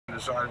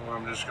deciding when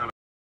I'm just going to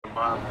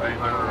buy a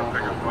baler or a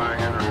pickup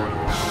wagon or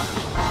what.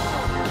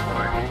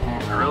 Like,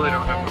 I really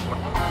don't have to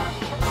plan.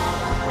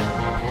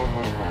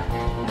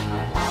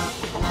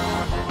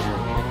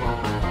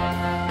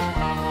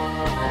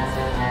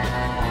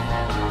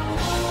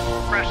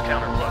 Fresh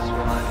counter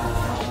 +1.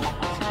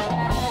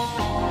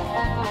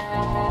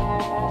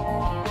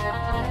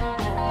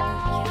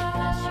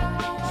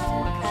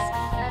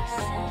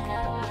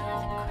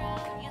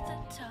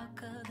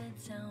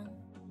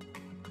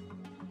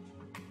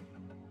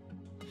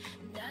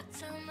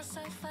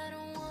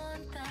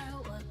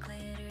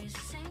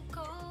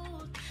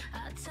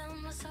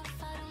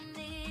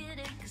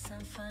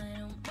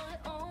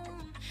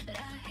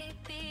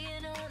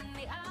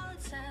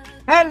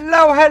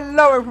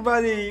 Hello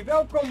everybody!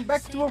 Welcome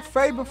back to a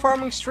Faber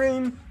farming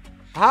stream.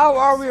 How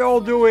are we all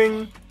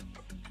doing?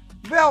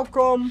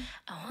 Welcome!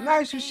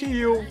 Nice to see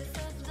you.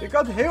 We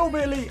got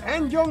Hillbilly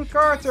and John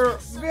Carter.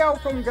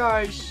 Welcome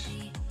guys!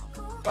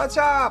 What's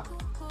up?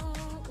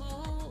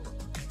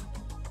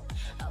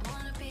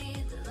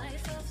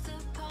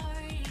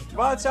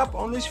 What's up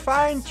on this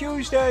fine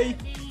Tuesday?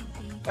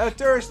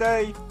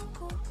 Thursday.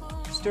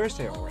 It's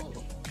Thursday already.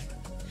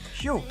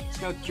 Phew,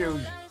 it's not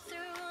Tuesday.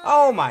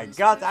 Oh my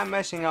god, I'm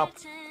messing up.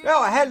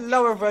 Well,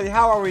 hello everybody,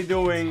 how are we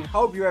doing?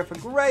 Hope you have a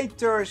great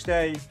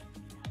Thursday.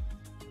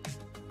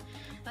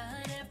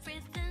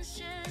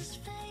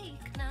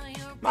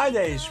 My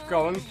day is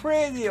going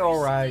pretty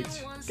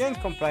alright. Can't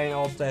complain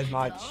all that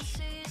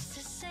much.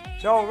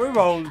 So we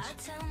won't.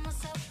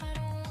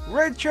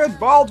 Richard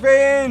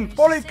Baldwin,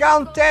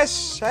 Polycount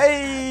Tess.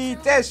 Hey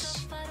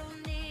Tess.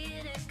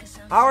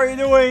 How are you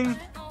doing?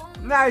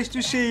 Nice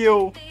to see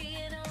you.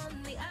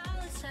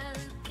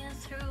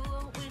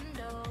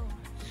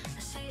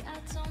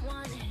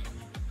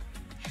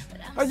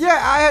 But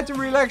yeah, I had a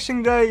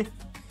relaxing day.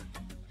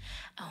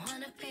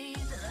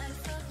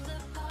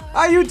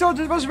 Ah, you thought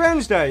it was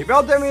Wednesday.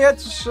 Well, then we had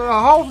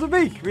half the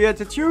week. We had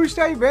a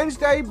Tuesday,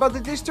 Wednesday, but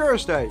it is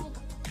Thursday.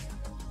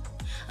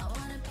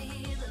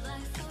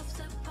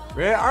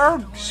 We are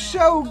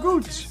so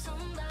good.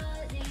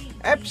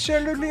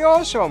 Absolutely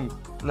awesome.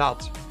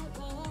 Not.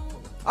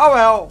 Oh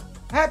well,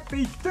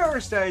 happy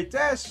Thursday,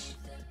 Tess.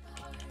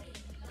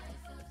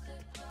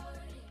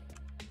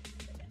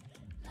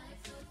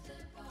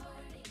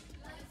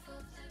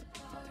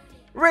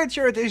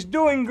 Richard is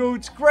doing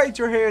good, great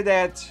to hear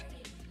that.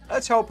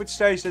 Let's hope it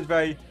stays that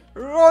way.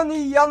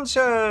 Ronnie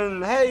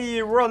Jansen,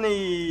 hey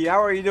Ronnie,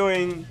 how are you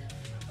doing?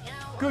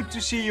 Good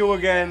to see you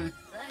again.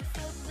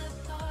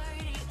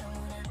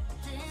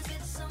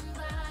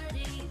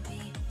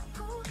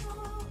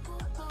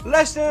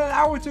 Less than an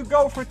hour to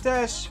go for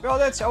Tess. Well,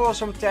 that's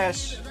awesome,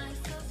 Tess.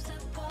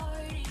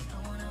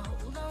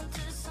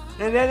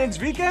 And then it's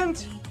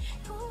weekend?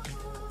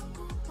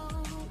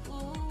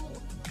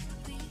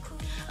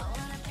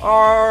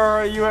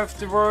 Or you have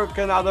to work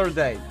another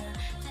day.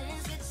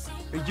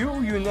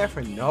 You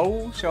never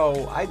know,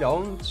 so I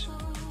don't.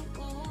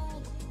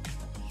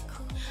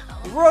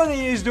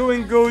 Ronnie is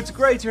doing good,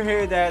 great to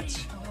hear that.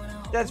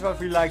 That's what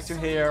we like to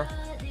hear.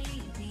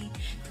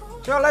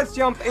 So let's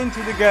jump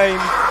into the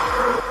game.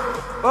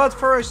 But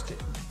first,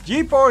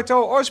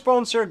 G-Portal, our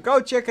sponsor,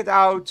 go check it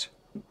out.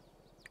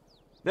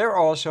 They're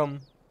awesome.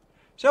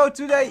 So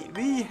today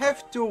we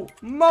have to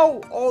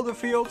mow all the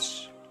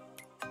fields.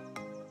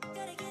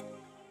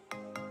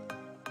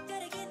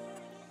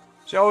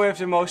 So we have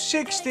to mow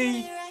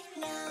 60,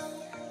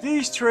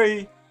 these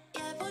 3,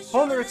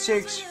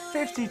 106,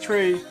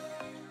 53.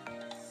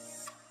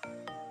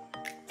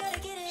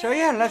 So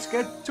yeah, let's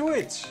get to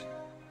it.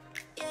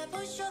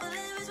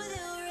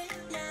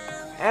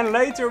 And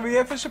later we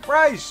have a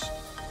surprise.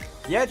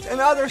 Yet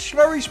another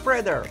slurry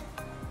spreader.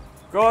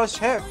 Because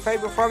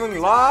Faber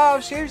farming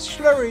loves his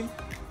slurry.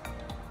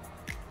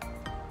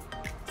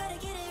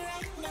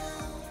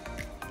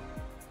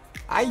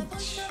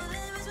 Aight.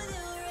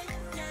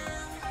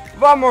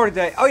 One more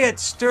day. Oh yeah,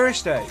 it's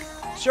Thursday.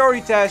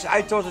 Sorry Tess,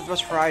 I thought it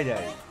was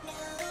Friday.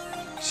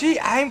 See,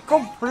 I'm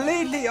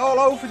completely all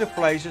over the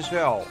place as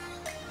well.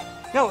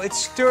 No,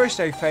 it's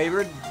Thursday,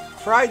 Faber.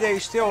 Friday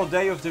is still a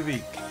day of the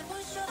week.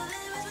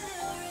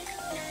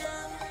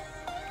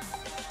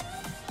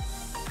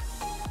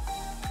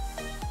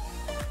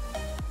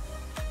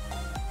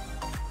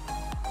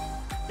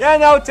 Yeah,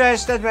 no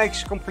Tess, that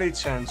makes complete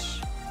sense.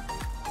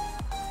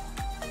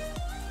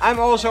 I'm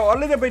also a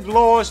little bit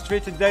lost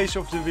with the days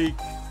of the week.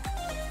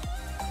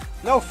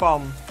 No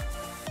fun.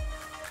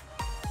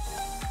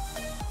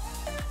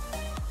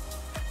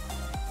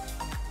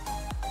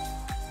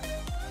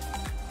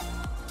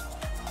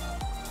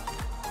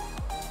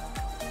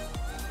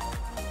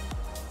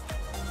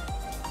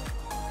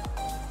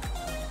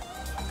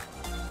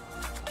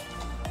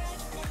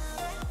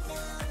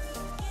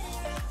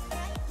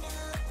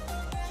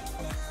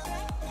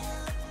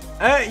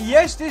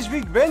 Yes, this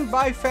week went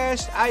by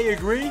fast, I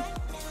agree.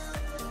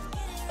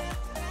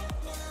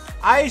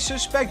 I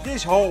suspect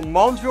this whole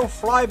month will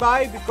fly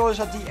by, because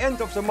at the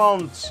end of the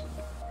month,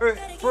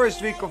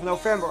 first week of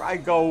November, I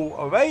go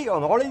away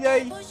on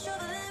holiday.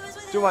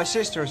 to my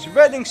sister's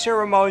wedding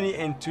ceremony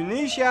in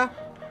Tunisia.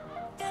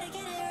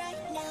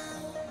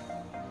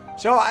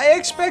 So I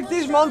expect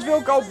this month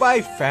will go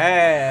by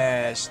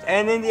fast,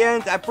 and in the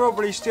end I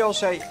probably still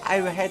say I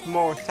had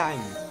more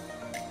time.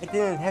 I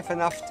didn't have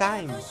enough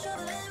time.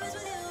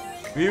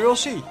 We will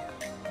see.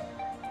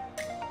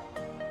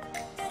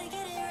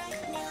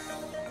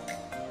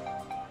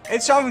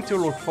 It's something to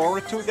look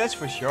forward to, that's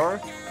for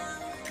sure.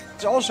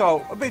 It's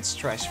also a bit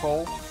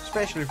stressful,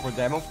 especially for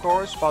them of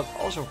course, but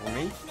also for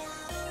me.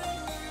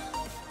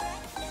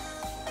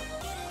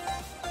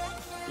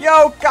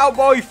 Yo,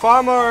 cowboy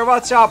farmer,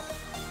 what's up?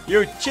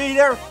 You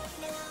cheater!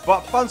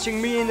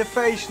 Punching me in the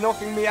face,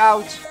 knocking me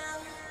out.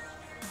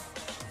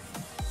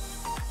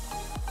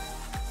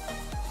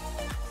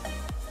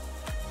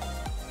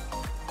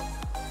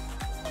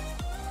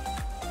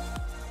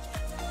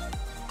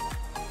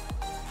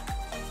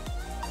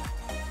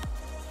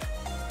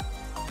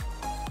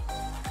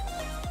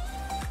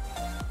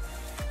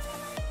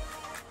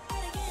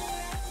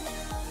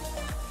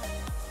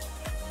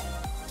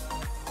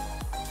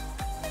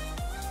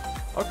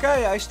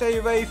 Okay, I stay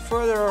away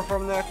further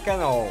from the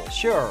canal,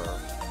 sure.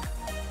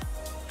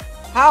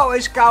 How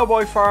is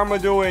Cowboy Farmer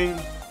doing?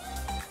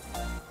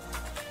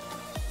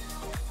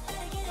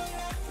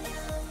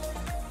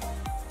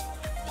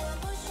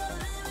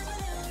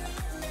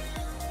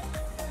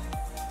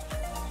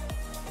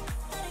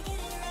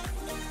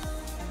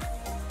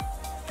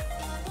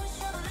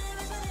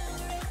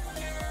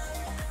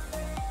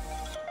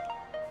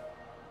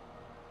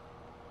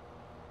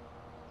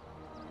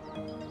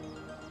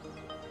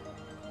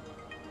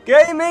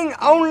 Gaming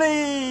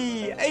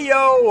only! Hey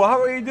yo,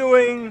 how are you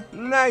doing?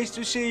 Nice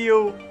to see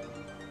you.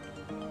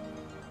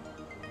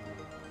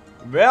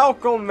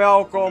 Welcome,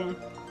 welcome.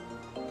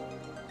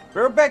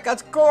 We're back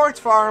at Court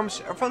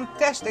Farms, a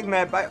fantastic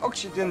map by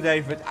Oxygen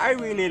David. I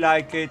really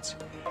like it.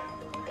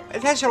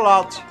 It has a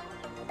lot.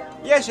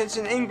 Yes, it's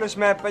an English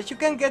map, but you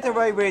can get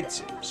away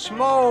with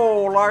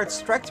small,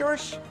 large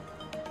tractors.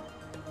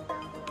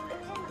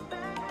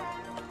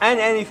 And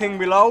anything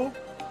below.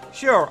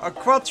 Sure, a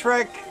quad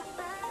track.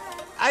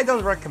 I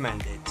don't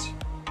recommend it.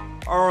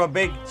 Or a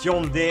big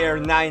John Deere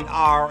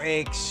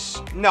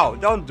 9RX. No,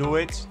 don't do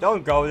it.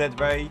 Don't go that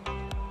way.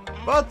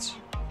 But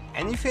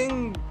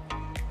anything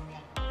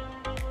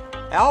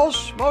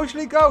else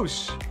mostly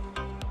goes.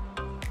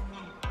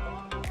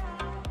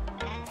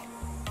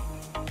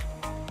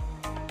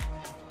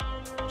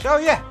 So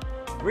yeah,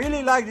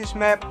 really like this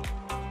map.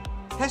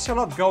 It has a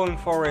lot going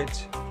for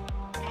it.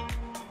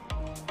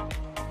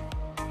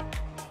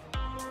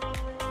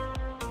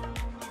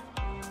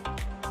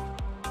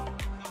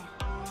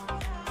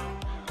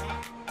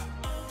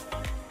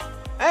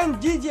 And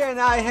DJ and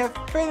I have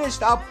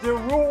finished up the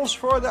rules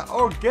for the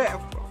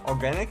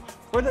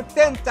for the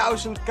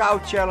 10,000 cow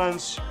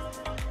challenge.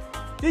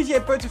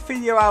 DJ put the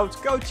video out,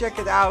 go check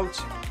it out.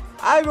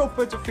 I will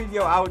put the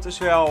video out as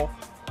well,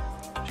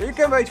 so you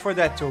can wait for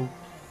that too.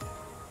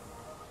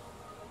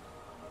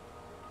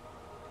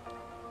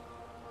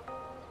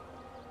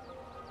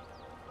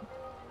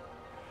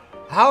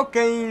 How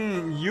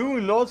can you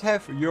not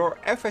have your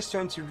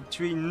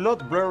FS23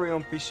 not blurry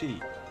on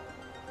PC?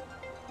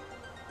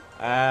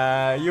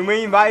 You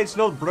mean why it's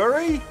not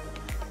blurry?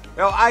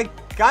 Well, I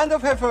kind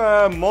of have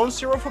a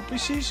monster of a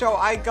PC, so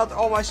I got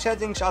all my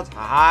settings at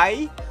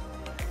high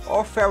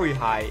or very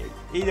high,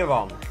 either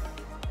one.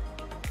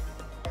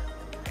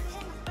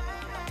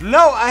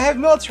 No, I have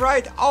not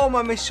tried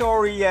Alma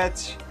Missouri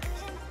yet.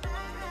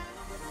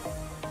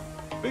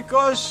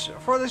 Because,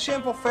 for the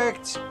simple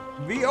fact,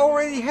 we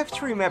already have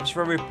 3 maps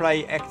where we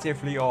play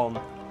actively on.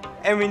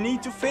 And we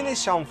need to finish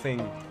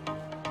something.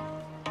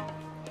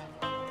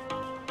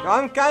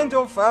 I'm kind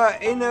of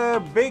in a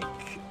big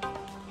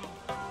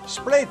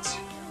split.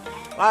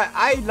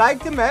 I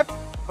like the map,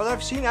 what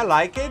I've seen I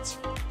like it.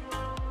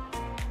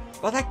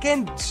 But I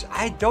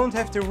don't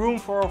have the room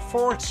for a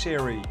 4th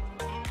series.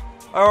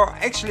 Or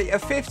actually a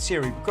 5th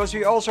series, because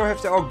we also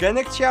have the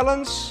organic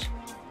challenge.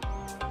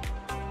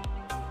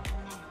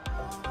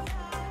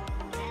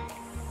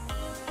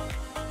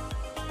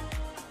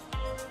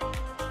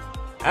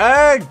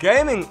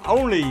 Gaming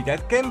only,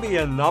 that can be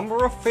a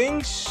number of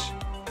things.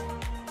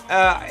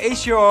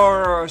 Is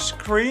your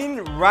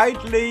screen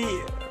correctly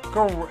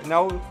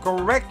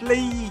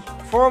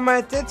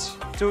formatted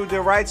to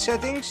the right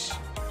settings?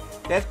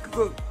 That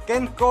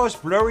can cause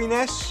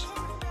blurriness.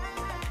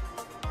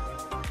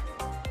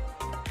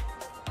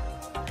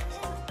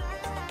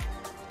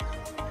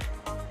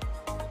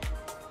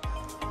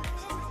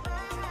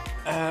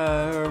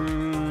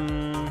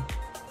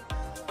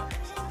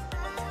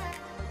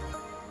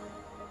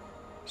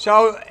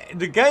 So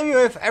the game you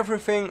have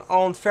everything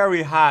on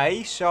very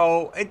high,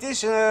 so it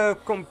is a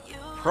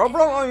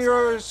problem on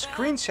your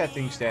screen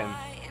settings then.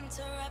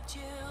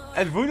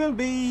 It wouldn't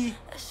be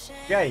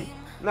game,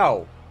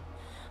 no.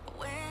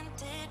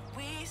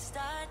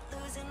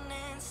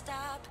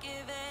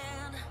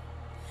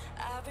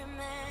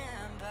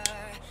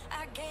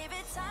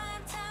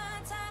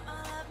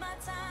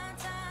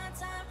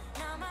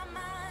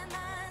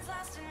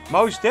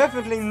 Most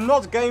definitely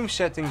not game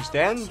settings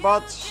then,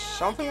 but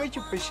something with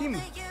your PC.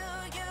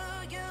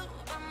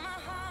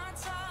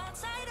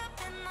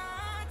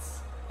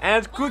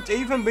 And it could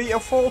even be a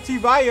faulty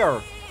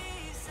wire.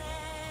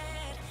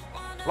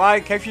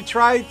 Like, have you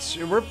tried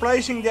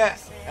replacing the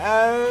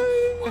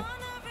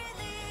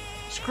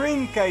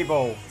screen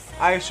cable?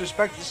 I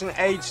suspect it's an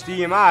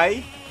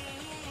HDMI.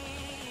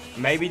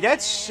 Maybe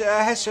that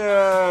has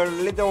a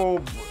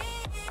little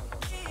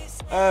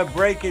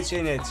breakage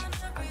in it.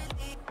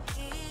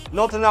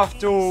 Not enough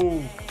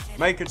to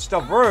make it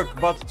stop work,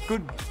 but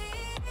it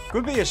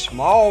could be a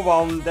small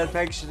one that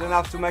makes it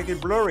enough to make it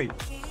blurry.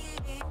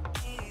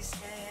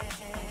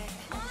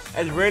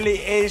 It really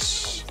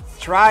is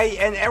try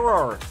and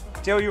error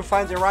till you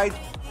find the right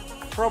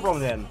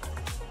problem then.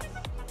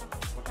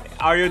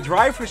 Are your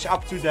drivers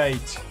up to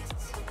date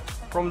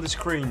from the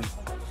screen?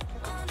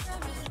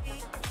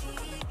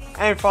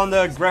 And from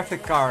the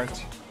graphic card.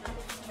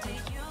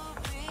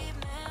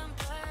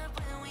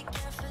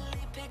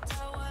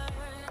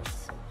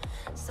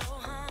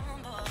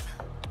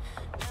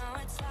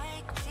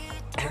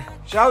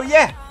 So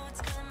yeah,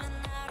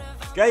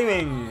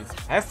 gaming,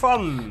 have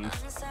fun.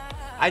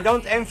 I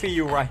don't envy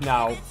you right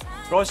now,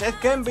 because it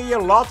can be a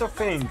lot of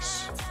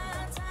things.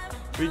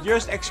 We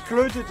just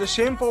excluded the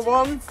simple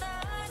one.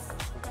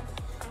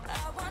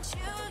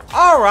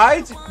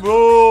 Alright,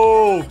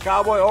 boo,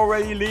 Cowboy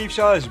already leaves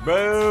us,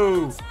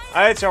 boo.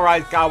 It's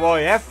alright,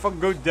 Cowboy, have a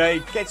good day,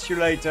 catch you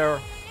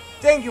later.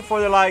 Thank you for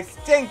the like,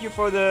 thank you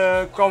for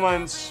the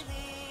comments,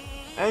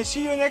 and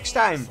see you next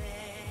time.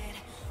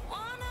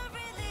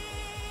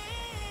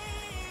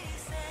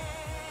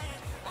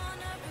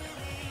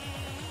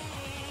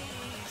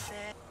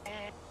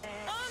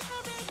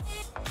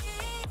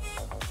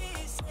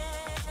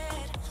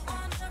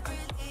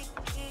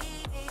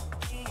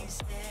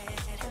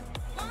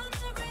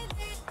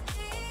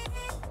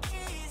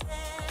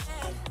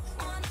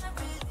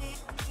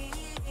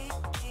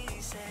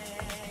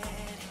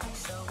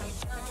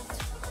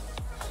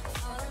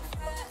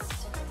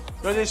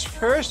 But his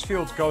first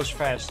field goes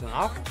fast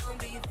enough.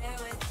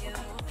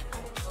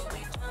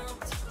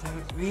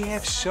 We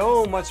have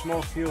so much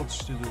more fields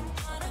to do.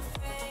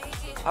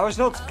 I was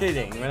not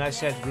kidding when I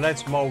said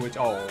let's mow it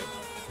all.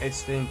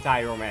 It's the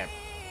entire map.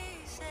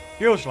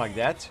 Feels like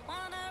that.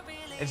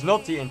 It's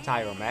not the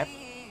entire map.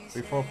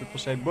 Before people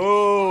say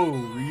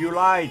boo, you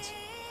lied.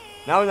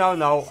 No, no,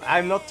 no.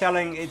 I'm not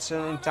telling it's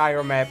an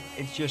entire map.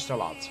 It's just a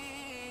lot.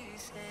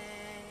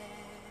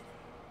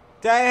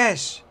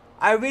 Tess!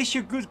 I wish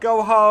you could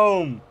go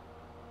home.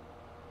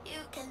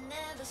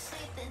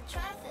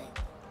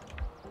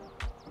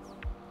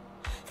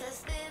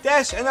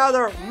 There's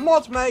another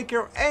mod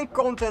maker and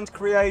content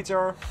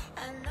creator.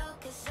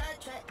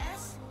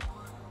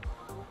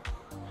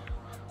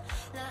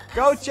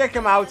 Go check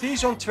him out,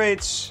 he's on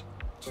Twitch.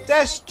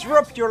 Tess,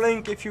 drop your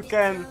link if you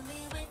can.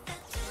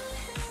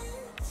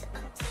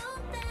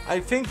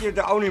 I think you're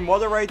the only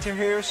moderator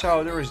here,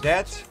 so there is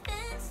that.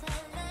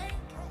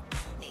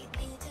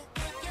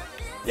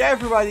 Yeah,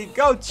 everybody,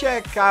 go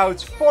check out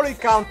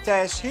Polycount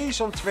Tess. He's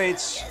on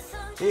Twitch.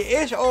 He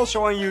is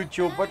also on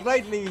YouTube, but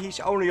lately he's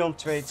only on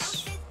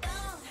Twitch.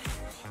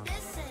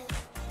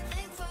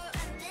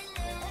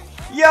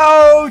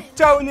 Yo,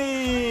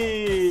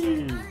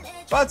 Tony!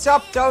 What's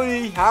up,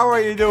 Tony? How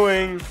are you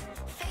doing?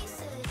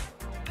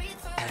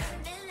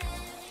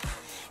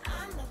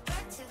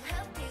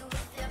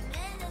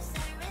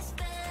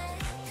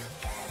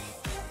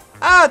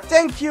 Ah,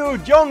 thank you,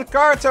 John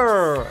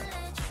Carter!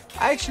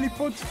 I actually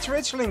put the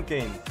Twitch link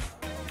in.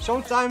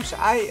 Sometimes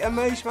I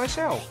amaze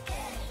myself.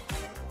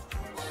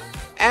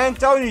 And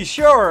Tony,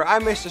 sure, I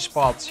missed a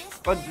spot.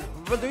 But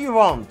what do you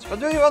want? What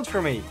do you want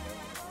from me?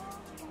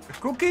 A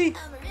cookie?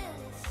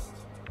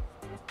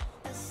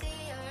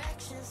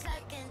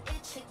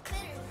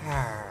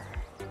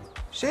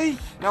 See?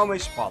 No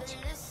missed spot.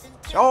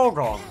 It's all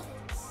gone.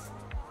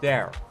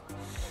 There.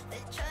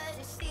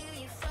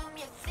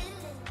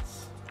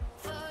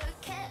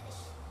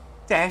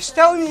 Tess,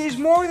 Tony is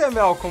more than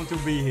welcome to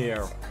be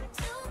here.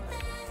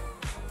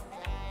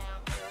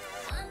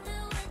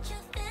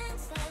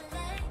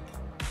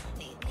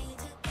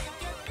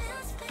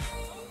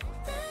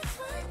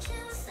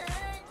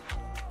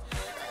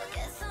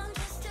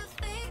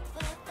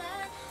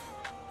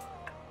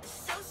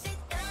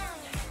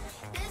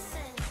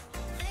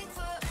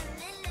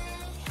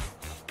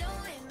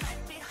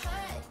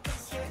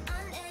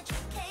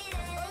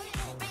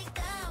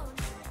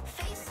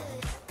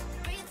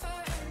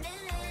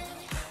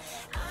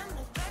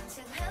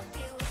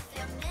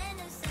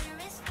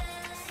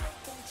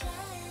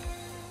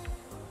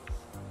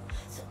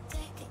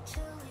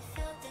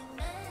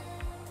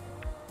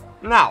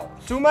 Now,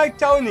 to make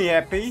Tony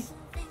happy,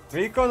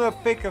 we're gonna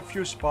pick a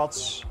few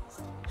spots.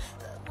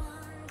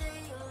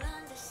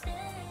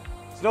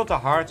 It's not the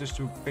hardest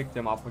to pick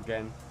them up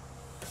again.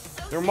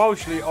 They're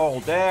mostly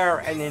all there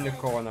and in the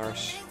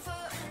corners.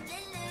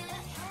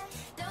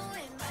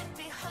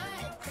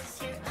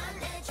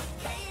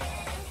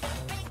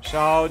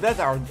 So that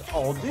are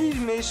all these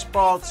missed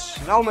spots.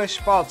 No missed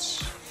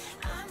spots.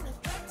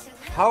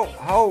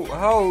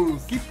 Ho,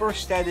 keep her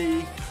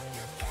steady.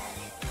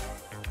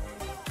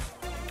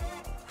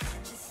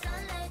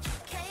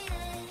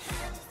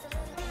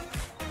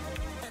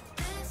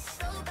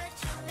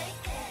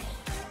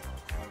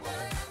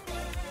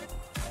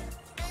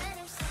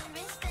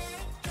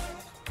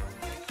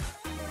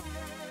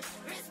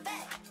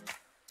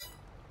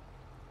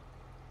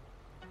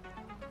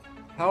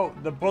 Oh,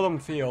 the bottom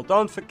field.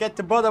 Don't forget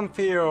the bottom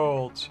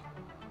field.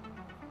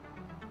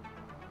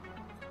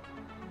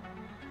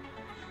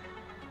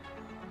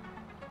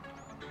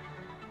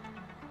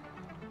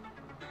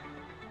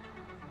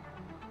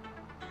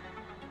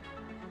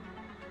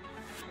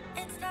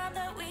 It's time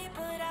that we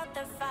put out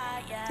the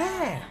fire.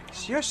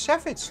 Thanks, you're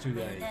savage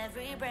today. With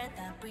every breath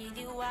I breathe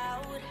you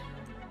out.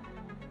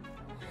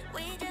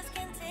 We just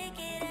can't take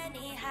it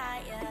any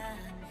higher.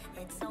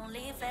 It's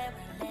only fair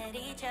we let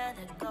each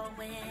other go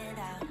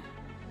without.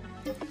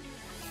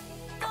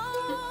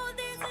 Oh,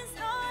 this is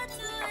hard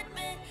to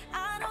admit.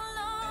 I don't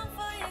long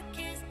for your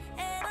kiss,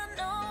 and I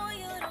know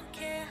you don't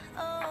care.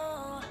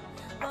 Oh,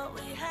 what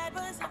we had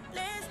was a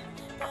bliss,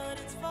 but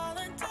it's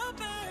falling to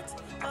bits.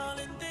 All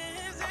in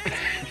this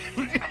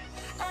is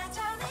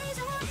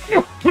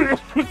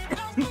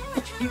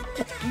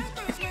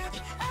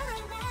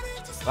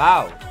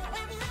Wow.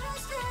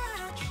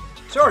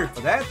 Sorry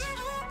for that.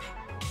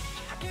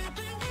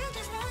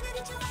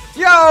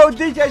 Yo,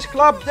 DJ's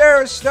Club,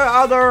 there's the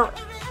other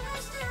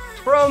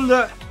from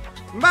the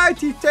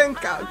Mighty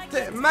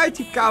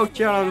Cow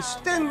Challenge.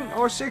 10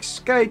 or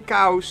 6k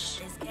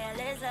cows.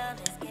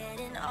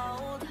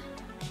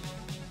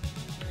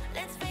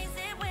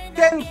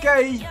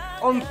 10k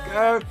on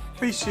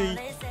PC.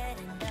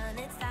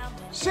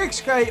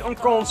 6k on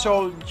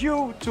console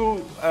due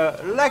to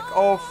lack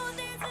of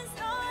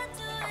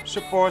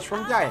support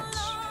from Giants.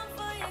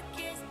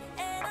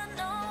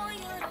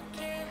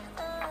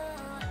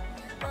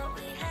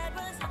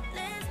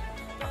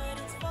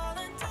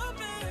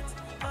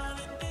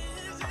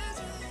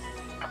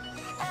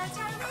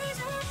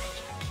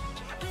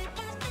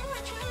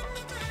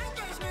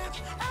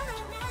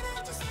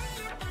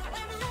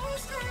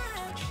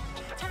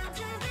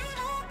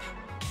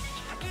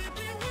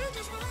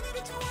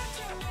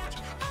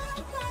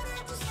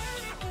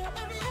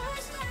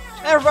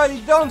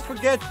 Everybody, don't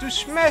forget to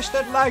smash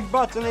that like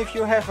button if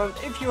you haven't.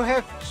 If you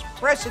have,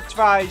 press it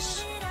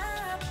twice.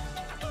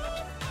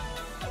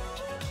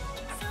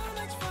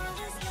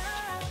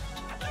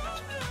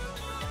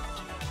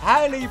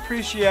 Highly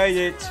appreciate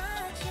it.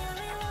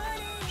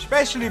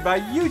 Especially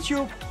by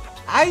YouTube.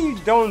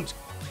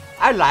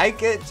 I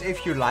like it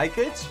if you like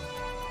it.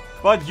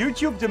 But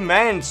YouTube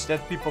demands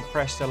that people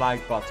press the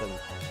like button.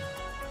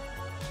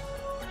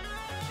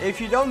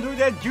 If you don't do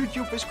that,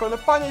 YouTube is gonna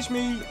punish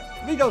me.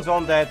 We don't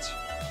want that.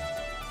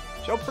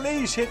 So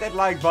please hit that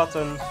like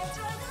button.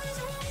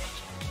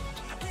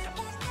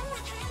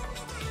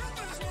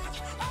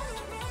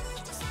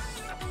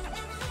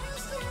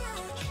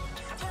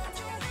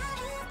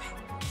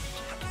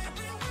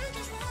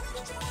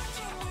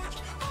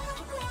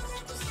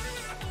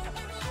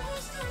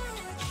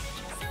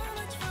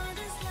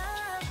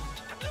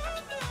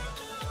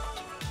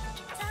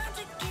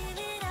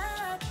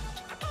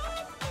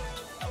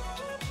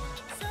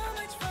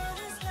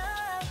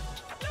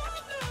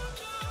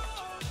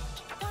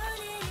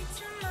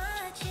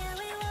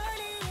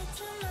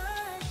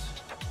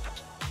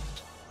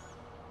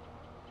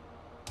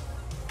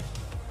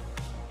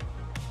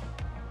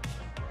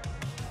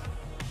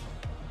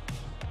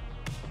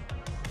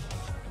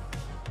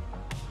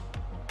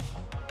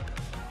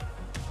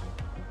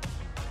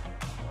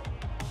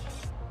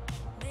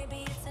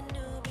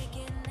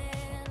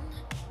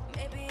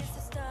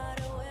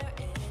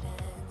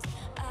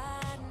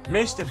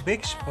 Missed a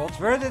big spot?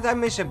 Where did I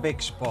miss a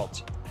big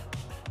spot?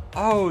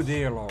 Oh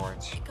dear Lord.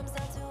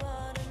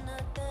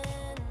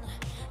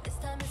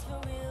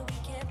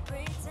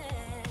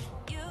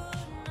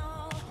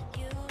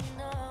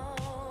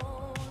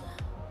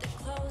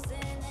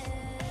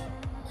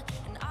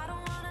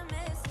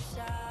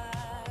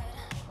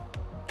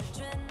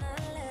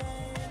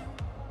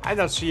 I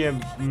don't see a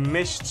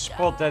missed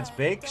spot that's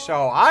big,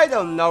 so I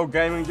don't know,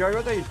 Gaming Joy,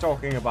 what are you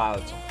talking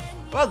about?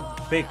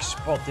 What big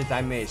spot did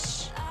I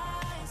miss?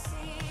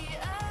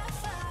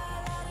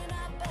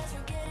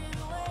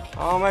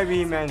 Oh, maybe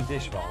he meant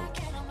this one.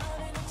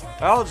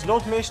 Well, it's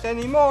not missed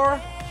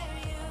anymore.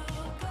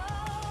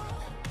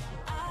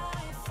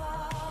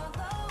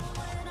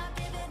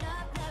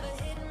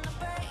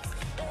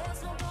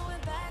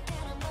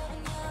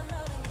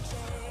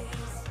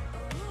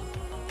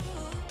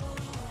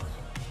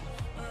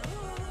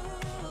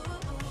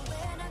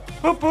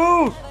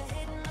 Poo-poo!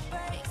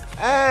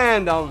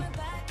 And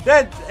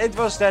it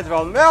was that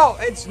one. Well,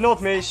 it's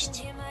not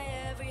missed.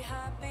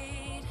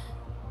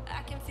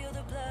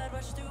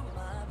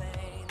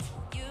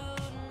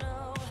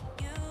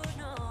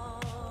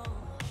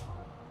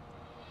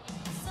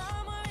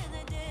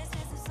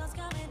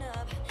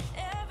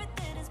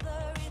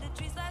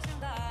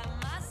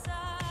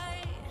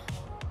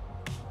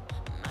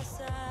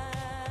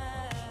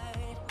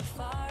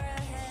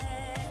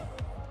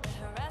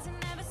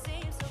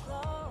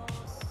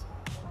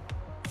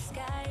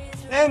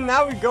 And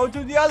now we go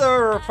to the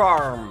other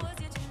farm. What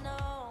did you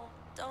know?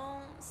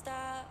 Don't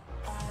stop.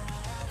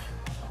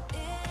 In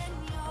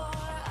your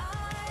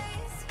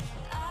eyes,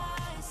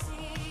 I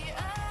see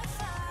a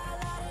fire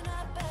lighting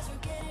up as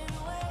we're getting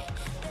away.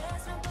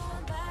 There's no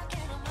going back,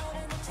 and I'm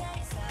holding the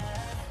chase.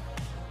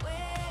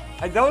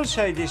 I don't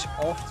say this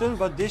often,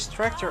 but this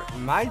tractor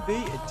might be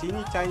a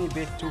teeny tiny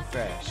bit too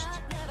fast.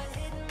 Never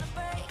hitting the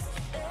brakes.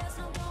 There's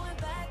no going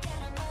back,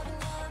 and I'm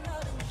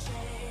holding the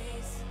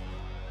chase.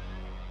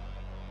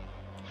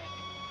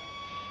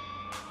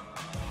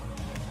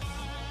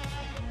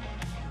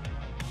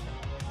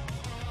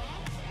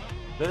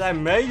 That I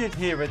made it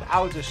here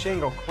without a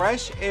single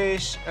crash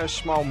is a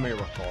small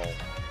miracle.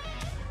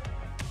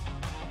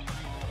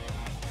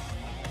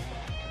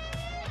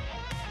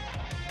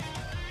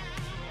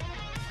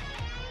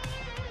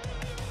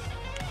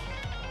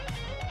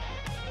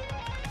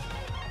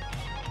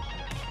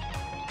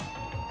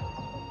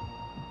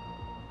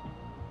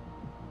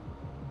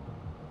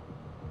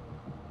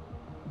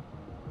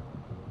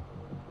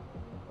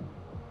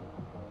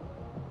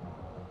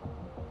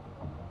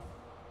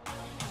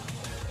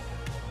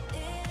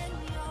 In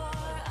your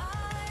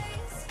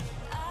eyes,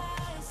 I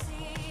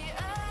see a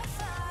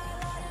fire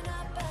lighting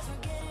up as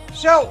we're getting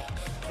So,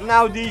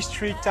 now these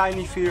 3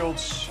 tiny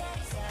fields.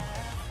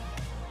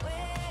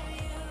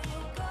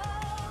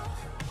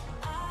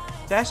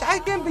 Yes, I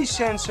can be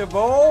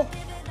sensible.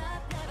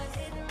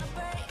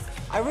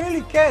 I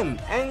really can.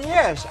 And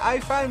yes,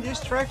 I find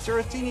this tractor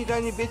a teeny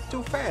tiny bit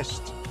too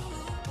fast.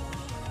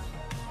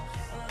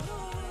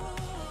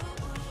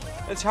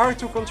 It's hard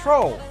to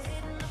control.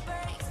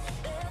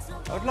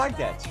 I would like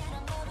that.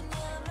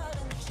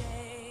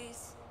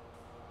 chase.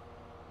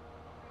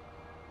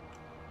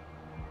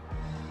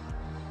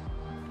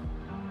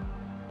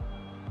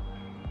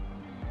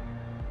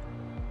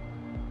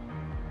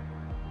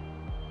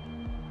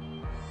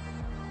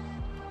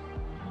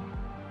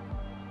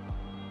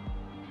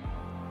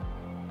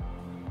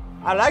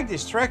 I like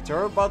this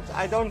tractor, but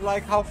I don't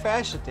like how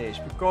fast it is,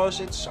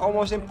 because it's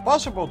almost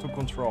impossible to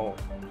control.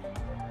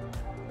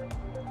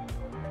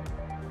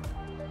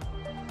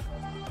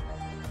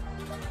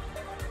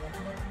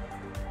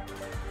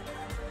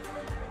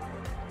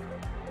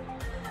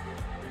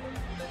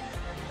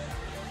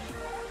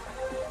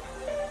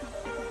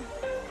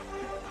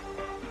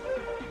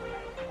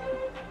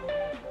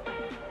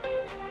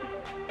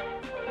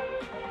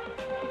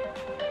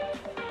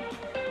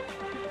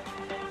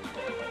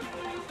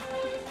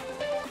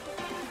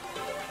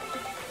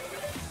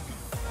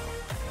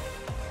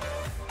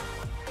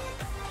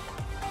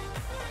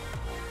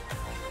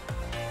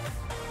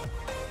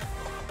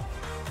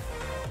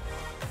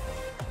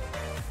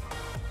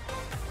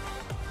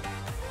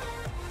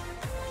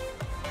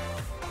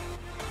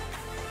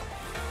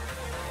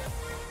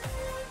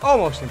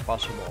 Almost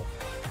impossible.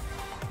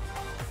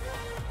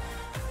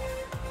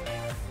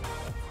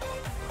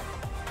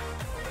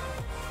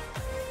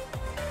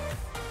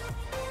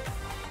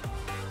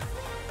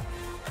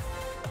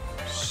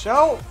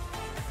 So,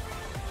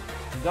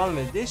 done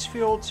with this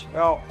field.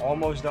 Well,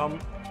 almost done.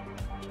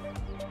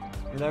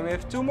 And then we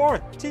have 2 more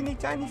teeny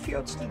tiny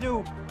fields to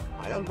do.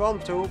 I don't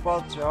want to,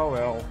 but oh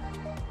well.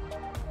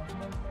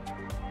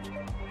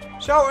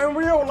 So in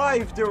real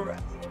life,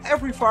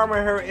 every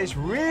farmer here is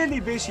really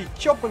busy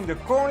chopping the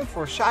corn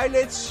for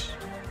silage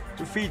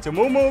to feed the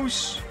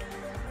moo-moos.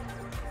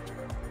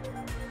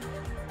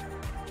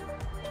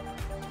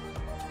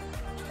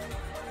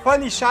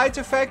 Funny side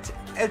effect,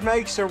 it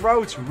makes the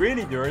roads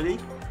really dirty.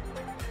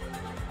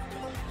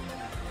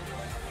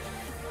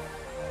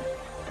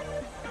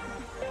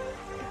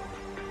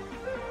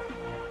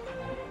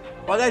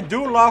 But I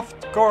do love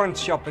corn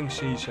chopping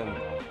season.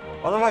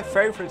 One of my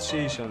favorite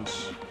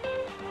seasons.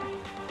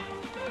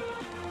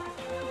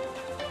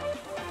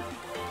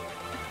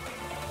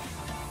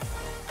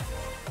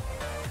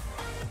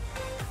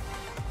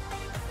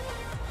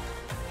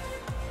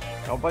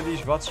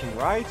 Nobody's watching,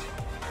 right?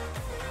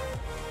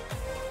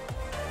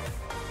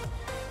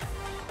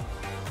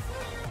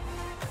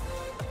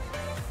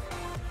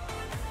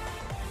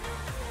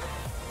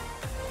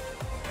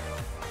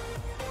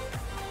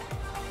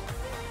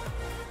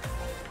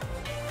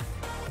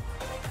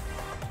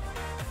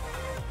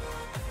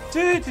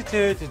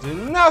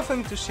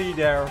 Nothing to see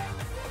there.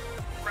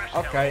 Crash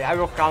Okay, I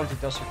will count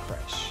it as a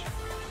crash.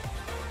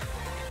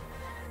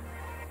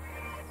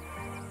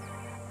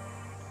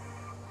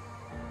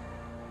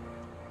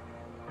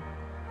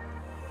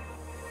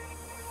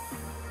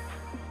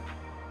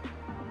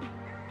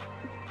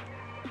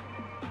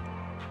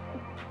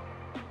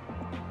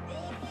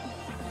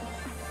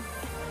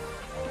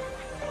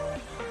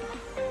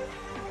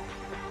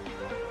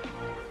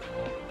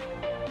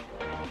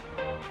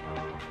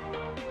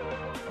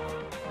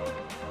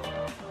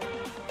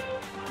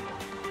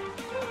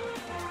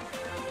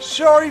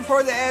 Sorry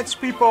for the ads,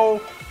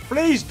 people.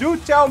 Please do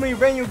tell me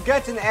when you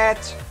get an ad.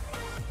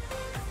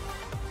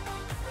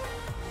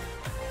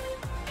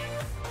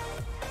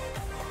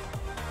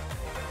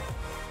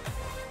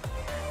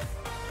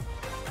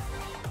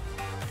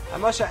 I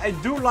must say, I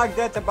do like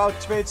that about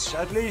Twitch.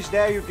 At least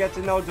there you get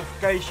the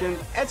notification.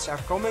 Ads are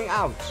coming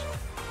out.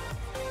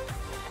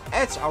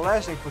 Ads are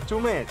lasting for 2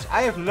 minutes.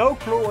 I have no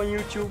clue on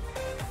YouTube.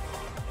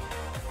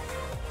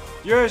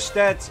 Just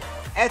that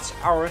ads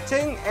are a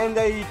thing and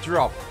they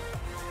drop.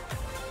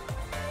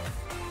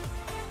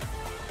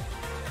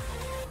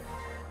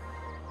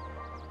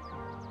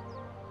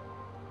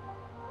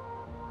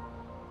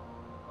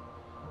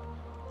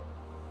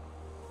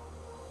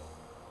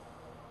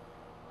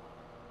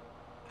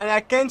 And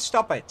I can't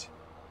stop it.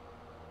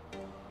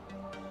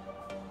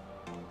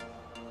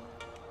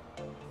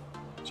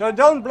 So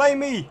don't blame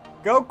me.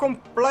 Go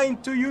complain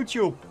to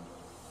YouTube.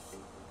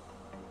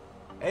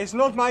 It's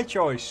not my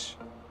choice.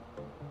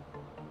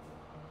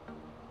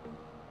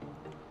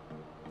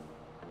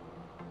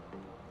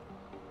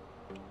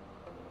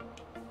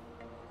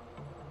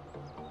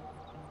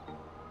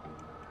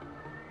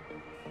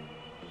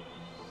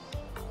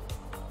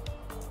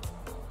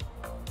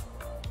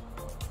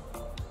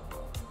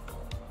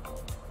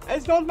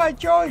 It's not my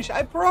choice,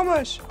 I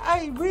promise.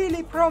 I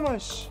really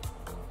promise.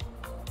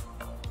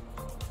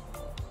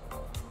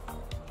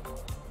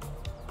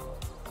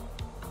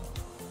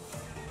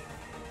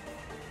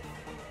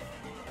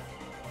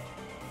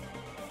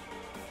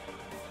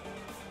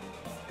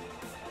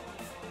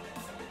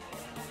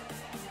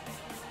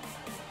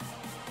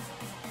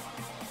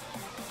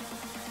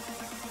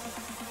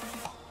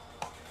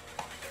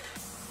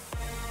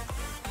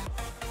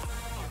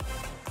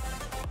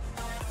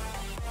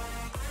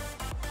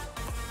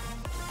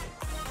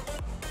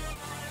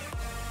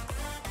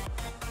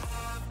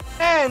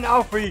 And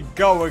off we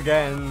go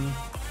again.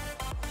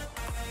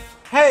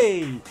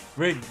 Hey,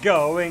 we're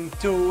going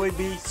to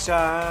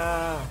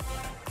Ibiza.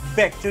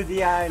 Back to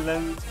the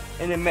island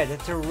in the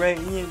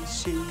Mediterranean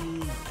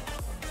Sea.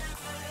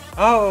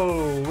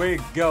 Oh, we're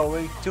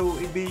going to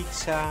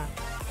Ibiza.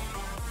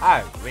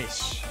 I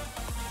wish.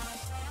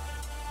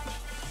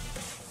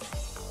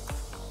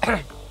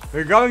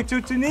 We're going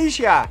to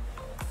Tunisia.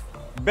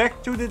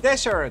 Back to the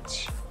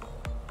desert.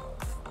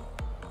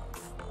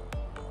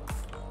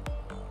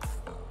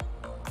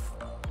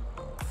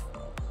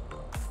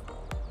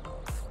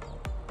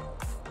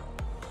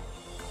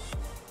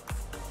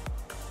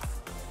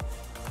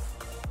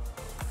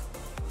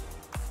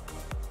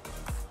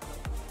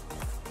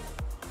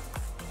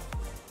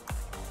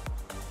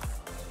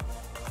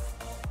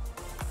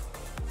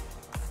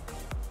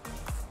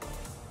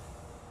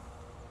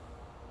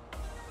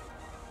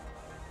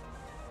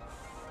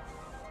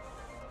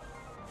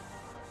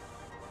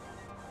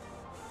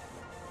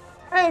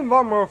 And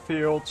one more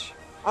field.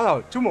 Oh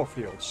no, 2 more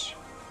fields.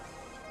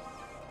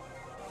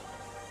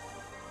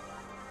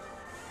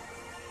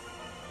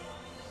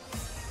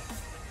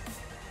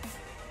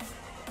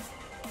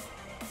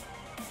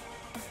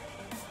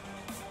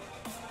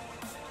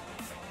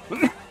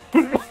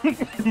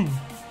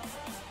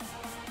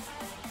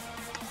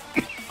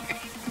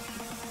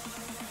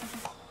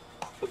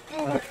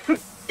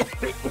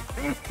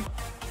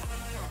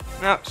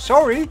 Now,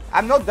 sorry,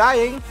 I'm not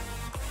dying.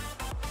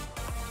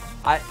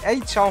 I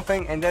ate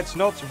something and that's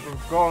not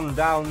gone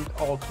down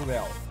all too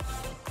well.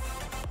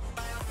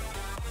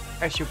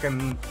 As you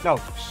can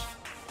notice.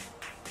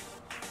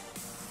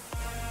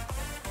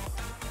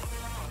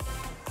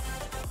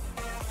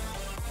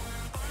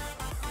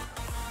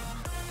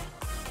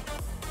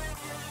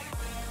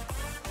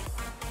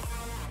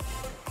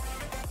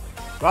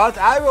 But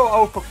I will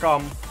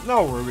overcome,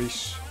 no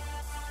worries.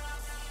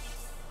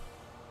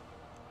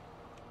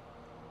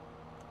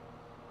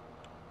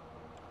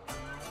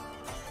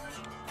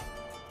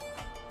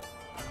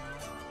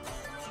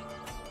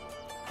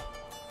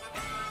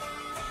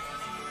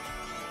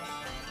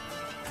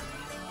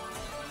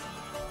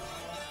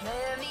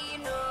 Let me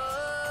know,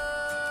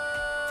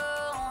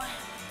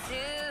 do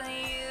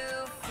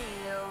you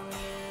feel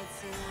me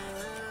too?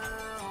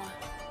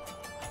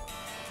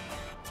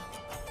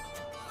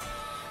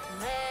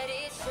 Let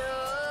it show,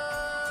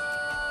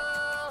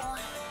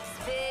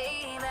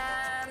 babe,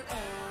 I'm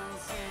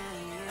into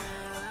you.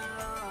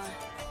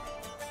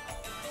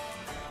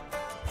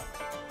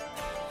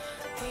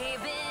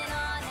 We've been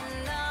on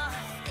and off,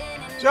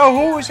 in and So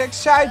who is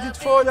excited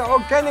for the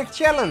organic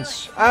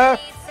challenge?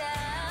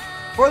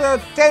 For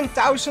the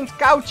 10,000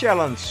 cow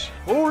challenge.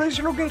 Who is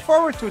looking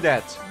forward to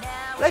that?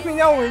 Let me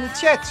know in the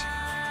chat.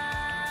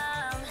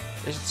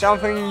 Is it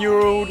something you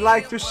would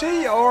like to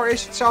see, or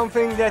is it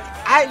something that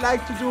I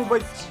like to do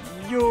but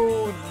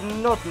you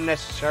not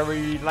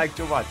necessarily like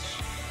to watch?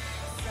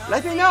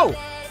 Let me know.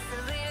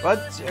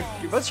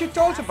 What's your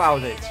thought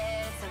about it?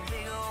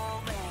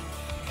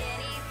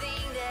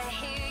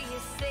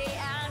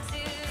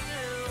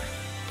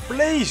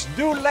 Please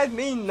do let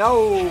me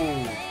know.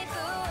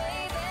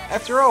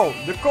 After all,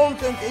 the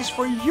content is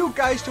for you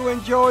guys to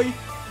enjoy.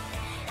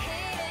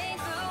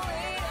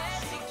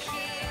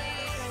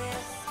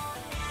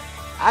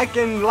 I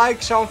can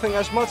like something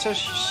as much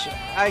as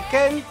I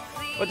can,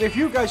 but if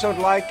you guys don't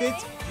like it,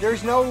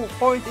 there's no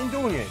point in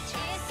doing it.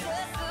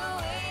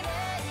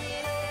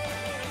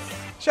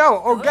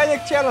 So,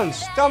 organic challenge,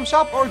 thumbs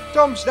up or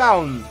thumbs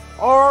down?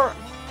 Or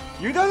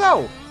You don't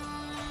know.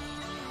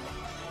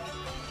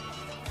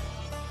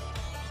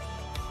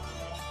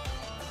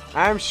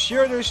 I'm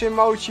sure there's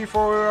emoji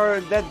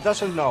for that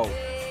doesn't know.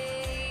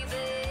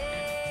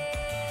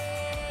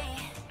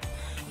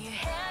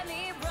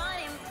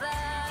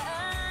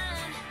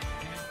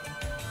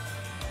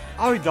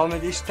 Are we done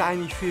with these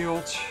tiny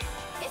fields?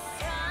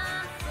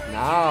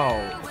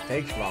 No, it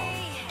takes long.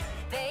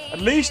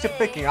 At least the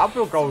picking up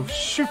will go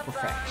super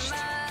fast.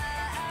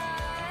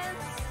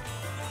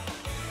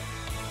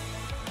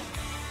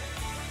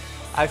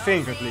 I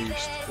think at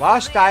least.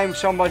 Last time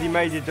somebody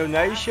made a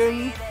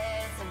donation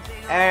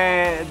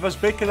and it was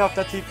big enough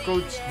that he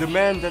could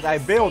demand that I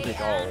build it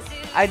all.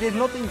 I did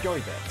not enjoy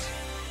that.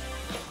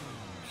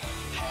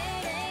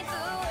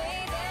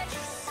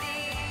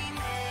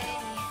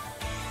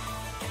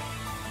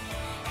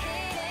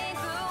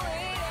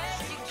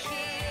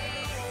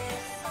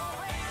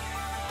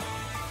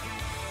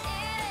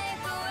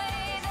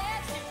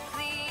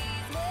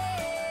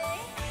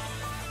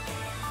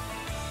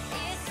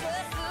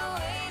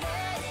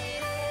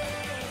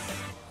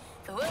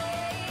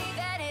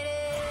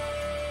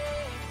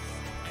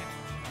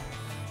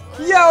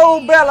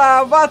 Yo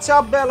Bella, what's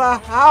up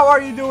Bella? How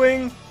are you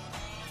doing?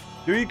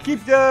 Do you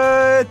keep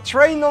the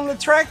train on the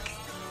track?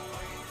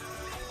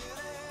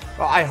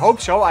 Well, I hope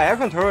so. I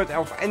haven't heard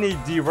of any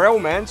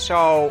derailment,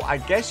 so I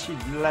guess you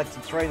let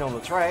the train on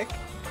the track.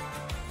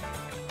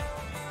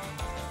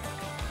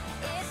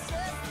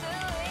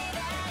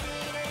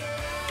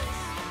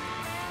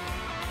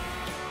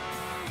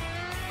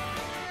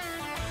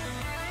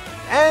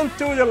 And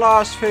to the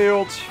last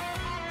field.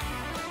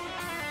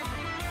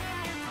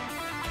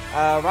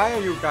 Why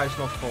are you guys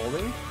not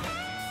folding?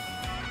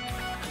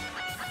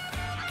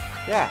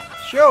 Yeah,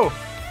 show!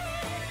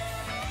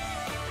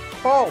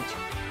 Fold!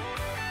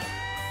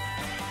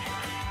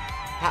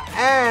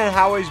 And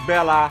how is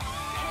Bella?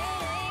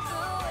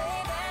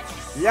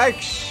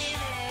 Yikes!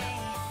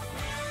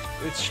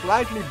 It's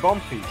slightly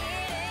bumpy.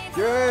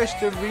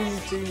 Just a really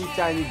teeny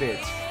tiny bit.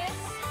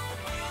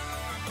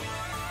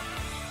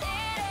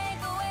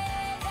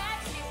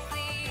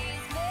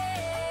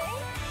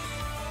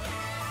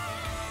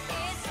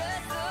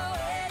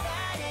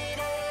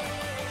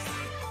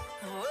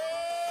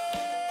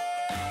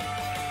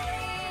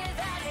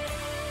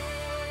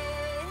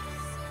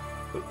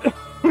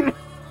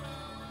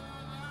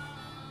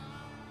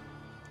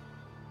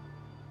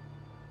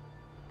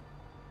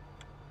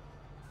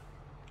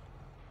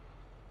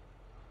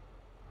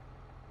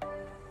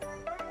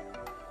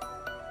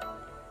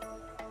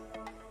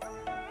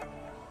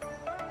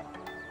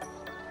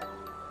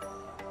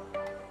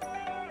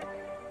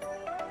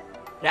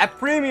 Yeah,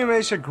 premium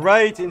is a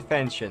great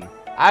invention.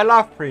 I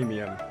love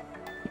premium.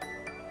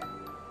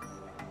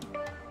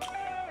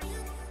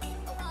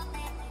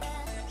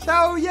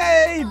 So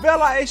yay,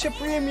 Bella is a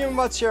premium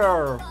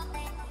watcher.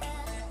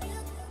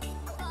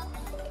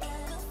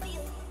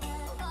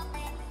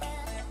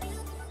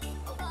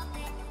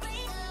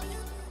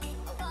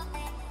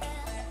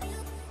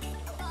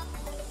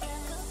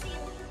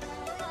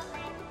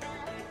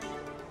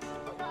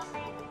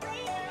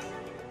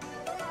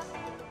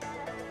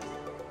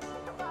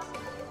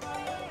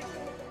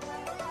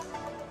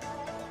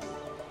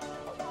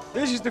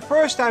 This is the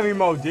first time we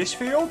mowed this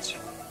field.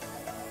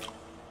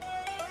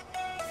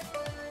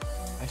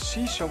 I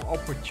see some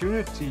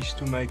opportunities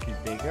to make it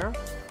bigger.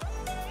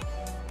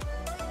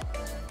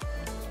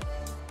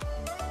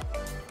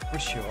 For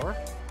sure.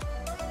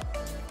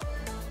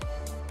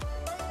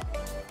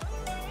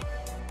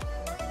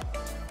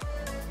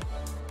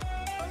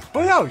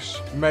 Who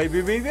knows?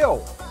 Maybe we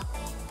will.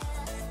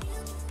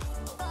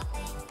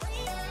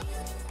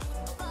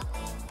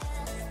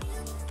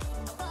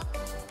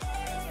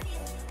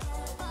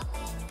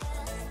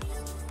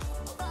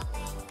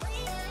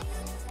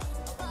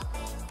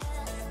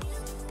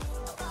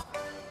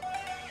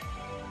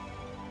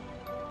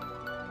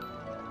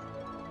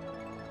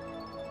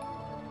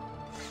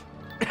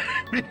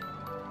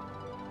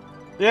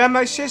 Yeah,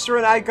 my sister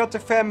and I got the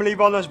family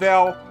one as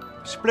well.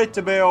 Split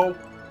the bill.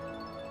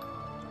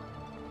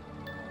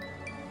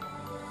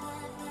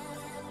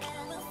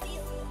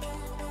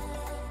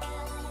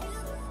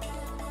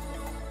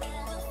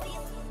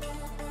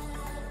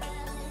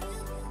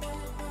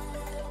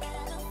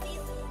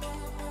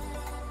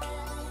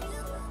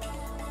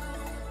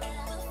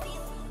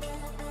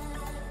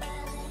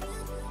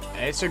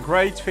 It's a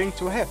great thing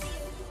to have.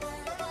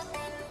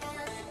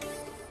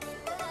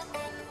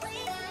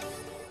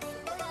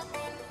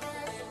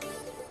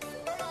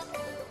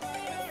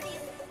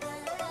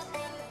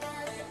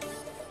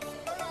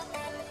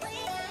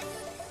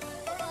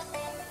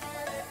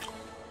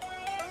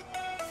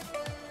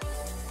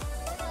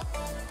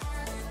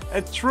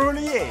 It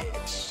truly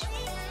is.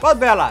 What,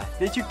 Bella?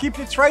 Did you keep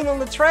the train on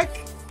the track?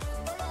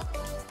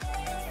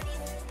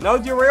 No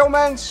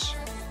derailments?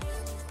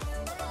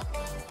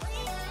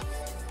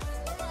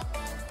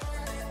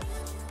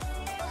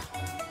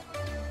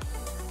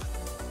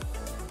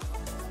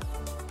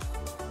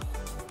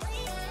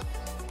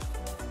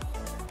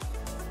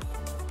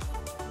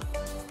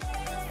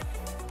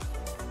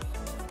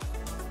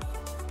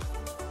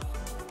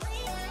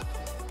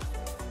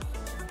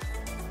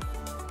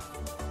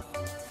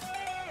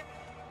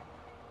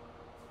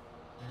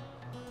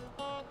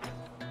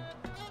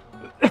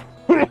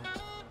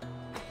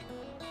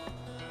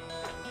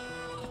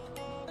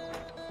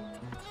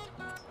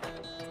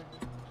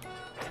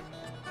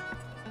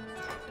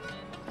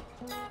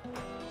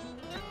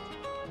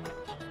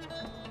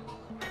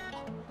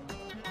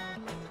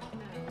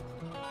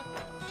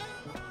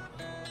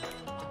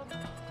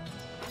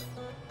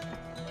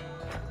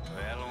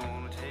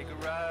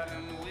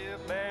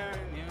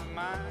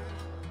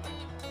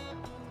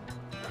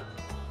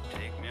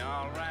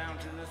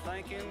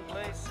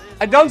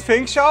 I don't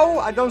think so.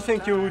 I don't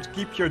think you would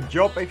keep your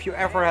job if you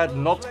ever had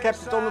not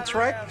kept it on the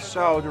track.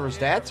 So there is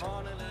that.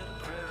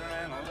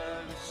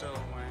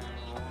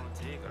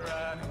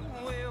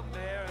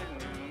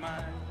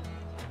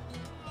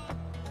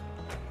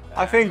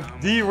 I think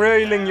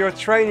derailing your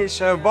train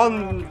is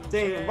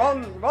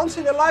once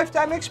in a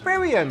lifetime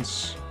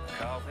experience.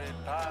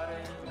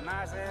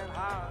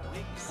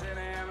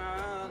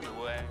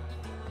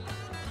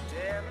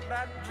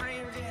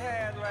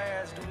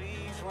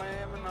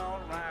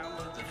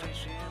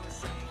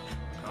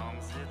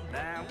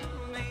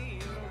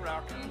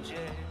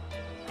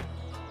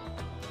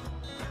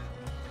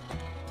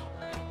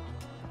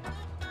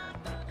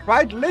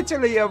 Quite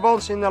literally a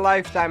once in a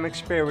lifetime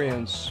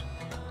experience.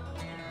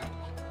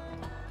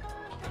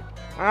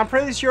 I'm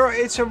pretty sure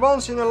it's a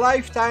once in a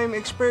lifetime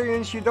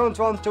experience you don't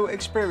want to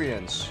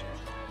experience.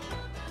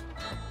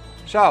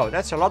 So,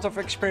 that's a lot of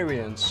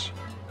experience.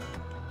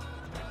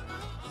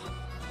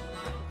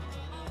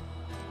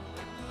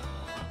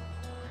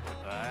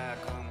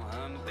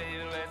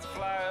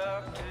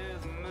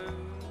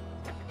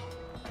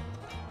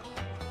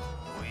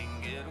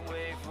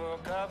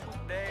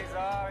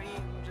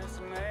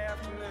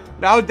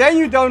 Nou, then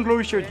you don't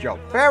lose your job.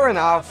 Fair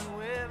enough.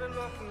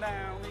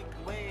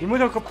 Je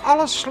moet ook op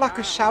alle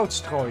slakken zout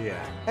strooien.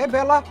 Hé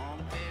Bella?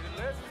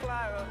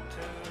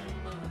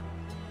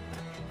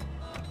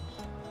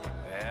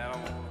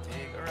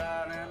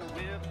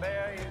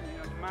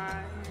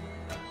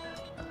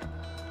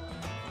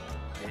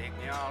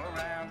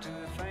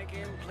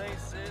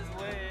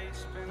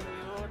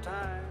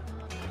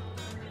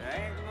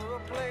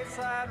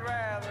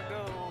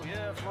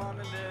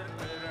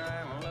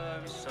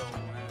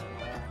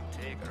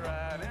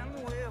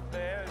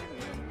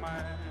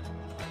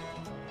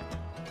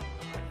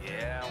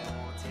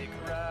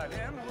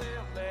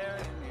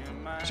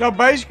 So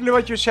basically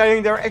what you're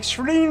saying, they're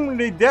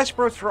extremely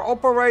desperate for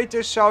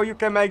operators, so you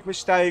can make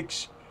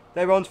mistakes.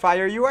 They won't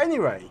fire you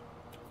anyway.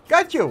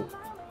 Got you!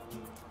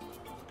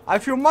 I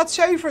feel much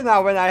safer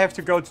now when I have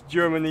to go to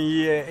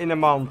Germany in a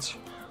month.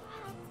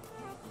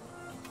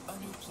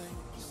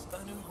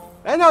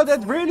 I know,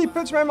 that really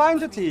puts my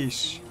mind at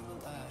ease.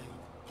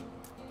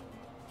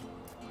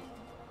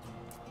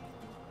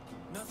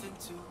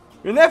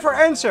 You never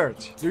answered.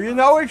 Do you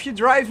know if you're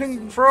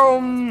driving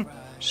from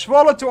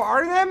Zwolle to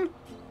Arnhem?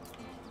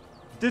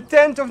 The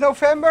 10th of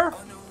November?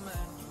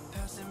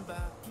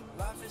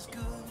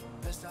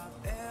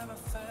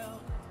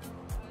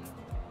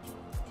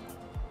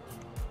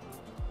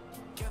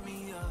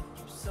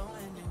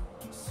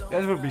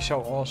 That would be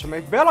so awesome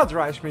if Bella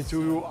drives me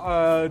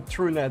to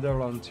through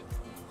Netherlands.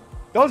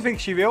 Don't think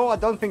she will. I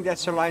don't think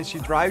that's the line she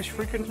drives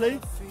frequently.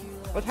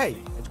 But hey,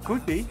 it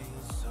could be.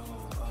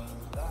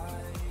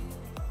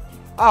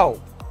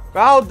 Oh,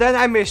 well then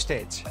I missed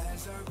it.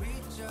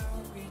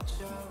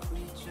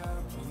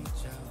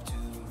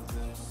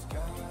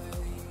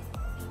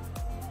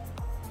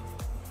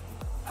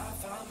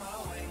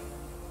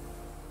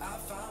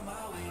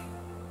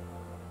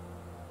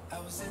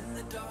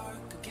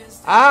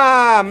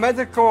 Ah,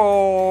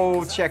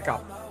 medical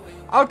checkup.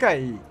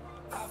 Okay.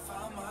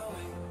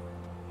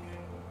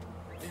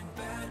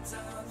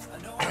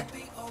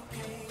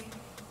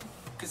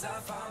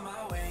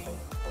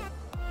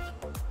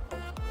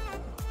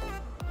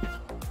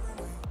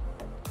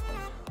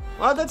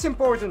 Well, that's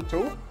important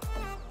too.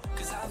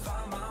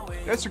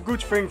 That's a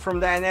good thing from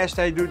the NS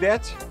they do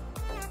that.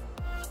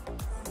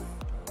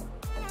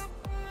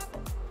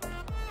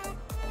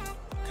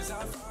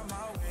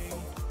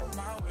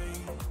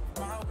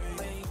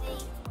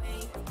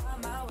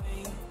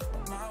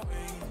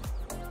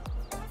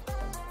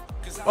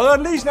 Well,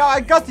 at least now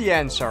I got the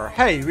answer.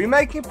 Hey, we're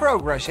making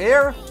progress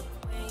here.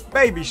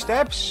 Baby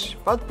steps,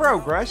 but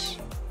progress.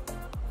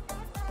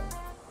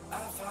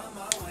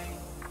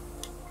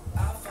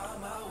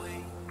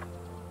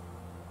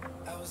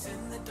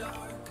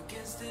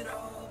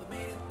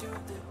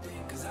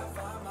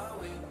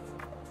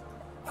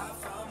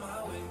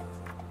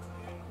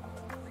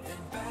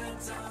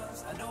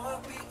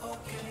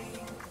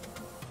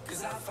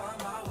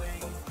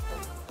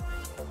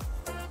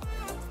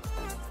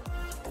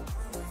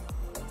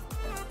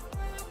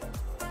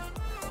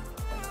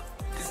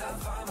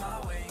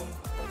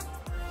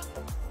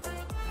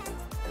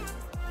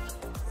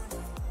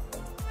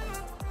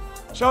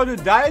 So the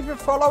diet we're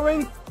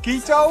following,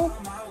 keto,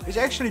 is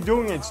actually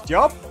doing its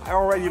job. I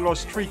already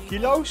lost 3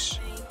 kilos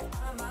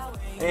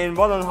in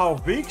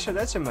 1.5 weeks, so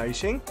that's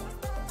amazing.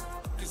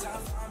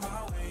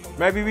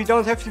 Maybe we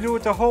don't have to do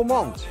it the whole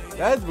month.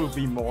 That would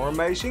be more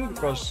amazing,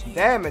 because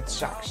damn it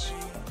sucks.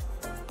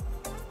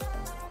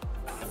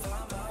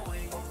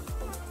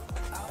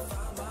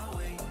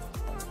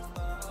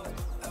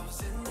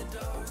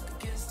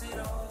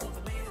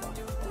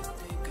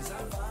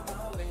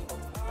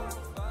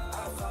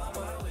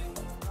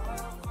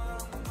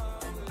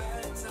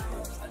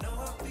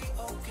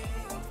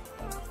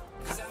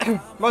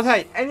 But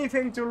hey,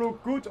 anything to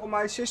look good on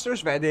my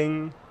sister's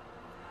wedding.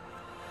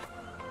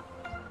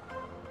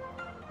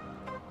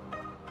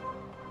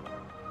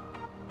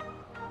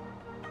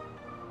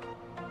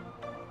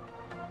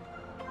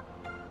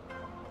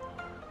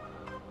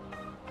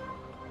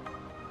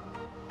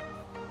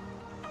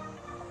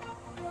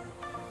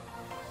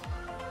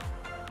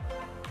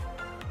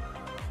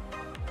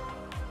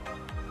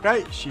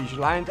 Okay, she's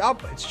lined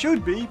up. It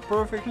should be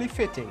perfectly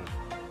fitting.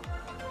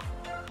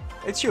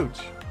 It should.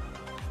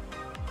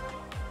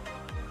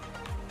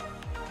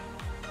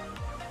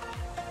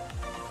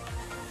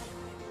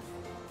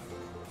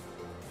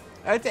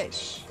 It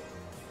is.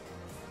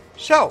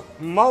 So,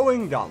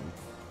 mowing done.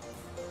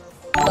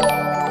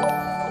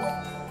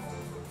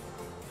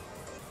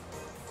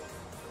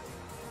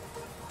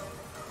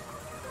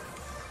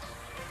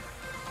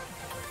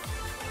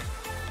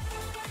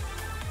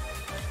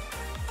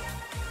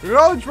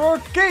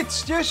 Roadwork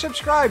Kids just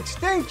subscribed.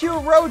 Thank you,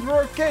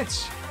 Roadwork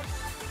Kids.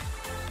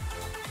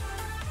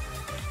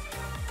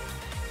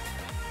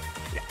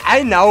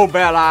 I know,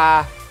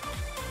 Bella.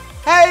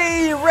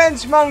 Hey,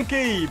 Rens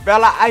Monkey.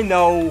 Bella, I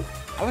know.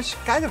 I was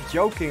kind of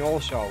joking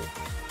also.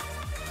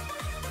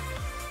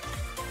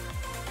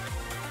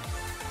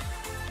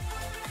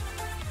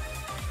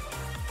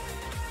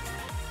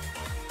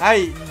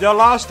 Hey, the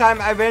last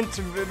time I went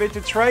with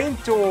the train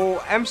to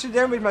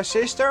Amsterdam with my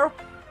sister,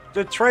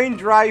 the train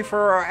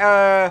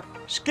driver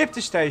skipped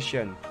the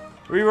station.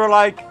 We were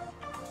like,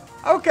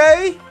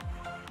 okay,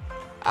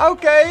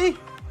 okay.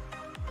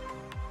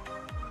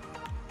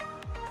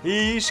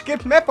 He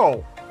skipped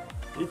Meppel.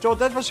 He thought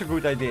that was a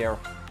good idea.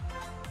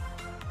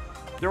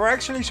 There were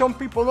actually some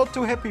people not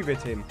too happy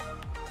with him.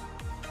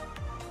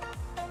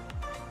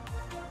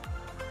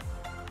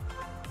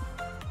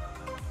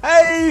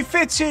 Hey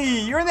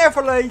Fitzy, you're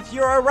never late.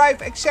 You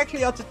arrive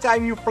exactly at the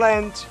time you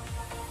planned.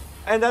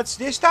 And that's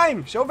this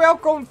time. So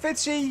welcome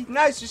Fitzy,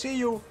 nice to see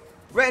you.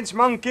 Rens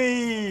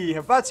Monkey,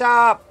 what's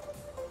up?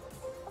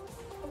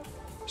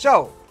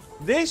 So,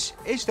 this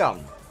is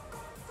done.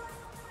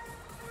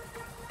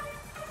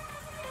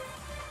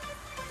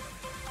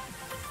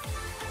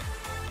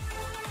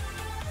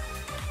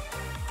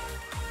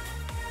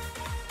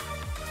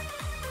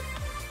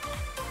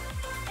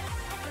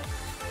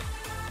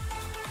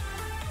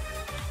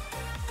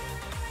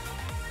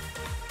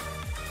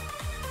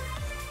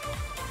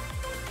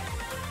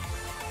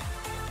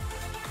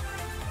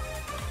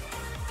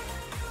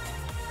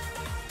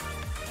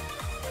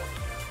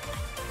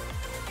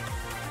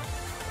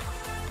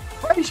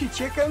 Crazy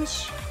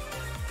chickens.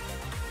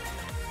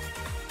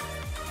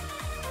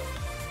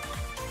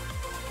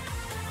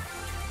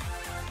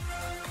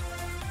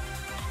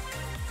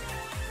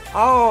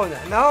 Oh,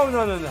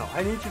 no.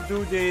 I need to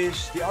do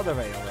this the other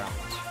way around.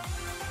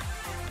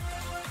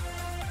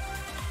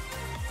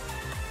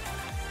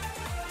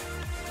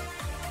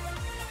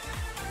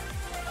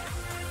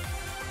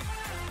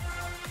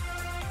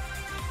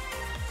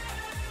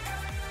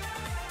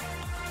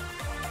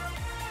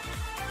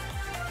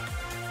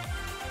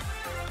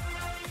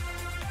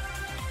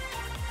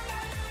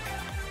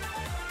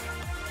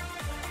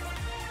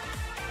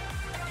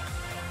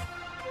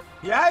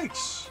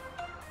 Yikes!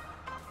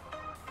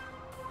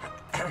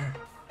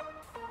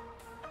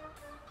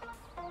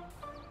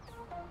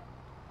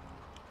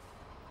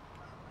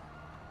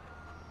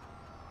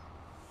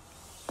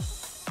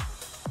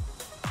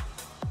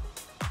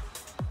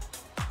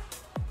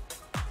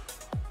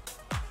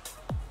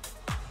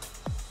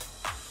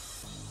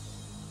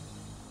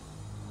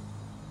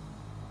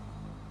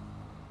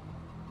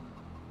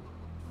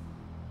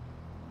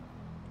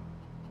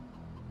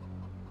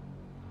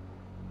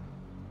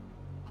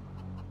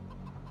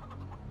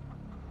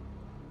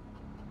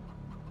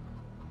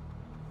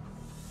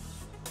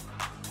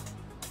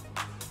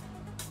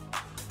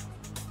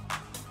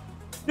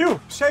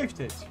 You saved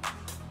it.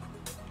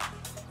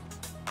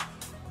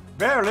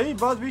 Barely,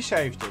 but we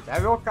saved it. I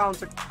will count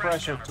the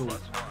pressure too.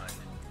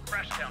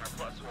 Crash counter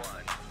plus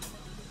one.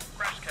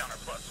 Crash counter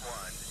plus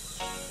one.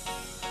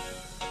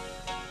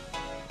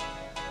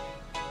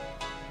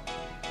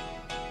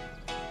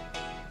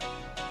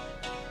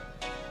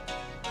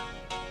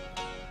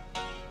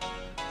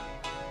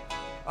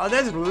 Oh,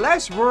 that's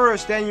less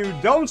worse than you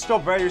don't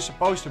stop where you're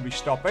supposed to be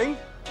stopping.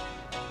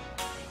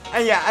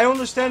 And yeah, I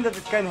understand that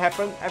it can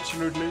happen,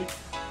 absolutely.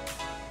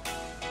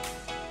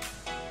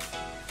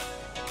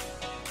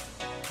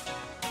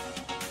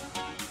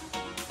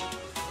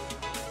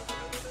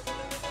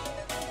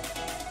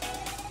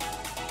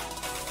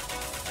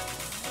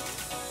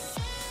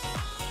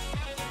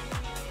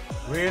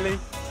 Really?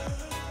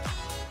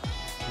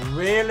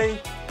 Really?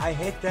 I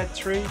hit that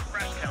tree?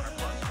 Crash counter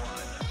plus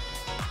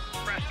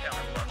one. Crash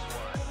counter plus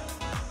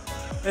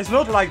one. It's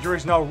not like there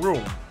is no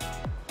room.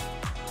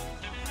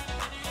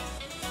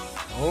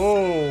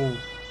 Oh,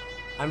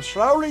 I'm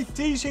slowly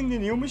teasing the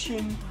new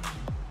machine.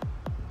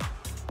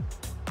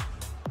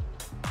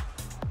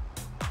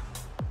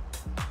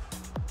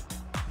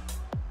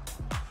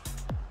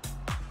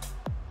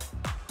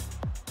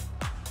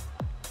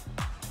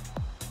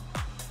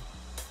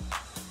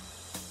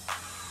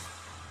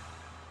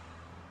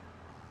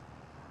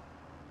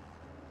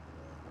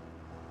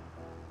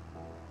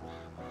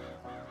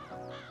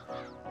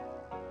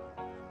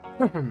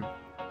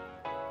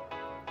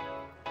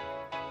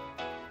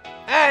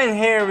 And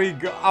here we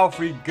go, off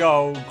we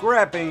go,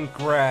 grabbing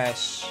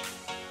grass.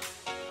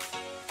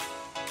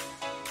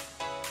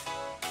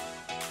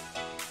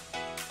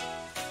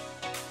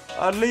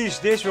 At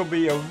least this will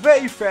be a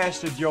way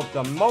faster job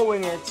than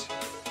mowing it.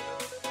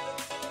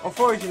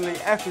 Unfortunately,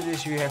 after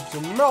this we have to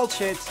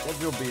mulch it. That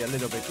will be a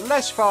little bit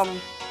less fun.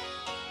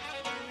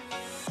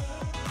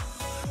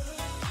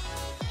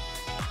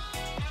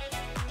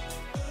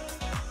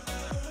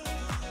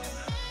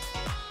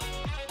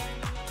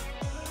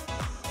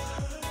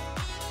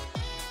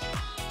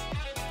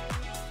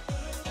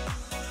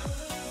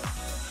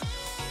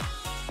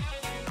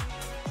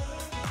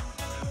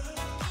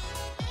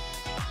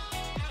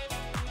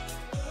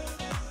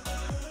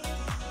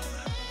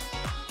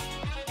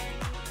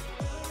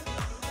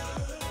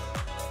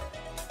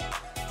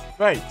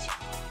 Wait,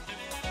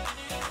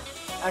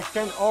 I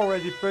can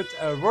already put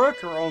a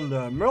worker on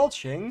the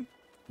mulching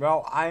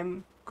while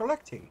I'm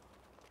collecting.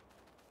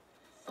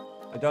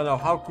 I don't know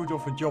how good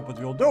of a job it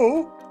will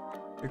do.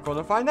 We're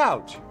gonna find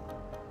out.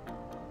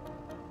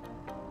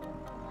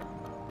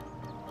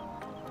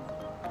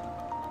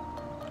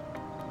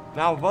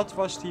 Now, what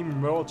was the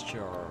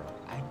mulcher?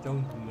 I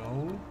don't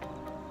know.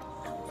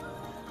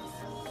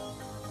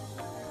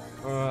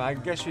 I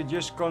guess we're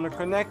just gonna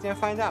connect and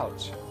find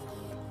out.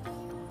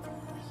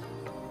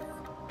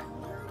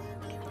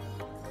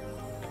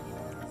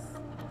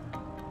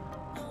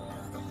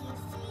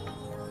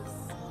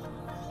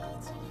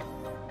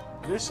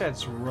 This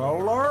says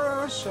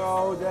roller,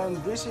 so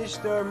then this is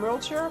the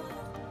mulcher.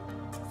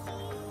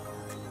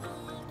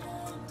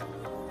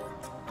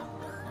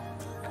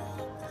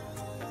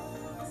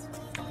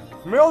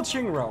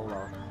 Mulching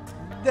roller.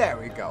 There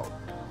we go.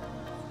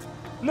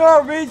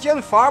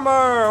 Norwegian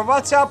farmer,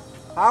 what's up?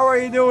 How are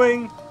you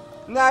doing?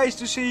 Nice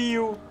to see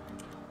you.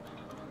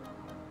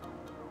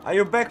 Are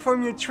you back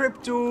from your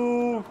trip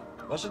to...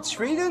 was it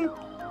Sweden?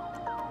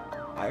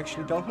 I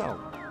actually don't know.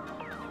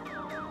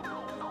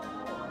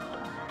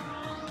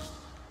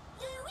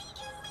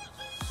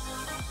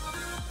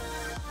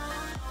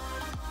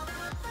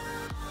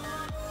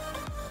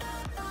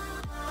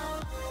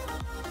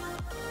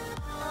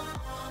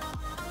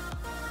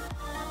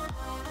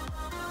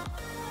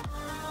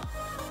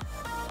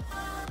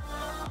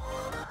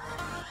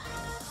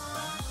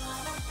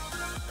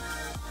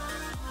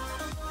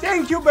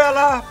 Thank you,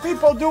 Bella.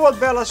 People do what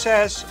Bella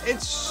says.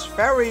 It's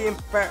very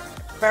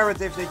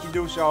imperative that you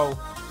do so.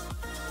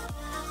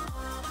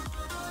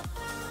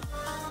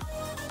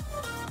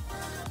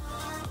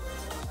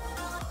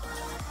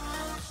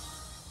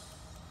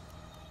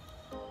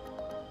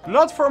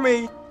 Not for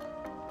me.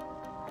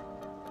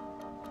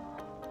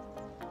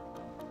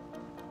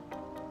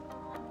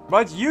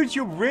 But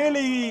YouTube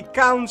really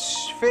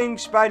counts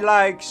things by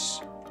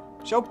likes.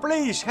 So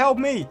please help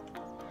me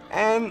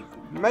and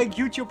make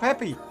YouTube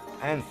happy.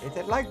 And hit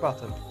that like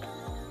button.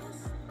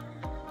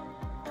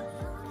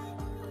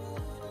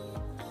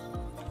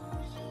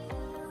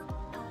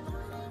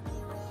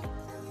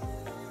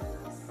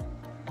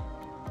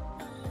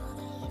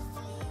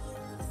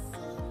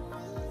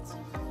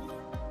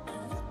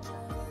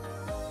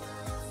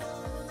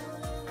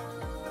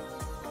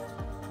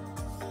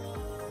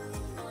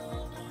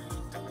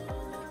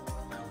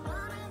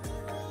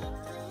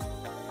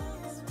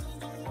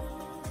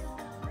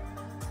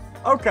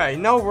 Okay,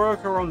 no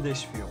worker on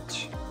this field.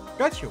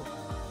 Got you.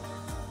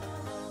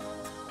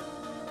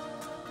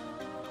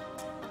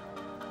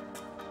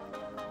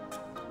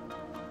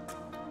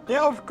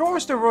 Yeah, of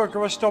course the worker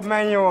was stopped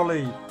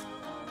manually.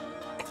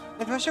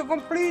 It was a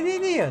complete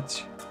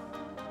idiot.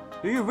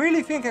 Do you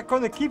really think I'm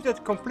gonna keep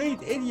that complete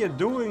idiot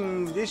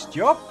doing this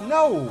job?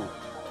 No.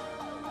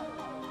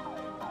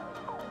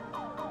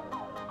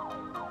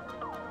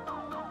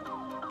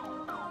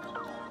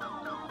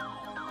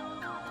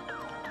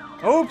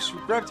 Oops,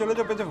 we grabbed a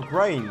little bit of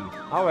grain.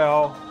 Oh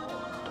well.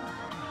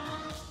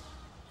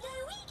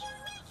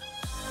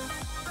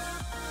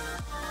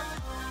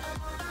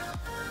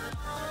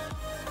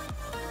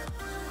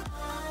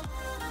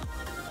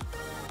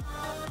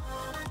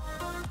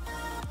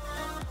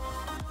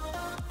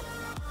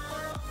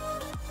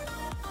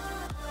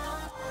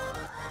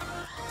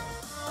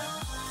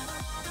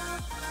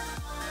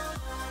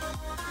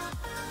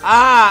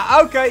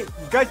 Ah, okay,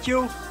 got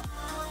you.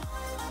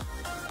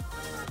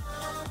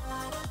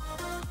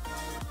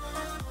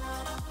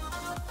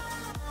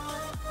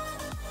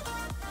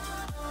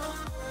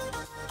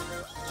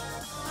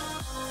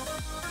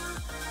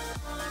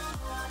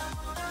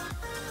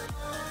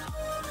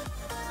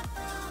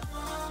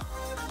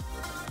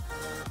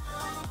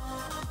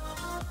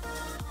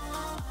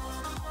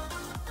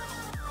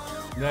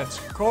 That's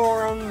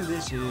corn,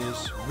 this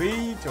is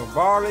wheat or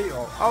barley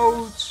or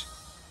oats.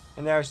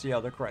 And there's the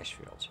other crash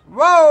field.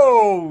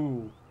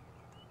 Whoa!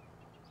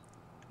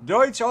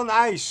 Deutsch on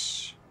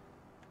ice.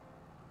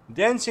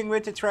 Dancing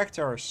with the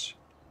tractors.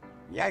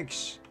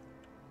 Yikes.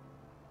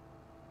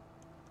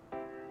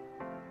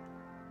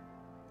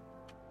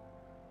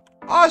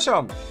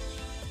 Awesome!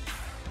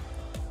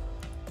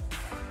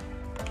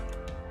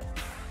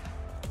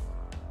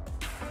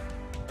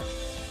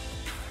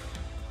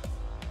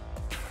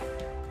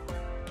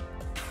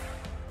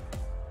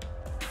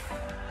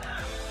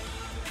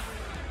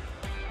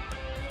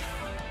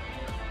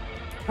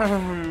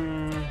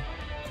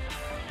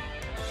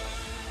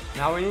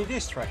 Now we need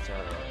this tractor.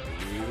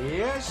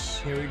 Yes,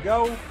 here we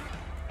go.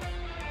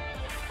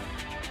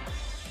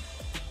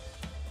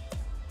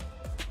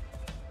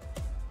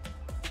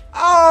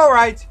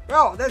 Alright,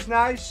 well, that's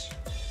nice.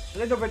 A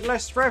little bit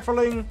less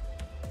traveling.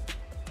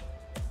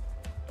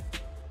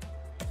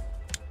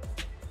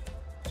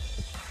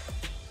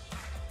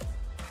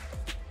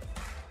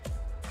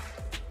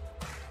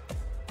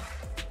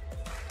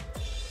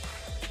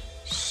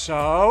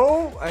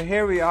 So,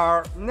 here we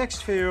are,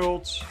 next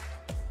field.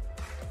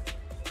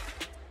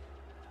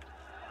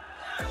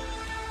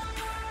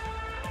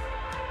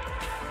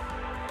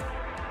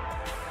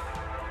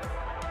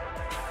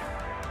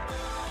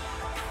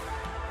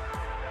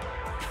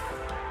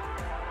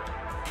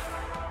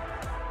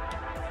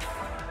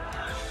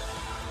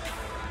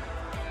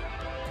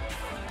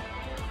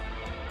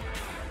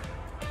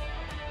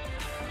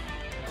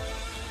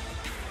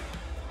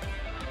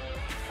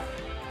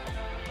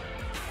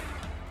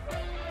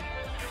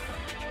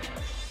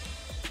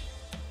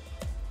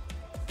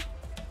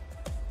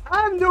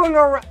 I'm doing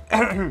alright.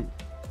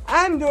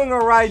 I'm doing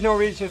alright,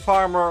 Norwegian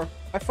farmer.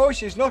 My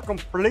voice is not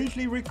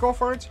completely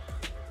recovered,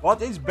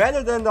 but it's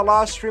better than the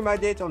last stream I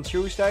did on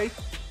Tuesday.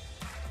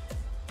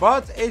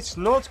 But it's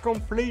not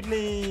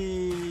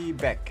completely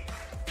back.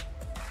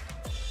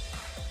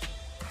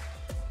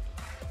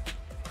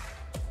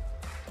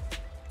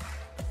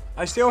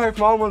 I still have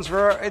moments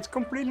where it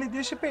completely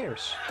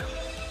disappears.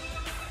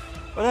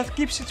 But that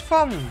keeps it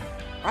fun,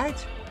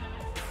 right?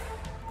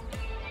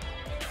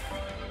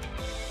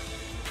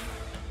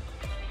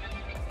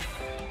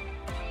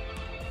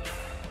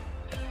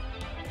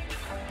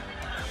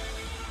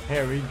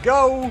 Here we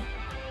go.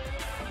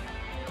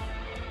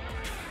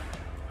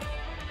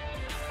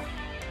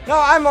 No,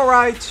 I'm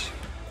alright.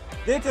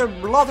 Did a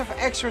lot of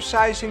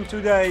exercising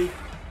today.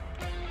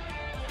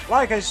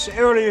 Like I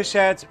earlier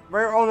said,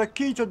 we're on a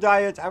keto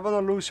diet. I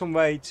want to lose some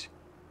weight.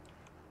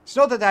 It's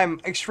not that I'm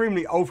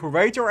extremely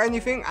overweight or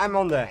anything. I'm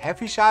on the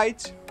heavy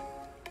side.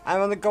 I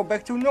want to go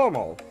back to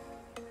normal.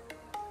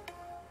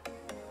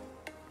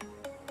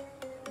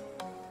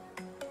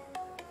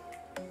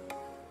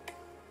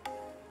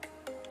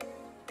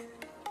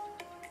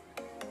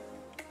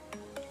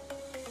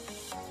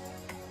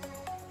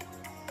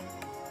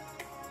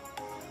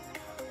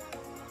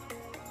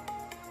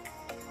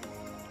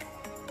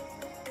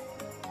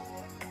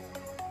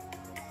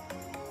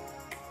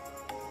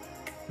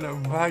 No,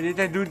 why did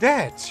I do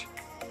that?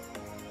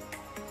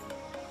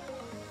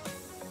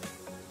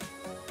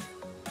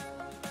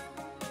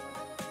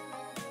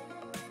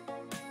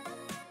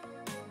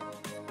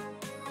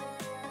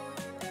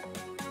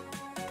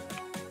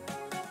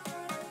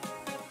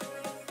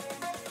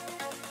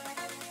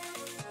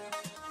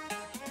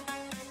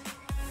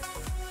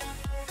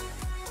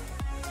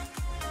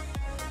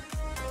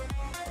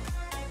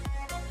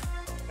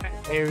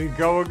 Here we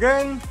go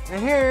again,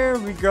 and here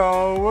we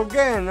go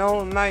again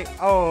on my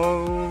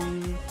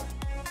own.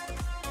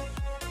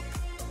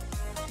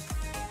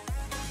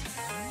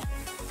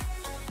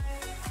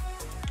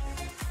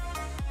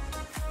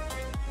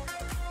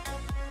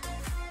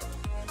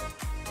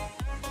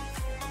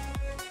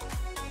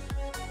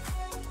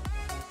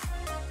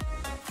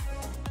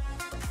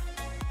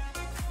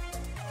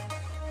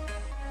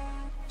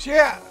 So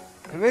yeah,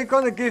 we're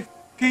gonna give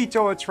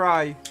keto a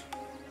try.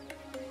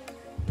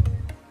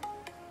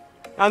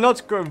 Now,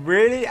 not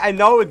really, I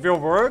know it will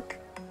work.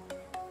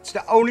 It's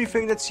the only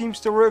thing that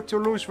seems to work to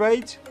lose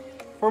weight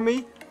for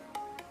me.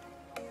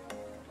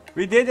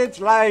 We did it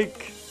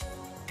like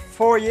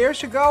 4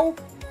 years ago.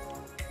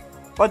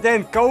 But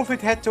then COVID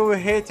had to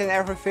hit and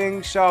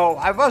everything. So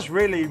I was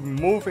really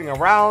moving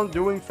around,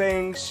 doing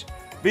things,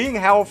 being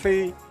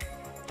healthy.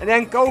 And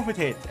then COVID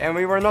hit and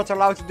we were not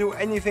allowed to do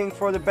anything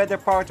for the better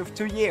part of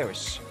 2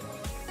 years.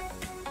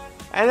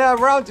 And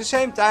around the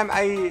same time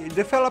I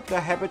developed the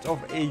habit of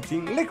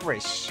eating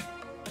licorice.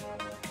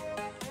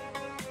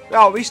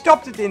 Well, we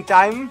stopped it in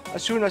time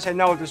as soon as I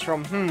noticed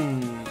from,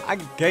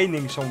 I'm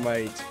gaining some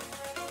weight.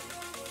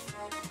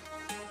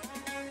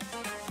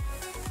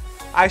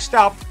 I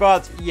stopped,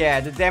 but yeah,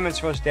 the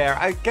damage was there.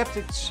 I kept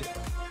it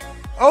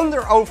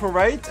under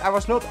overweight. I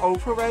was not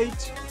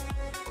overweight.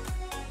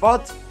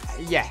 But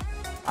yeah,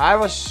 I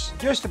was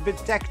just a bit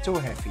tack too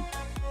heavy.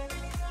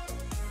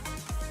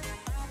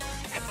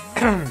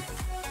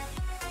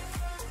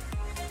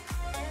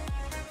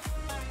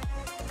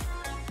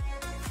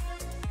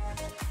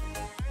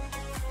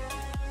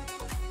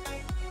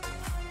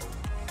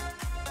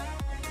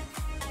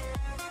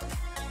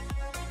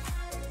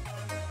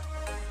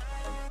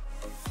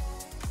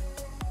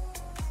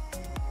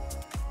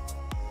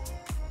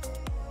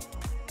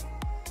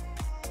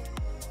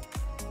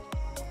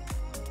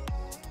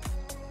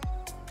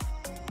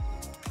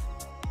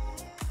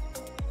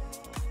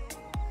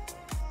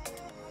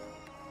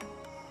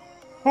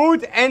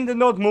 Hood and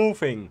not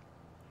moving.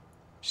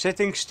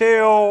 Sitting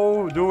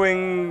still,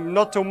 doing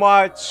not too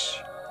much.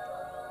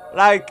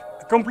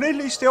 Like,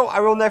 completely still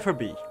I will never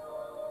be.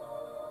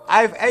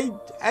 I have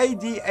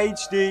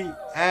ADHD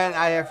and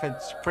I have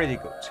it pretty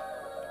good.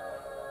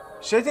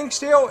 Sitting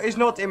still is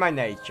not in my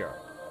nature.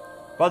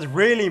 But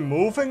really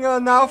moving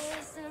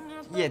enough,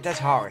 yeah, that's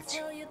hard.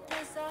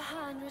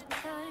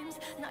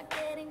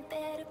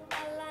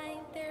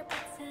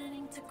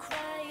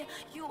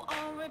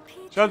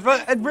 So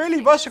it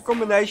really was a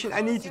combination.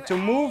 I needed to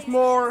move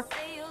more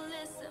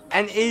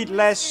and eat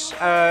less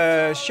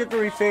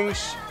sugary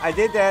things. I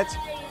did that.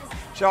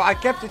 So I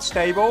kept it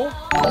stable.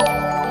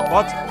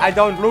 But I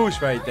don't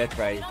lose weight that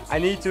way. I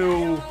need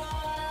to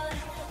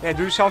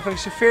do something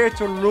severe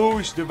to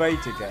lose the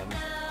weight again.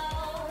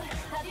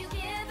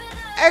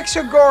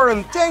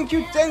 Exagoran, thank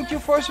you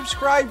for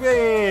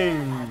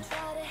subscribing.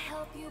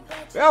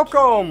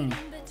 Welcome.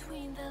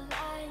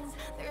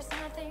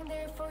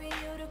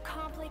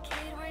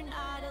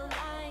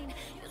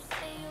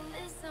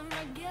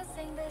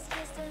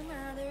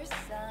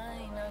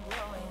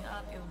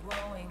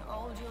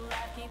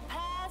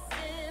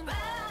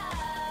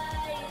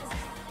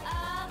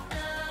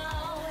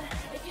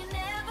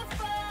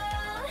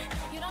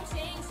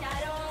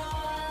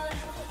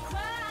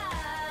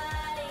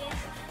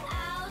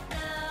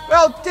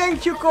 Well,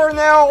 thank you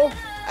Cornell,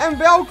 and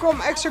welcome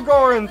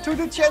Exagoran to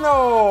the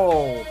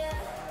channel.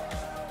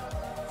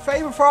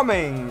 Faber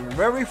farming,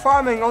 where we're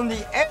farming on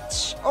the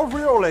edge of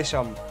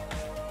realism.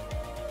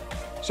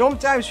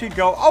 Sometimes we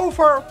go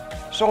over,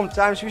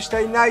 sometimes we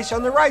stay nice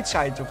on the right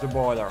side of the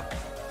border.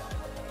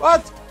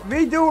 But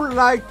we do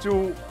like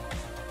to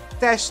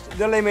test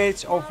the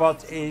limits of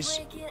what is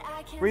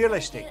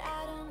realistically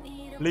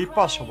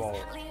possible.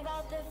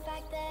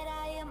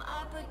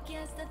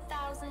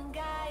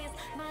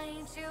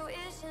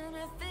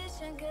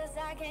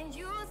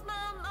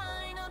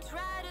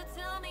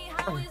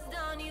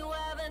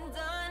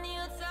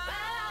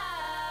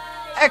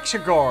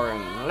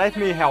 Exagoran, let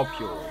me help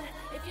you.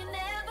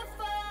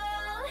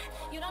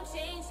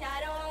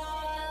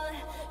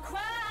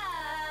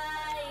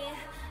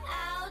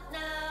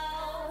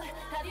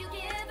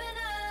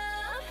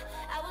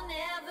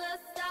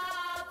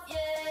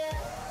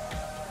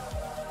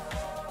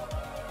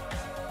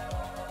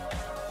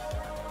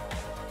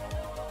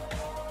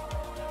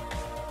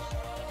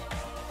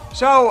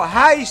 So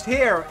heist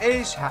here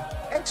is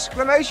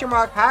exclamation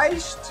mark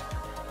heist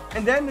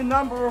and then the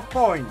number of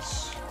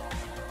points.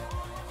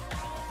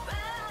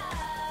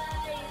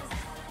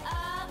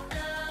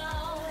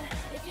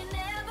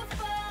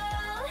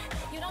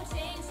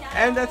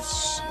 And that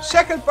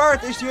second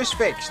part is just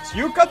fixed.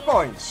 You got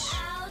points.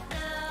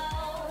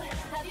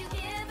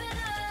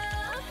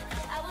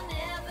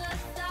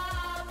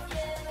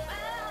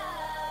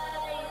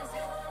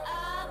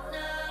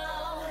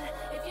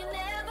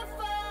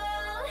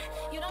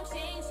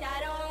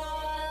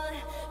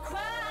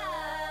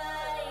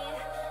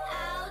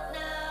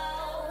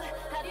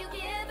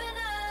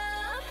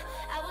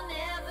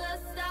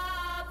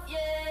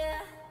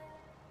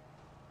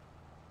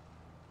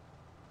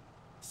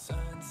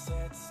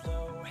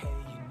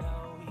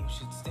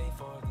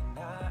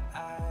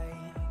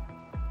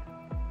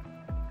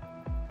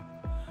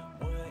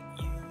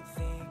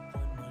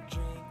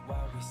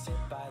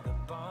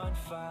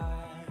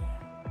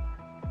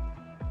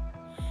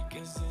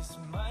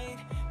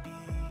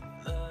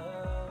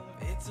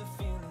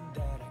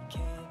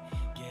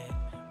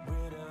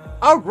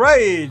 Oh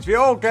great, we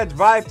all get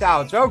wiped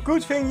out. Well,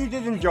 good thing you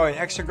didn't join,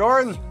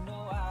 Exagoran.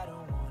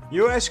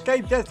 You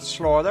escaped that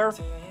slaughter.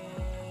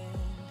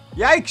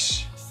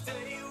 Yikes!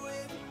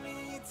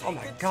 Oh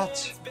my god.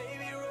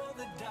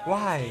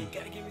 Why?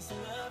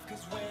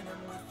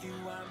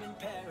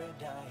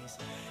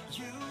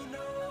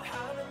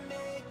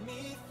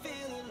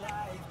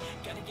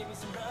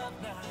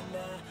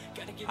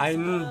 I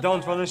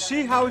don't want to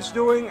see how it's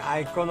doing.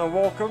 I'm gonna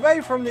walk away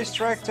from this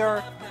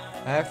tractor.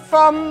 Have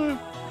fun.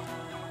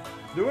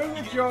 Doing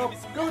the job.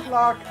 Good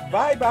luck.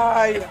 Bye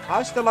bye.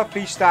 Hasta la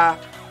vista.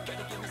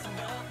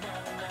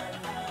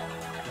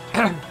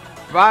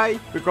 Why?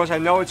 Because I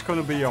know it's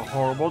gonna be a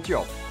horrible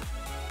job.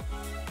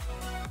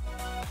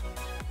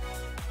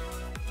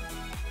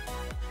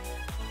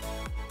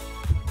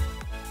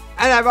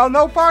 And I want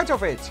no part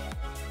of it.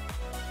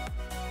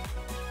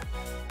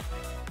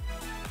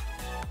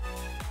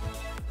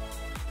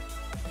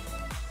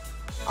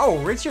 Oh,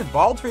 Richard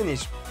Baldwin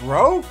is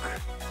broke?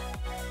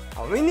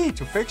 Oh, we need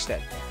to fix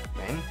that,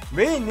 man.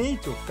 We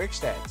need to fix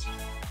that.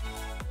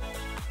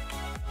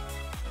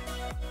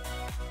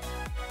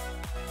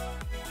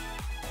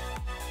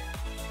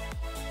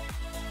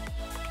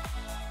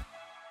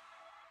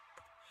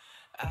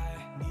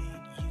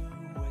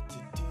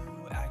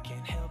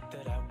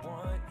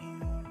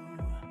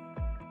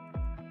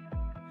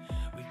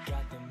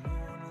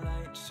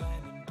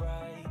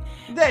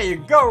 There you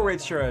go,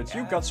 Richard.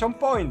 You got some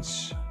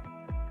points.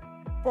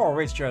 Poor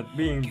Richard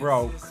being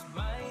broke.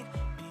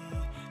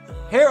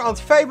 Here on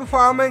Faber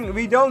farming,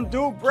 we don't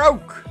do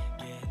broke.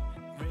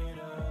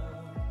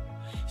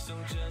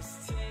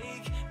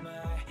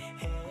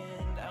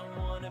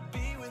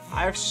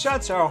 I have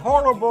such a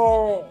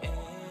horrible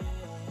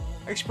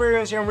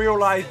experience in real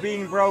life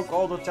being broke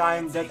all the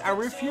time that I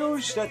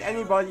refuse that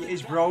anybody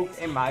is broke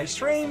in my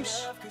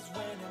streams.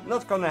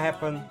 Not gonna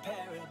happen.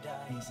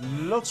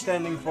 Not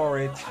standing for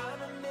it.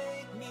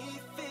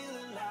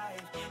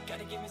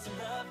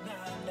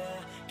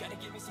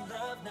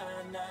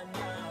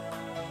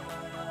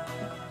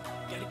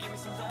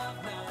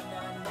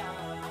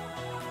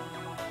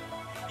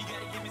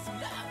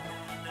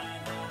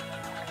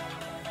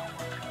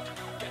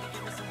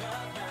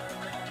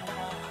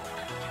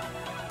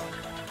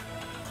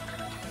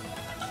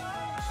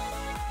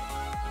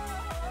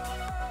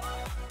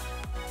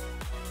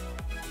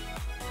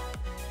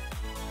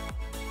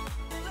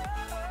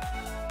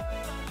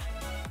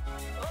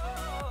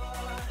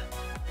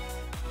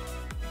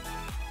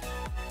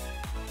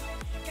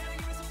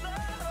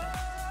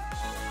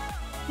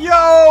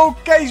 Yo,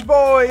 Case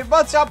Boy!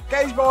 What's up,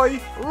 Case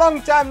Boy?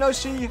 Long time no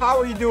see, how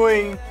are you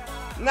doing?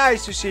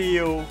 Nice to see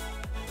you.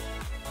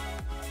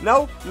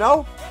 No?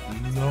 No?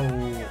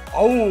 No.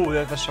 Oh,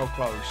 that was so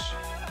close.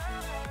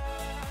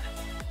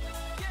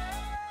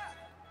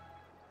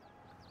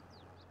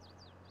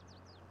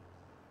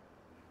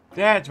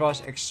 That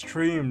was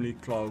extremely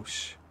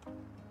close.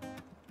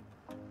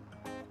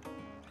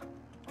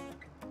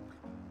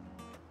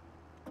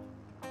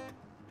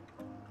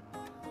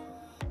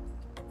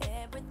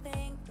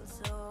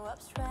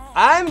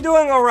 I'm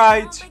doing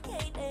alright.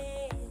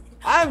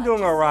 I'm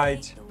doing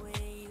alright.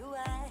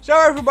 So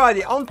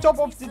everybody, on top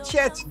of the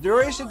chat,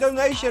 there is a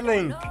donation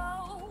link.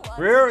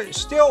 We're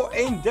still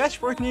in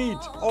desperate need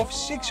of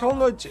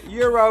 600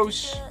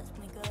 euros.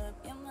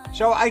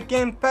 So I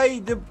can pay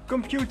the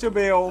computer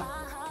bill.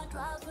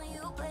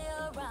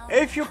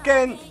 If you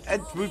can,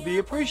 it would be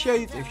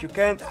appreciated. If you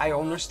can't, I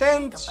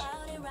understand.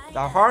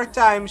 The hard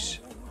times.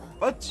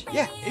 But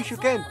yeah, if you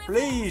can,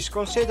 please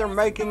consider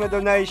making a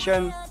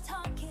donation.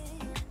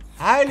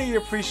 Highly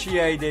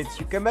appreciate it.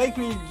 You can make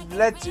me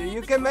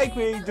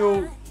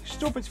do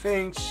stupid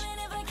things.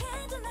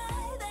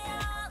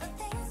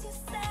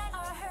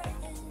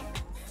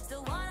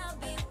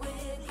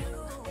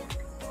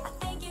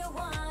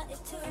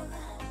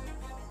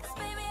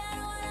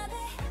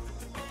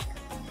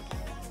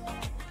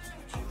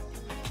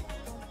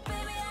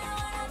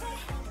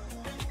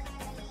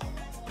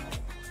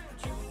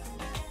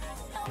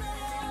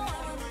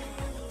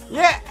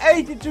 Yeah,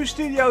 82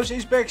 Studios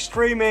is back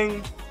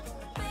streaming.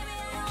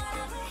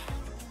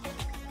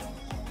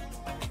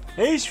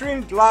 He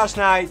streamed last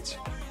night.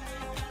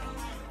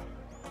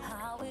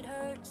 How it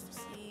hurts to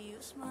see you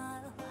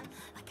smile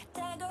like a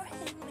dagger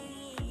hit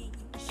me.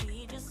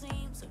 She just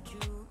seems so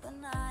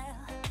juvenile.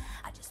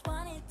 I just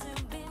want it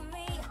to be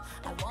me.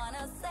 I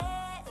wanna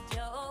set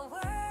your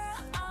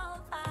world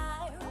on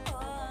fire.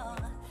 Oh,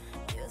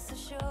 you're so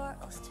sure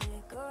I'll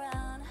stick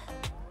around.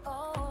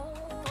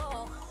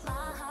 Oh, my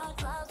heart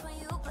drops when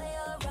you play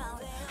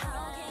around.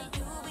 How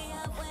can you be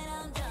up when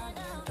I'm done?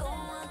 Don't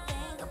wanna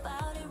think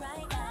about it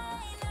right now.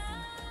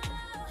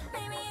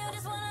 Maybe you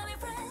just wanna be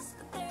friends,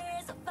 but there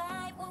is a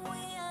fight when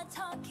we are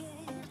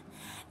talking.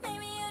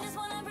 Maybe you just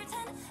wanna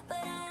pretend, but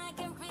I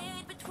can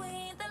read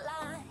between the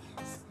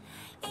lines.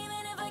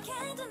 Even if I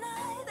can't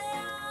deny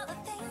that all the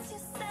things you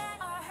say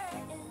are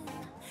hurting,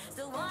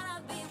 still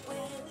wanna be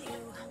with you.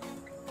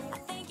 I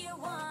think you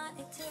want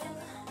it too.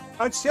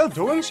 Oh, it's still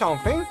doing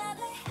something.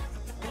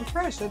 I'm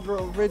impressed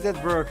with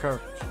that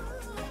worker.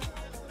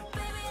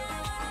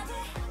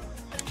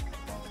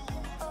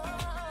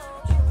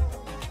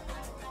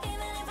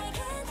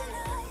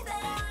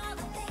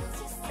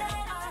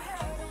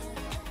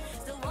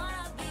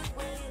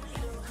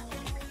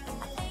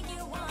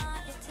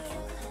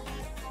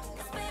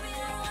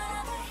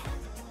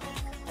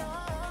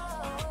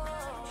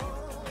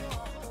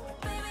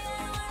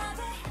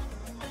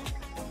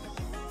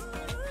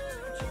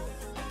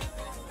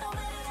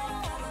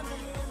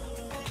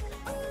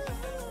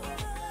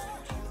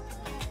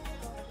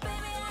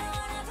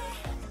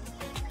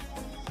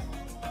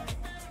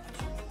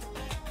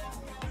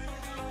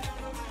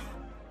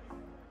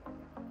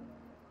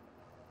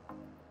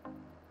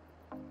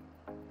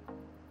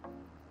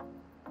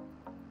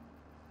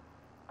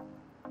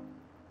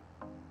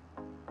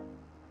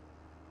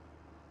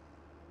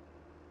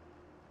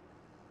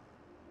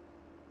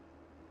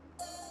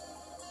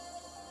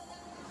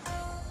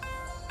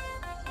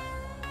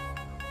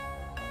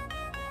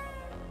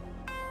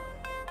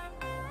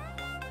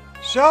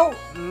 So,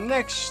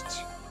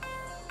 next.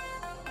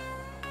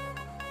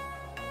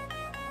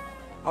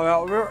 Oh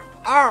well, we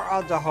are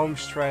at the home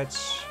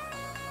stretch.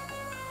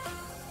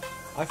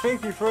 I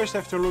think we first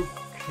have to look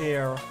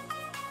here.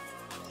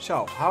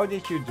 So, how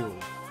did you do?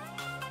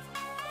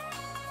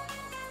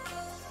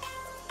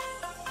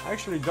 I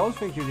actually don't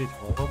think you did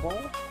horrible.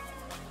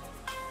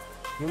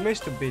 You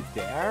missed a bit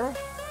there.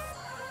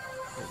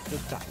 The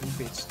tiny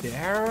bits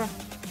there.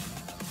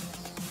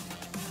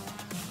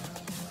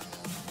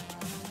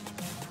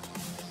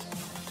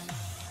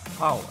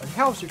 Oh, it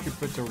helps if you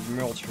put the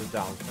mulcher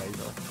down,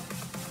 Faber.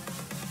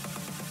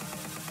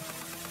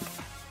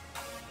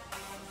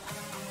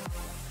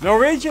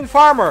 Norwegian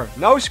farmer,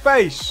 no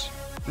space.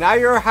 Now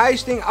you're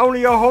heisting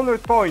only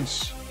 100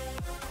 points.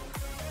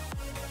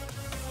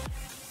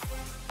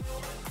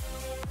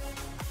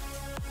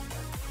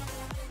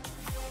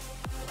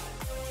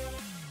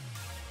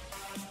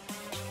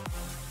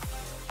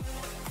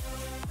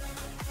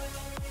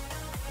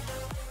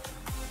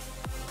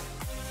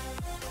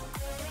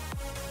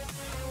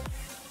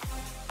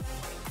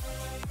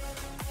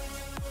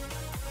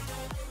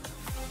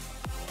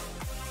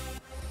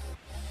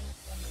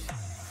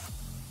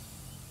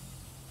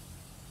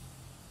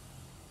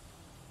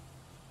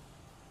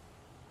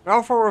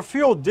 Now for a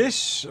field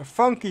this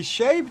funky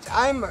shaped,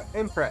 I'm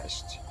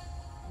impressed.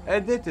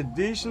 It did a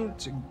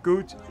decent,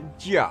 good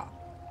job.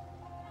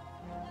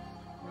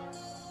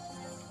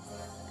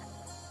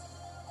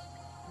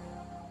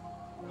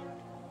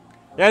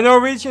 Yeah,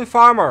 Norwegian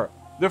farmer.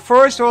 The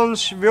first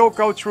ones will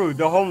go through,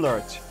 the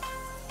 100.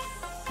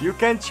 You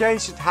can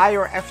change it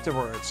higher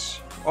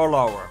afterwards, or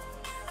lower.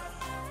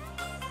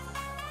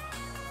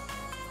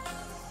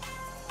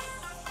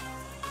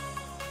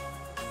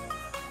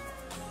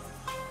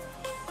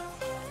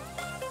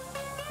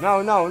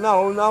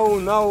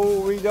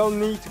 No, we don't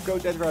need to go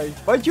that way.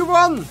 But you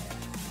won!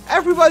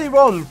 Everybody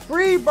won!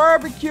 Free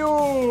barbecue!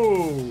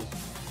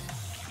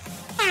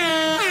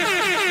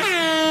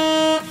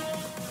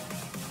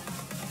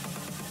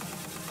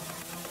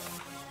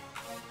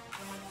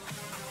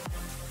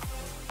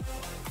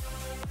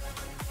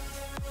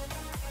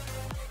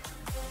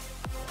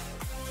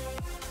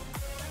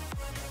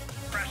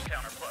 Crash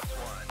counter +1.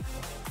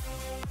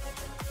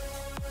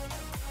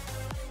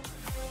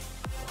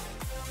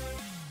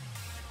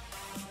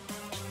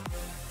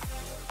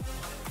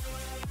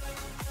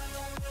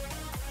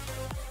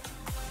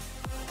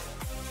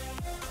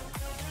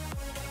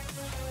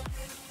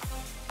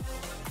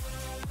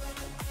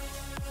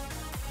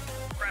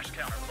 Crash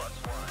counter +1.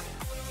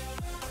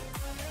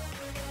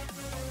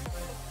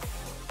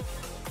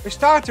 I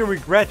start to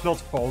regret not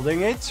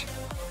folding it.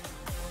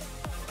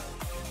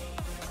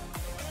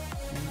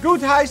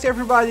 Good heist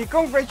everybody,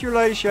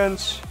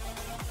 congratulations!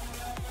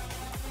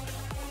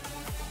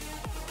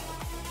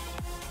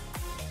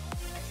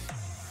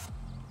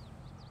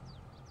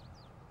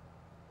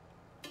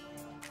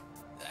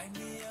 Light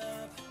me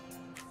up,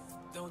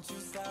 don't you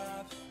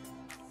stop,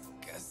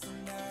 'cause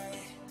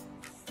tonight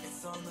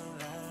it's on the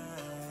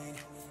line.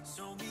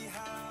 Show me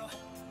how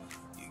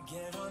you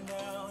get on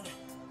down,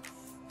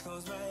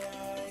 close my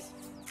eyes,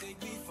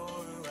 take me for a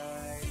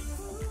ride.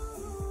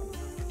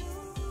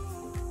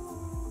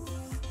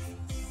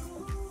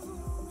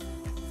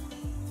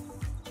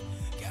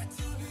 Got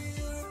to be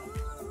you.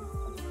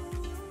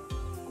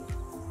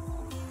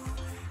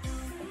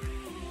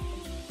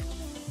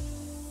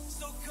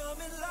 So come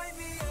and light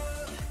me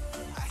up.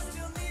 I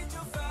still need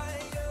your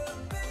fire,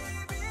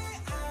 baby.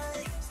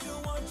 I still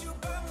want you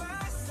by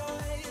my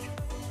side.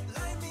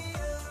 Light me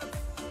up,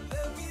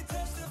 let me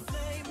touch the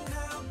flame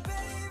now,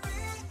 baby.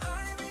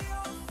 I'm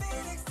your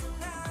phoenix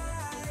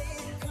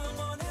tonight. Come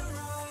on and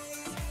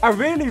rise. I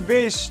really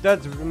wish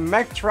that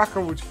Mac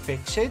Trucker would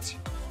fix it.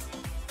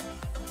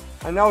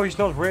 I know he's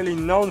not really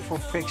known for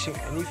fixing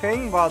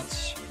anything, but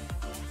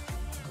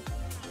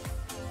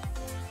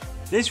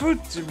this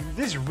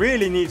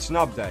really needs an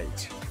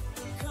update.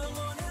 Come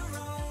on and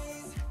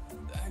rise.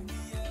 Light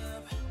me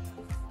up,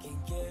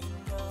 can't get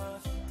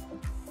enough.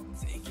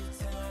 Take your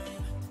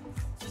time,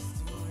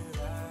 just do it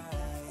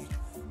right.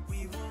 We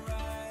will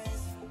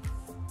rise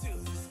to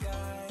the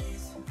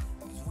skies,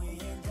 'cause we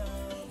ain't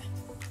done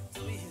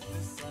till we hit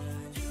the sun.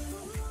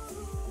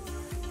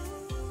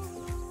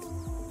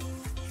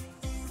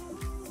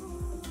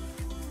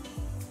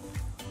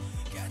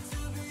 Got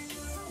to be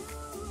you.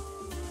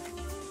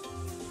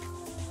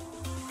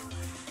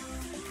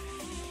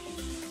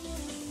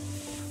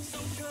 So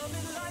come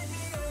and light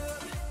me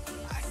up.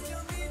 I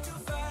still need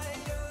your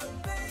fire,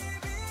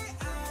 baby.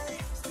 I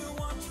still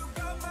want you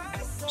by my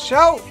side.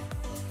 So,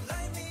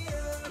 Light me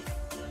up,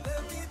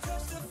 let me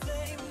touch the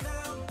flame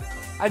now,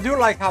 baby. I do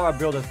like how I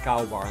built that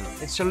cow barn.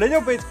 It's a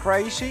little bit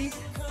crazy,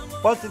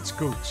 but it's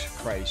good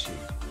crazy.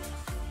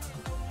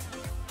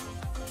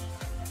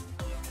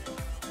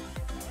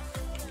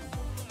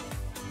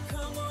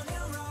 Come on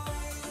and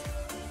rise.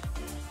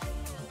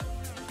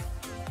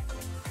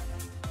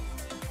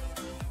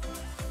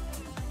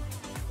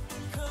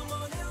 Come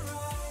on and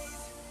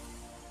rise.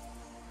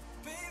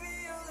 Baby,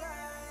 you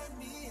light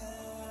me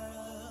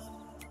up.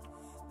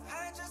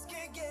 I just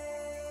can't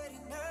get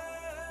enough.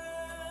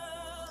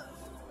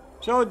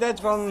 So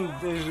that one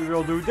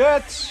will do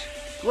that.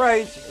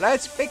 Great,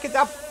 let's pick it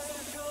up.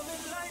 Come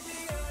and light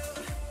me up.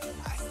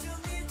 I still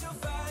need your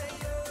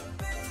fire,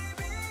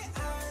 baby. I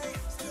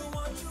still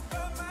want you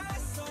by my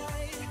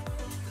side.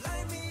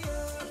 Light me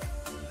up,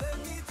 let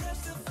me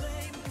touch the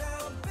flame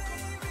now,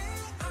 baby.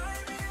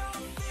 I'm your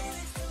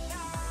phoenix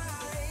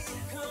tonight.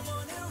 Come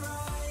on and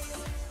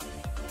rise.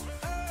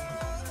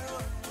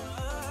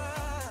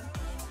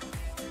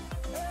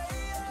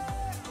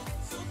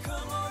 So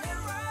come on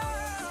and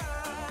rise.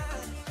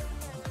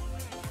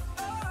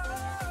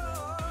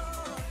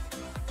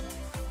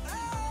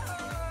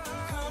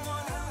 Come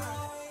on and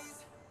rise.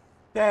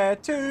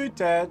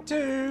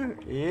 Tattoo,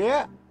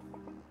 yeah.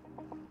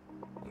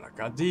 Look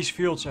at these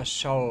fields are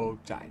so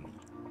tiny.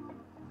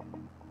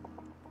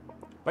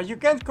 But you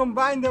can't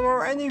combine them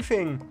or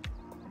anything.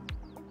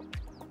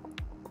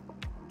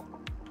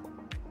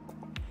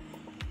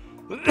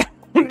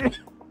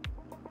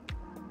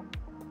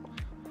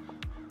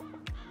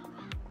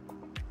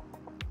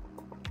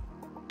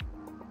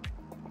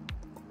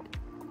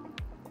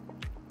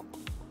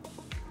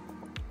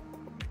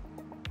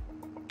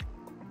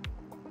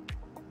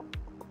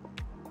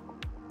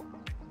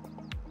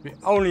 We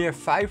only have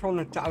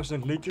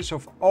 500,000 liters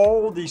of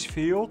all these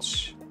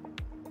fields.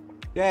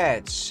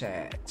 That's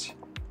sad.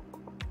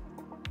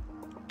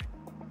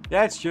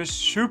 That's just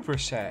super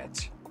sad.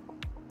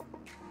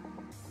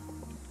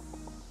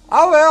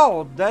 Oh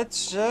well,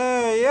 that's,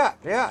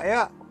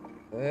 yeah.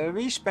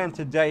 We spent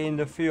a day in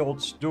the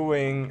fields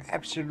doing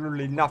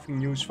absolutely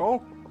nothing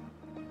useful.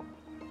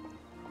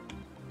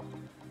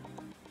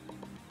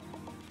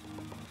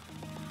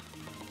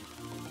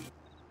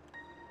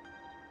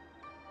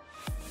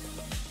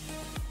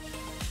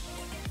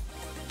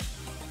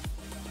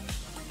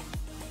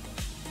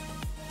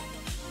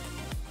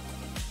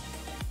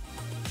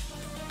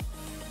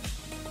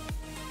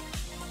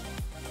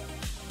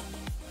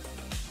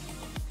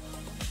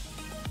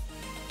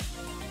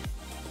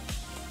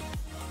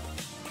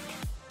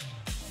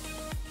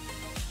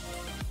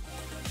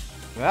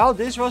 Well,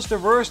 this was the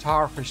worst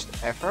harvest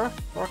ever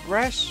for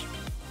grass.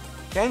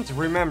 Can't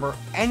remember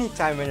any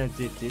time when I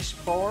did this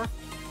before.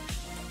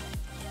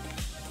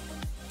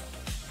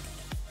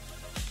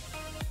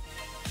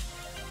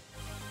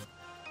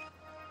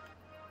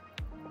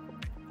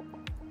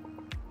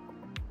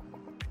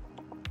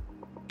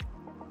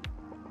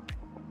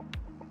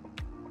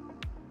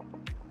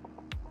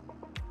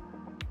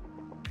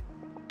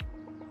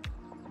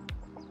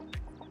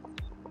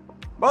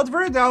 But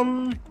we're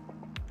done.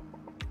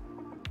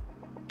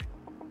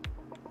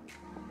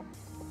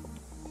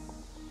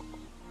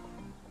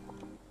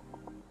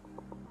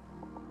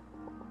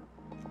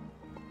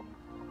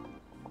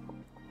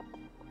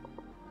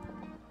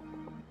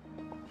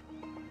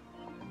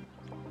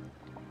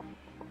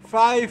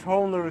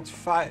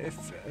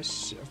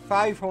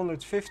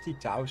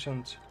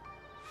 $550,000.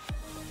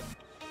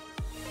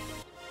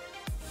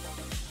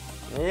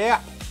 Yeah.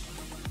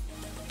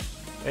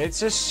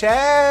 It's a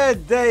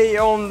sad day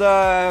on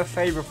the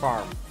Faber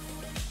farm.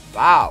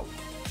 Wow.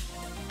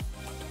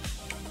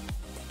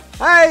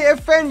 Hey,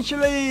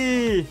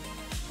 eventually!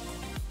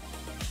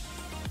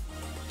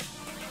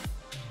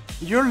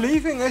 You're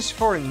leaving us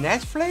for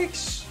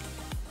Netflix?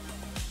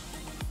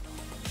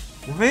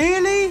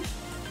 Really?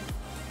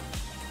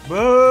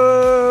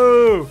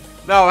 Boo!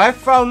 Now have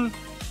fun,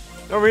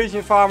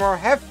 Norwegian farmer,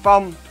 have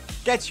fun.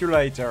 Catch you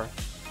later.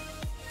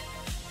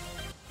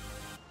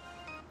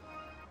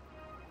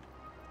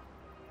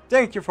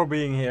 Thank you for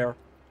being here.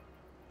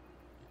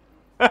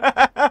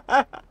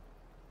 No,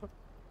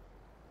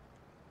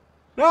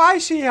 I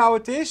see how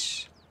it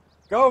is.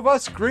 Go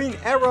watch Green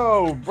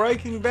Arrow,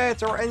 Breaking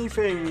Bad or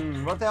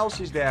anything. What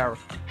else is there?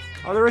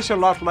 Oh, there is a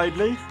lot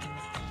lately.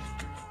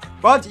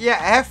 But yeah,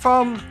 have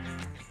fun.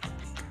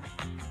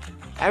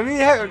 And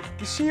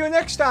we see you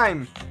next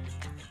time.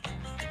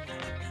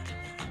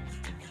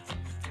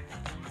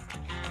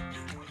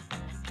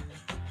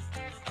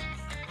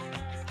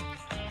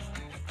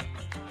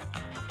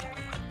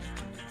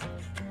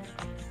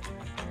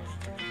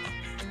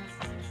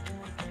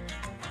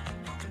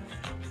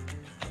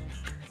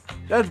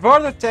 That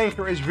water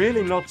tanker is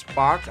really not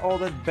parked all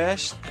that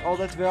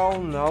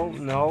well.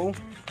 No.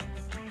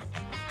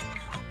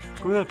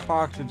 Could have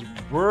parked it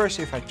worse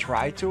if I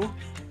tried to.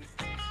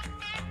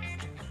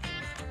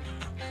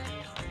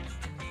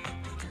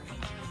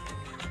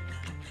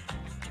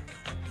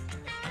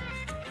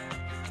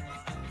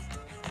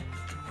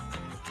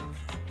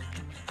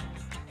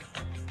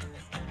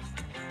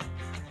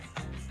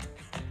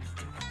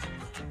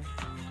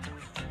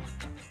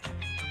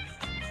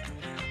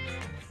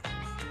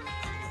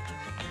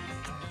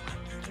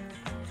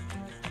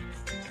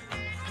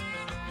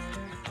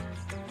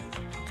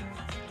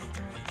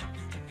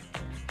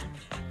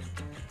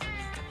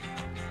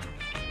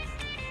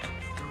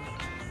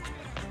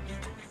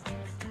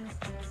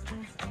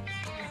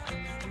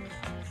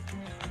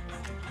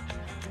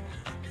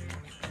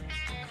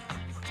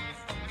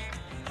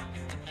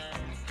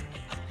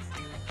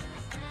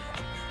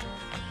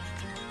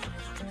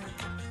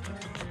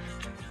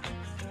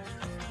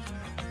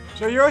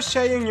 So you're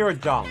saying you're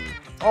done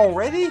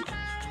already?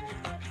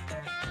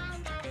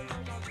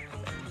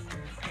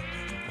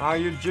 Oh,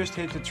 you just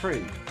hit the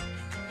tree.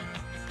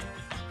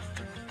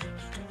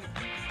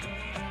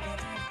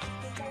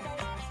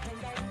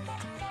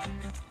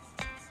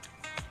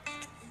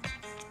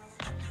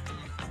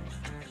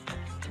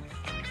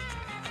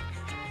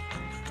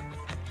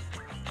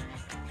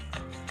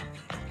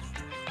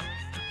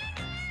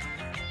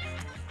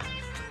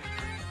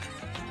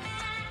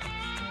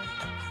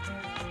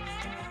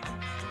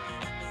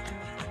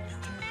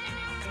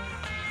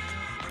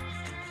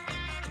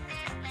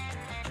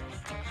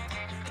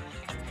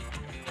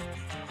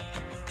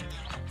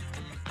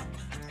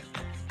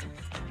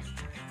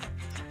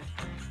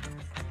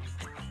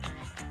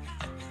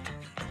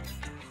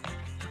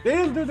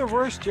 Didn't do the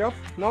worst job.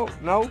 No.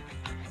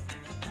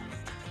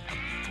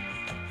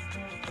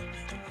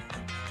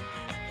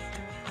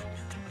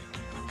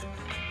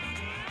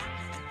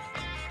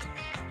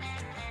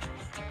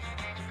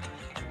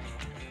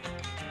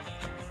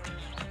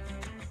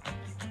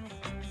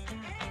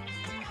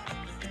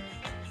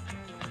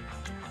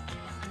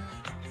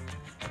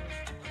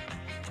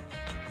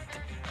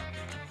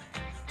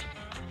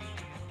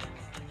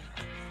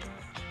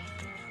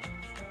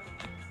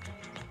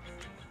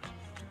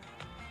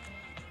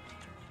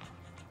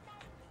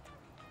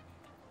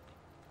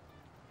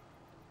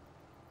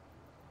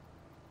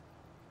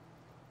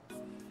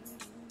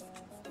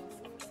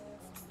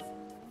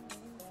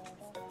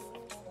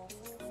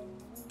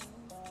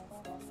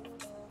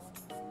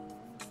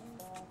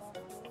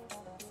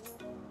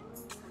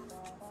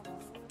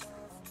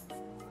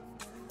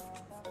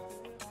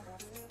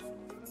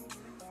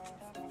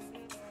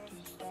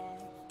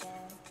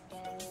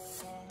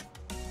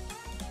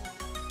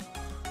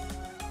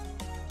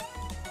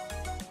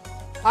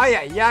 Ah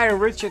yeah,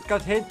 Richard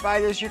got hit by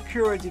the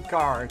security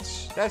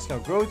guards. That's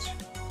not good.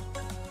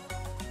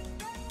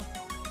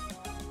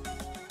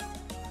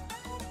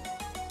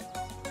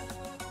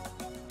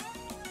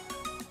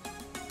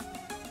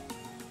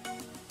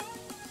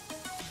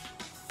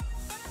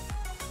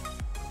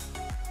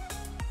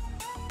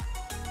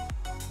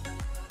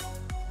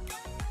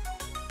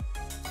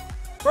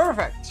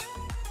 Perfect.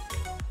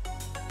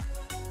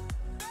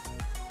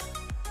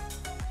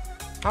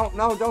 Oh,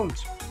 no,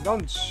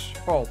 don't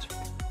fault.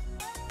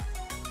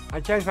 I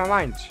changed my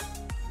mind.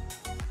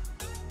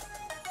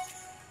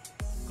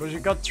 Because we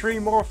got 3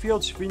 more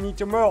fields we need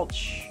to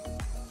mulch.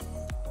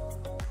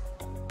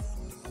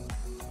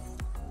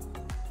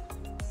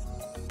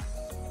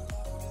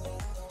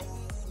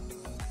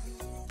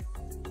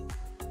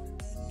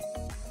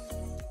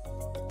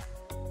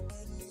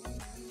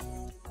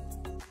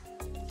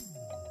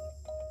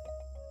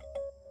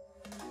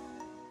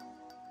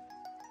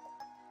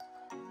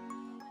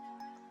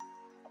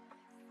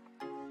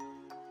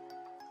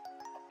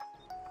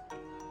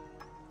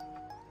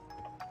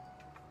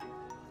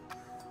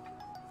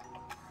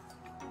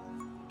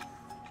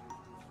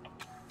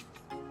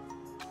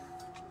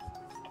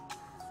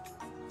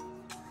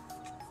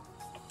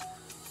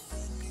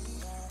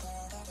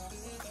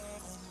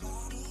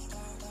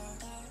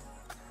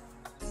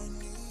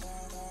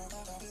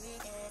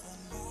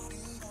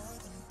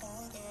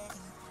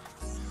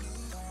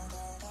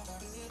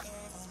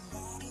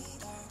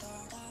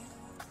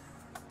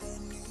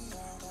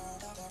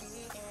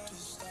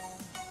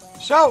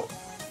 So,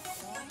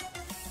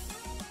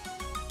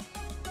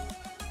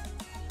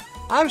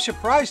 I'm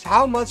surprised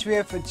how much we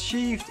have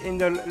achieved in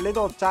the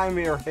little time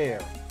we are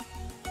here.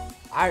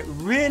 I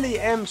really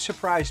am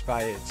surprised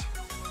by it.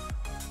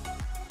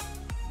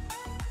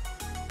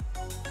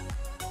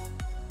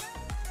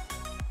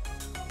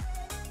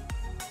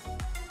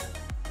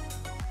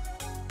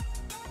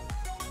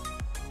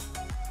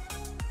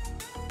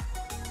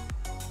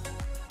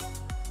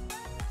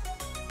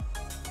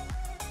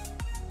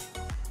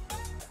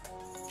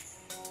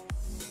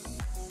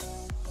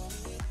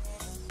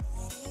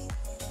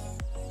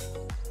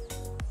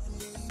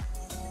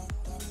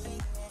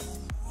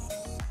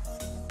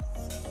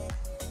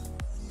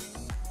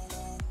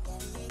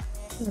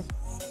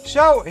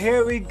 So,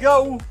 here we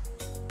go.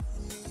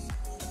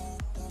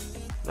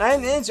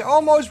 And it's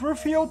almost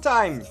reveal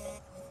time.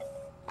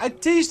 I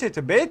teased it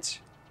a bit.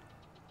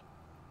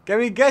 Can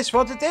we guess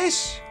what it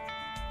is?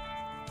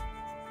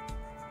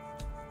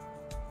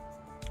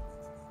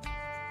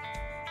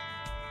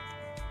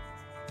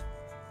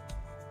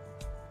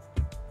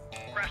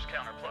 Crash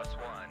counter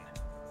 +1.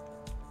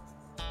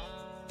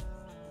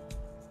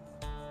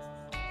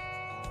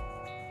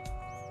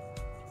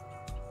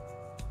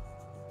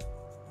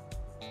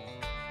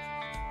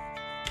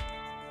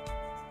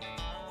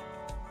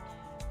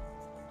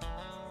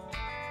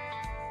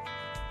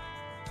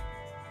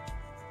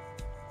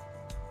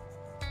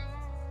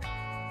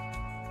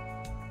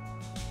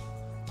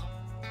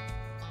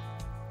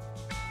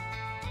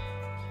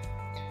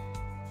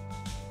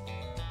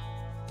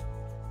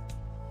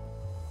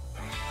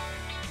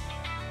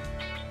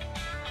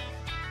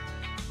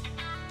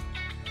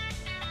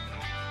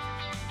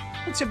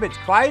 It's a bit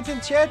quiet in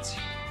chat.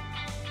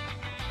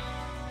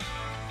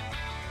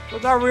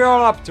 What are we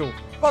all up to?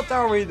 What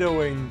are we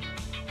doing?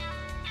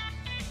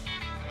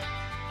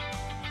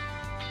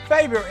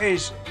 Faber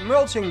is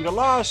mulching the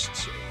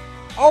last,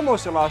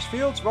 almost the last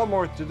field. One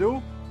more to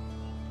do.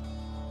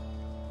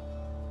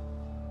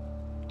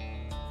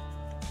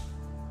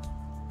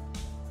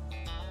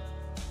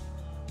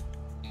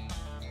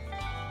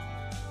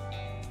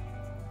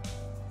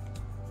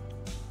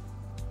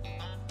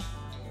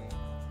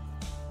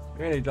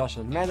 Really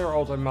doesn't matter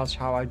all that much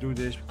how I do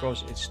this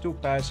because it's 2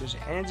 passes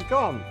and it's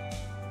gone.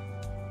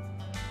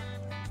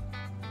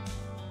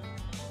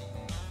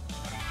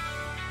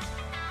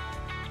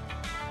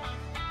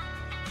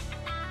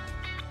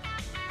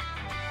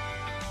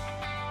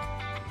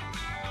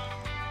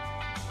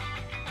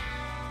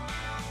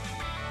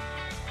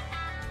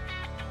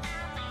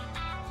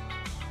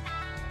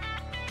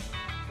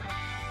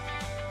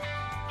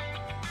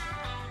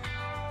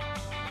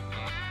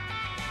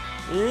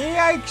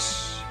 Yikes!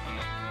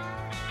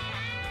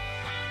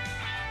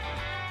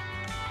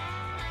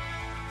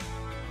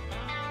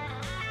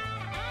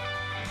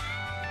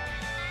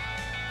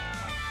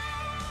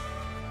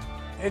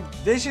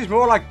 This is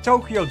more like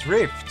Tokyo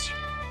Drift,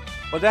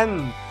 but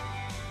then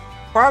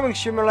Farming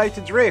Simulator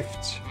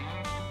Drift.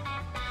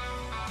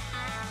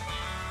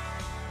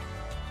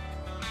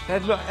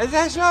 It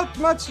has not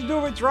much to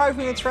do with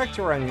driving a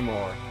tractor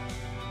anymore.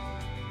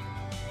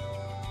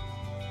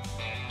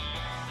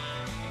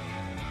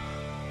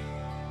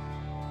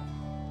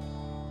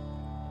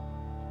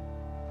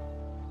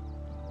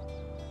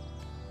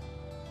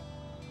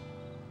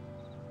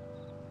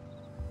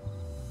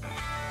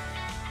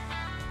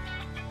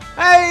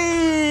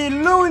 Hey,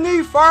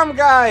 loony farm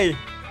guy!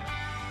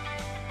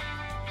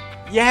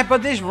 Yeah,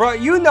 but this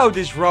you know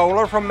this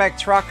roller from Mac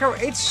Trucker.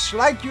 It's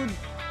like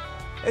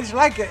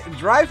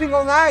driving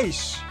on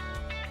ice.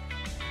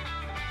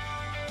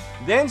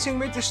 Dancing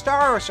with the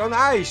Stars on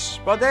ice,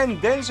 but then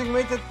Dancing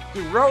with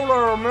the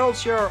Roller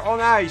Mulcher on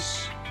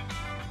ice.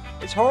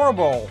 It's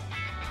horrible.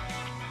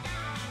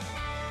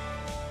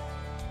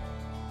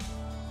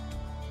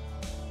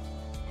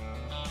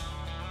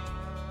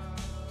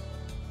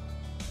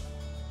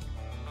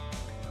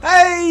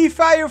 Hey,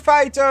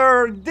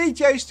 firefighter!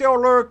 DJ still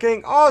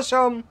lurking,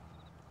 awesome!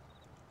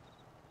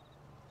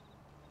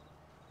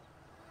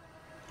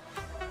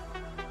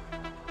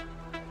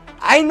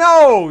 I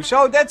know,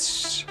 so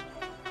that's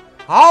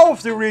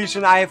half the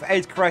reason I have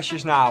 8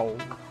 crashes now.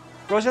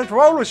 Because it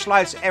roller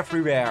slides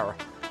everywhere.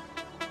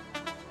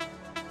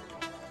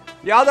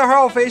 The other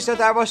half is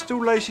that I was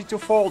too lazy to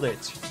fold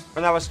it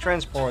when I was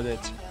transported.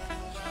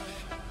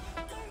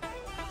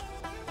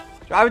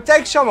 So I would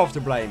take some of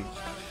the blame.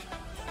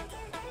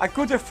 I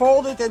could have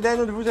folded and then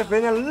it would have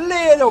been a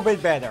little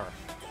bit better.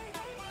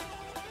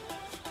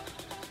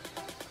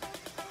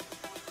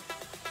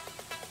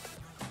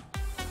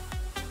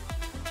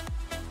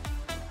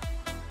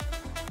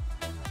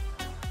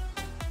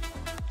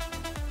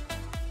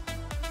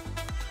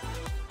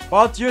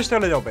 But just a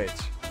little bit.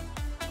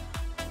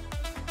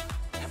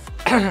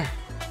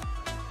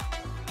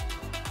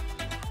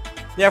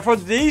 Yeah, for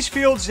these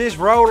fields, this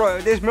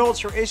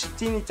mulcher is a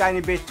teeny tiny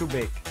bit too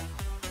big.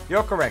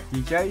 You're correct,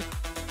 DJ.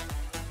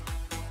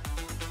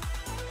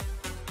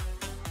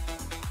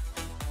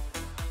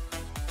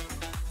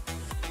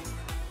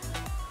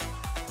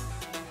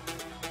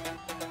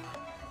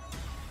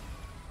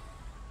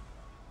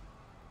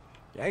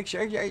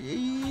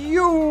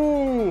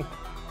 You!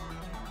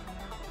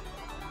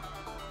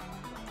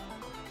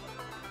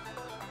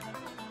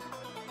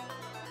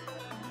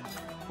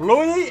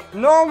 Looney,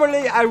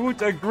 normally I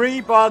would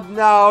agree, but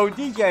no,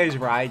 DJ is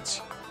right.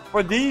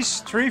 For these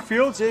 3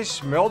 fields,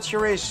 this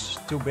mulcher is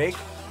too big.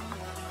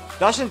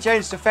 Doesn't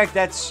change the fact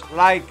that's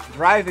like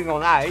driving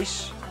on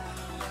ice.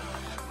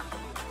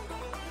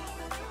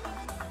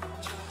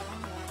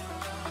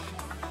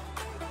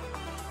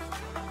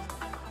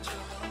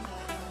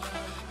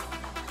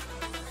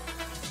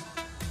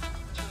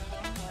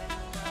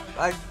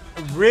 Like,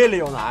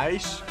 really on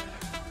ice.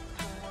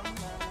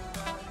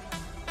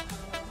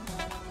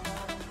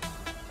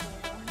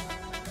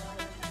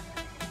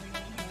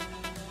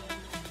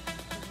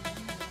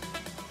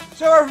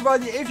 So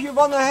everybody, if you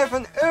wanna have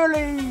an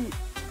early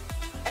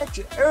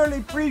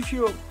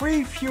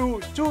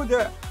preview to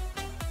the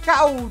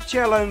cow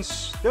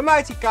challenge, the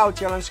mighty cow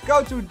challenge,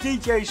 go to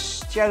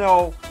DJ's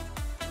channel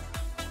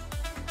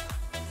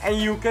and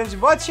you can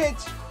watch it.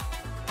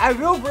 I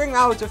will bring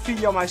out a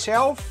video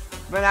myself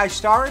when I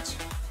start,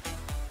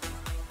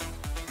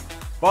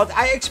 but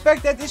I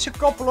expect that it's a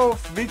couple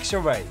of weeks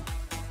away.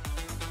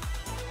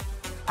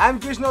 I'm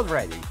just not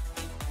ready.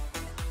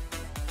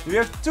 We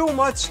have too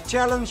much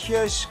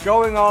challenges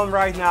going on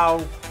right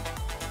now.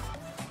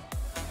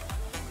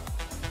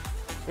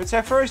 But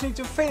I first need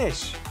to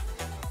finish.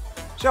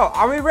 So,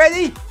 are we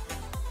ready?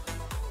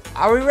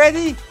 Are we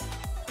ready?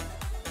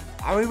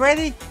 Are we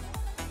ready?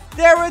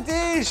 There it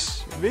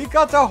is! We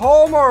got the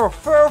Homer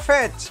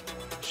Furfet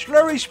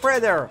Slurry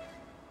Spreader.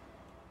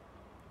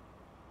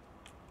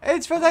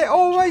 It's what I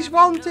always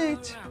wanted.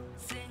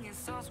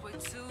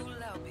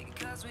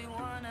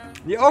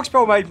 The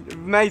Oxbow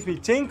made me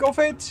think of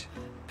it.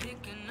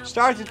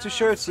 Started to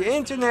search the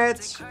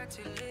internet.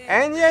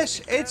 And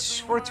yes, it's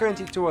for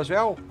 22 as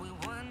well.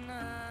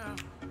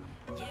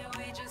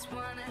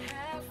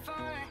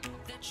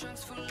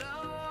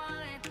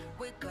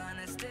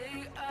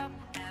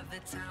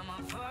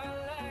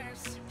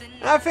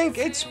 And I think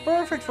it's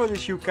perfect for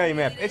this UK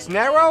map. It's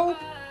narrow,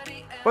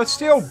 but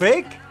still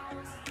big.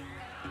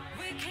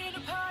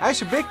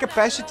 Has a big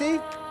capacity.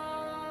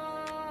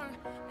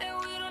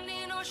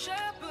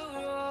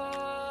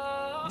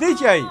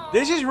 DJ,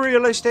 this is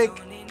realistic.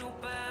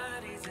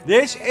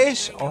 This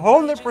is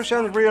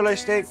 100%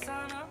 realistic.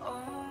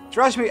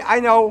 Trust me, I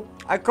know.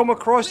 I come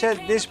across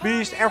this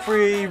beast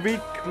every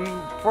week,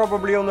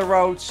 probably on the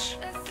roads.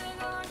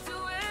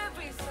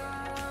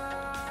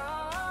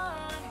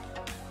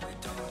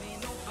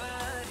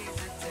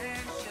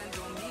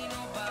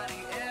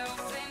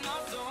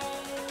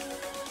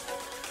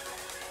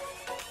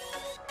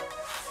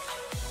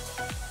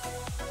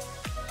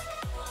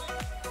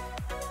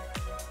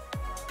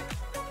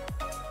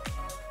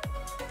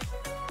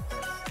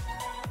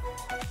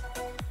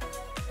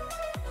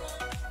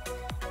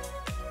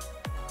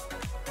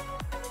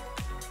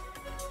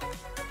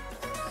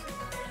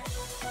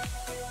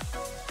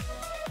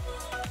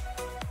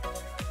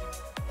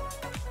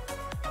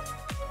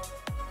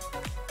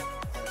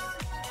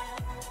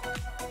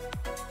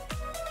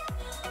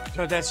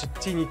 So that's a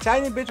teeny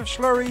tiny bit of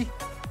slurry.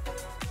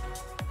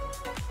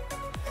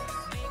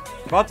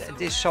 But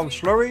it is some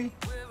slurry.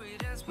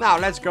 Now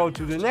let's go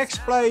to the next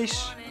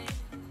place.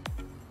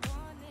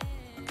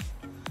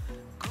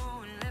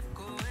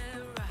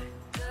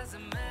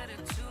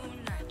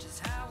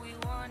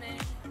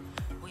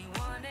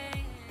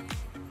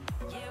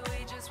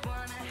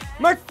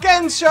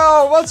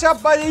 Mackenzo, what's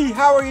up buddy?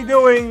 How are you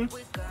doing?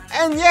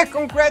 And yeah,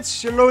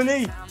 congrats,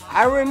 Looney.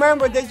 I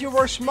remember that you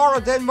were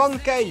smaller than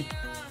 1K.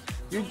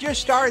 You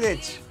just started.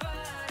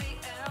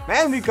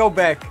 Man, we go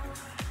back.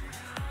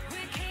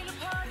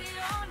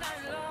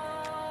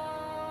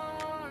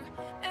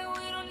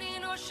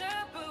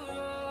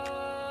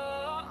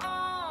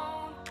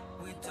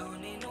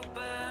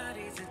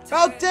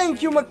 Well,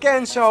 thank you,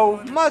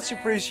 Mackenzo. Much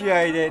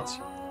appreciated.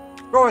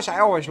 Of course, I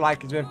always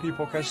like it when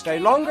people can stay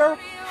longer.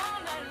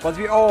 But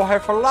we all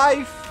have a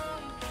life.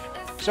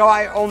 So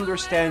I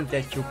understand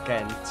that you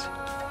can't.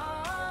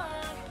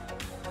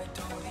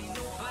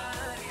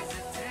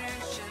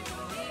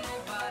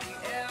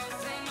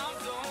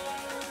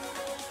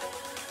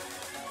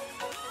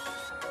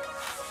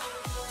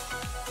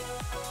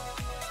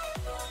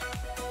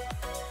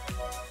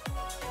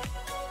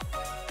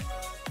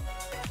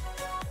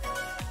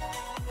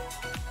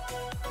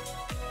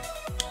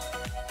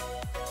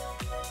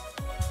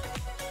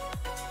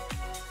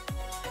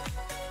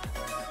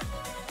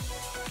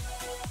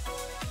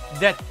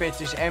 That pit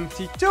is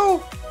empty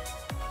too.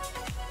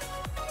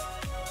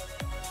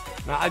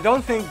 Now I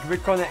don't think we're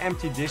gonna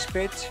empty this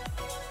pit.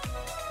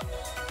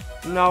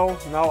 No,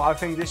 I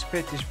think this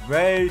pit is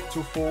way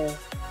too full.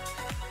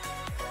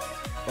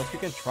 But we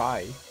can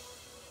try.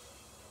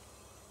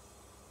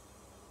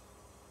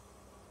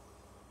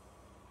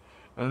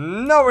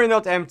 No, we're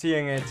not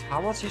emptying it.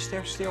 How much is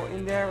there still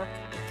in there?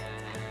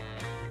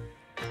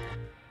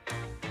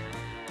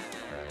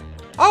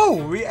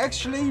 Oh, we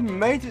actually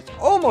made it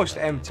almost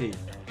empty.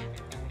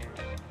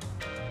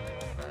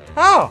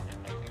 Oh!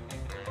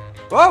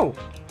 Whoa!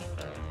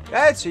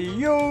 That's a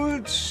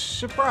huge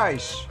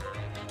surprise.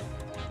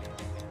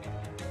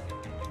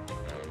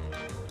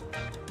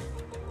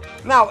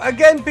 Now,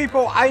 again,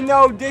 people, I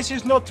know this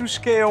is not to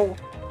scale.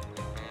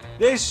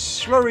 This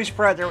slurry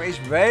spreader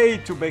is way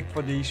too big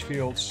for these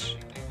fields.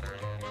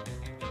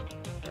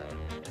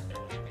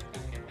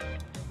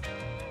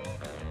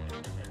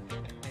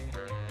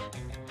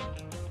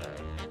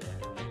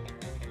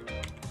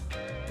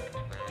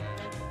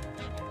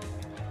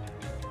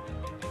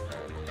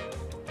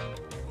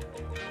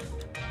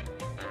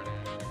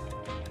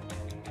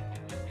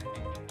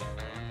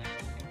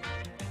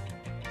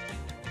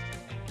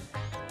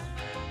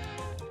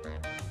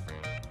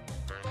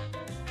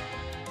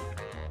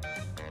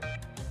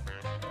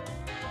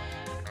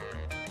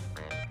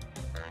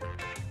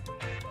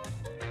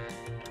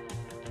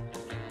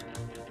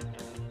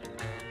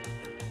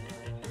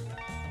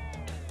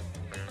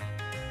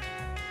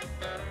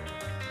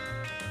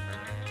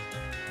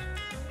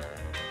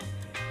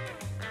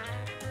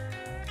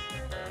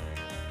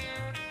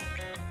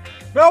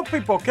 Well,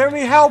 people, can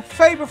we help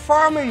Faber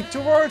farming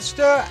towards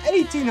the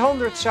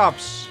 1800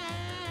 subs?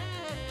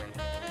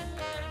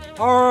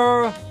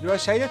 Or do I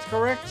say that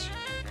correct?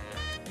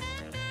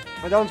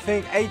 I don't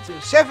think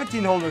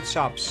 1700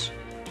 subs.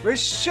 We're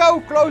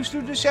so close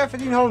to the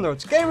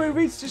 1700. Can we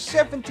reach the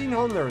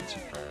 1700?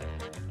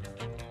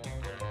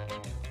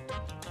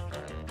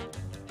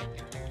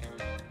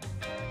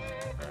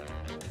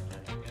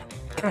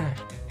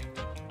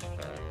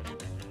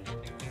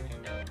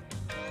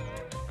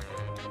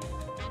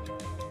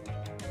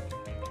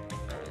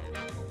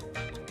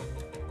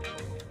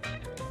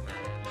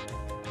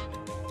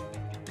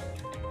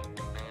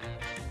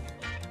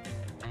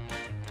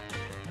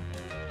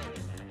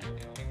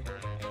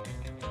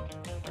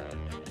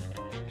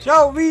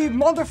 So we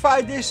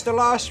modified this the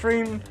last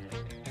stream.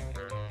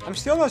 I'm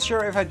still not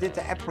sure if I did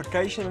the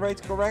application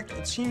rate correct.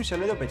 It seems a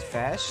little bit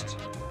fast.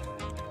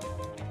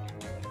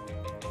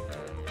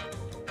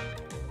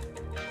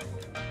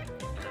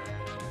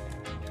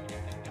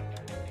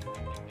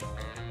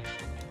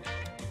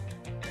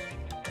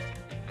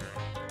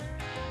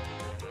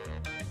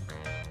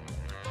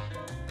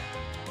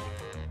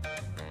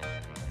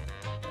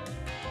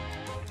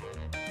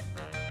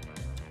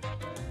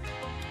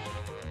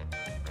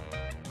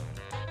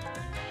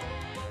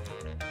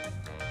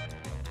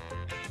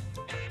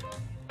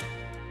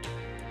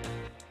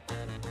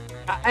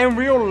 In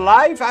real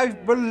life, I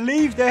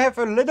believe they have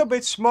a little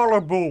bit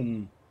smaller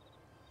boom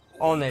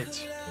on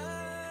it.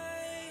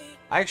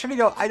 I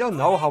don't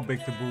know how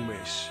big the boom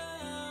is.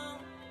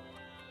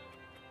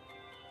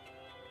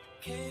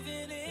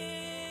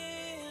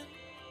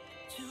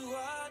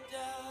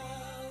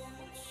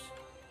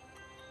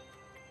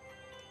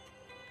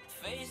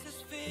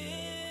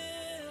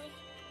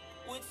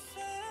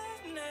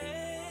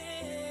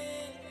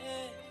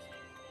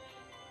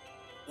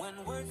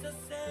 When words are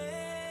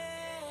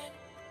said,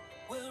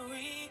 we'll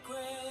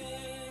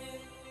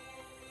regret.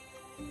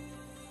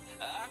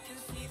 I can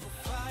see the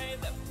fire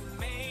that we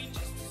made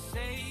just to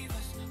save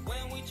us.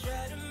 When we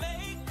try to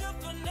make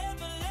up for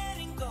never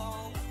letting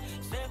go.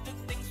 Said the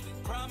things we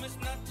promised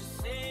not to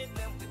say,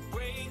 then we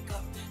break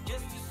up.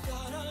 Just to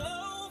start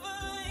all over,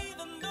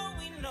 even though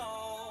we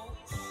know.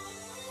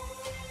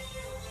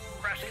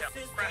 Crash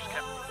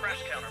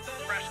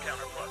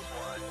counter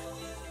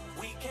 +1.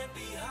 We can't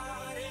be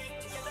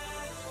heartache together.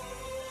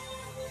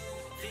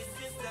 This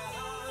is the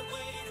hard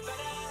way to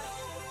better.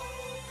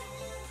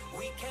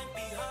 We can't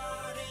be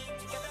heartache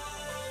together.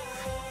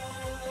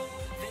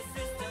 This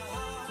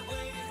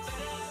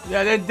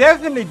Yeah, they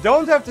definitely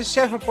don't have the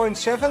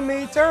 7.7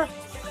 meter.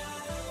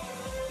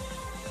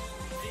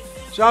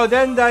 So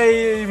then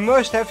they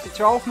must have the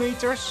 12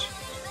 meters.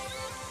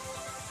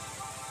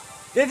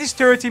 This is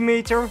 30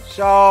 meter,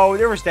 so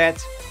there is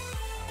that.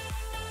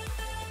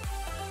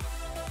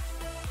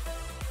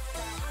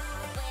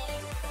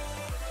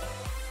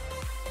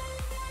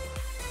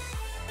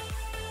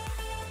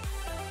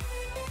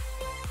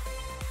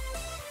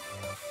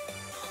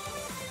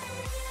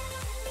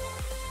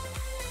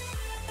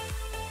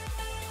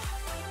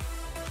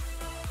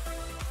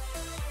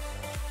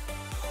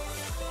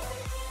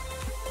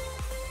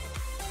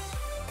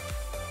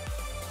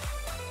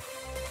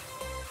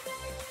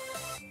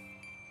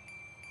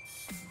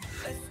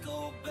 Let's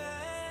go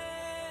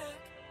back.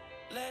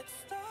 Let's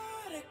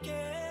start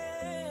again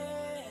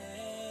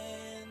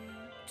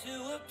to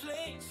a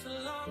place a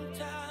long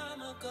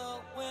time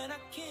ago when I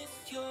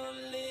kissed your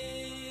lips.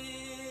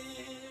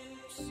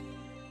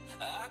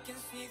 I can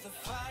see the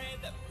fire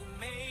that we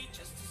made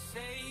just to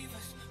save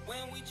us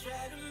when we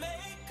try to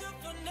make up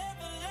for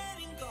never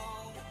letting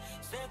go.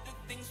 Said the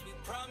things we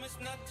promised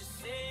not to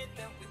say,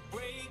 that we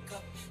break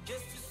up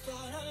just to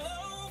start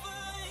all over,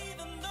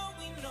 even though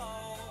we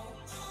know.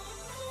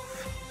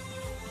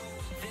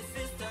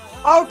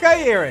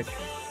 Okay, Eric.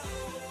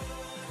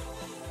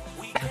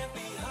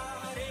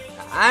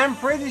 I'm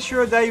pretty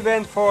sure they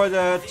went for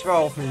the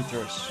 12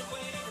 meters.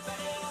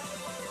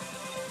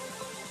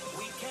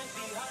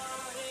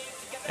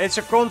 It's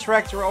a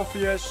contractor,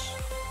 obvious.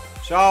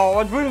 So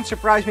it wouldn't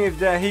surprise me if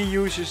he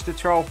uses the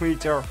 12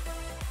 meter.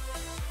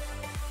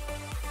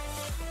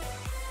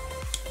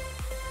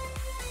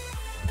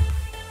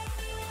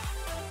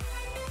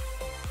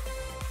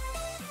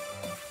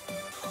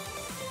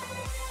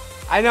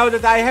 I know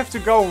that I have to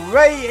go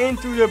way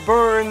into the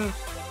burn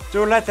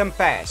to let them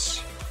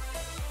pass.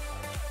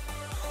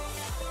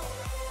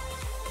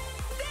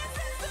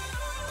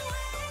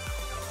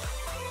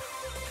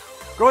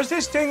 Because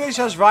this thing is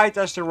as wide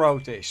as the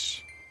road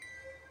is.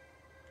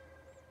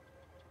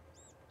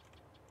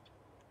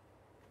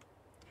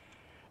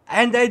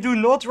 And they do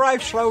not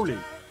drive slowly.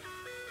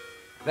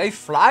 They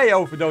fly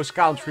over those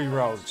country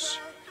roads.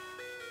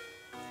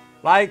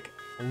 Like,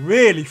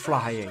 really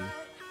flying.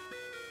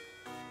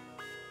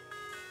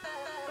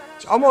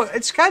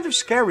 It's kind of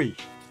scary.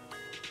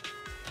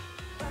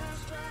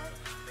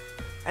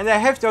 And they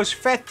have those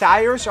fat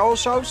tires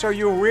also, so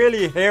you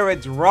really hear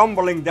it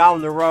rumbling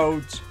down the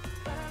road.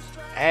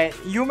 And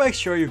you make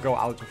sure you go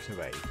out of the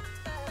way.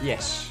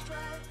 Yes.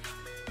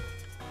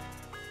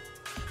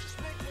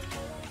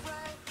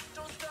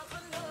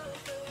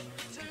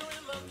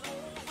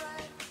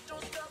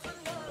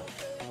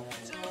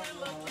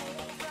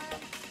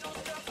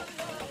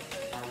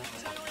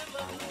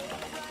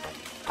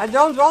 I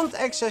don't want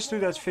access to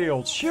that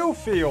field. Shoe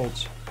field.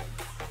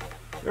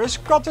 There's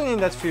cotton in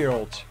that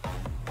field.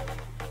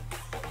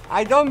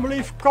 I don't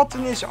believe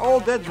cotton is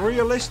all that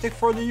realistic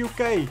for the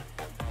UK.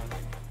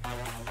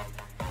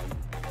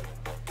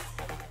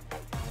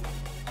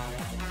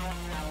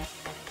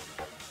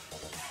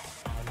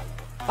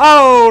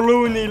 Oh,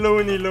 loony,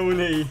 loony,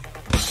 loony.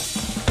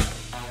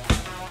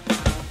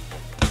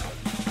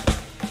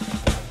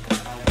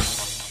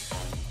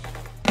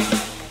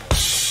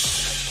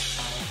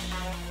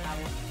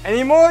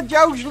 Any more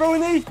jokes,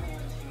 loony?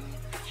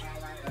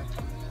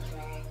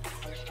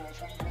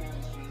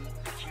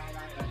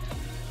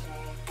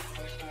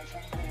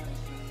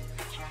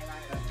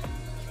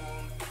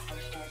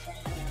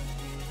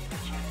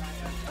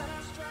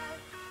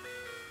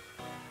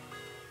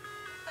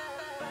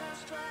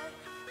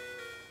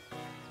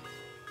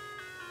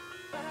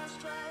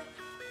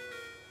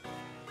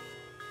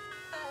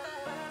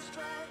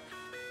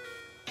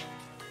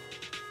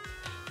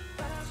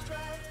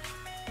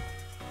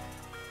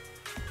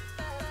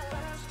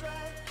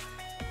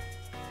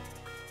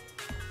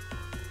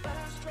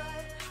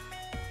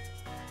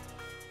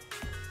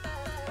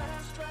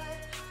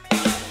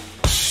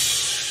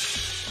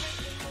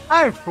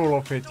 I'm full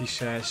of it, he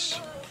says.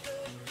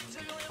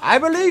 I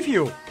believe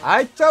you.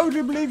 I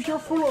totally believe you're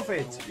full of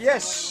it.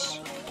 Yes.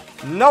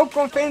 No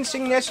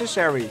convincing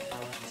necessary.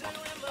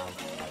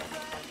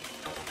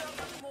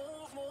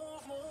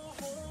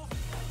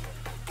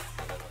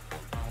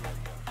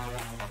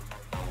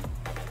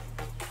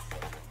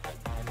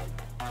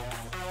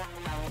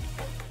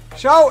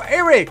 So,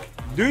 Eric,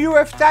 do you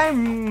have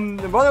time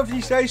one of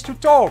these days to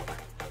talk?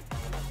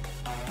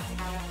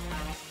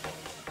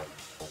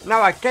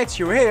 Now I catch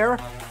you here.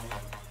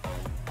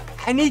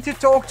 I need to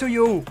talk to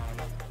you.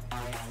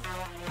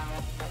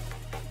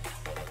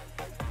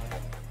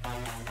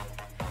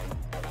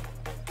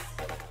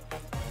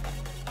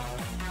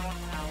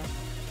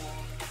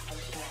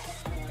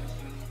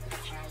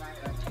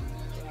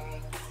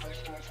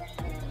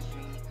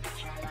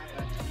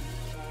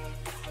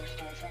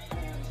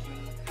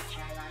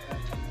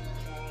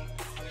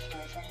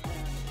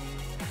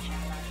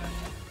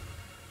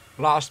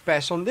 Last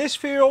pass on this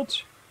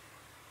field.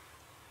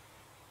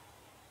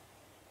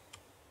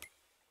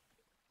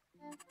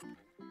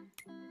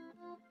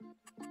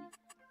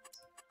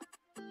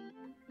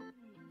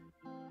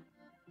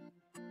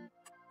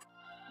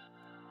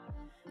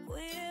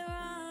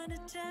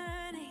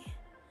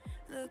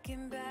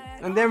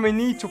 And then we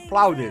need to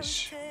plow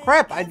this.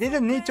 Crap, I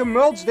didn't need to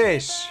mulch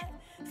this.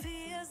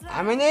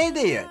 I'm an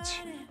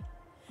idiot.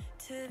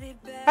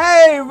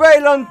 Hey,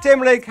 Waylon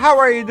Timlick, how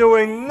are you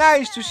doing?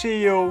 Nice to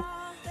see you.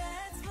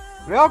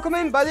 Welcome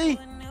in, buddy.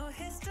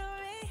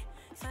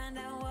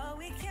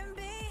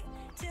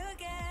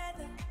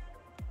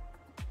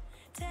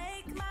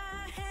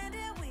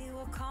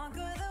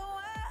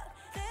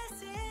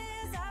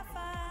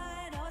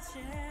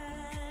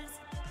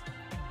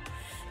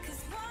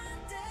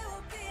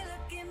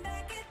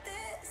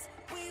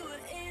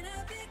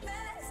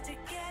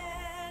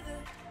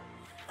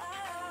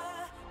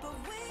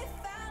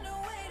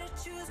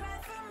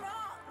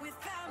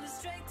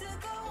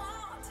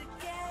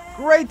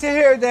 Great to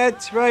hear that,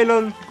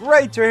 Waylon.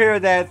 Great to hear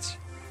that.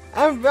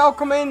 And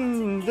welcome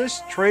in the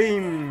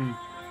stream.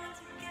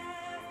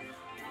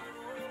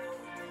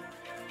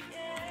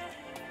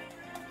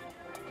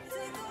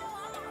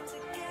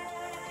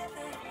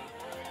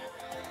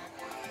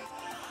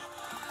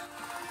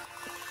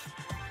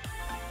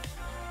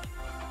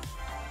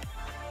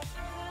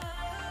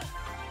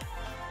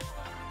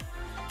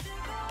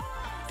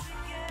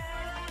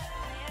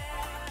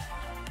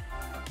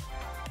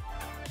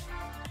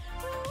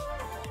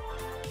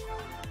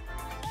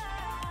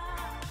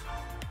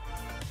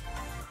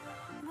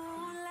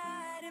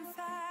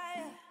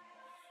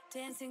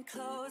 Dancing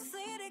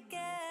closely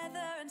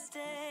together and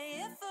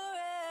staying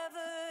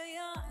forever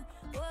young.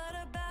 What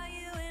about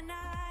you and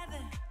I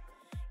then?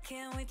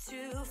 Can we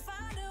two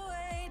find a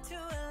way to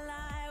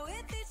align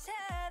with each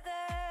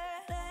other?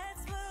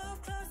 Let's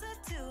move closer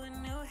to a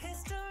new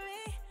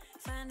history.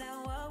 Find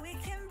out what we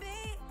can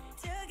be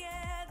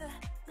together.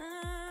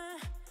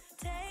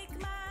 Take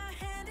my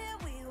hand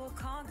and we will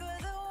conquer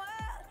the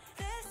world.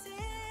 This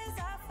is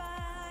our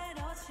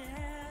final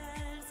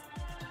chance.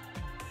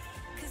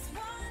 'Cause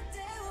one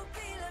day we'll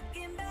be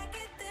looking back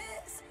at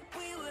this.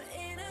 We were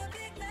in a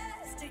big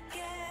mess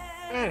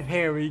together. And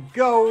here we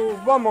go.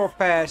 One more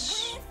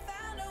pass.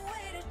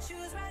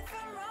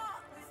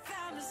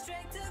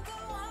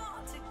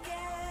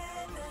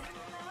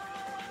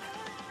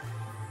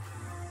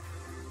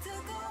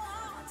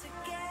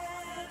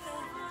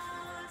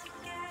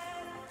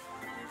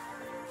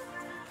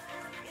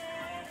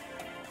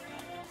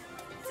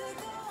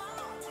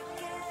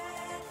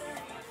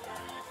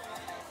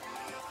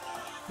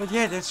 But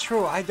yeah, that's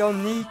true. I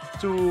don't need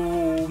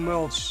to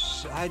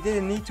mulch. I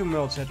didn't need to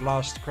mulch that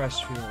last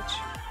crash field.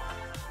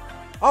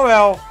 Oh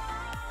well.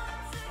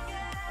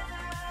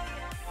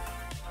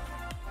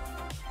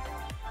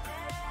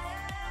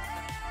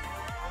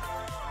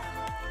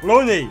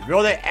 Looney,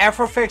 will they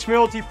ever fix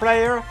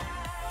multiplayer?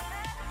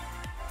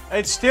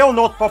 It's still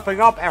not popping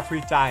up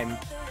every time.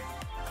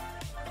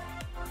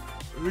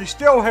 We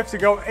still have to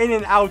go in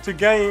and out the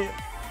game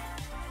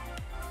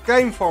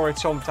for it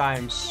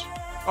sometimes.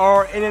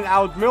 Or in and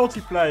out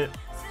multiplayer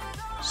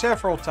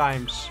several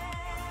times.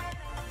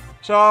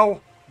 So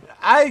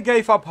I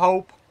gave up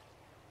hope.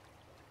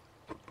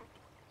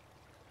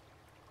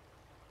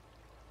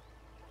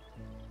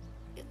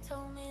 You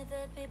told me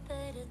there'd be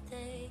better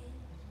days,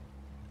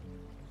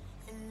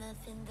 and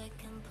nothing that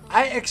can pull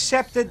I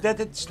accepted that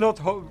it's not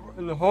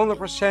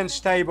 100%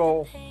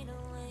 stable. pain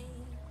away.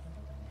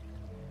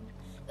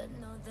 But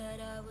know that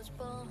I was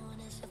born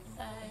as a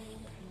fighter.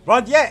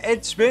 But yeah,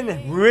 it's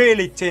been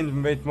really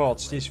thin with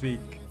mods this week.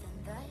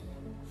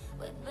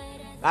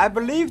 I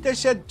believe they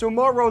said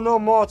tomorrow no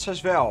mods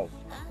as well.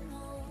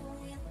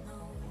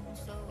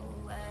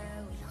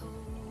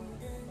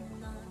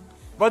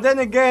 But then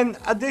again,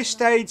 at this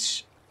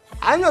stage,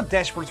 I'm not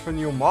desperate for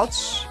new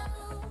mods.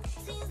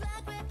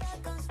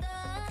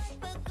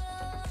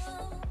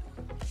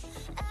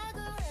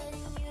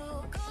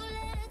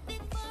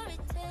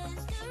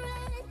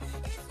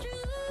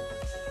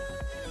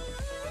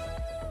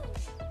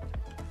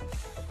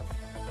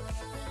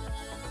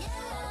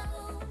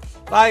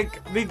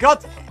 Like, we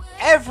got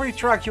every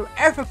truck you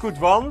ever could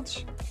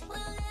want.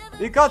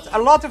 We got a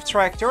lot of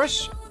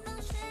tractors.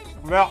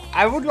 Well,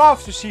 I would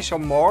love to see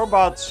some more,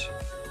 but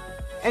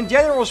in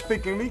general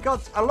speaking, we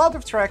got a lot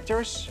of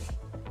tractors.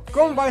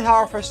 Combine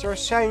harvesters,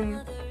 same.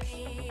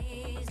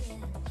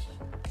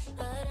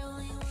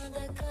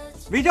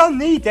 We don't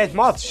need that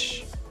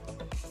much.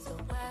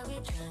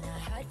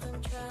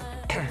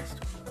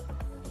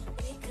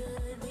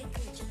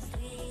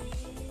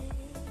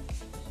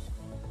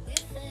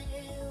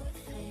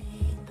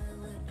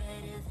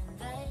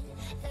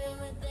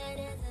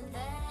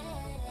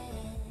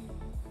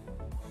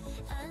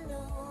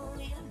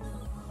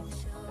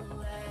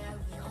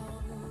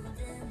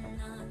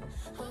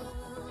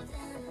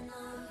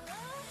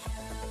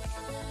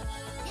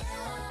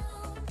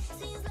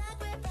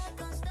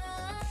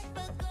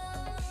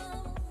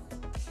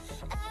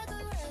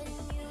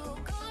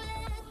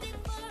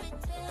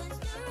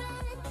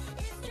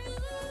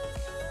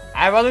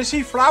 I want to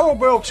see flower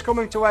bulbs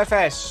coming to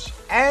FS.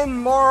 And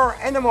more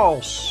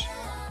animals.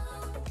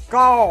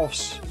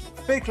 Calves.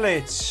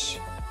 Piglets.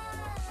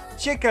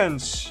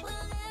 Chickens.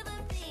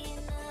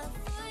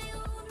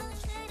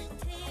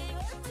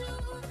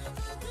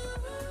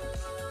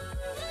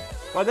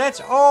 But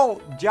that's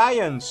all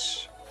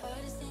giants.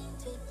 Hardest thing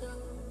to do.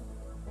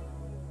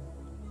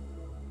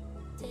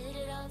 Did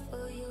it all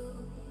for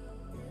you.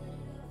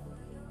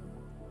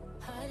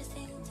 Hardest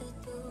thing to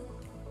do.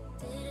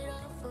 Did it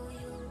all for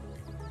you.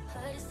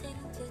 Hardest thing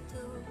to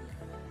do.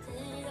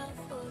 Did it all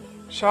for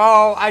you. So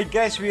I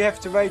guess we have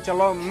to wait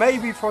alone.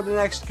 Maybe for the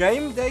next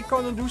game they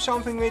gonna do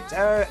something with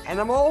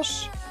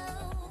animals.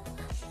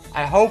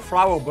 I hope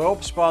flower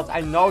bulbs, but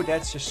I know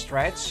that's a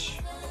stretch.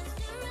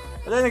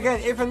 But then again,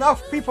 if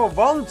enough people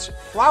want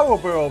flower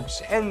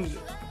bulbs and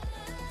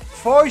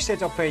voice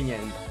that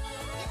opinion,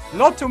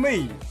 not to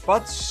me,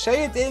 but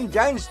say it in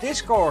Giants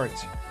Discord.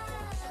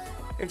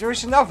 If there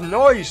is enough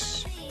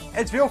noise,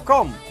 it will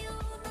come.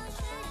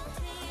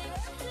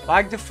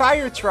 Like the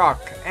fire truck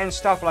and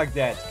stuff like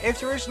that. If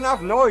there is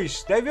enough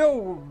noise, they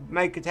will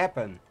make it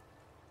happen.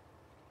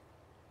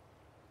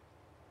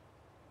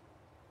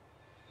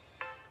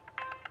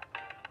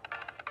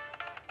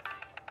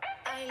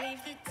 I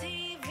leave the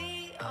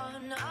TV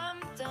on, I'm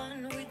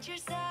done with your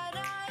sad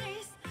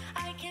eyes.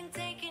 I can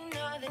take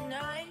another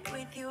night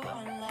with you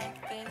on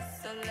like this.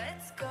 So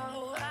let's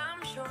go,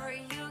 I'm sure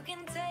you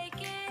can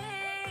take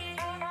it.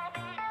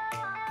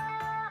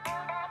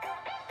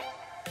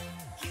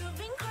 You've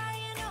been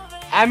crying over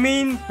I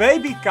mean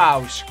baby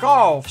cows,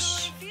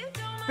 calves,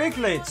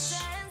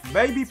 piglets,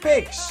 baby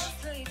pigs.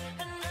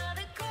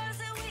 another course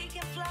that we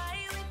can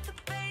fly with the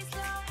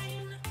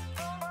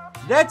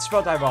baseline. That's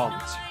what I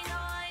want.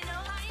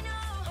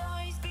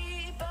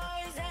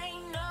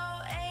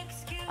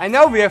 I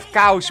know we have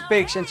cows,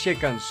 pigs and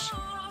chickens.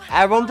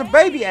 I want the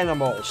baby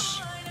animals.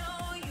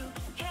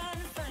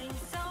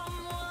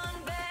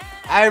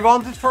 I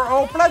want it for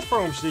all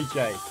platforms,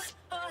 DJ.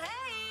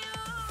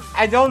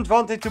 I don't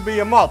want it to be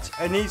a mod.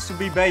 It needs to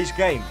be base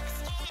game.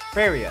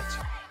 Period.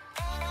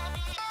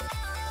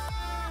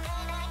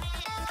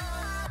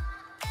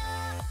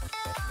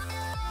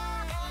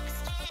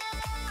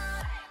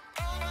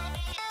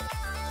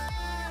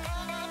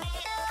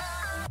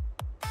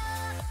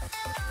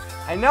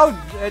 I know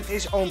it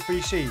is on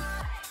PC.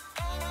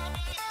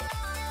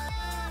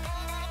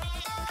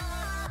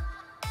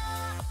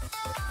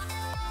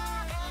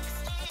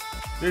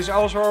 There's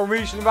also a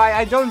reason why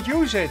I don't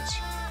use it.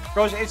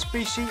 Because it's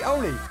PC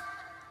only.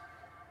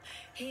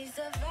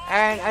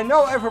 And I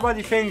know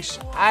everybody thinks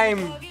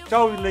I'm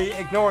totally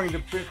ignoring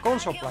the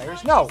console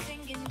players. No.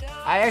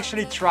 I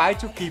actually try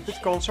to keep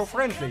it console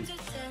friendly.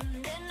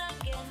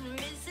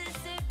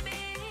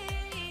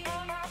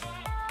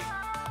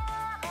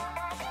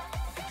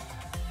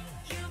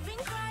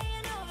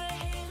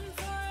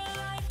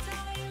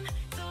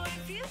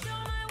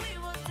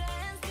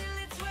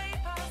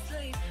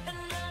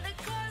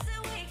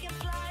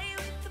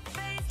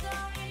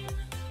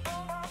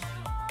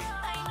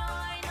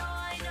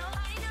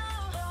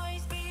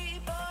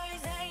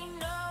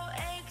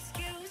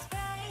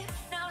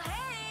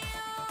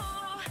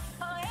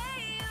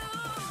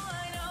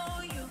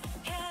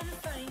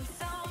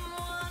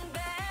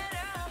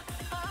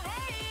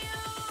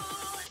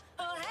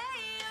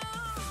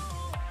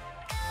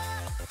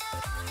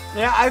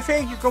 Yeah, I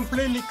think you're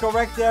completely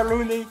correct there,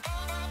 Looney.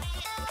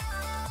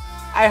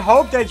 I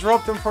hope they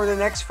drop them for the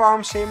next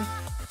farm sim.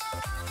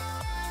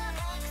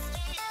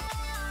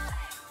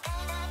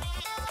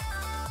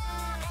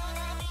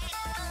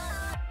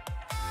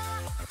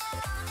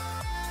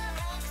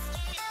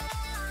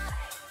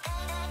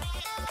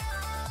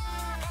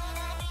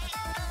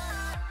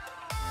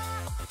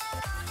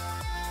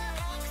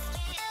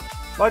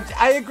 But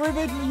I agree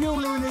with you,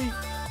 Looney.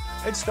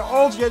 It's the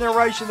old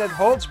generation that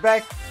holds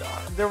back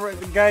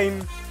the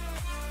game.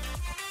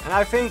 And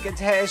I think it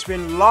has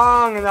been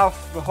long enough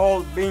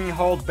being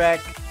held back.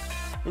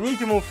 We need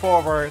to move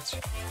forward.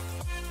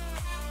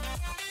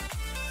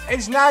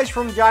 It's nice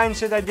from Giants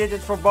that I did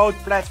it for both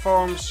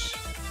platforms.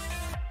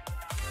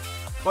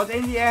 But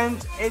in the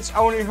end, it's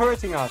only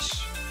hurting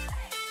us.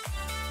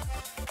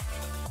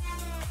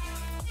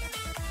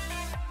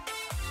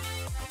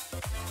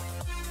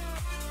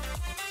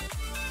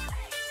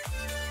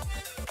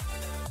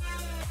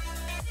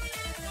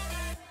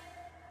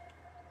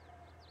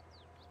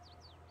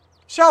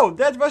 So,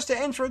 that was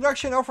the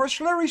introduction of our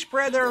slurry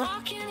spreader.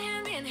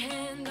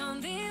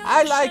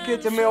 I like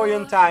it a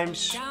million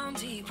times.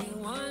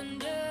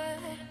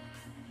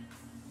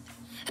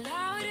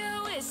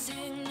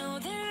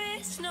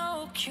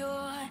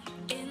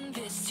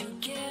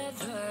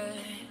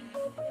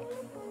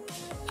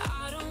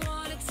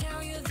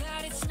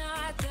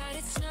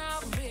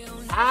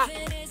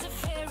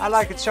 I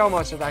like it so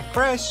much that I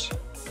press.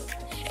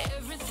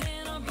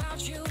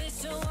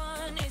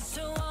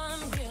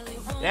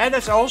 Yeah,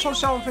 that's also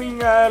something,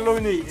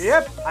 Looney.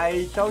 Yep,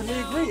 I totally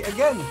agree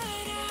again.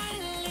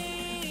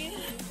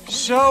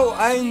 So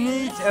I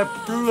need a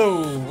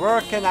plu.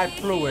 Where can I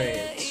plu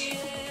it?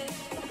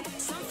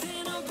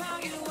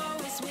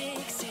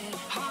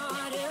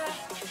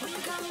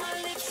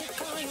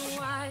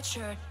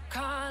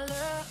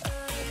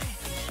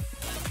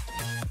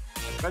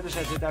 Better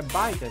said, did I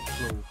buy that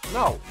plu?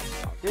 No.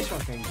 This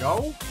one can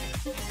go.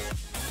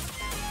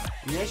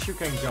 Yes, you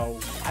can go.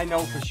 I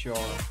know for sure.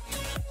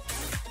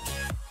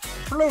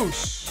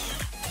 Flues.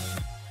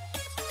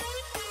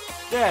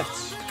 That.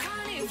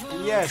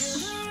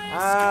 Yes.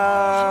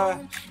 I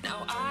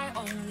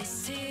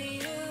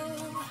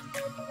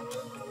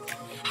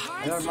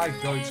don't like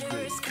those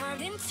three.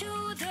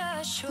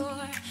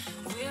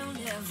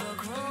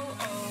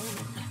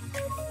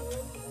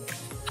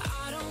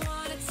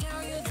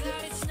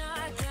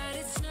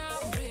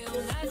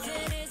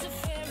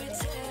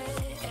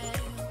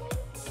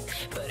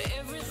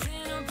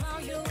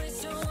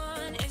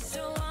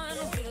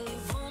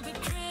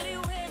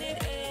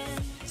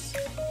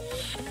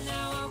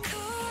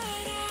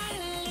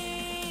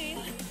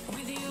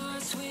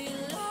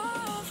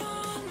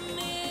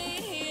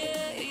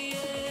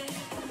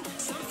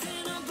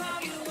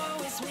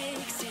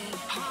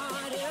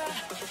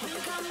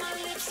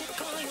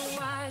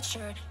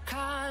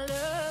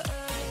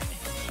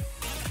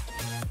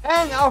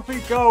 And off we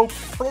go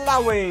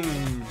plowing.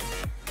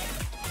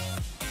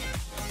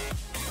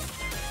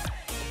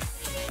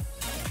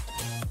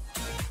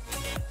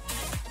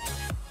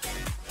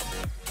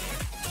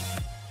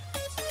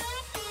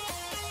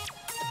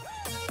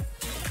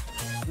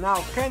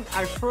 Now can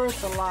I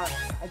fertilize?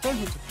 I don't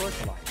need to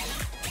fertilize.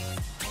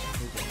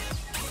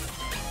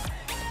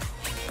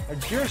 I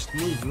just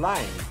need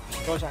lime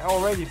because I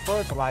already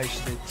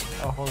fertilized it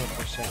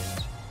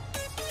 100%.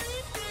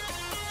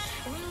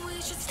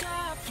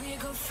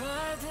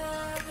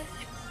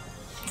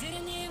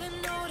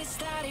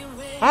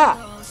 Ah!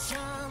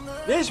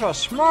 This was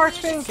smart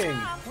thinking!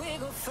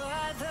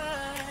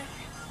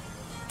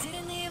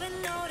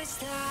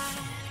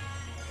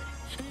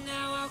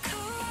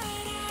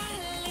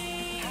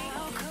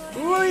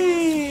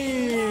 Whee!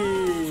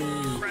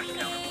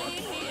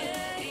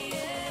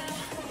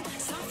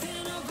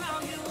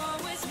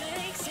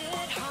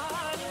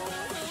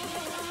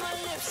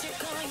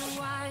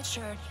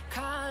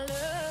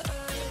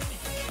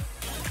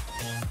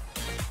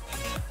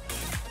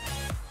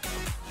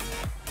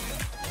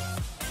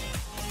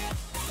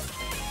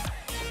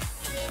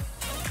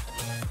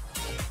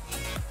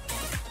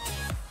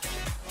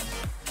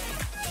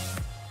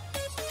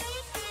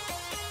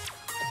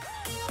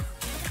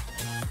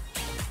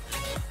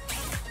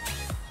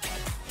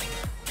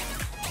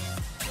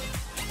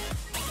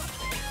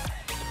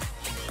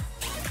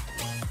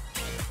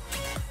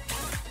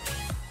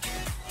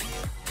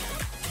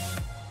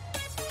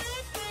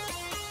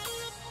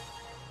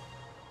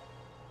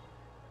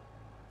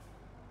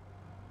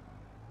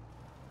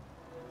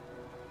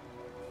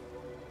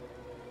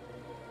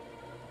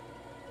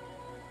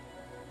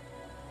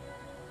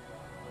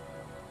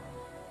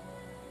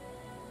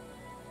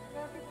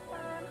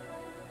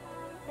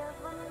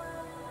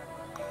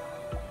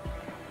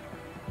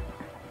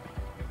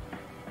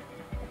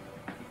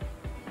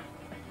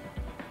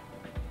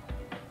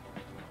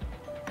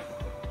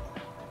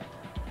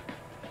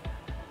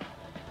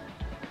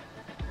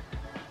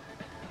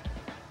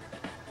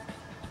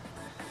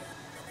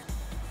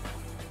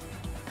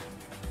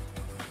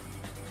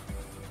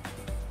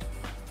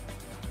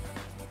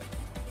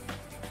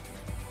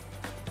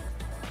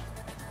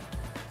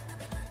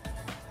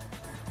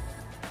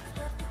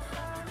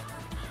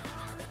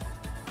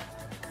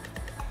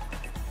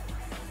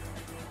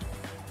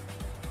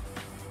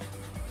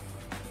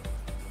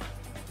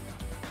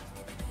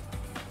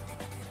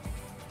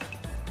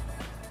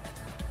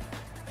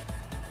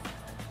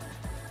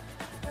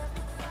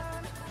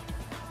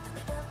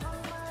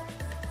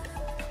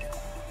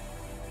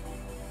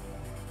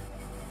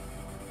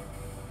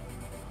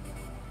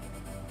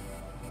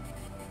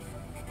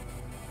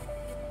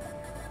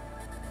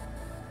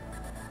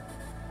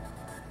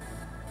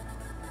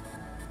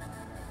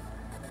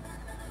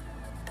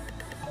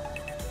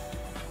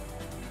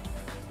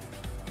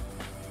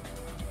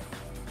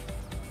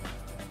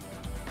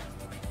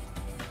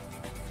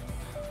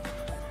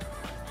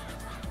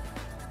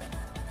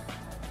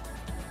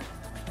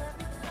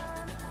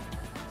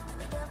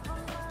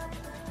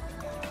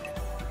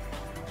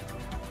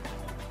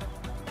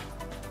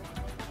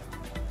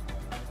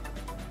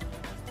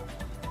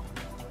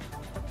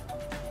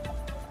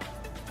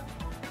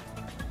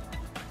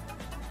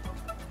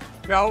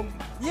 Well,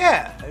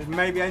 yeah,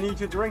 maybe I need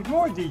to drink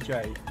more,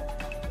 DJ.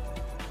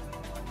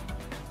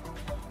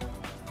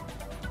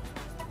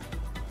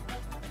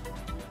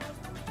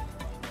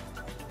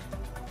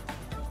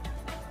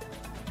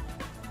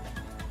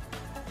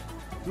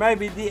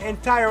 Maybe the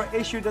entire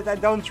issue that I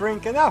don't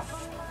drink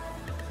enough.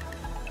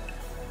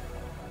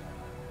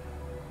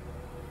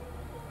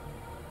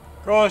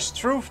 Because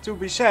truth to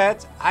be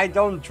said, I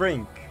don't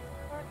drink.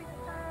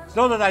 It's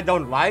not that I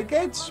don't like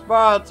it,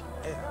 but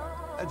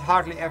it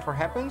hardly ever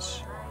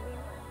happens.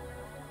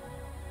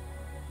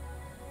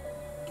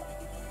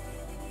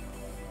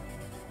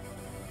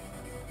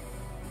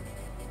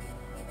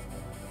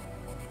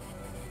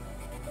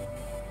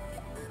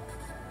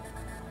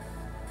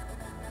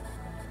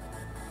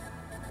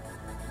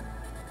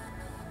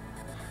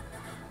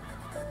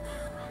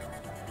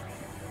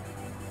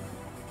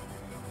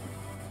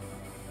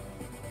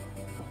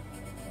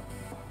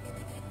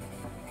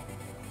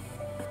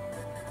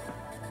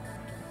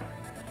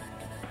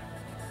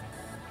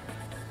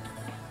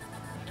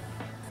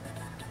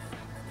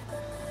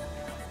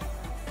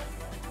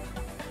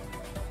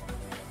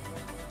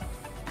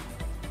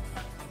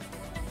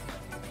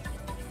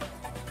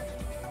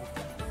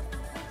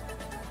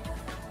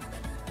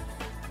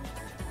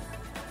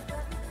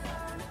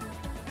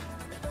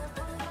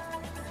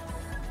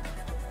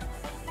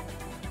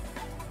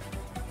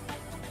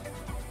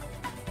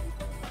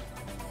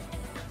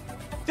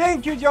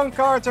 Thank you, John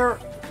Carter.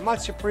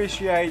 Much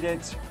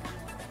appreciated.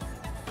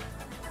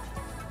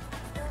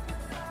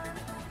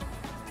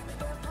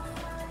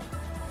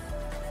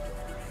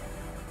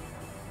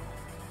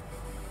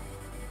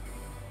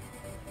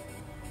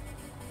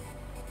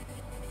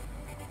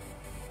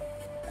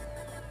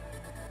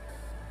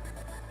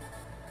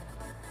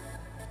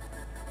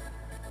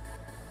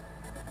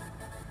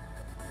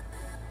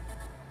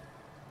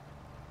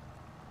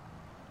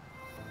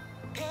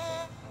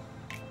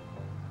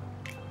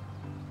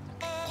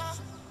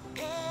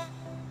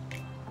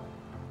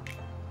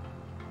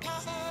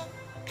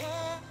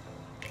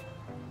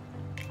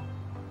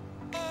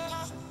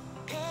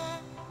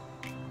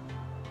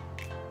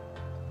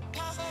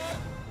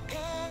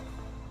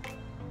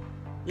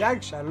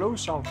 Yikes, I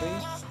lose something.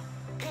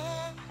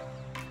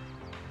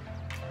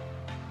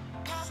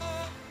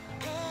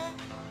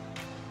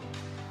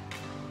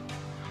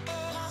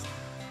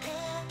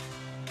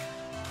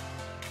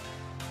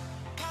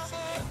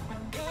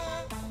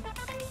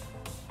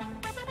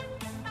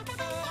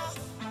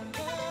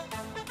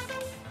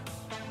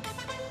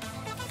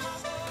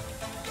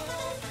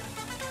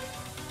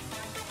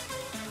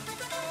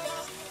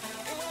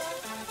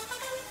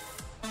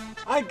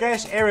 I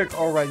guess Eric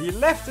already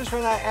left us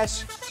when I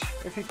asked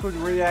if he could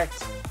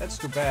react. That's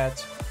too bad.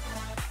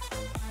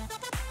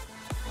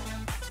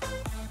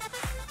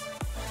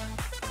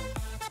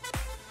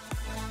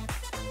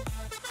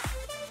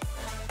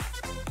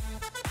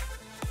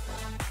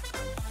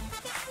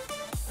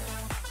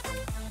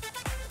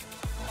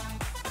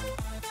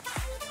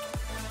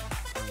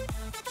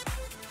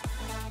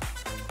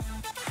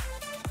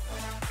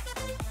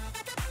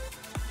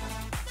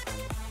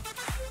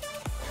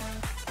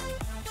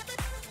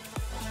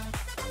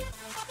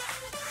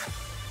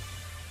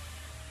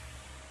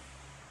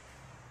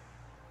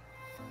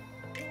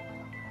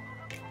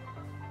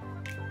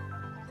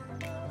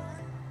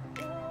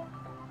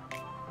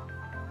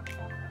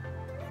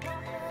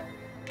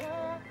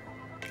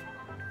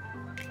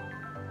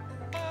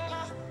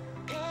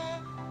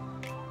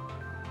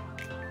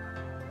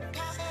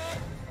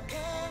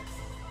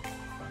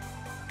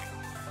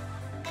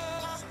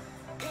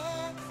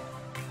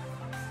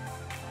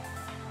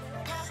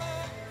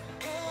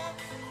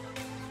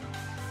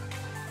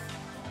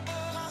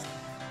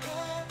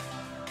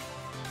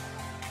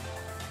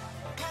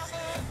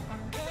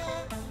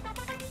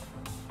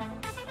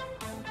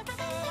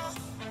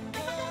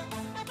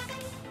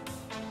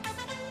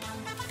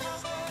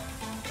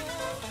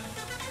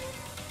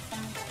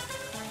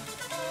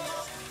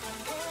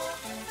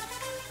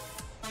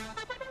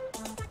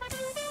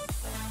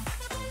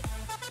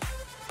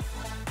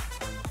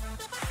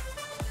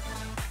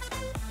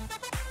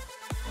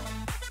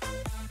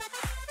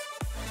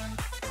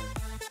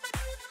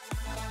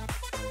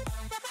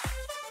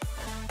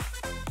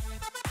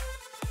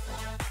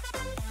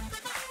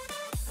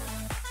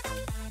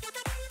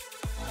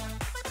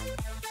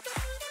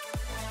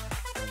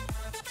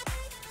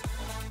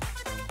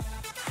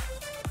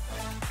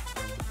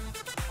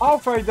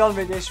 Halfway done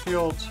with this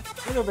field.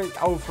 A little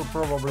bit over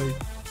probably.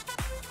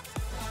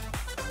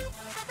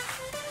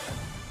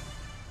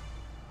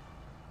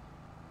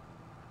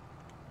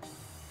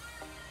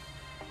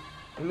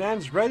 And then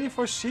it's ready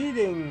for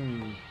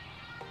seeding.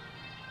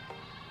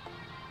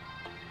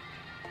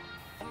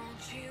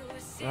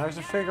 I have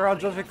to figure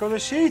out what we're gonna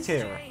seed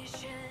here.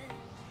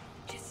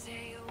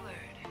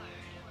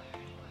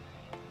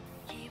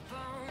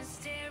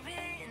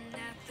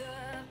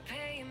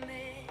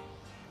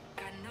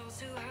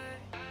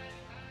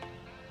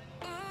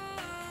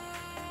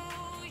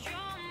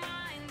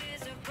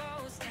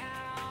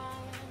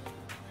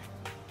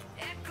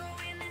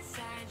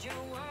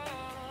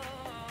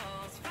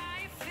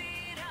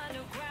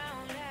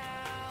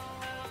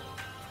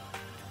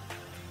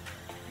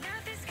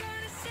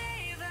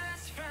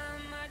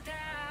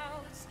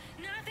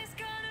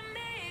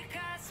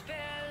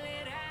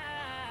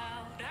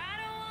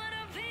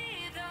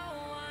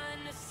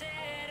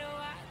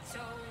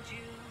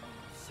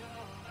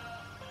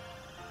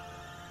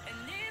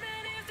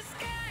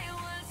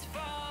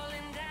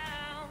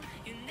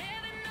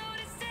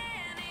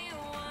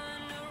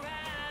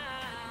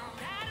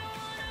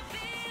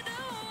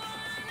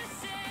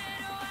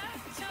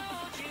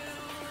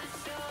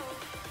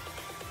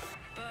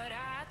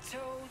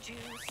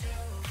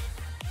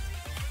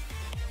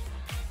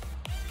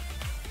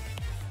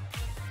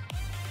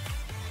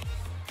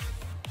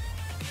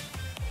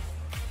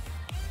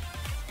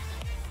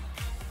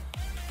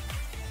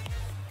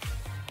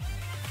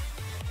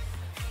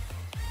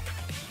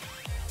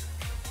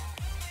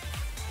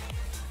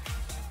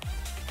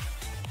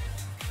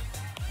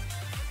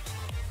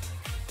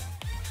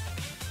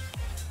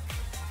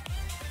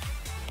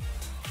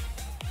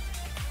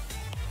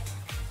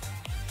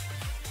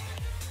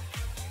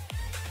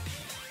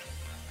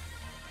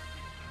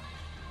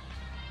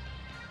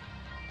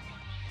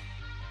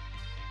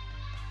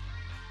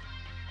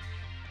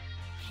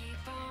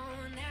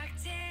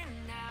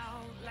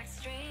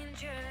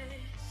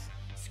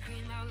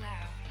 Scream out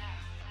loud.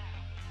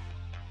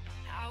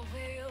 I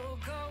will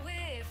go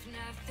if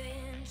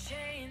nothing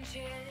changes.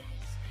 Here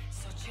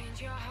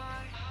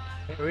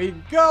we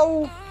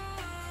go.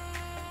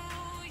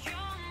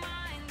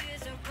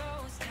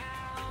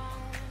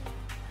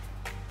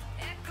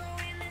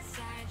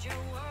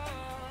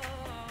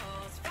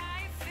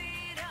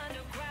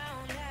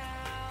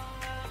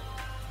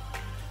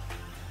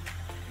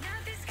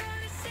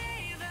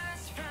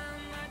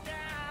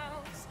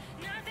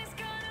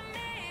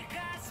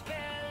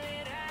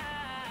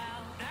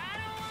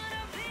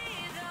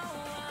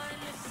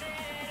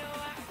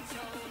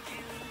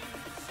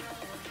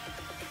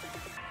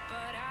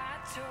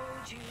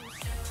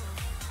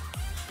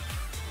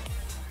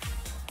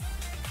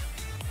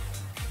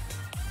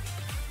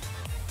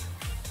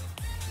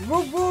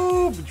 Whoop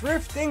whoop!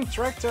 Drifting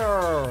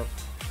tractor!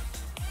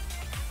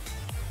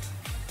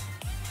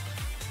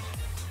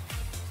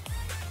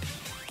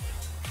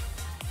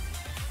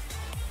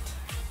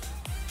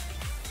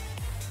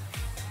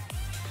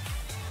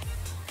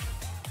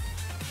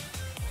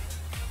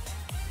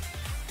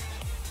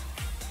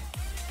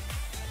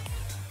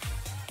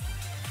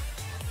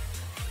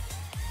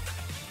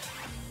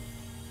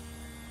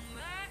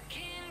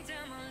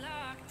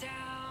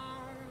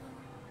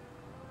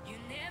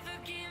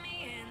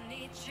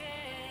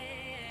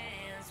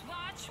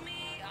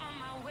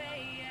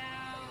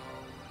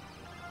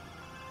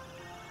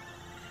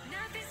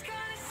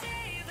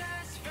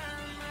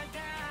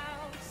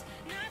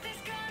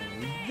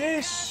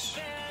 This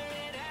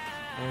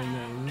and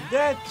then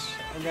that,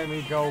 and then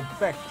we go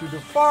back to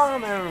the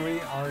farm and we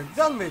are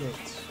done with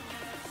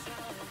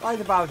it. Right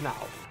about now.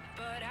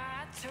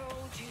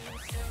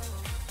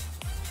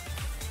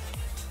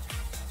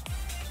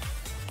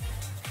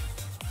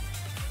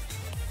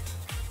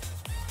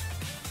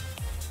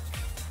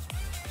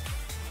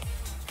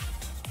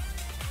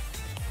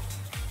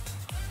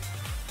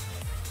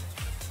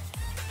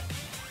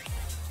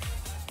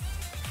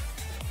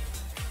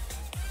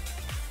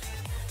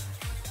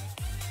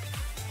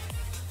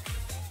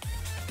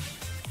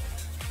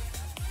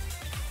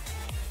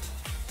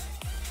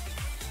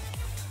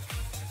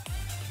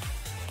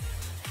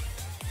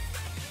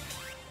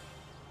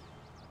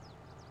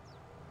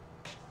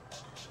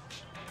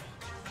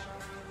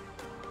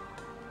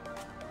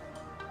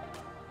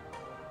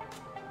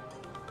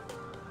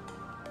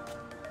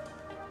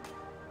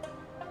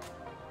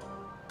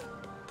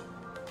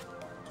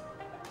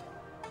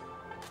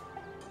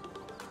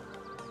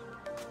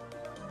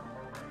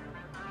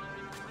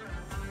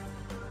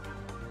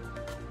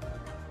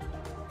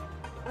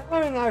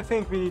 And I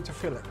think we need to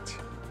fill it.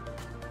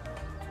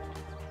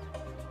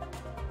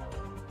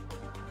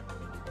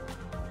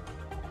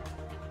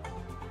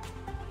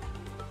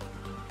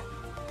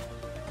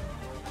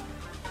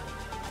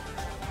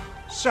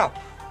 So,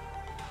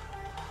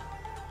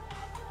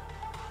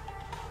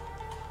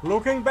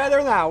 looking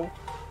better now.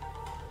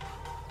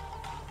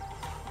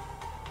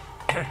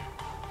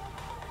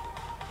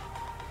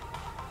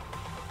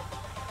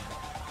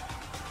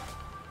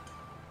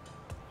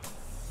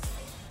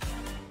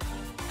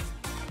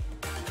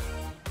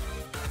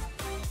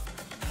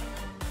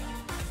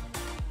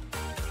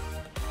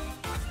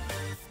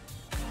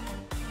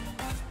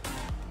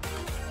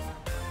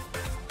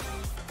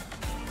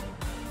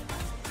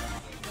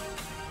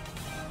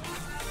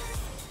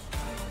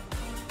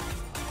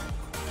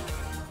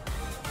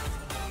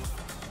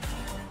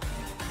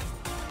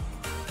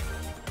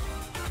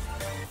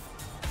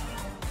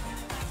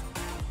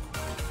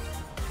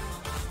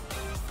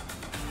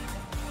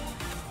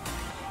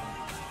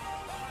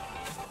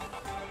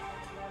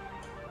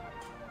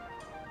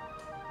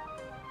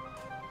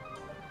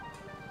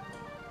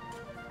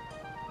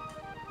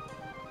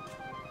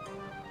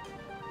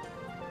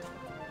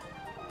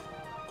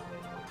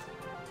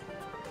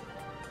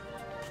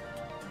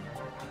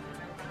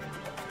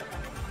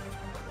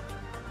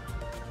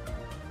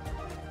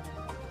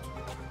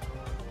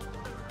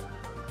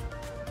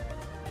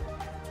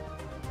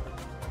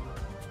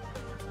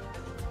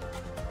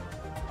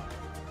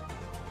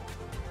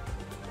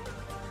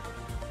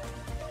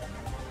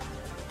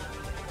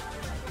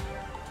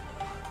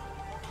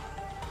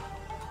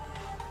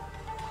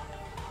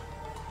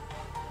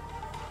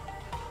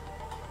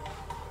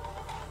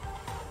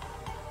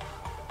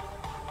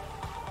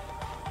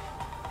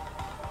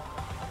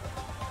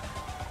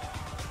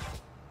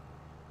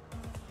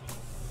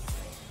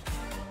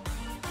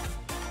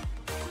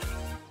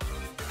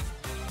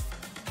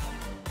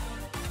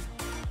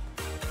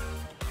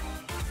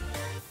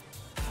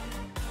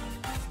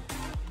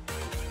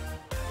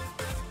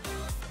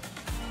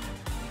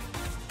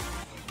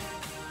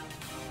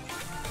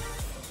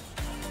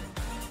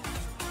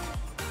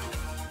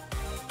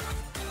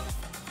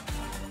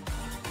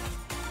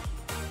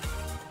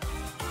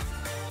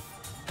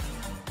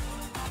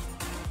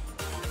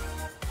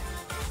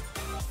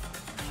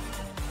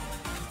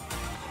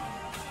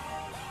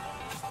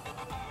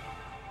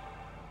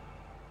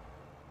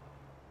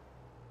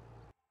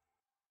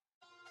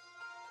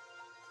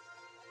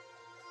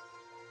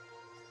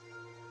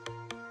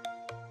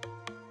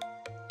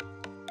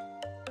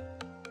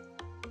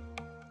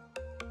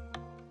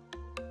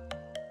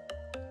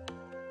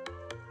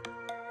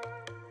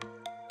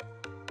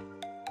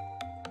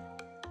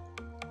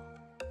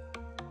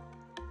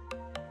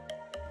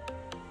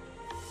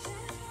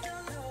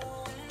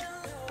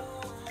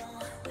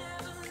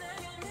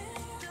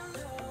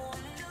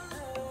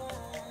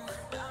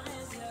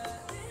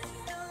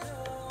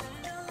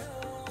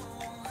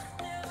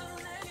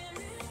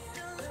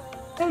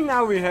 And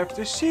now we have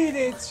to seed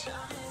it.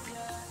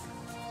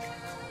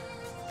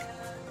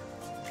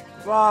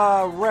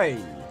 Ray.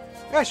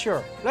 Yeah,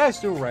 sure. Let's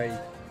do Ray.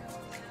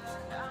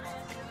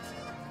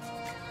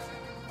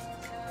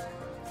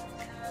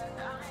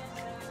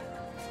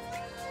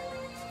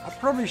 I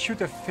probably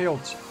should have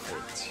failed it.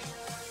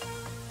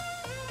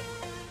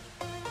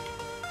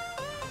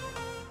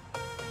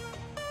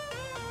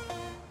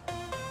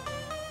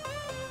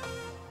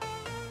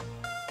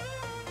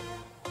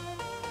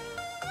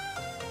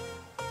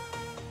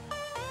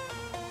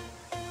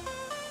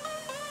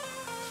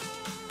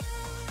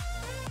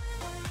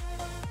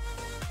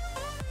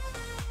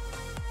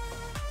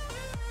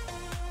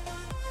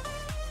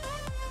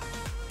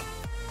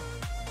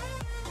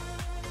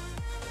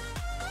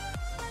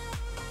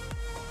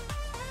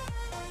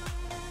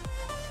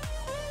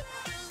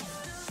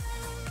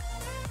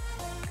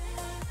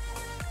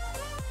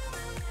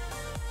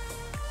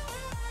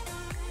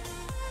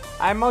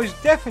 I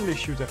most definitely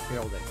should have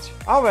failed it.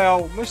 Oh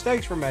well,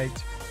 mistakes were made.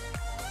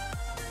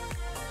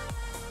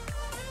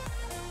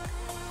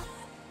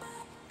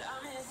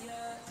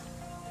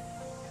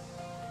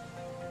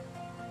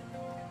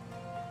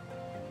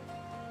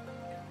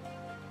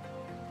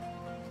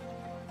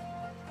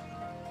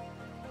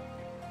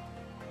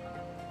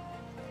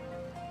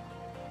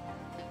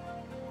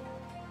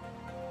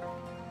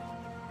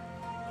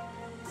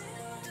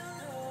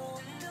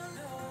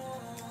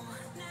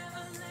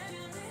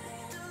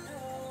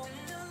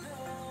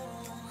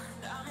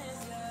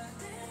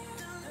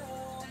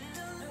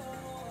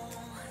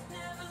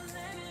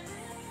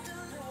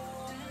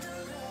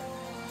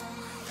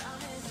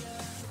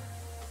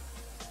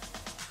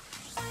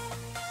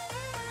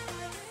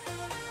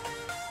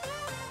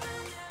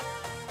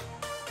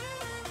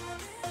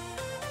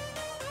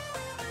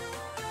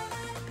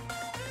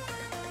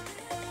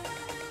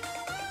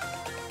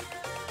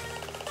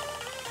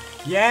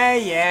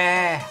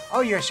 Yeah.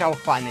 Oh, you're so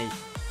funny.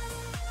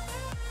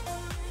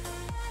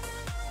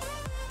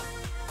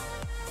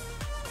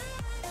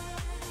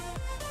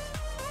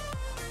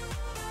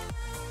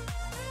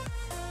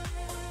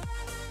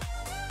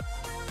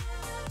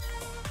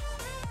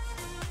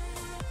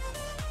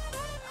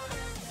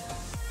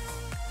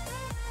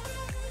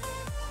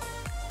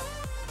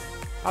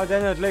 Oh,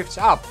 then it lifts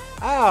up.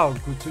 Oh,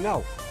 good to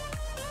know.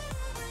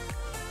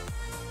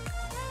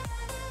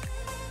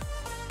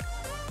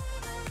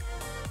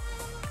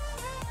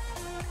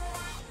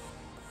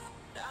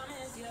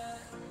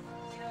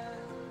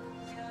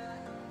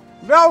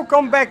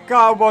 Welcome back,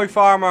 cowboy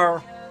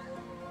farmer.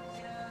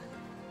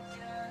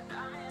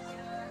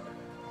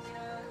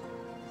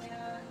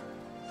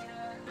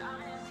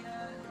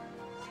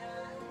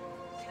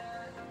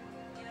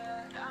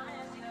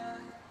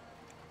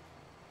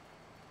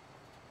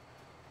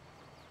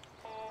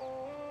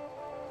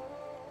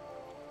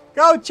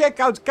 Go check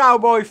out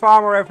Cowboy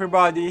Farmer,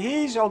 everybody.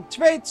 He's on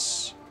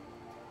Twitch.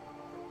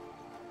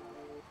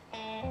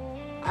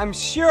 I'm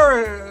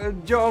sure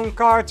John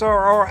Carter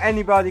or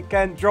anybody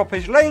can drop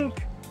his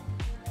link.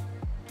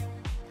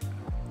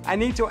 I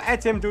need to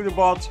add him to the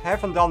bot.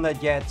 Haven't done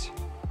that yet.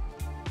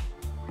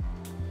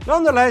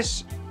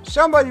 Nonetheless,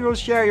 somebody will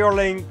share your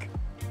link.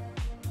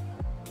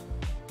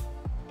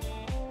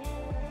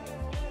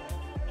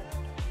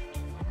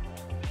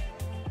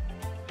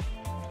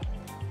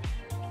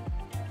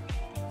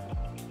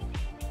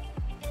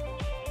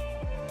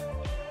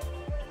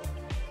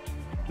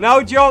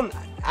 No, John,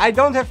 I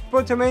don't have to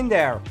put him in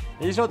there.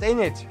 He's not in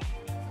it.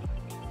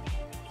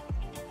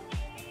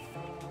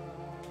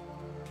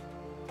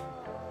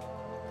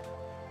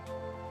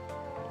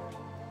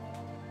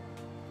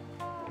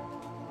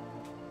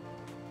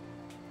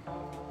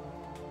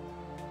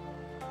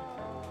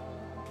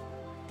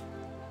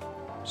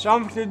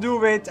 Something to do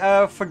with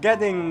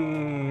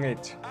forgetting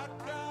it.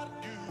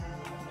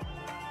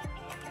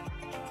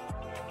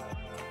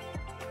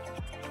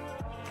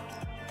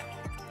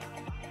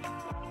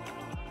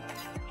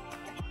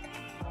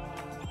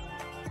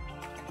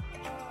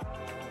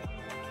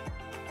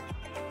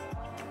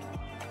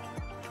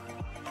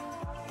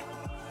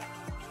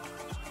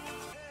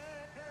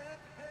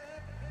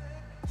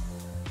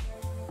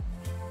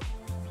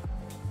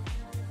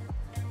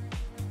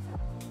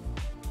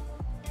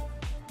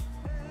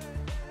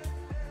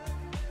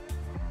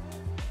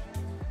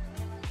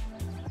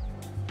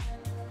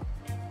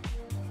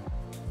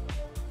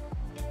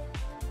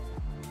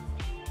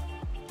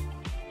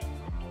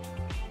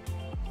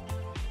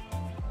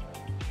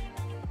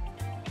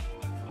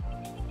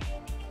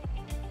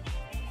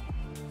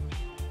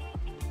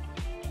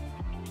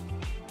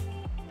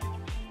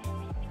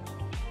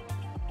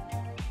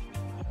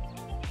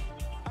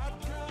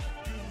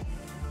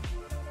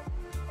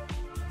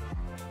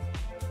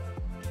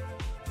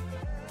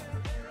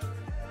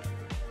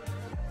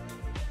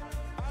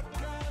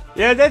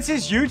 Yeah, that's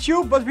his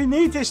YouTube, but we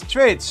need his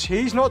Twitch.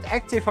 He's not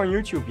active on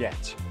YouTube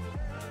yet.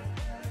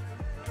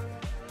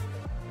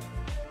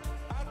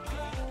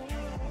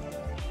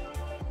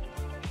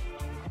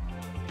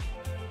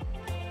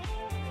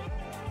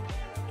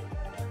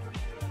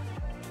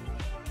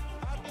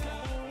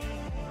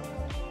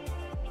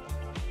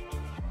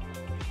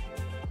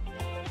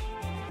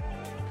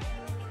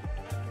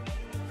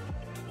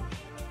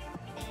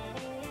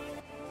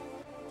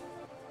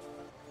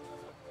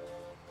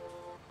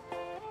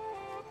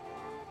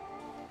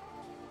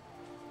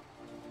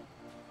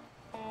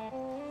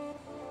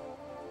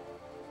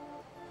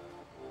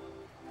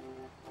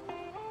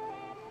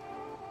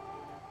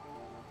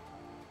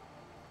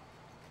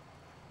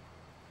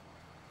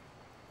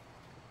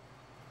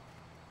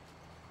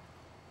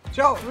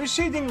 So,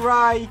 receding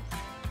rye.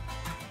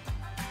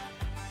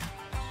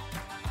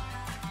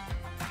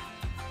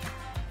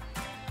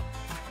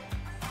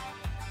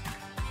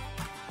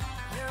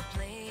 You're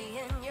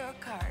playing your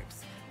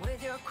cards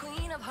with your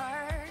queen of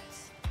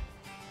hearts.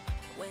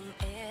 When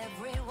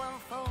everyone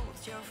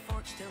folds, your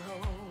fork still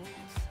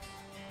holds.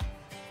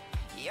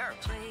 You're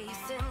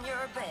placing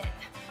your bet,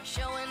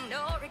 showing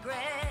no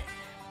regret.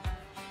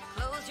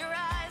 Close your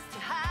eyes to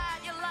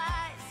hide your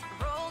lies,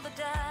 roll the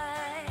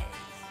dice.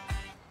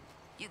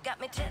 You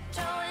got me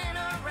tiptoeing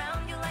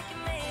around you like you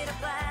made of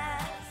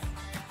glass.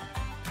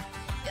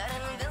 Got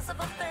an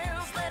invincible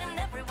fence, letting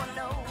everyone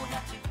know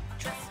not to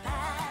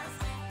trespass.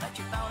 But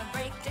you're bound to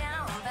break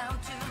down,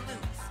 bound to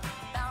lose,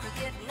 bound to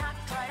get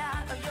knocked right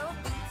out of your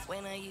boots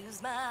when I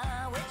use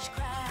my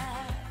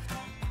witchcraft.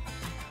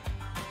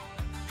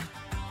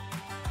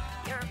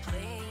 You're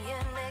playing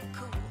it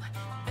cool,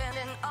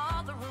 bending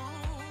all the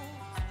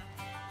rules,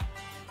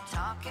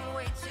 talking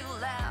way too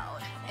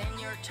loud, and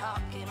you're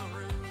talking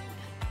rude.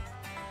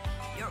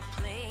 You're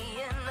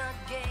playing a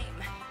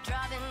game,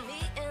 driving me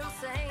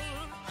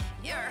insane.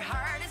 Your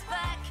heart is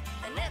back,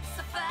 and it's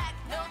a fact,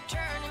 no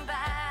turning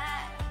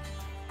back.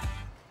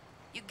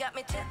 You got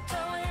me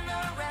tiptoeing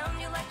around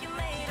you like you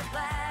made of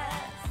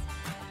glass.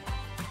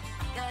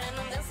 Got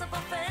an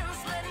invincible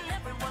fence, letting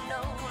everyone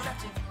know not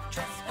to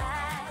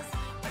trespass.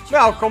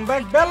 Welcome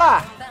back,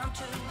 Bella. Bound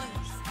to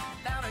lose,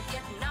 bound to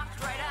get knocked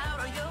right out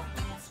of your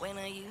boots when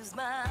I use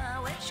my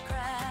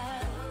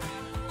witchcraft.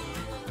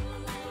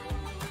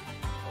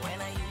 When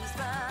I use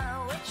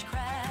my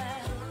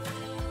witchcraft.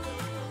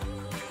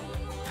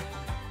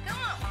 Come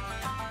on.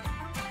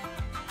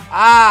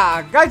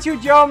 Ah, got you,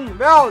 John.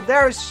 Well,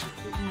 there's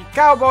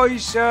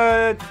Cowboys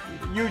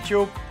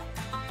YouTube.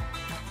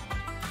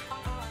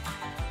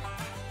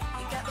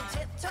 You got me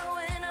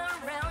tiptoeing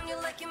around you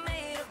like you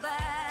made of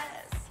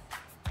glass.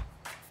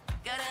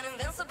 Got an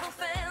invincible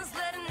fence,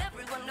 letting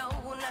everyone know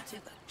not to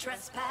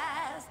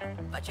trespass.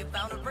 But you're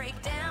bound to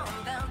break down,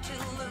 bound to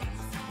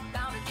lose,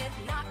 bound to get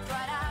knocked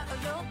right out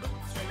of your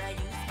boots when I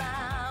use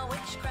my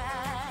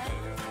witchcraft.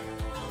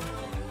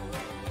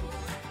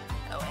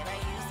 When I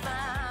use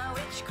my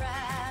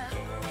witchcraft.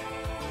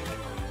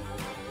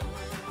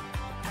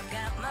 I've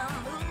got my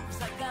moves,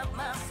 I got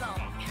my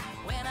song.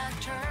 When I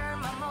turn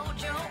my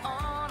mojo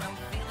on, I'm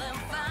feeling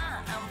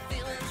fine, I'm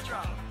feeling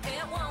strong.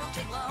 It won't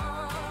take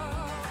long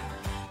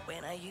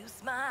when I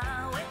use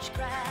my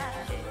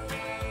witchcraft.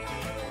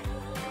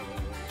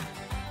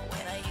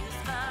 When I use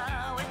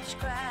my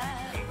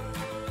witchcraft.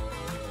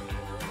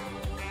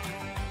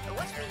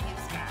 Watch me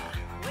use my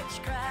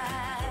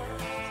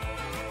witchcraft.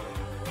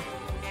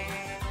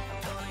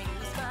 I'm gonna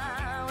use my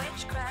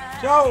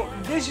witchcraft. So,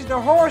 this is the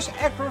horse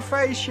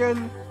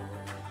aggravation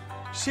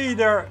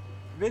cedar.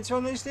 Which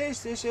one is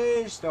this? This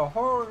is the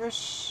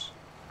horse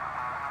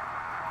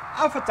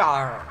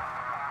avatar.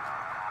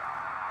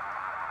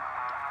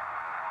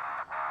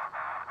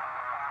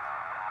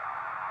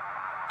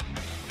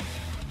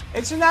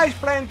 It's a nice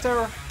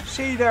planter,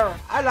 cedar,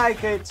 I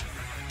like it.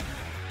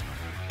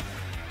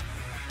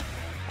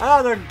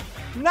 Another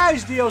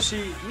nice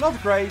DLC,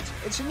 not great,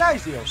 it's a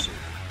nice DLC.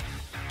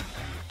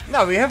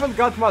 Now we haven't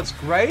got much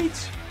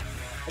great,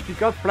 but we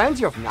got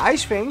plenty of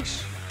nice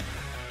things.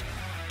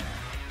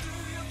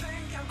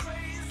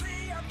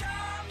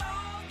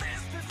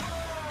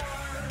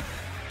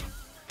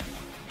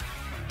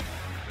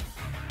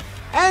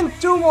 And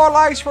 2 more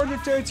likes for the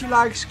 30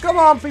 likes. Come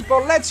on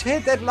people, let's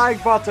hit that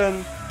like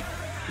button.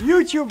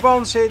 YouTube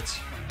wants it.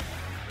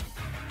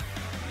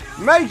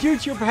 Make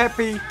YouTube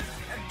happy.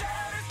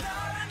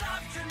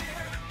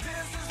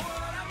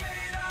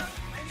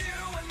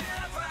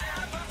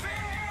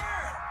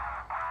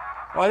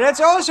 Well,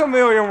 that's also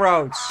Million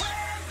Roads.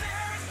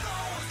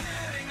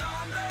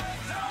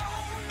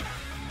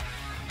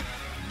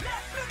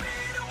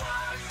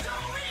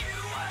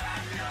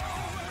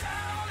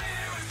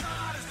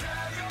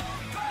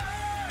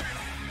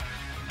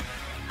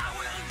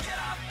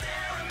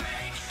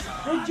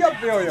 Good job,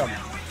 William.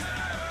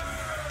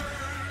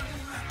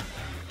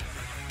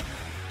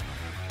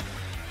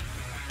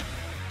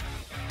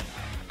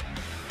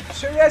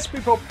 So yes,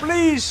 people,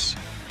 please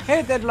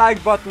hit that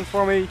like button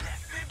for me.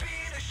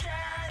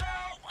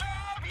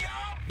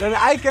 Then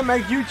I can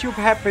make YouTube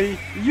happy.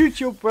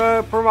 YouTube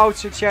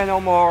promotes the channel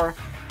more.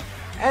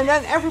 And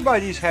then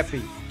everybody's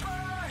happy.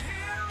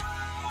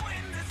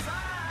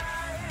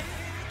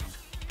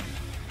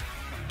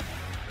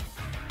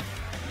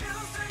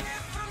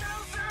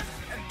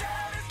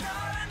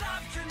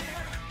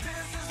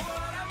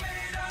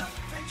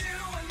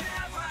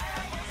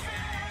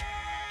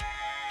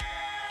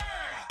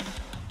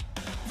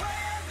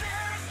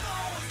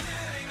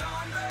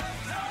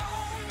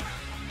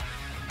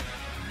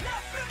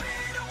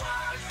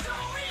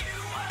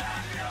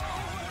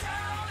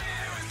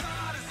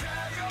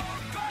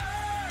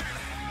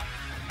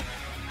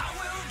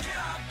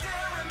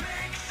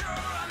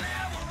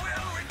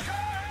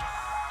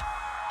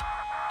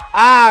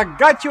 Ah,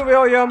 got you,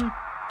 William.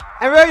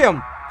 And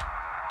William,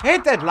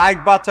 hit that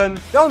like button.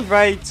 Don't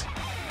wait.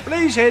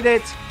 Please hit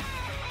it.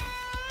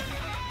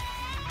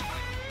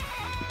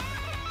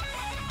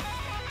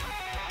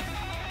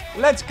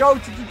 Let's go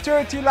to the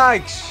 30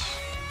 likes.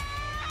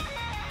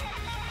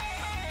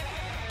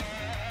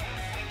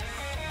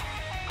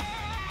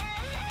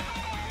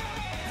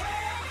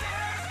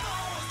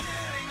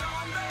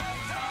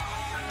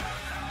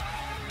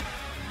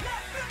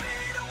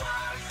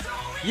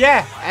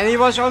 Yeah, and he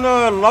was on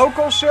a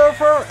local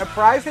server, a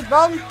private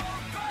one.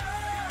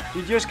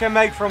 You just can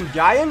make from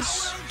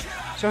giants,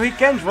 so he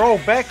can't roll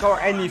back or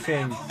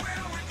anything.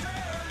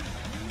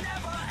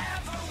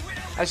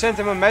 I sent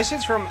him a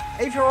message from,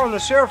 if you're on the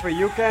server,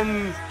 you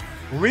can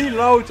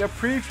reload a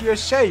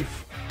previous save.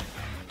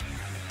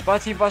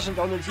 But he wasn't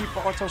on the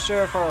G-Portal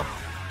server.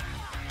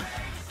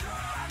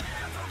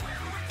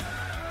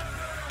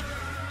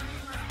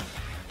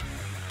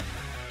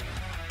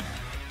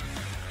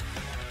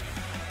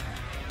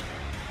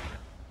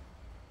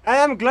 And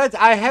I'm glad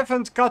I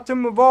haven't cut the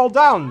wall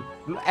down.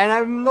 And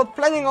I'm not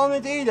planning on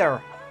it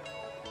either.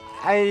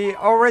 I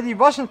already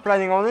wasn't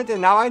planning on it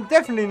and now I'm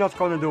definitely not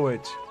gonna do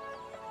it.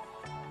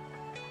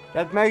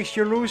 That makes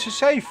you lose a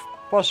save,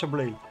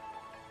 possibly.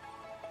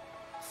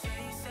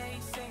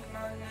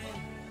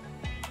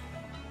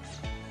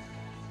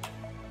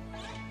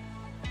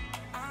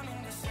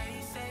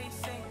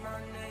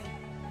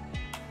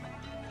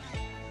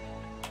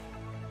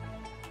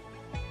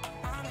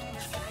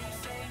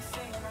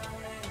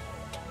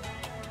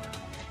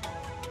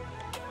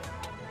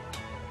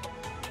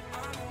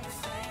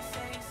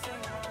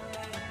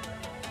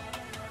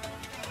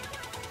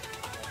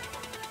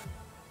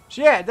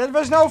 So yeah, that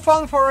was no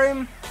fun for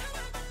him.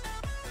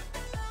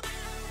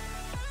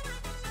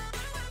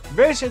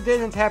 Wish it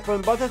didn't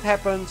happen, but it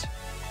happened.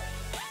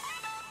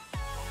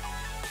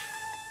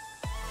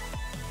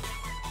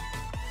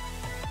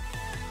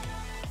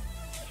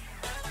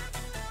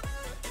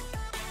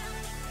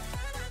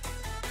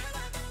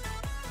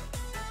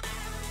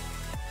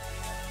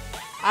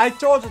 I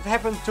thought it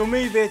happened to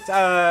me with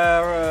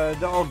the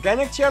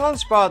organic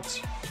challenge,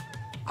 but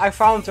I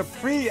found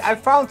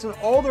an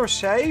older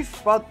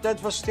save, but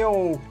that was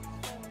still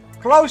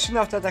close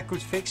enough that I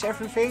could fix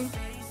everything.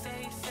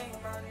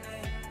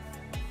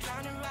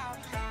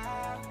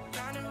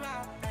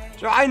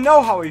 So I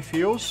know how he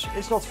feels.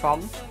 It's not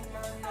fun.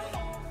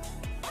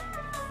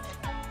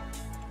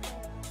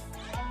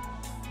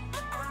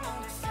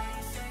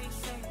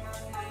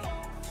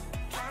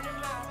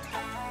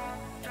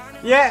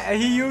 Yeah,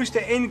 he used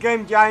the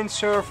in-game giant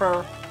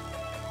server.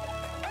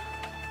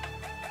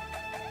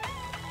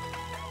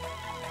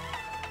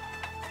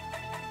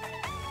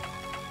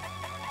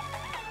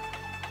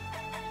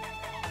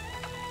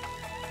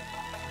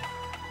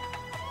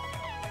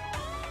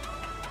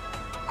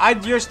 I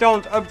just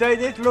don't update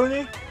it,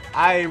 Looney.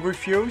 I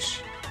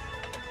refuse.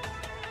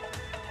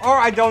 Or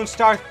I don't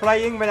start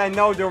playing when I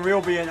know there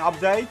will be an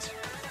update.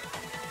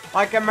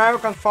 Like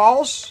American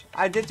Falls,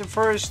 I did the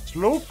first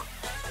look.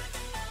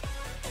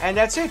 And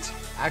that's it.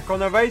 I'm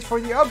gonna wait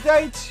for the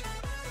update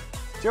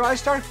till I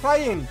start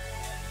playing.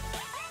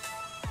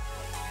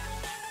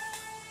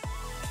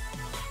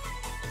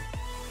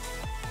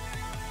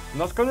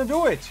 Not gonna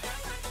do it.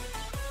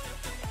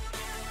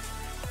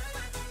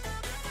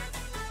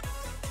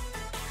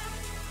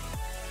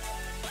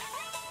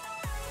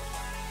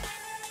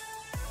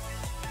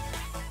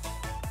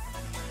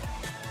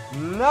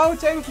 No,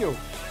 thank you.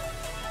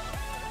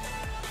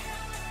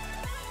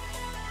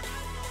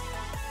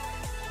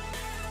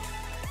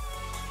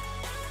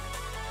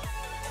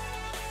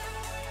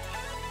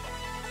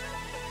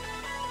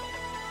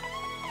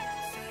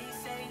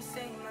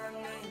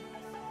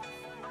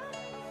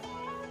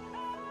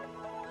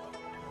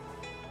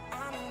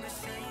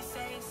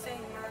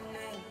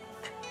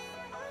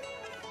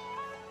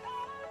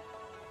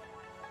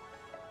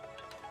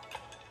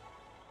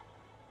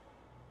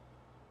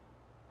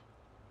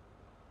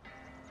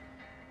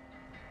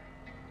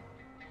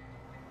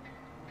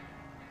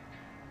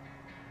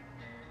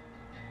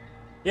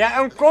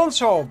 Yeah, on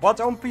console, but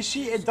on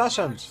PC it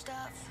doesn't.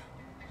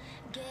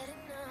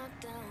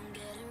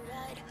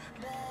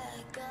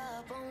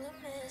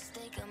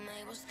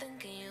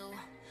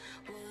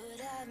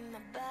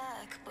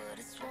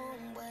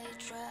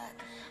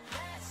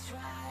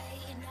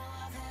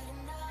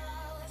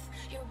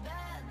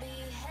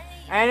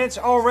 And it's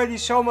already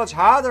so much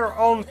harder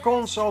on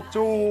console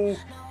to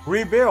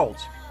rebuild.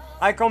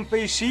 Like on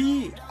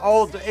PC,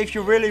 if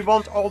you really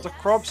want all the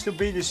crops to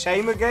be the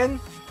same again,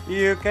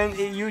 you can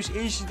use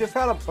easy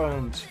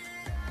development.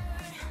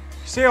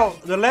 Still,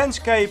 the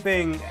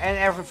landscaping and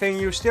everything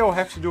you still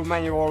have to do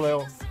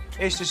manual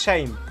is the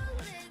same.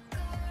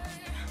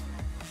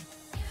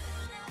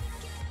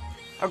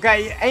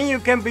 Okay, and you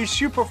can be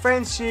super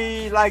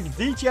fancy like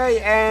DJ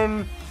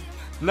and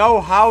know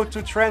how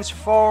to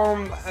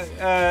transform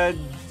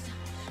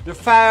the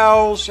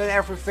files and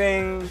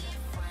everything.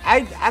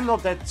 I'm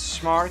not that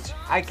smart,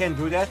 I can't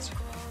do that.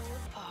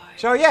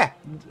 So yeah,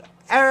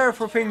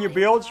 everything you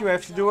build you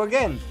have to do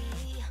again.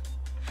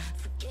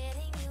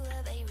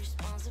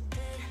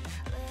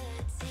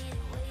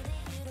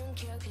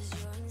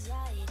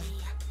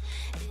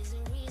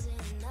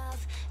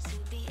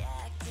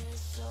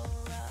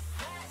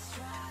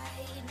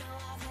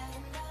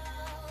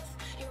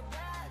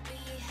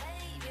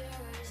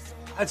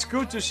 It's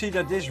good to see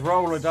that this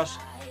roller does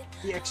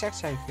the exact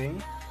same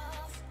thing.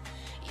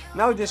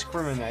 No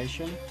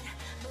discrimination.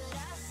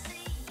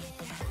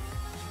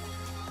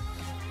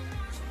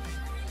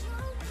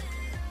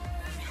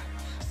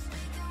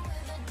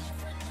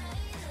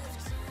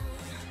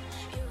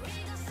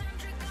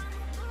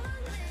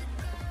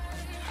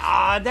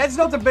 That's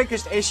not the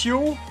biggest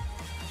issue.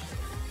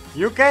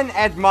 You can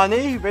add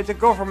money with the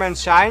government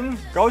sign,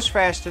 goes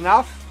fast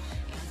enough.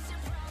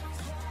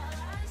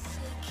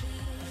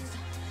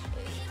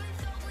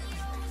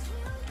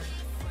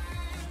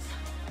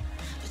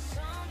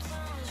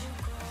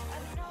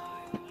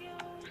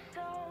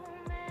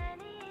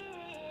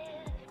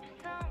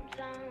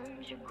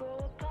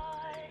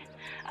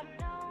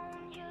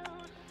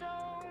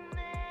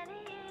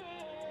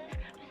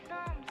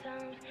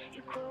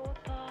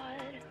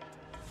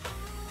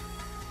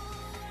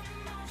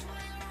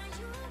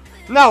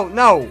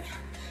 No.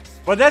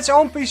 But that's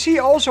on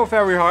PC also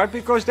very hard,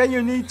 because then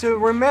you need to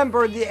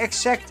remember the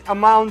exact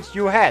amount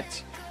you had.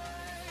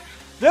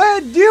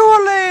 The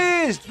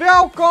Duelist!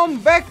 Welcome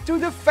back to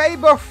the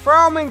Faber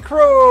farming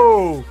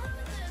crew!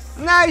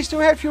 Nice to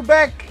have you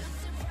back!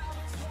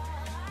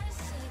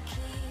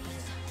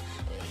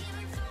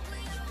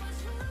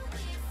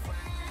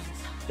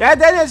 Yeah,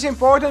 that is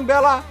important,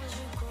 Bella.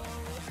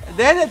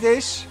 Then it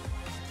is.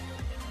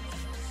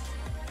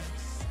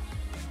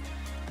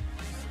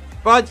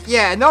 But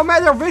yeah, no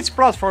matter which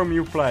platform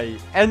you play,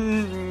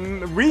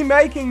 and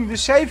remaking the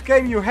save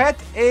game you had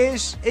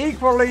is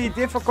equally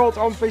difficult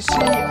on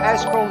PC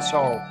as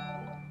console.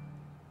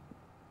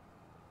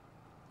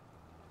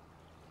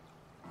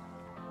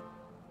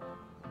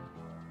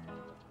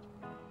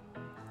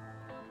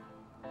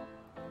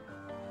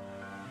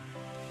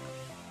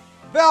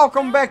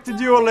 Welcome back to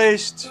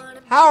Duelist.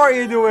 How are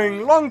you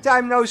doing? Long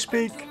time no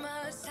speak.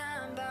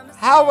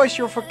 How was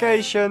your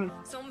vacation?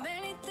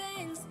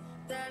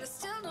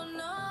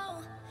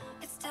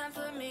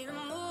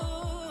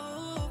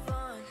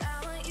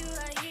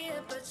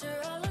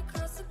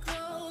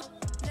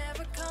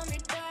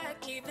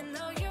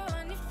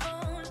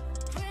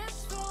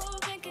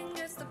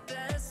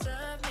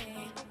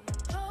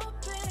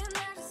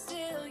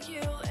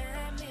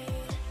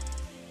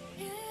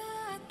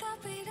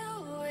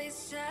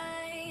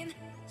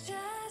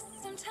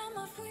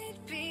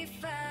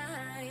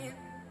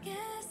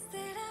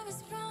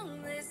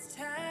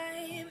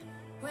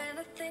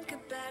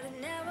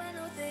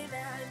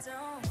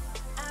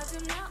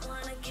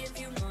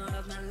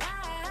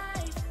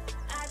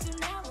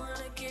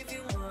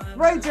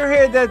 Great to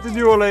hear that, the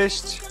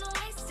Duelist.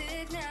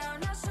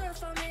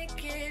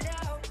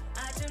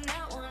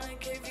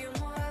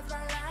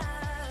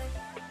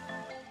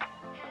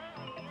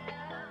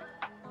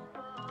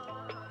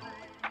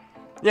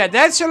 Yeah,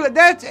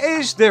 that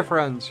is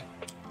different.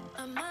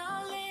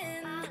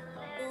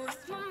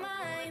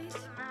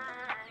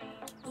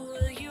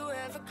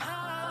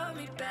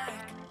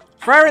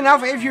 Fair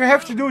enough, if you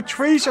have to do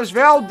trees as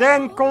well,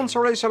 then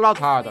console is a lot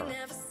harder.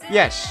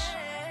 Yes.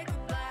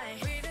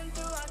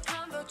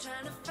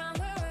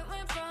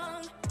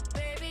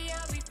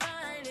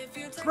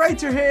 Great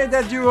to hear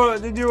that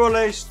the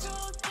Duelist.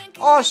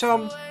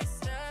 Awesome.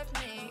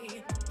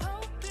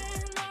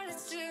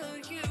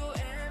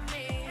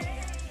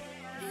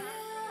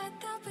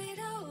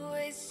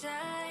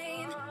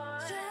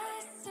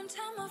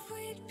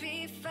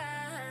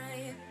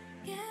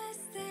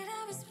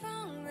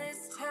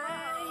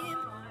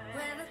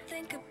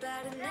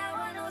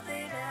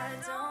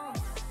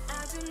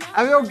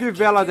 I will give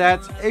Bella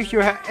that. If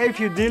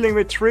you're dealing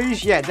with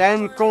trees, yeah,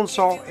 then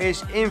console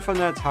is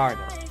infinite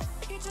harder.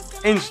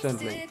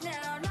 Instantly.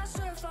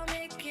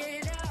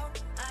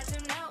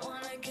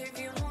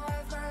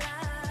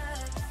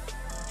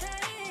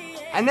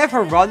 I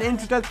never run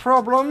into that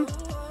problem,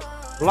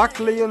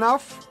 luckily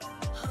enough.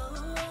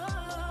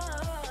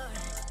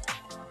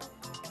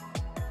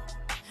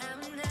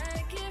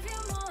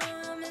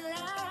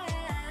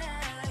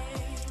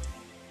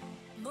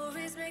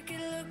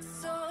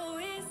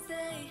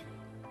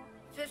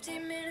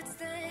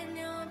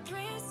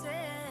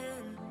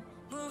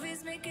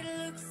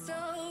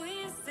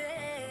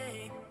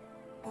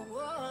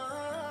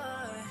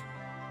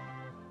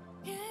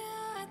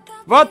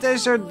 What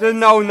is er de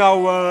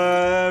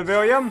no-no,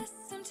 William?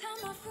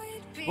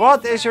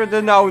 What is er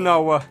de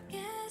no-no?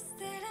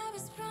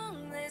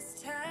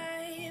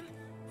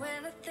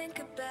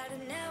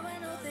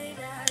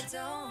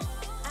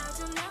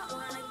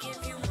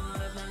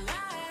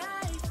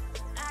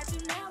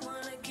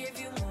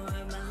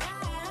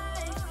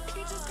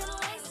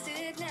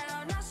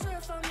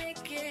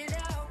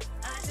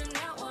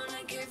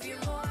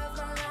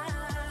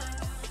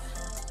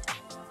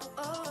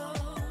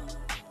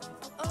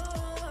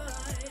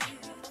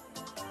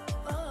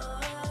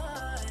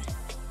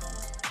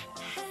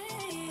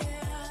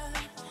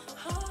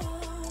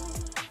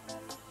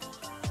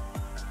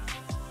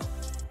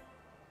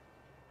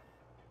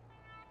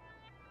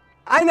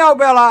 I know,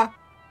 Bella.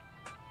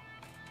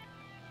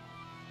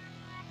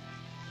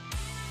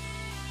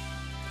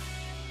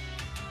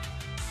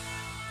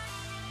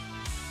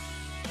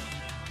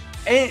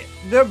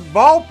 The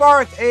ball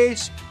part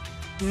is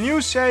new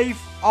save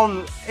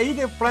on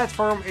either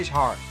platform is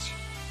hard.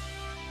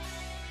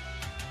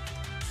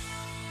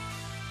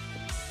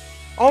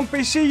 On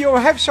PC you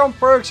have some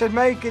perks that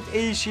make it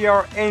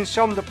easier in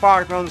some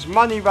departments,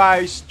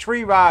 money-wise,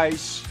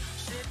 tree-wise.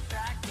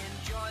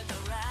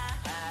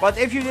 But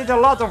if you did a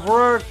lot of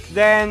work,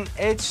 then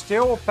it's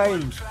still a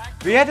pain.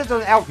 We had it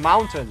on Elk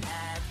Mountain.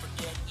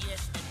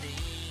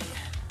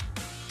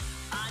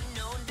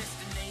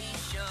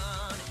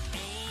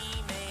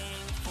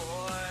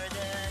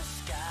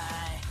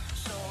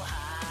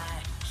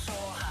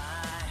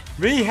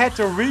 We had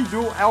to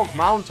redo Elk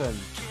Mountain.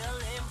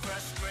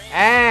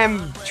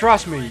 And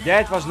trust me,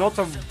 that was not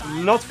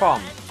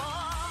fun.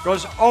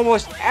 Because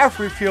almost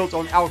every field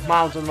on Elk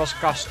Mountain was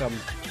custom.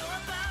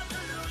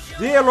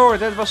 Dear Lord,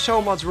 that was so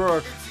much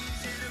work.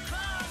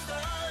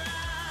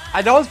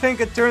 I don't think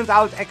it turned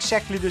out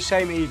exactly the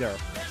same either.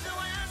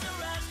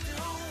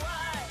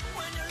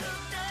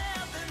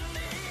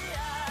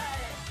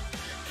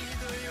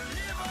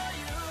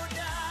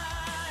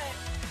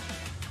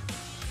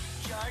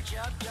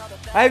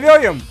 Hey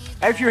William,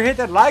 have you hit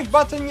that like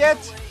button yet?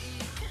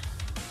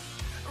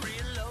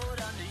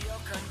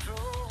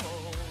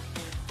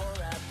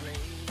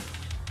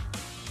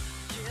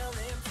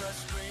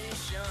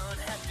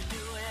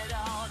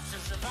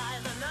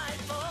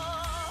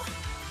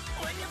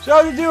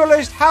 So the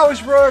duelist,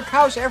 how's work?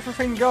 How's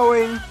everything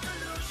going?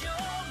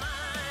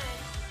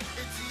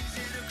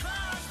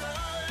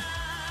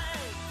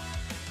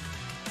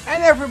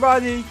 And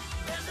everybody,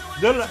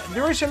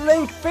 there is a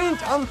link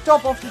pinned on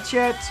top of the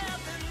chat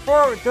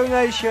for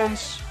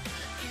donations.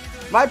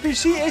 My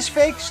PC is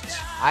fixed.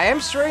 I am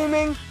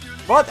streaming,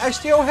 but I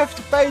still have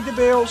to pay the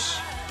bills.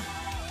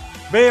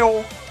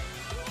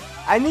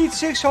 I need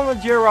 600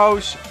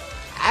 euros.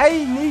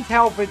 I need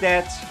help with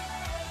that.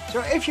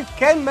 So if you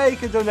can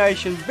make a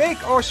donation, big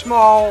or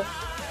small,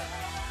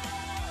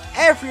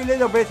 every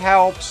little bit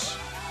helps.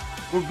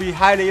 Would be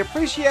highly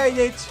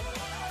appreciated.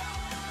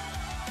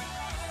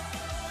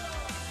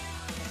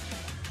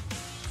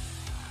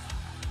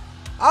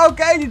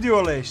 Okay, the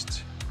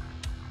duelist.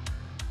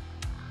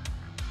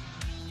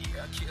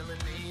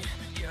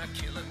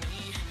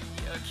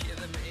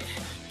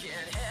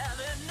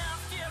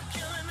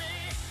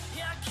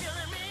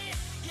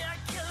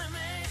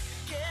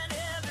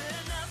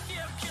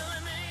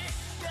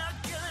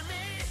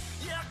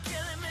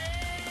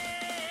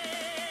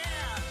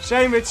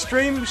 Same with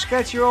stream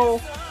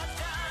schedule.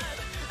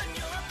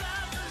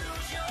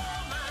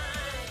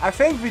 I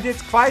think we did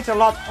quite a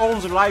lot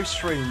on the live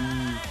stream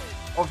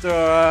of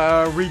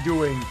the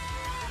redoing.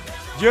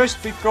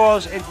 Just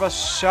because it was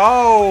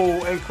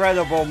so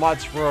incredible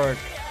much work.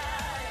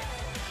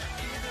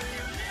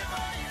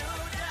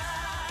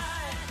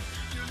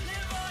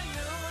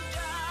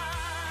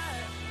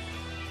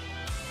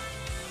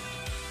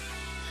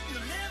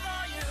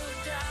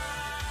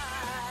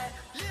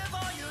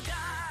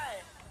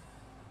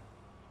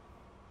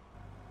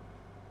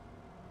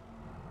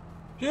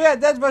 Yeah,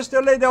 that was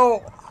the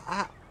little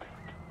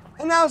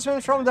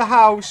announcement from the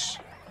house.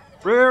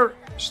 We're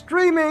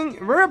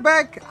streaming, we're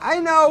back, I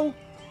know,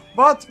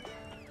 but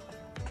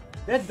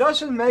that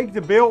doesn't make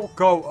the bill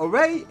go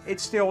away.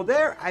 It's still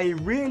there. I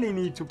really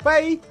need to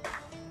pay.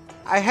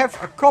 I have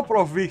a couple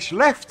of weeks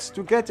left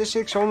to get the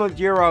 600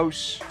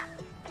 euros.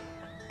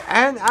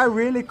 And I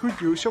really could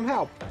use some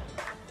help.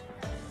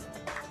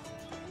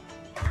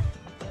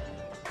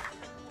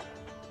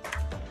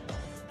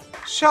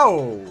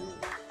 So,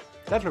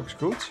 that looks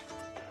good.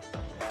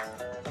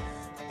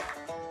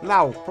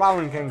 Now,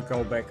 plowing can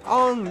go back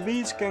on,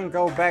 weeds can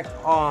go back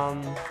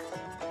on.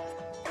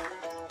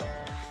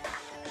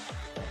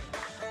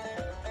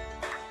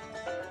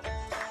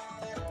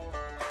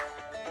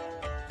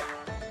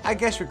 I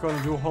guess we're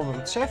gonna do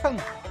 107.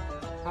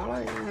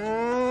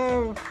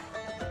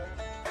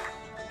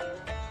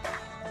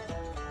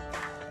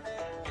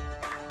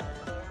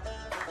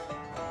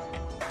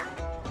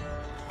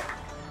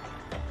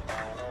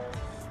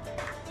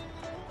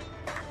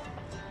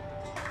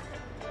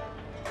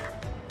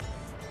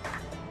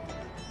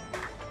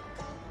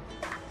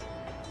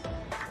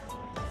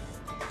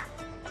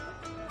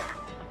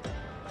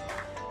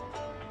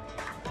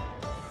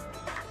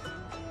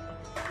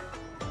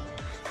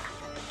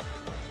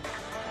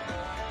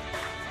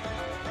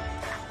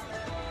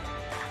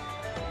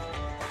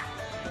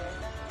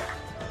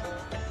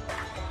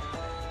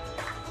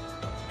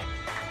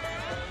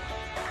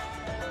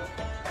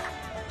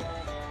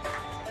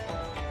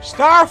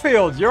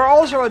 Starfield! You're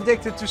also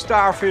addicted to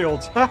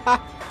Starfield!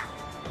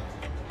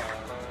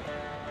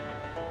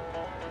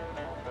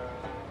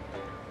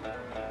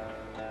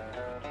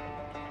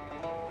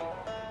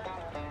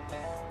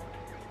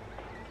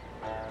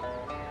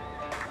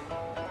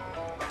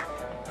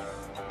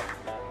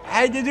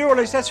 Hey, the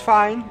duelist, that's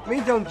fine.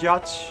 We don't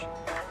judge.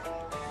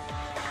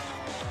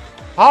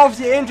 Half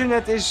the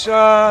internet is...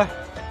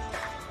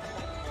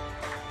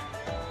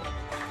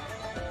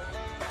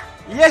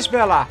 Yes,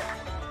 Bella!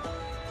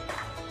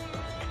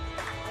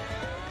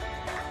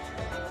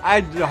 I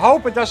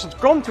hope it doesn't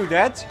come to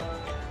that.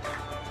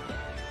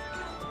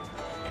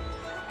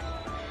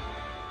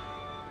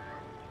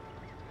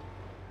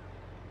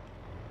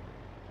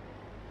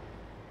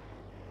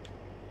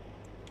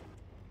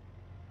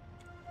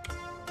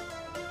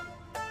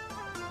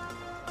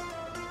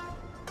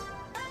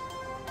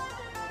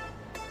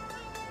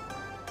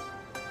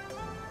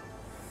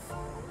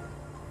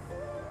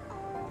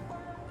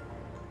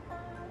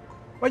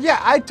 But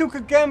yeah, I took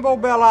a gamble,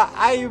 Bella.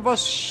 I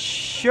was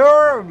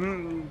sure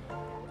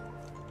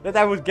that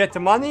I would get the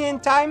money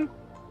in time.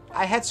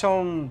 I had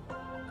some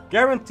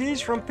guarantees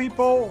from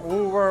people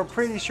who were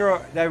pretty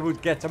sure they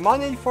would get the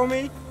money for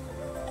me.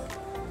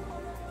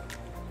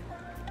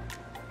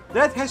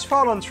 That has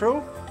fallen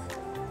through.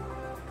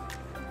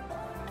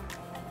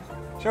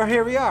 So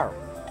here we are.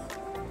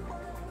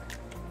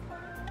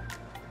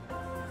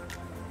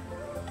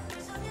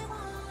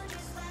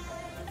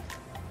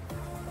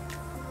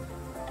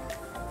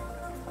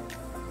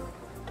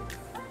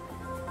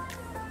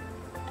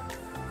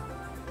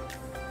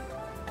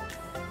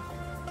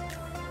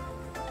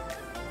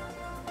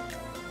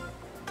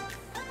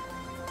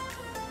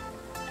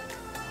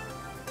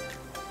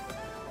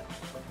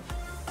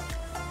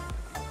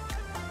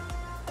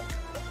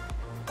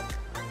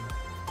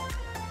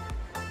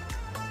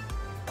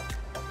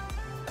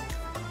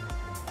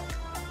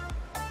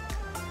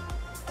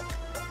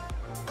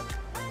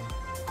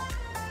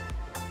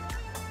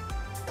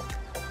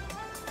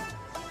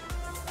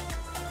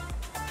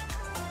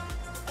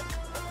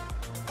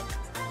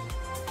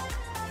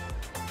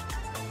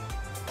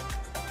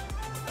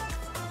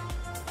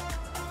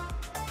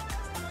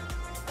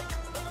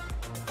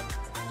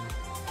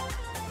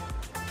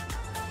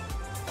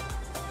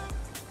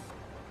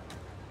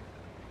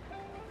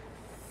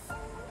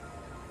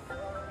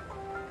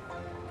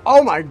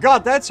 Oh my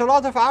god, that's a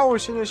lot of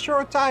hours in a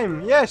short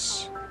time,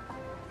 yes.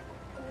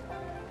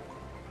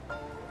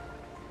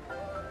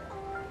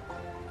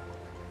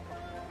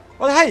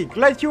 But hey,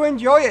 glad you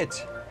enjoy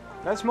it.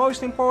 That's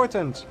most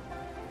important.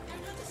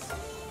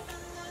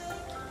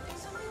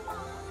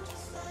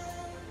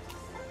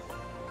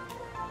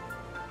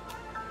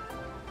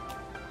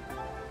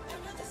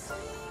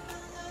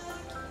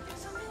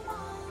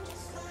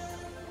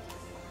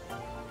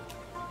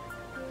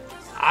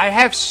 I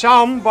have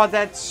some, but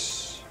it's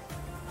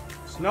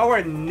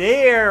nowhere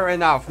near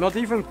enough, not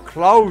even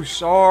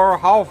close or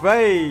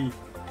halfway.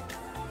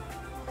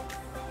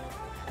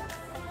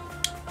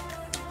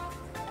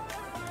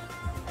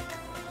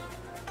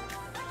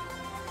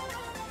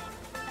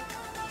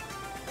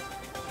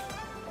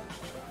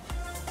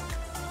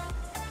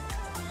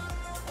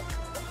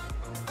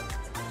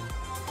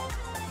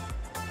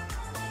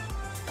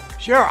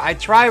 Sure, I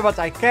try what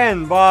I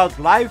can, but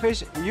life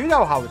is, you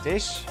know how it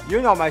is.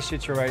 You know my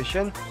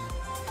situation.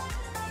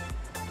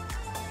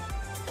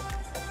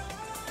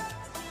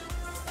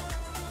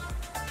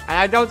 And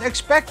I don't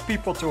expect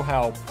people to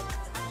help.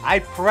 I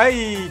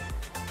pray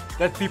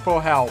that people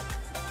help.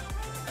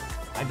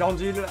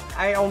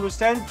 I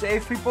understand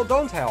if people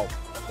don't help.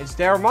 It's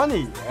their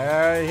money.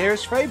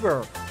 Here's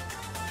Faber.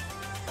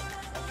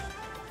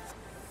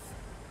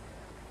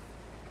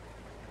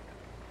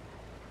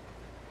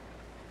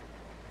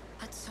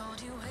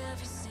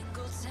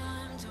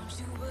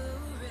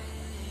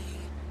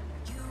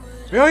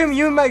 William,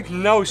 you make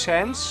no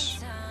sense.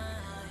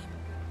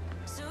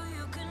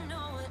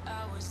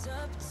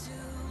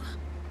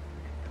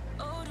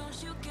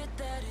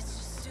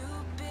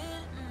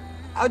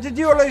 Oh, the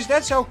duelist,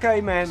 that's okay,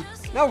 man.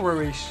 No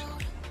worries.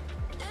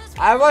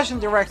 I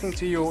wasn't directing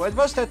to you. It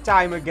was that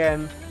time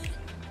again.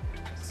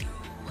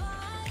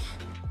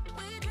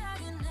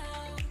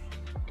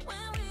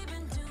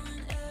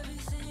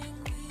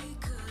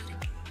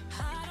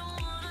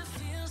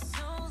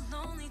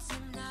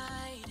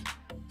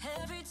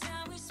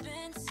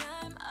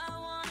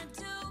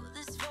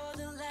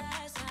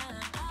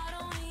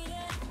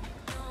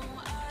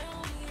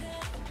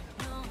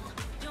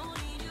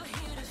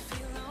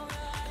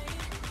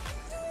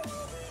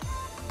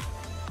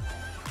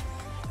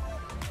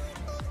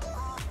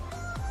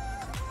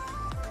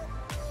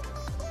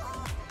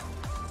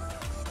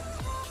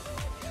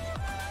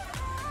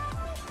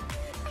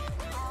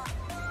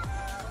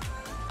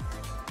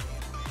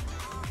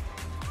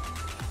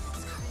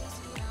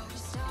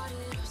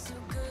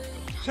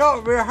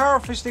 So we're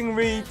harvesting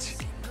wheat.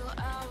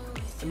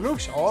 It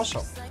looks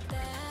awesome.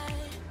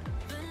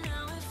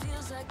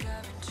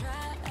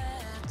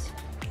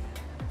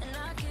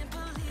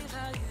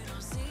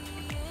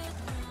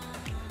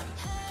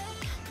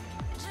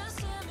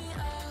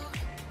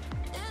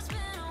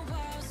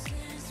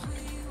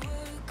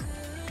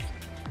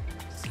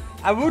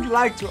 I would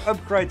like to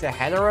upgrade the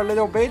header a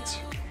little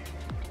bit,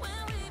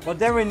 but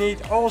then we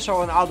need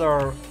also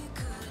another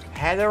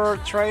header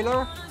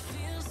trailer.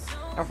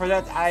 And for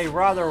that I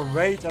rather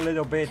wait a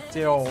little bit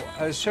till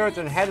a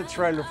certain header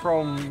trailer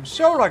from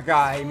Solar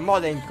Guy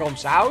modding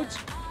comes out.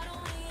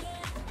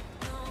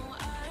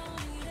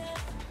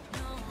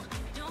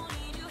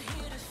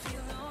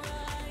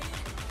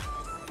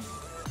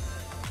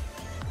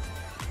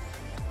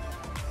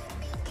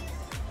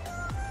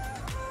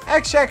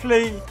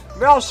 Exactly,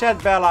 well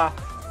said Bella.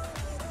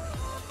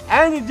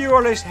 And the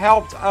duelist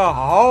helped a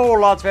whole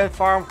lot when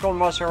FarmCon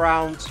was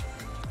around.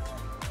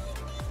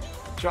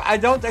 So I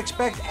don't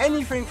expect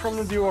anything from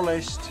the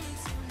duelist.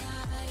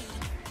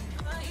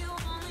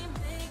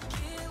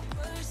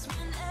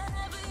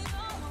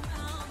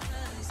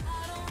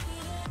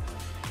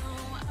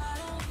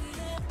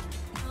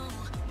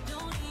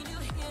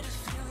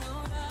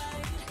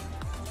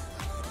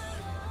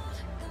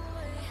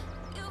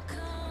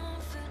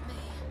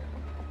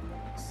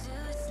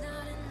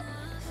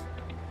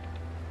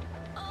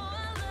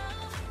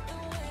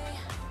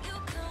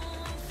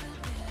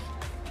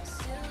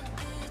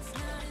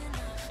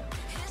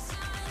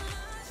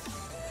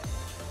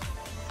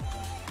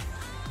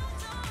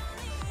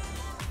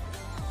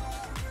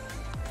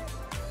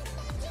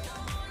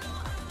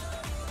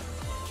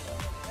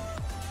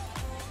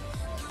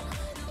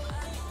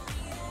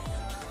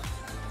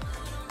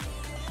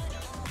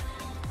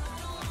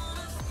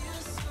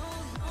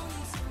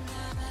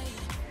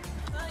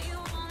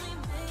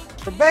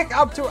 We're back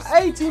up to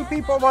 18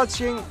 people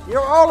watching. You're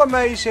all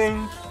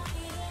amazing.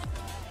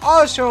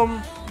 Awesome.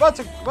 What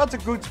a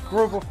good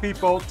group of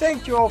people.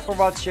 Thank you all for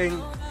watching.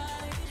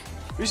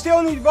 We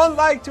still need 1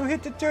 like to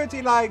hit the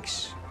 30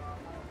 likes.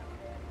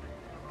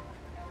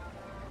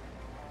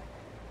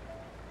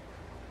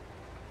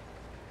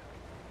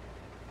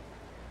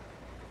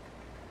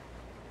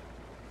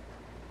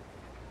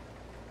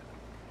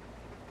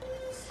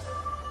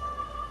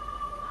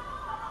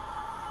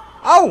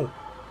 Oh!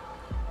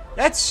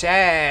 That's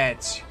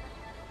sad.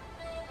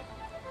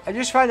 I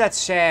just find that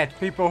sad,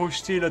 people who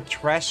steal a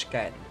trash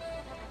can.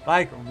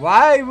 Like,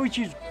 why would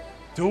you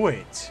do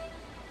it?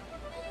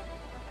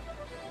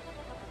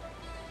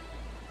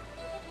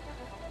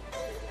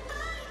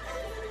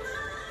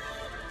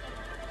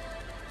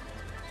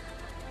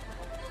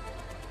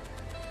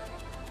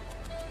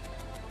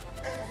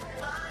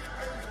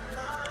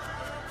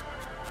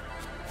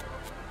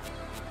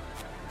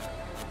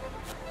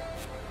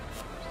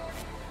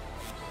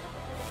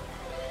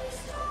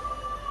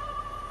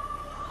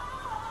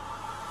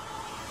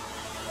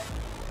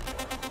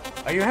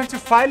 Oh, you have to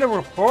file a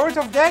report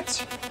of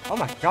that? Oh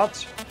my god.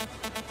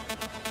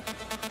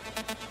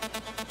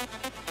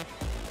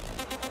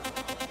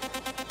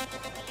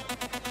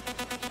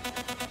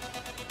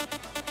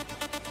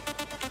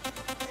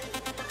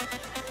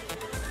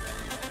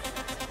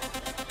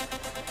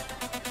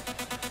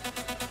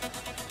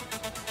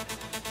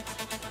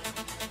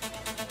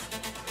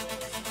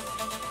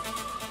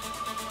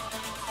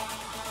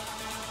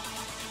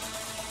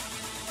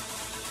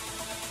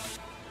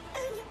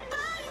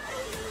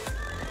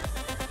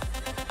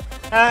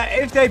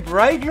 If they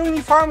break Looney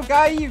Farm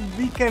guy,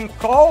 we can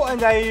call and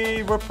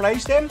they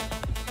replace them.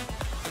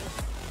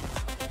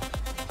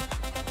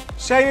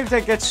 Same if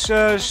that gets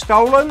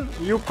stolen,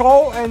 you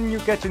call and you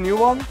get a new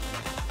one.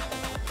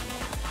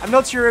 I'm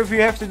not sure if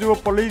you have to do a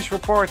police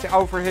report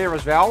over here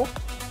as well.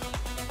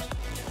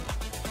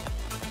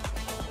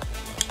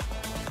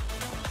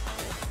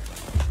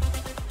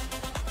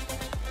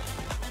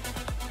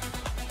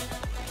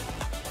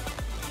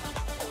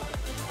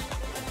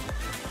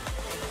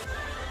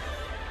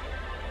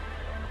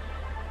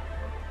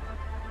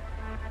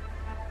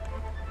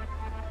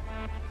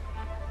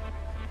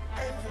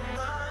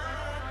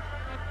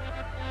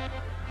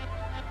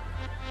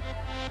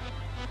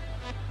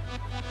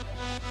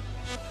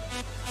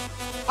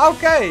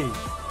 Okay.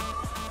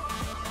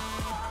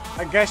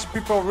 I guess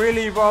people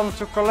really want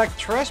to collect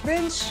trash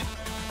bins.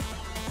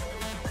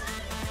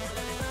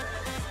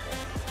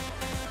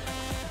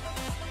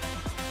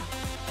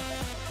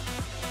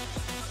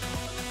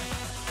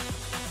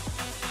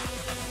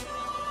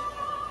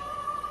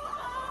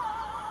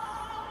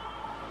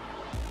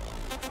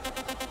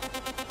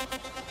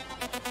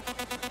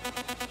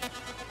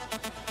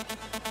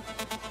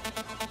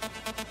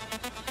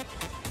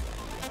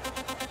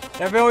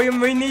 Yeah, William,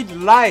 we need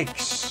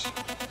likes.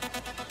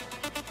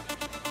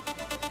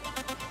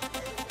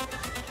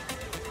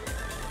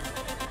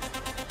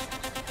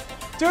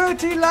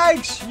 $30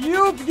 likes!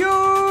 Yoop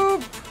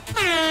yoop!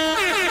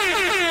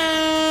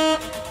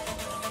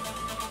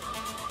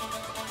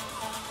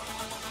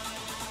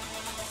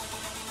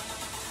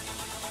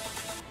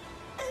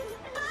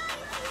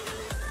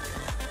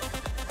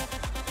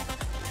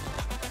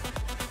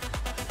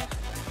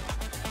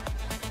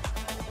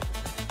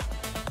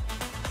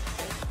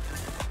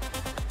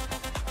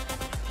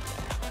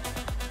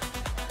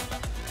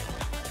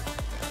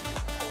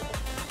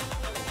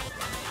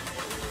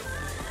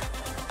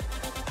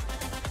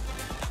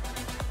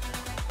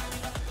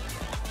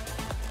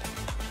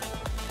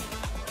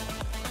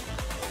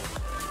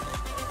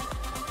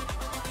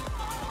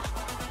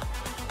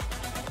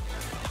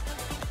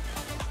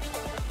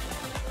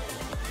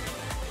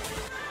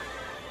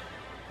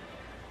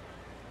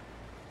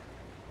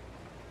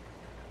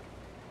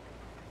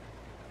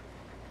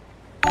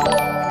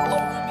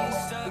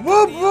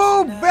 Whoop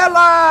whoop,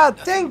 Bella!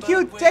 Thank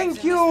you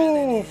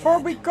for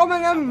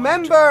becoming a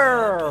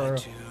member!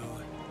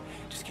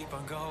 Just keep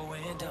on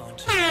going,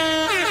 don't you?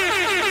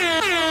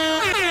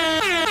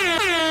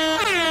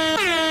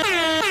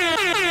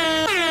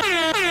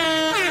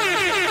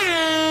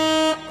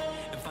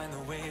 And find the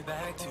way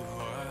back to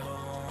our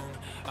home,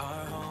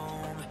 our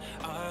home,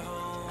 our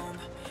home.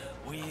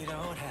 We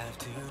don't have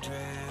to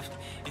drift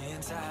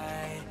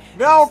inside.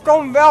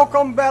 Welcome,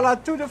 welcome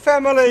Bella to the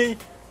family!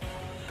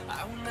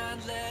 I will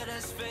not let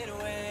us fade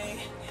away.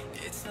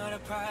 It's not a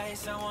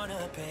price I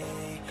wanna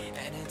pay,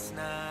 and it's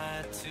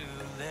not too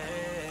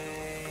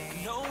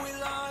late. No, we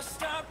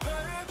lost our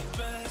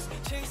purpose,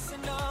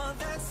 chasing all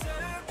that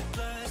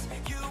surplus.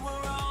 You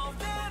were all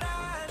that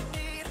I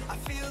need. I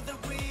feel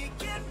that we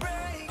can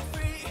break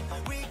free.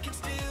 We can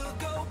still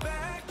go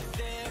back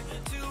there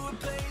to a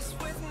place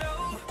with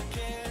no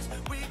cares.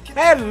 We can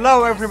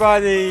Hello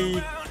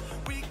everybody!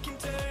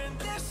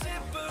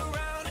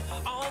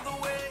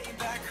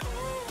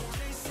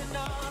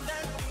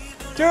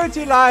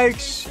 30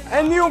 likes,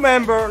 a new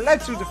member,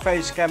 let's do the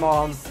face cam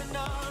on.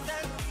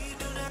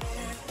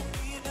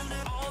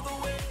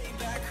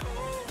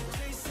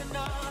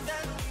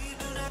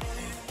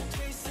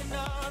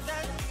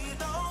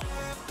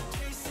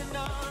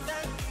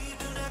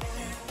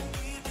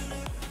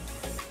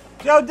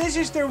 So this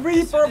is the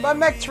Reaper by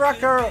Mac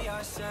Trucker.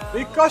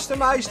 We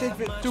customized it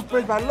to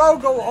put my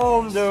logo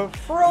on the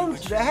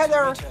front, the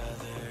header,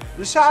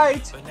 the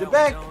side, the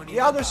back, the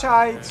other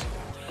side,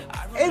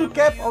 end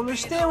cap on the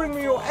steering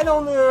wheel and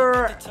on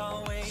the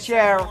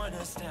chair.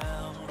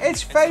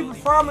 It's Faber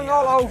farming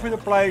all over the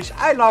place.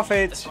 I love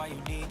it.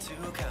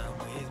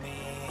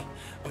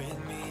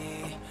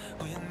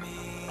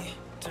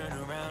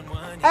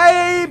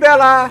 Hey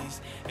Bella!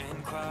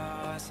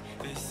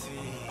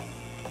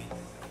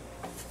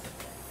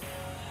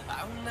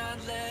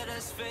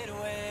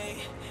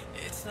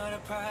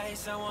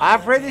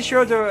 I'm pretty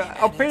sure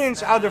the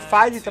opinions are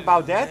divided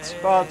about that,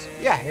 but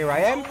yeah, here I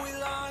am.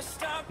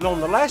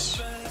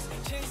 Nonetheless.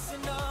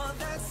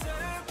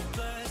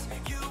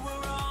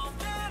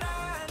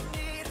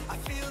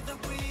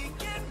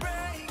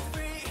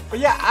 But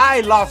yeah,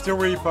 I love the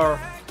Reaper.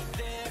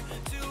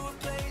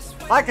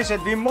 Like I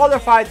said, we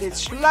modified it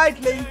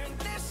slightly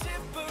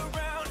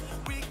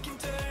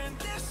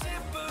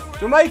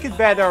to make it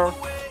better,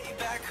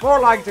 more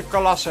like the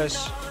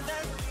Colossus.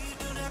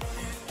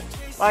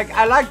 Like,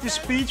 I like the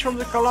speed from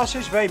the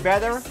Colossus way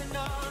better.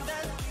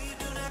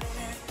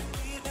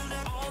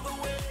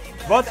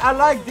 But I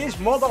like this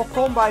model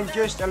combine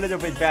just a little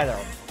bit better.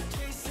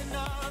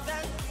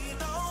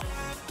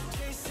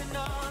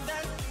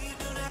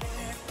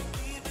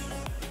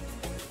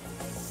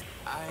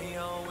 I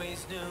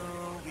always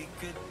knew we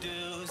could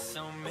do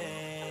so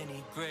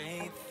many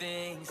great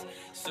things.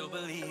 So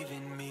believe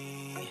in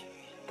me,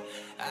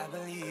 I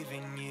believe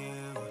in you.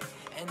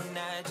 And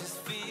I just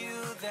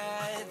feel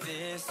that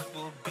this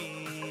will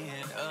be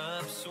an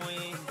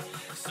upswing.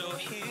 So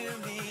hear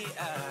me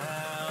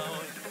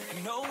out.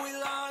 You know we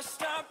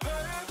lost our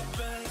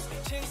purpose,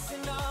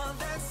 chasing all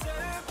that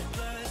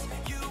surplus.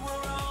 You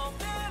were all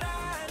that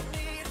I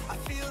need. I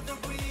feel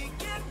that we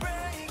can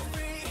break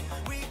free.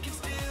 We can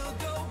still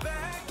go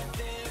back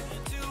there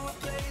to a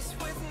place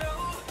with no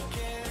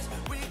cares.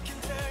 We can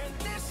turn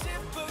this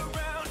ship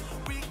around.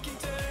 We can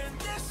turn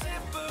this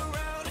ship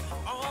around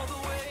all the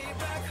way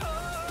back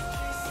home.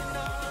 Chasing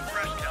all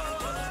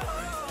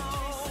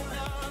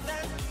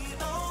that,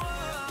 chasing all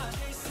that,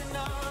 chasing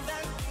all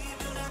that,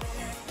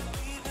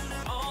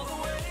 all the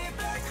way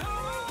back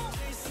home.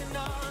 Chasing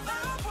all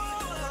that,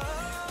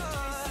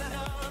 chasing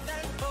all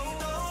that,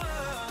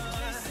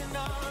 chasing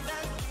all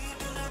that,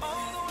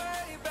 all the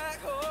way back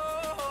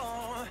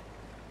home.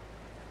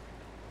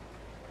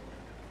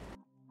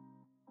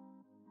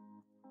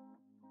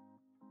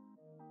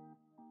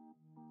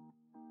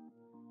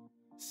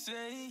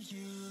 Say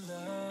you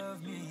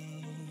love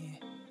me,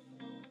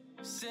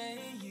 say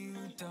you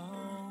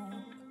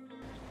don't.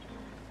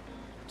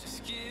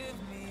 Just give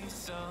me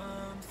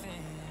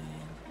something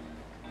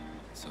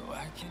so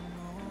I can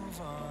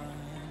move on.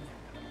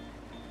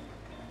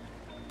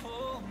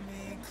 Pull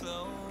me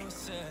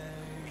closer.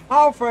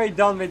 Halfway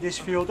done with this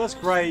field, that's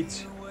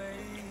great.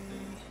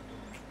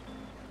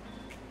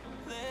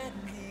 Let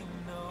me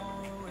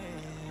know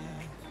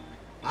it.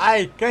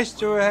 Aye,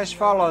 Castro has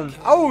fallen.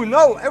 Oh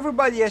no,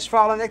 everybody has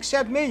fallen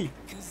except me.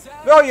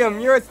 William,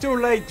 you're too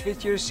late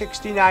with your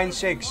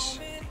 69.6.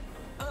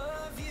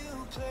 Of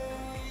you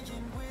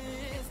playing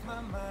with my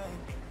mind.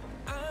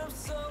 I'm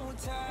so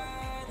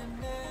tired of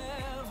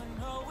never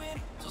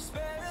knowing. So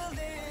spell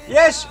it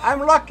Yes,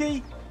 I'm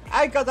lucky.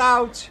 I got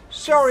out.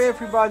 Sorry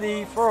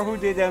everybody for who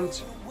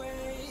didn't.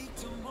 away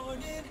till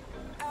morning.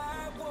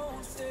 I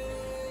won't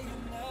stay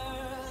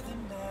another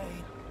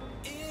night.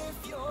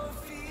 If you're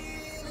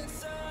feeling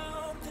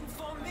something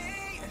for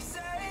me,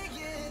 say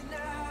it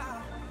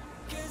now.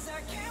 'Cause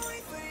I can't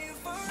wait for you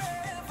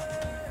forever.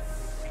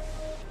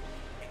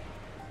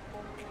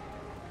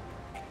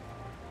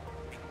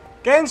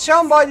 Can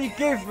somebody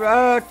give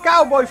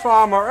Cowboy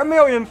Farmer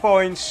 1,000,000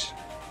 points?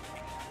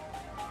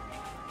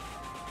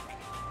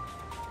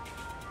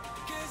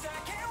 'Cause I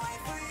can't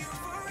wait for you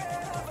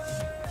forever.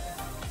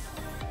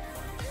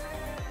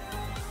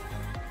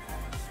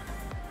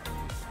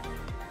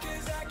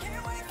 'Cause I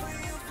can't wait for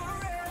you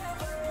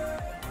forever.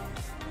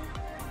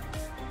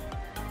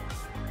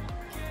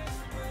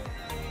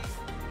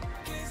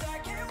 'Cause I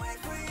can't wait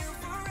for you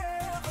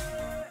forever.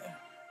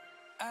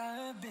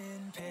 I've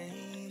been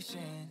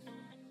patient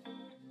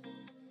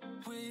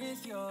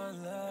with your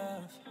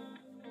love.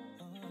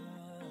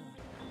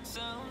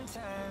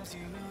 Sometimes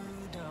you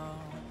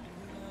don't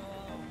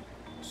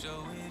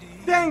show it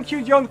easy. Thank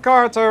you, John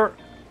Carter.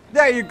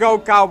 There you go,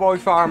 Cowboy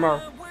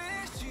Farmer. I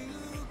wish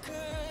you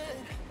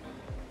could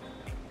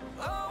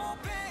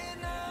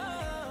open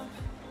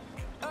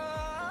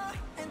up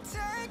and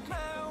take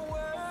my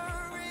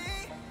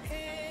worry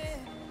in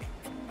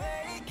and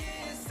make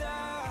it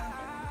stop.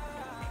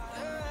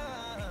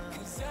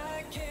 'Cause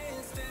I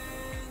can't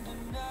stand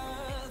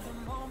another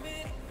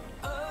moment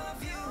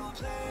of you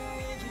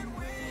playing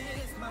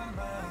with my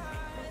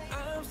mind.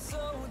 I'm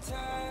so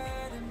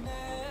tired of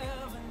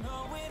never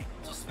knowing,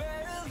 so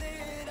spell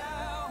it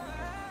out.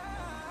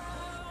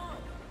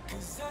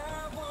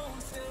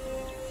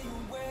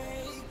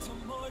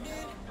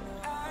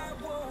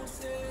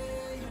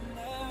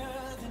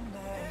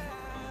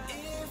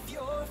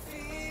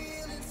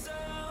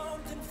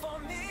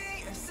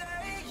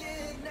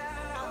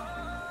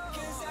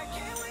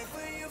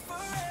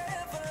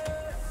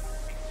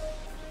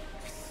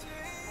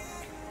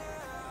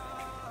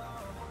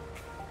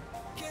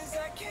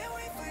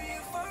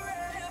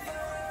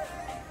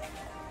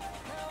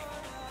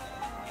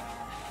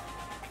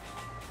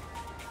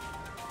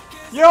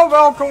 You're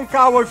welcome,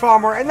 Cowboy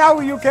Farmer, and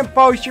now you can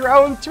post your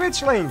own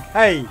Twitch link.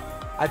 Hey,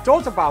 I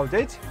thought about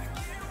it.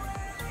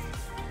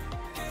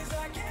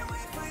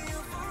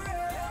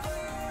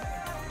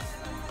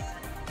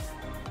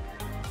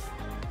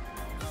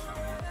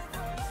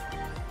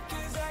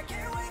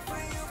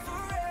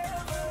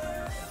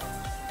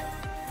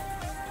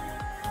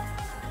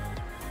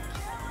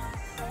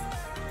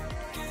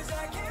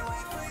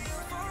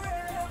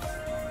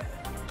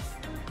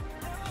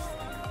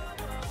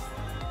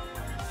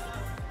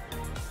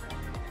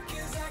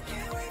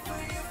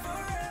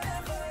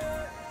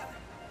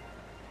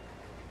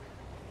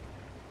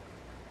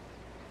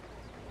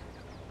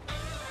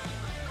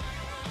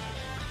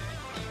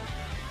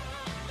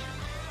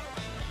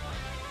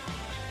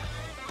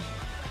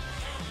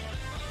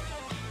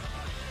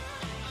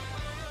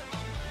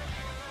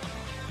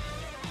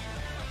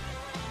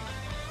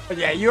 But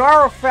yeah, you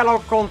are a fellow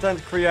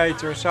content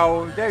creator,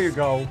 so there you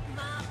go.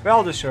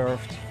 Well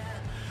deserved.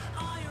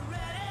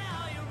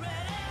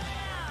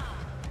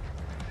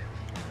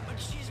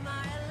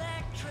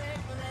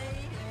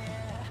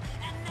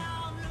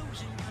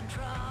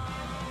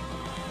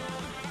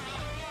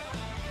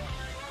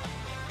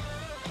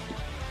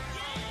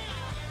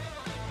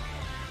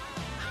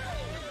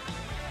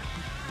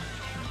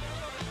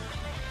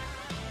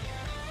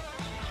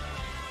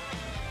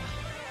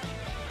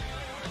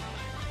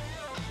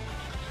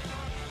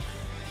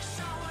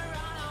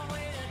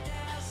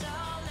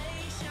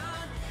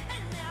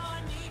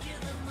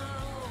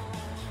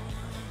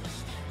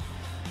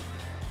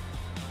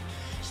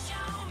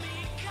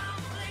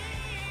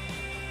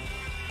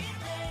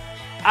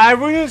 I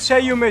wouldn't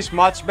say you miss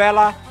much,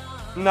 Bella.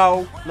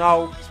 No,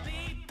 no.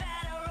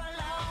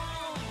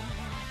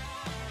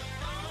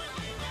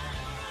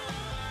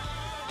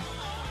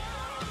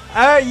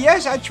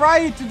 Yes, I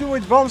try to do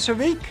it once a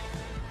week.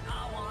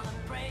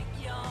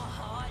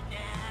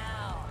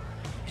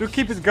 To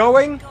keep it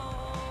going.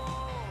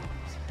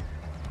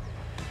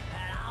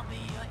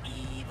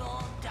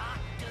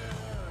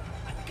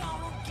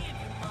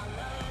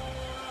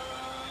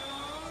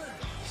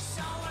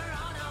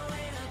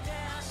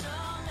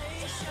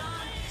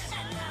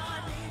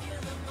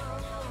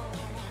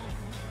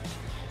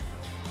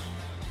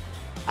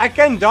 I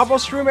can't double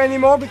stream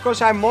anymore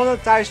because I'm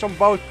monetized on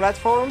both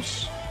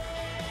platforms.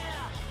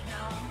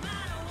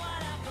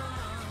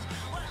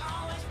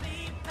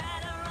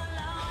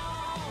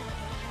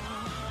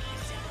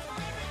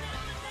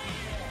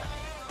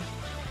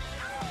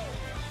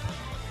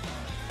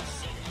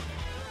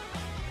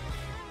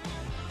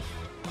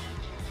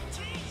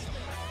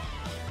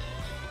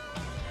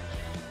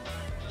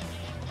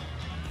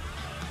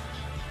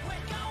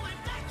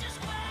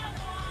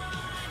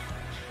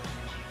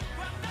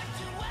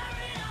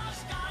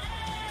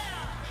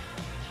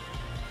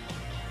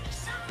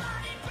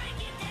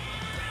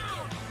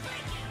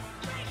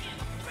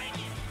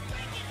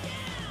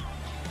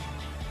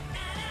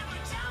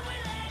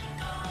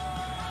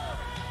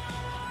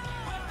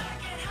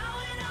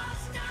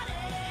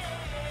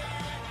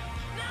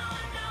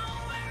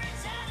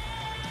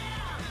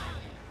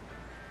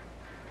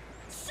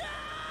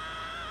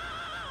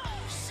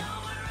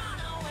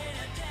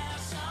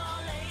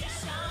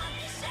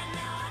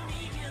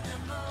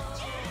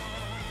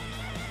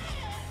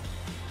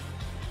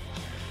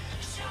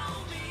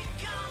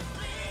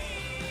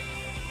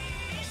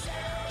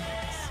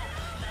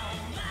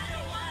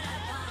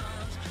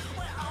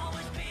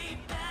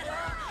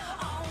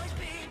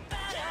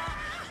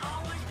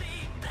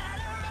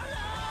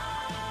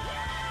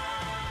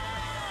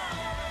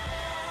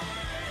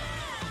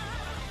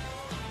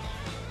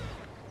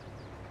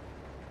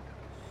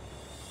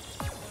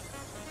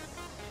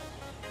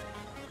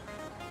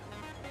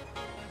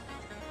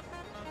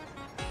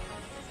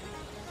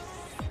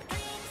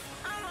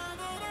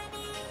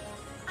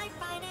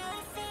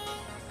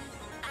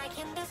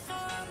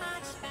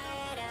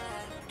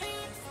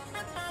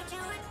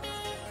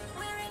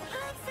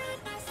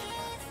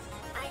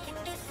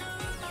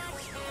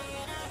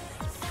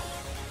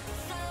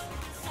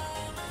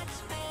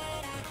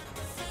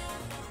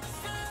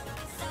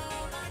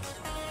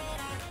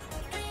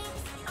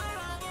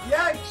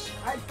 Yikes!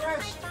 I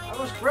crashed! I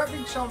was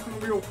grabbing something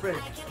real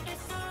quick.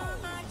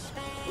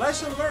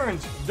 Lesson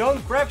learned,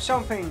 don't grab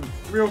something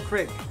real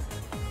quick.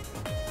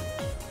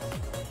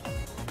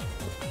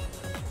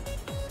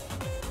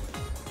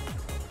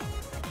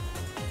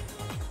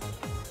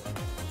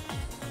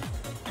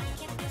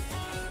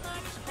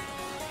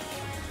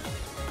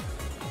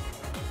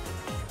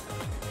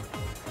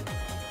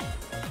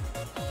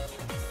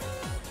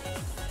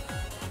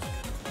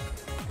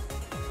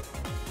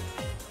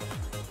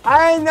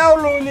 I know,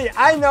 Looney,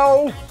 I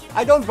know!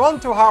 I don't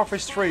want to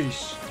harvest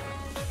trees.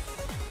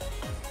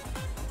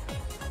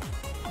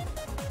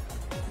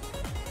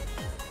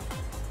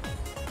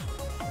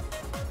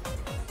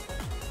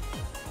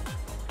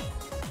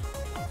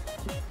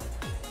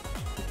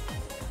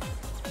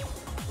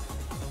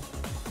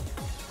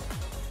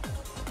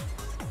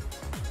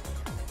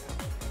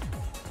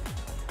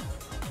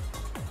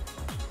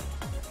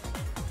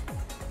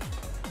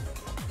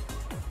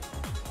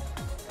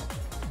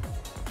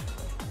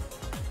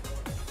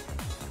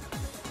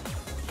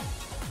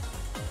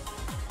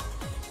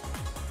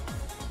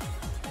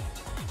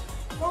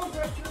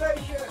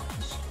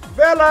 Congratulations,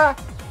 Bella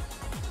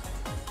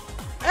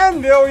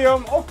and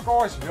William. Of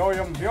course,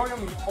 William.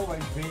 William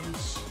always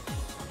wins.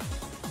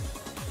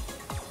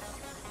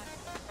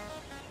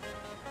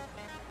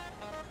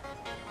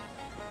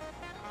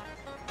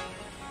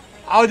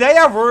 Oh, they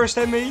are worse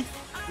than me.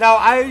 Now,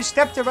 I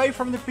stepped away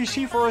from the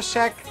PC for a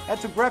sec,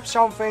 had to grab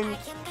something.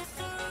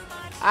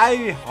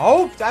 I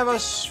hoped I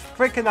was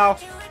quick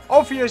enough.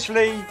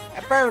 Obviously,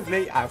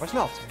 apparently, I was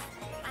not.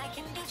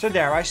 So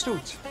there I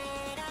stood.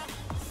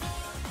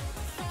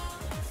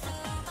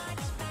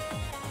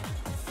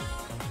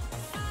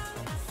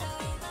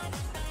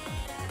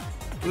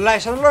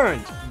 Lesson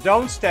learned.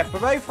 Don't step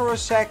away for a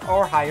sec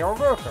or hire a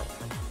worker.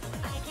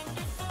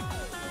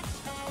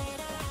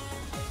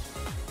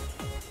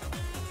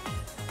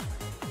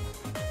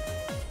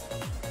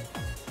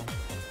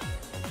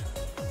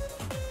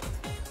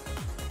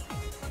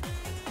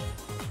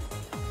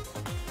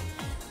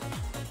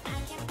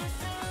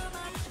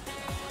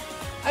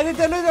 I did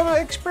a little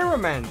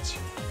experiment.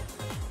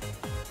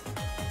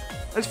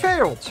 It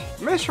failed.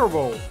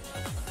 Miserable.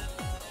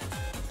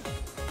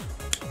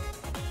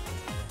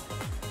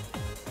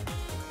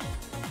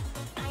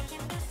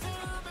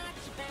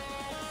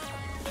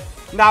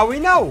 Now we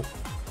know.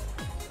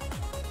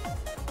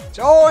 It's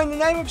all in the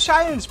name of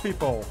science,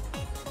 people.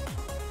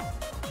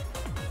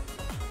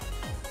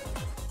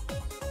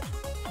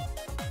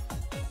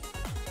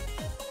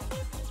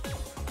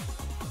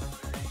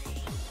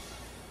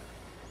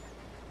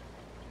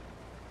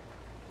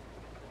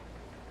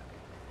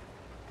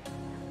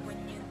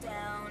 When you're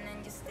down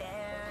and you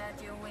stare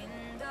at your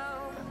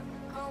window,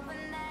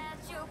 hoping that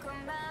you'll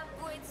come up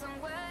with some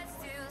words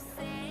to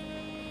say.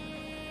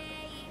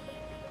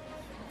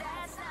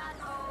 That's not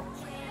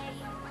okay.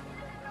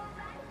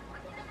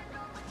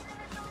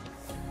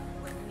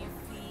 When you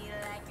feel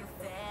like you're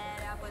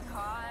fed up with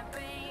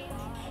heartbreak,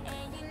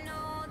 and you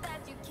know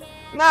that you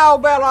can't. Now,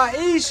 Bella,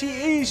 easy,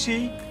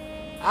 easy.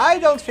 I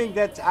don't think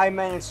that I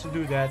managed to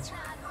do that.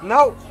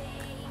 No.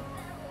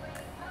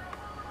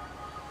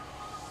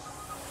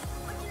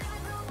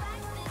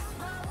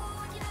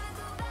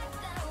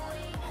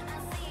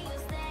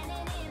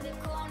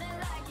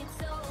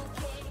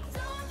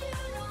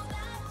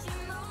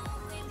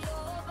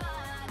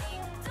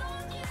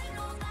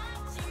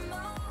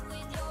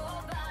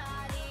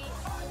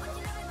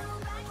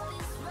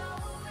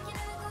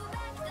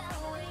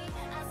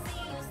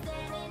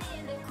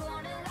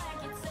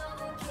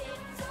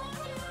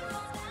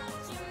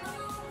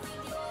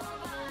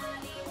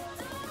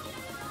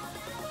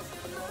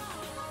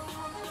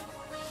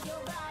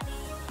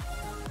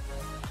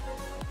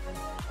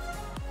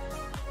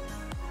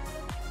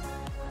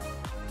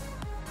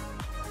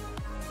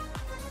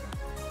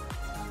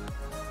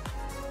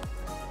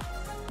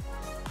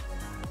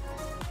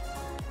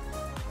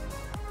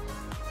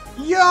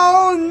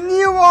 Yo,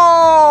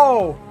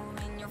 Newell!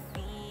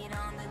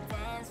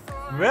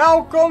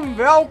 Welcome,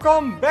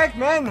 welcome back,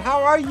 man.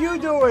 How are you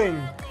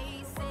doing?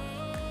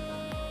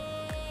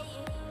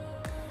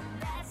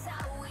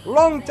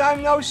 Long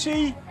time no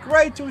see.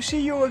 Great to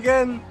see you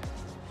again.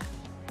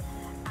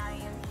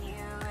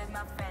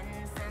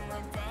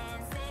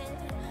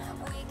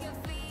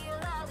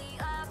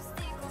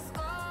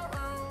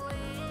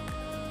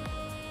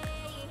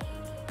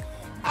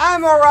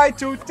 I'm alright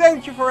too.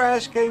 Thank you for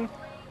asking.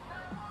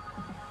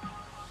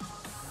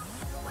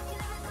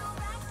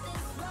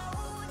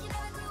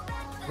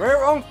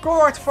 We're on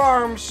Court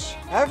Farms,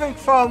 having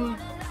fun.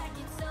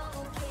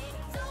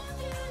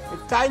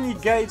 With tiny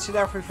gates and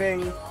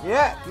everything.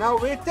 Yeah, no,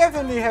 we're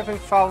definitely having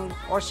fun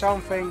or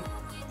something.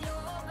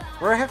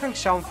 We're having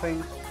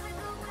something.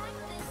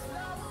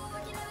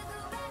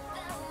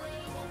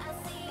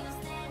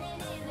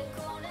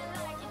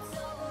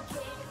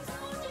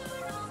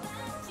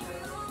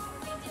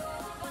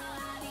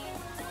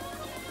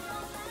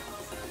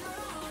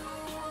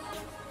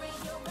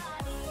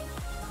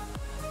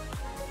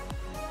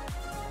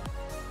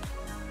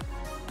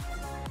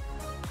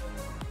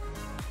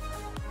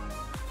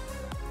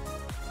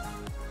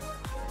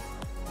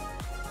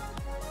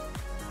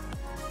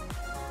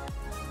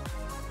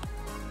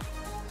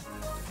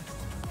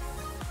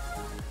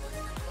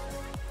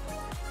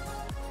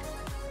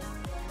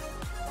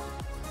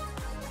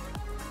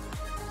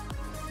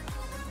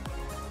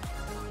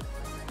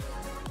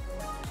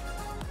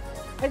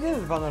 I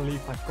didn't want to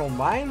leave my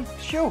combine.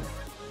 Shoo!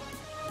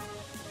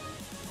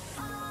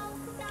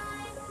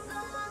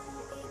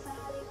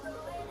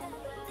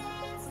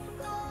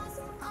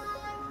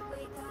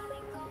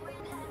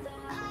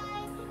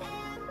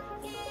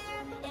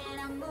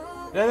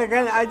 Then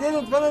again, I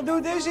didn't want to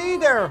do this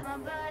either.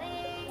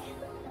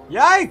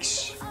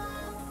 Yikes!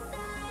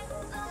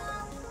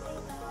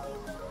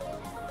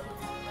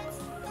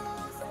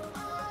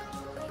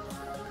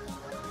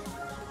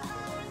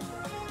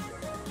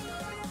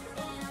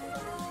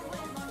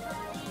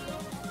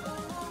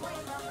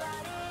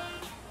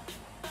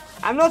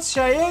 I'm not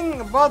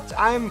saying, but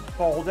I'm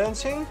pole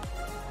dancing.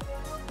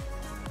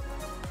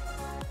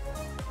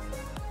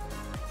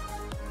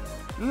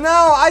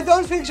 No, I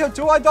don't think so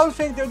too. I don't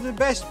think they're the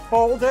best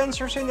pole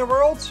dancers in the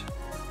world.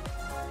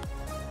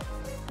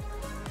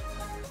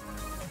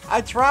 I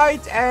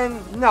tried and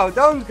no,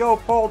 don't go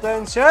pole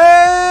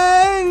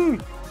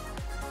dancing!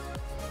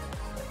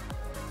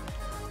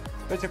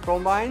 With the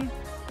combine.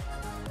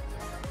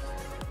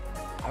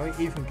 Are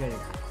we even getting...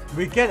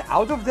 We get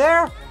out of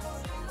there?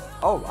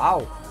 Oh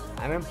wow.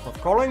 I'm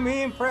calling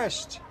me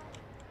impressed.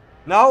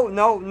 No,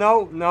 no,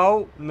 no,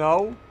 no,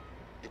 no.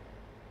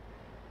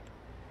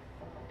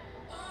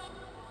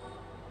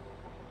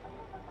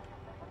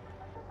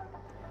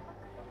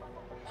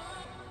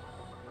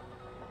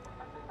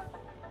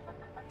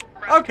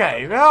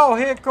 Okay, well,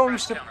 here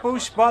comes the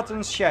push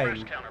button shame.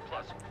 Crash counter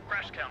plus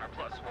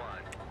 1.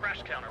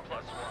 Crash counter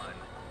plus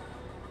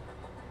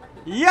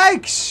 1.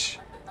 Yikes!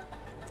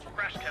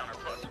 Crash counter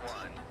plus 1.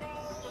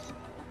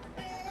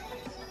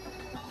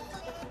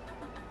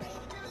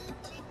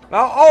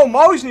 Well,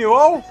 almost knew.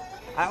 Oh,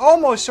 I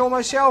almost saw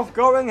myself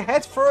going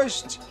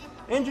headfirst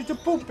into the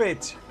poop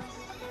pit.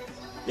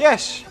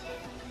 Yes.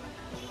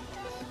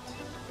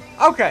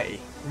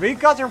 Okay, we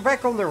got her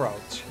back on the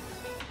road.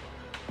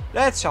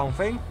 That's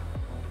something.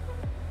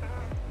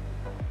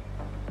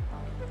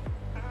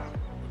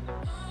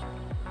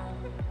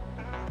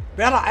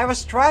 Bella, I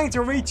was trying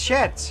to read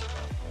chat.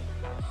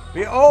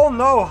 We all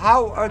know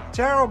how a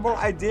terrible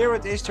idea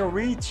it is to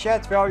read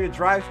chat while you're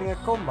driving a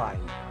combine.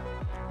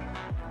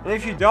 And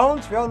if you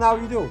don't, well, now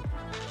you do.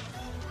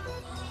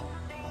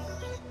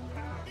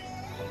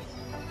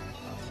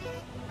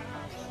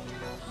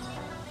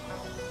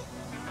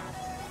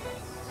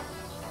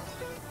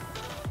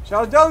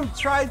 So don't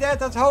try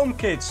that at home,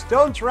 kids.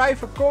 Don't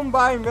drive a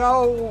combine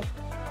while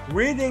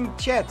reading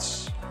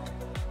chats.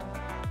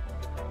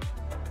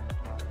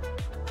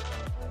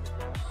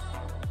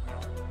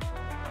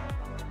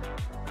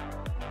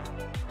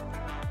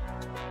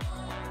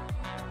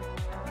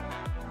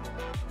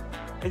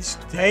 It's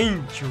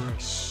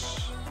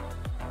dangerous.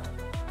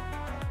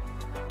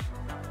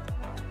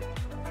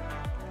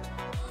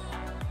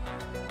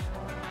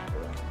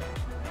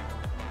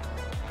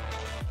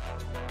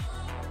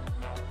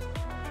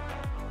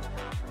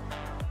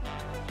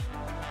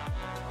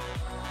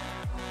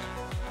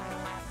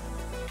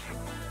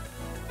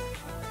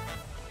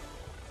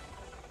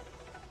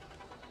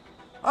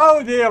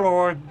 Oh dear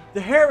Lord,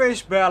 here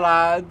is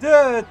Bella,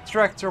 the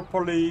tractor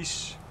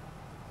police.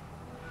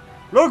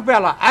 Look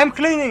Bella, I'm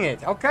cleaning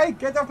it, okay?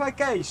 Get off my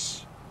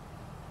case.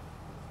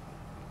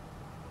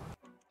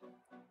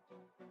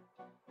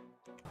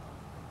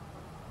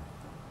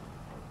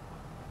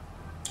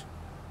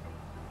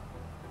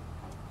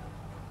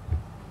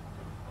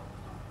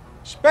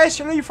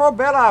 Especially for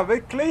Bella,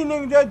 we're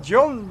cleaning the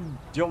John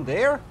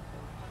Deere?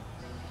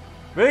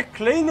 We're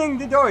cleaning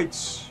the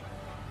Deutz.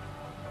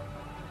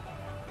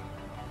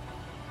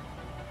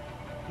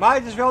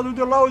 Might as well do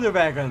the loader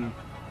wagon.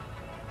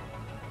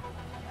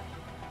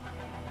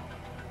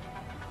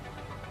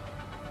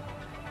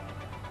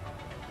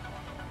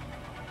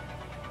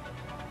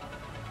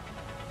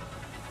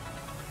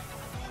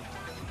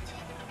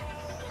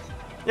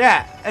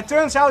 Yeah, it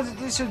turns out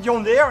it is a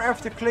John Deere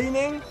after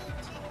cleaning.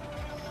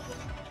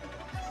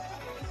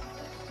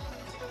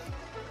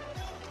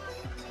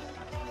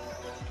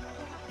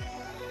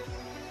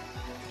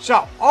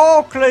 So,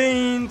 all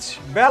cleaned,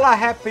 Bella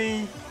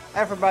happy,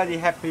 everybody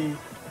happy.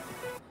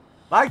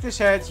 Like I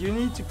said, you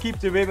need to keep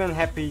the women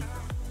happy.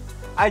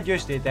 I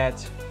just did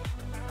that.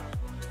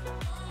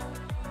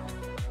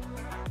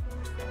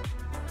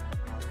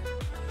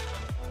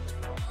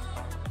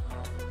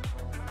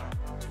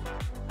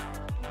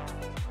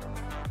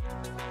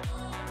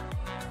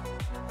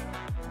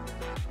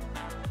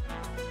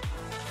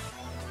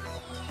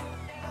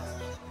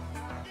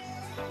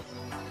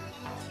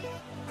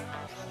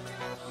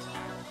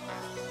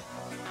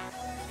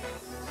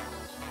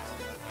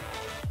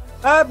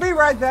 Be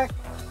right back.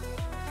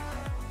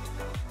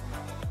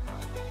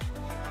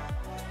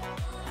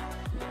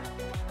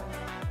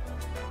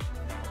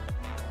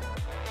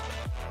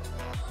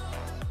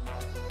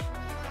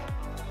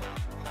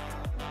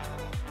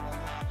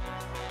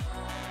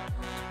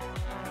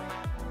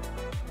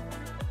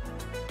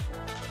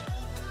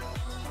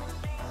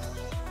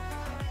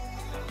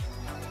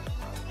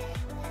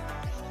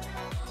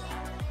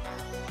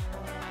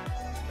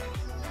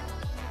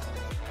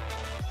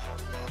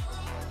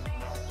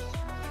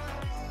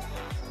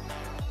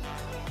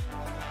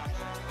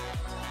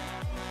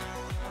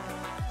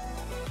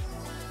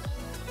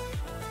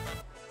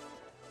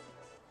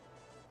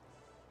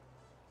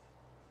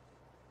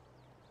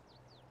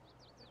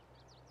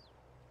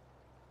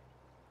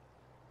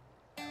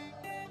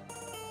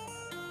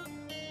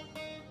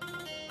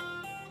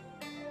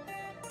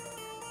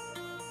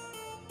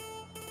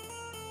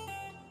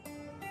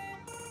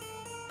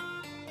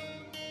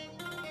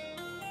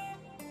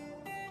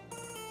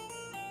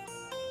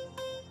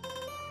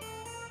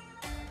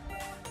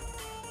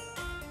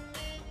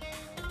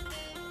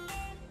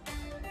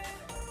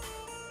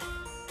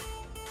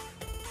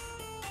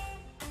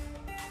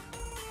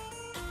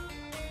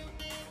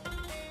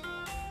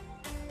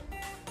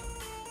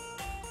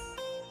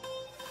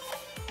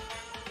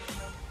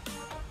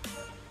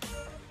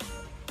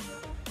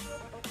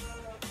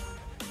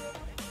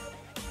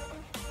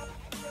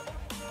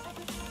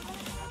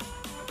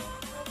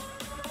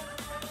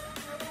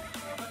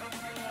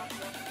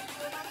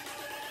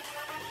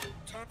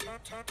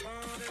 Turn it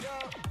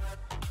up.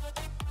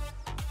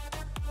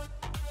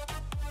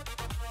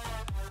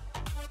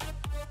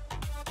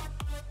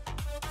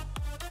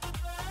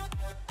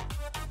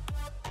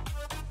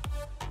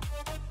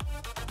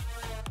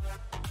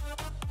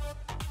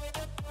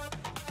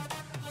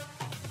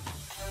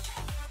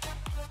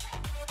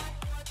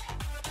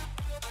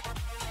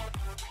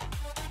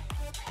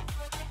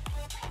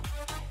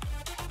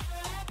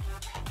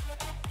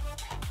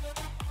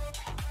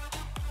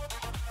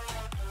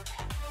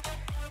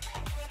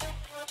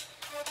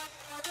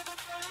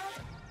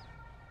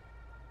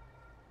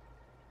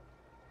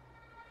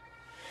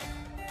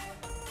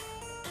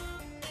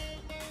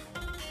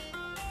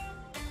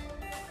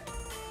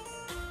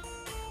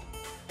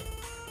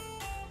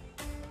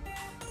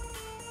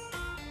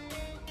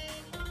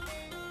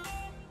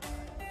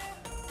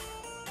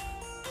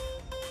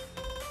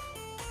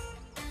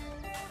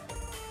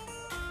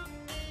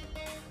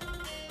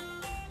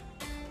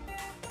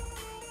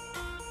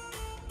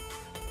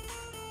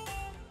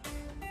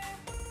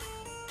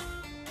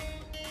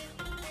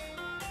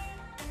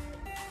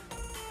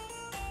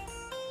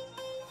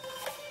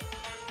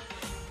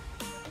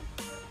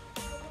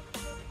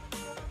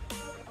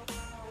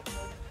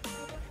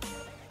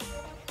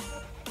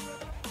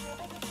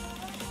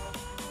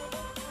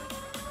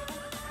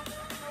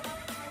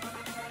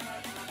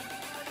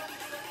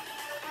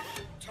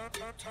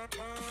 Turn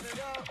it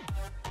up.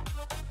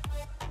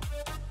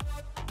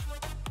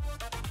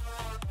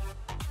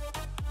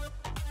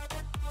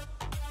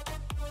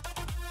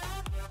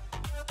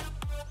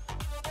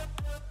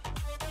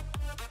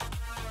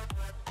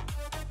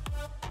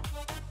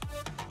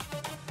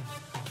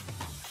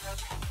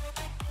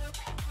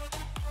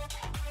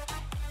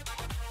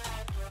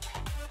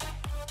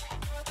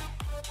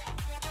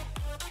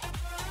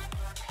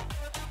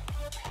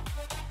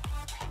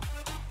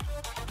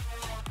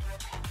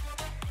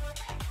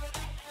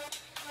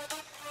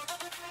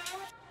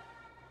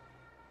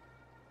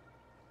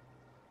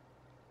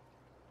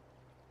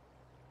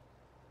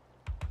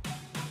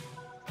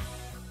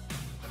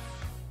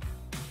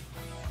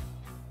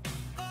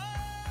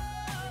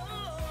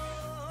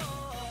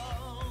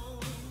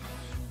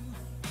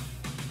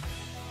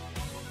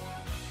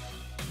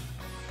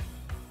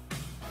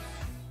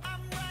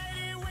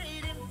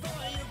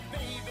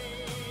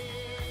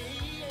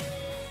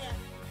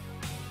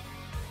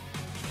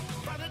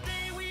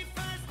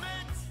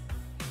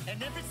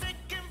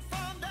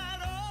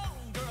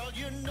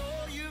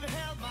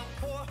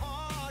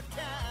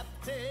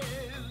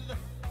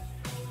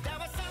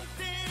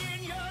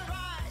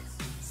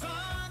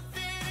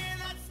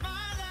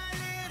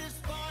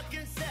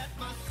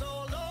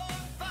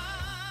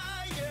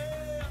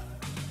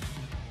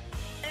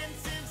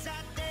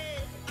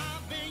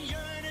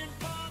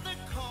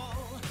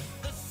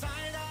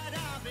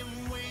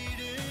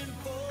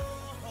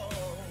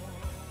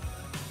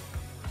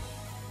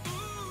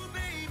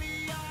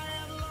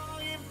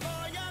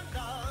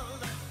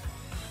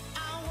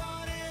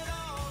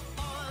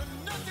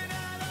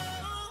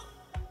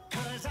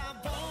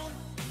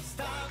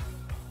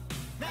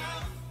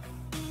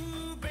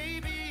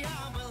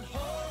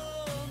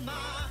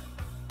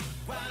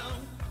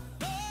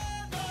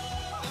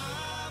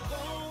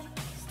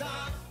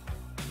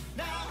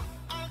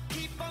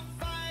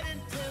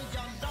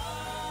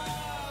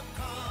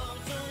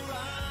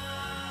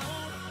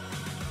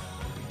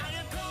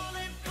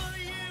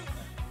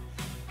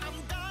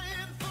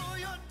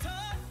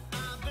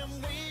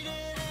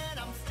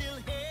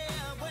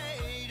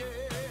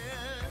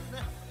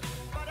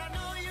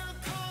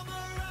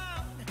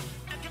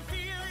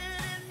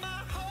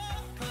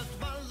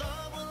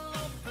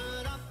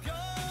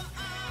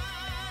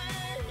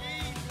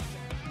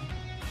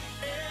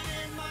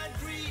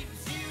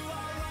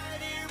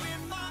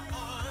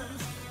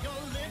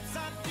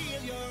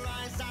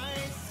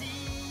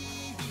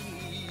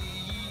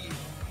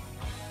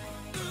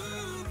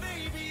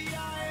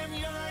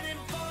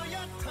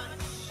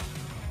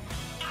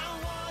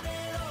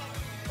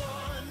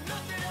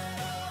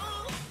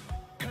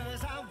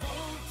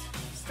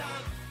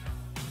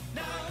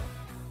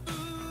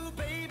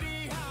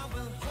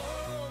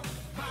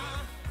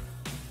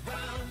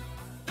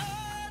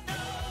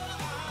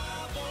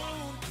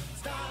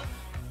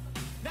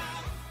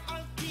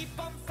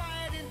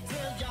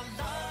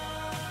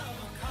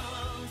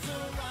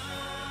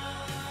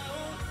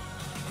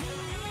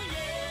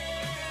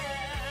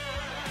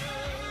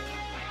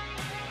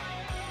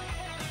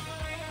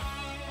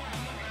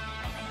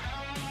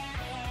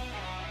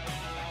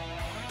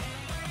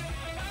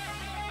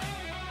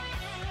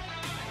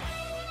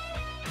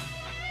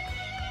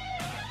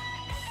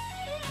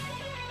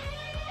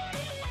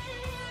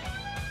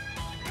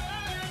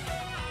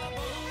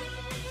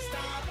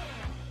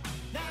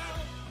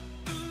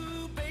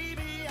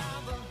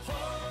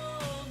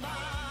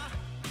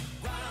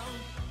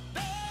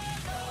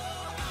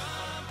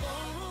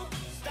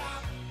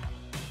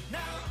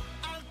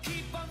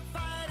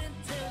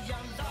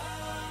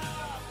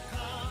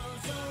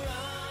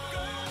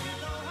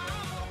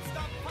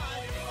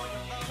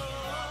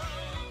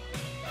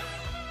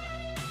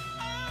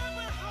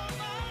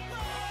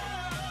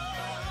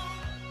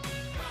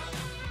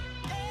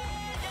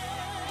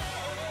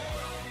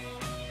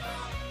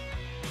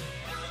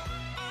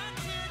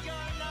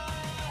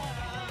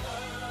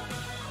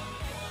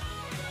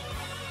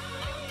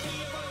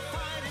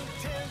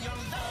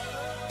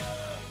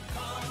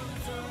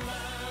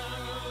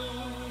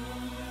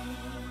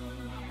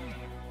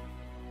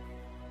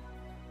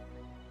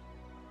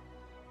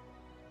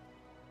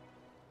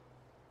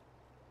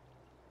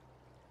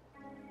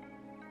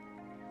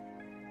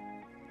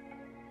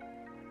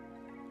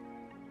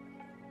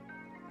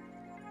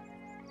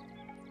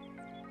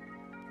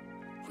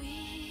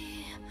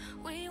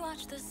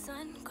 watch the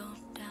sun go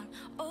down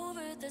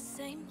over the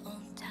same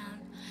old town,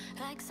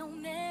 like so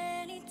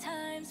many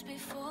times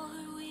before.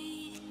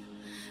 We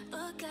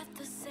look at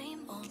the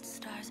same old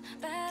stars,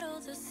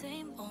 battle the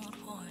same old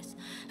wars,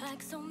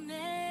 like so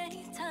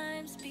many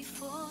times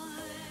before.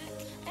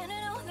 And I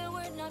know that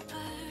we're not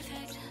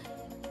perfect,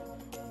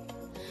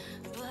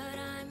 but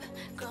I'm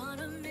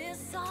gonna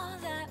miss all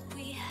that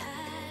we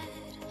had.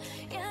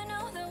 Yeah, I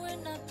know that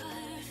we're not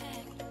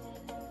perfect,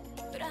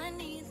 but I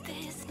need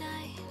this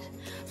night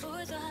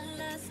for the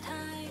last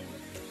time.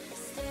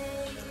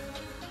 Stay,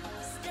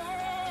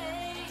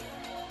 stay.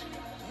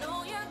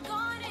 No, you're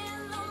gone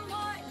in the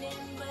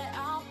morning, but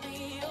I'll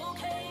be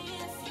okay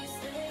if you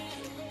stay.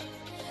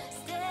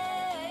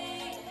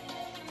 Stay.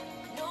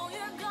 No,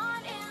 you're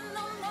gone in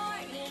the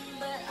morning,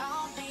 but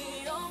I'll be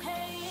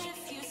okay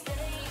if you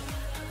stay.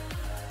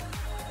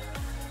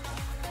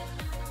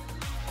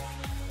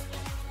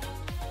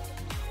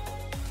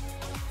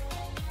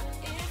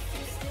 If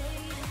you stay.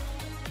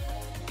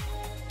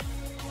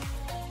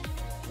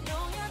 No,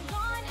 you're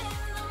gone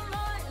in the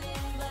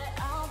morning, but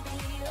I'll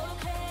be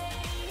okay.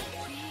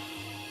 We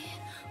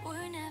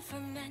were never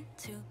meant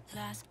to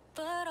last,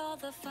 but all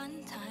the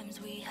fun times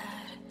we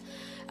had,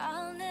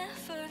 I'll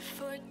never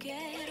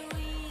forget.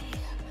 We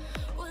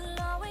will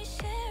always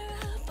share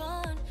a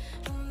bond,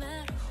 no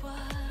matter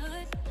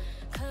what,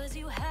 'cause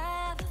you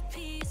have a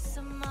piece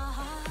of my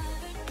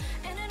heart.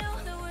 And I know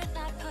that we're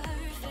not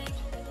perfect,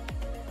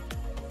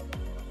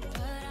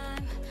 but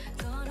I'm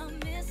gonna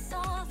miss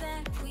all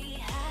that we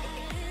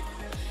had.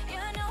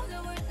 Yeah, I know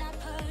that we're not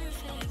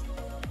perfect,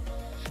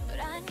 but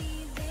I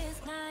need this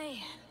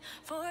night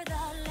for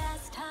the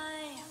last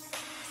time.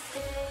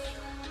 Stay,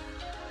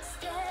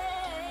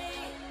 stay.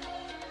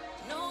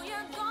 No,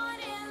 you're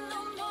gone in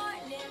the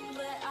morning,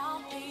 but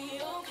I'll be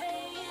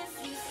okay if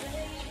you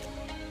stay.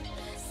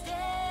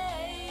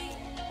 Stay.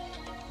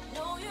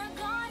 No, you're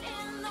gone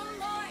in the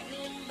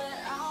morning, but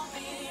I'll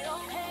be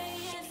okay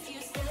if you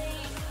stay.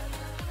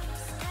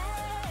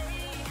 Stay.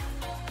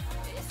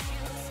 If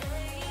you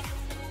stay.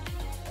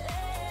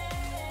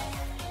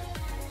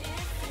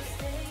 If you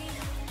stay.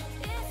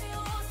 If you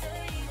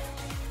stay.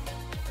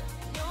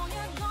 No,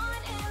 you're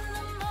gone in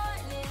the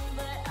morning,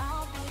 but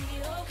I'll be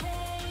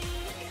okay.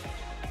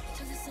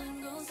 Till the sun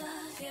goes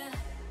up, yeah,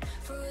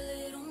 for a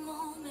little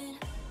moment.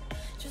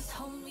 Just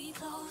hold me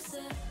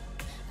closer,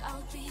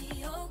 I'll be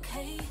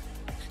okay.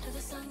 Till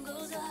the sun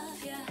goes up,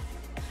 yeah,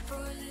 for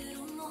a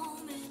little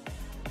moment.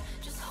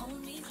 Just hold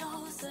me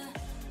closer,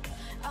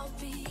 I'll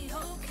be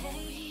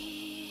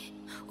okay.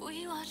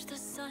 We watch the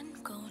sun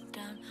go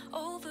down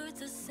over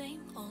the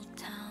same old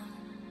town.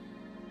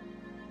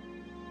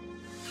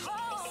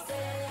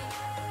 Stay,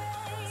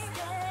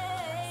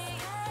 stay.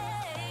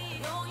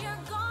 No,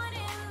 you're gone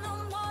in the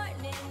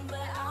morning,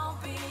 but I'll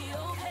be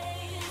okay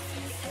if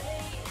you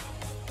stay.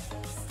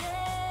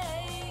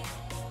 Stay.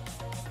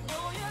 No,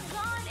 you're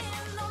gone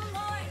in the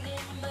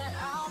morning, but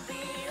I'll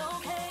be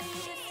okay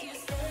if you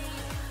stay.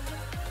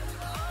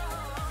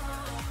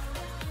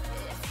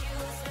 If you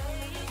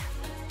stay.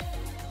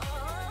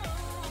 Oh,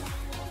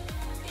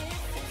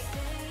 if you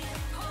stay.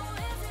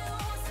 Oh, if you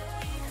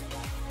stay.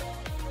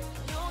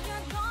 No,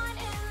 you're gone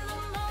in the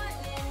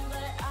morning,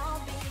 but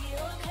I'll be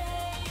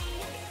okay.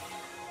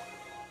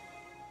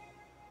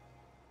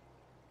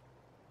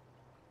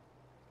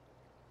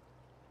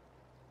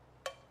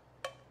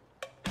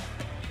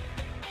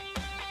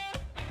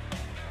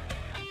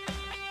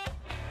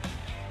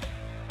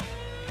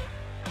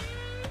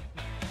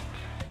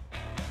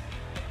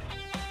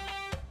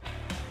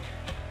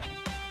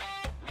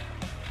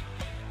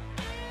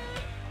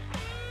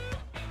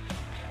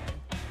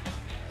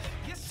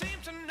 You seem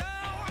to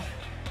know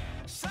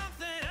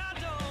something I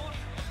don't.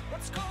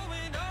 What's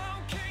going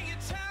on? Can you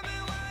tell me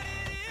what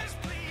it is,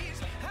 please?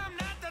 I'm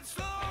not that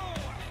slow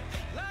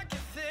like you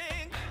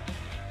think.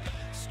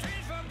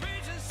 Strange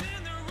vibrations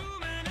in the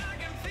room and I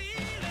can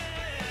feel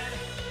it.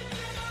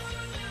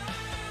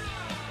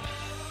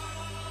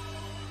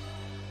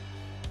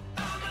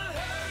 I'm a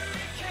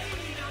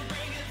hurricane, I'm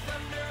bringing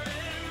thunder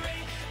and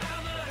rain.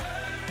 I'm a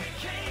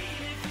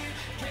hurricane if you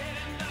get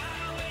in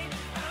my way.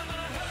 I'm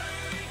a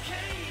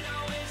hurricane,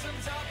 always on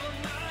top of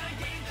my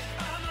game.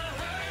 I'm a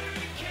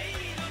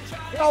hurricane, I'm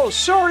trying. Oh,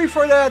 sorry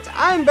for that,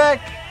 I'm back.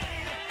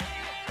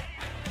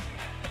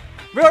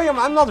 William,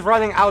 I'm not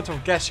running out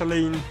of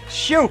gasoline.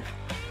 Shoo!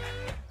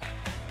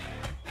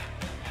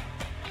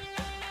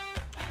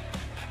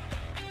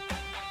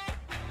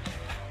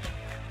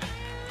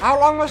 How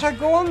long was I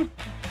gone?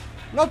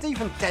 Not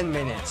even 10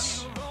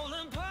 minutes.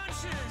 Rolling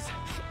punches,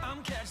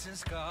 I'm catching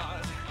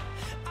scars.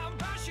 I'll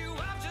brush you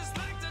off just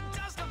like the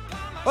dust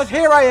upon my But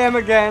here I am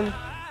again.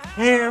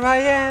 Here I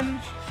am,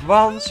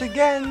 once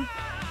again.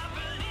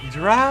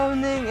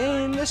 Drowning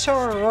in the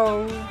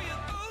sorrow.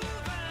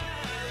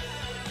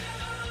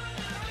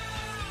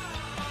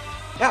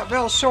 Yeah,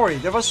 well, sorry,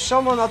 there was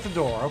someone at the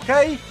door,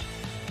 okay?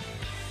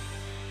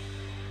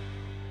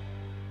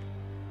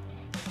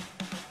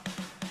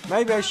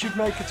 Maybe I should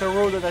make it a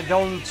rule that I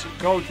don't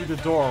go to the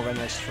door when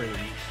I stream.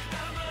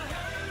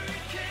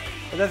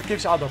 But that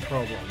gives other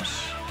problems.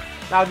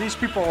 Now these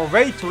people are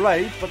way too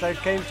late, but I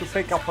came to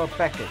pick up a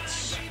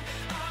package.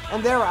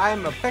 And there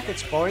I'm a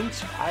package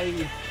point.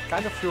 I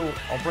kind of feel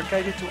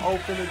obligated to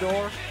open the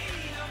door.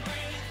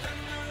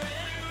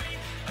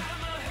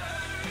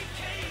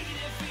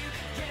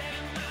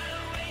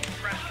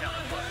 Crash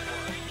counter +1.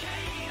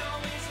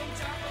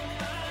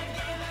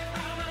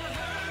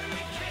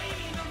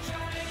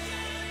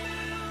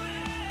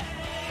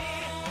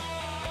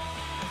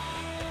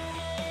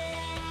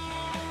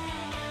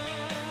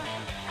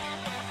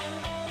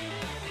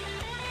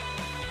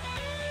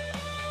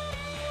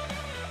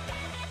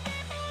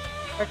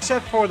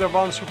 Except for the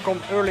ones who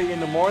come early in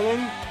the morning,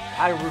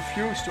 I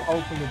refuse to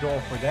open the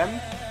door for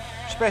them.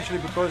 Especially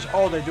because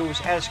all they do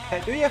is ask,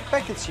 hey, do you have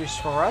packages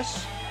for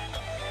us?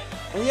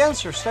 And the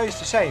answer stays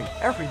the same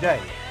every day.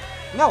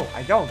 No,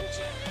 I don't.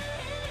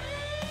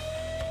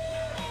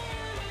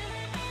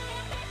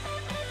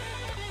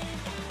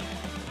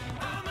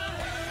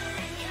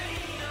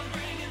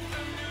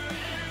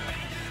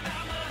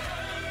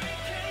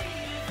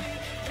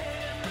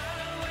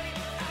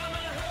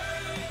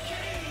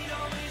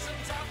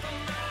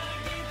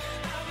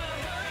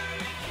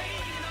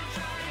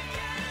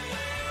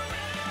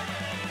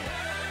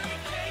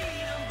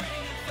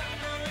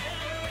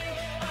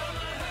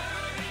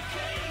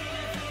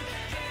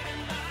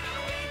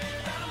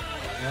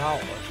 Now,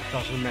 it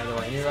doesn't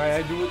matter anyway,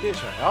 I do it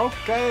this way.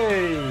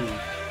 Okay.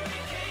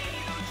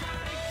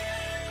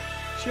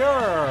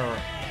 Sure.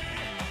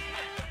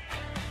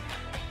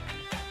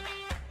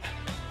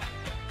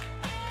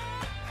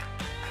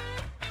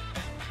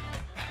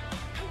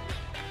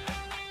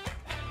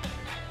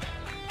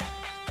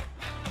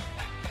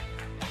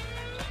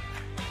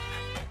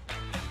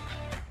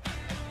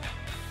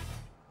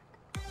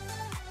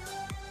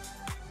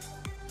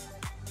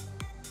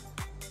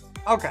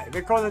 Okay,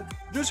 we're gonna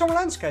do some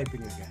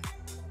landscaping again.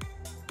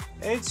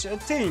 It's a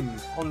theme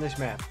on this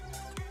map.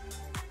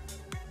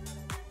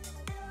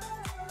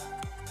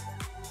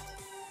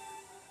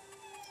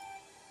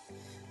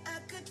 I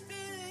could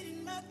feel it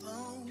in my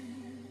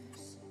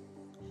bones.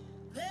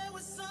 There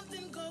was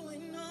something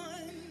going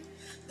on.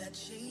 That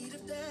shade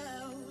of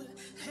doubt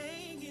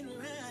hanging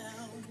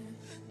around.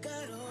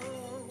 Got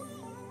old.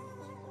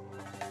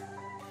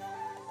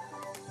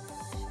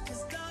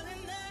 'Cause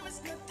darling, there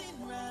is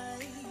nothing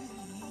right.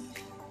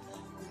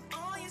 When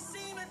all you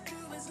seem to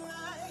do is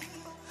lie.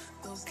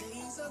 Those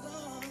days are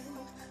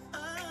gone.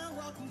 I'm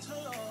walking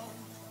tall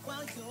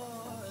while you're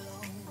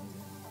alone.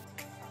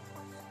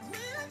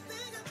 When I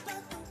think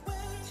about the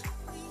way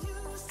we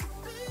used to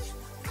be,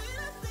 when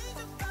I think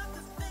about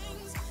the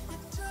things you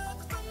took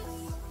from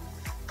me,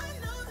 I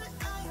know that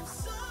I am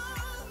so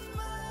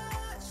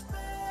much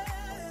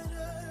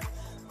better,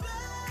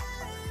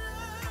 better.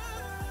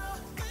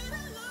 When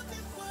I look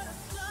at what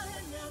I've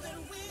done now that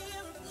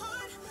we're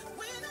apart,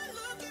 when I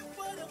look at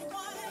what I've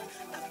won,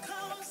 I've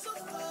come so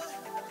far.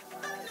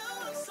 I know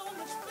I'm so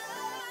much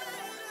better.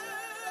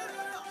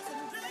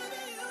 And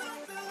baby, you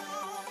don't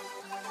belong.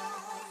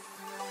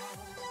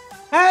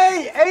 Hey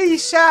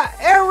Asa,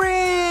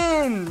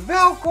 Erin!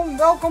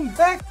 Welcome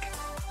back!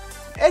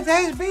 It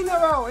has been a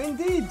while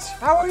indeed.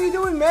 How are you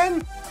doing,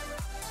 man?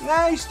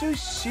 Nice to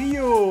see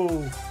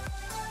you.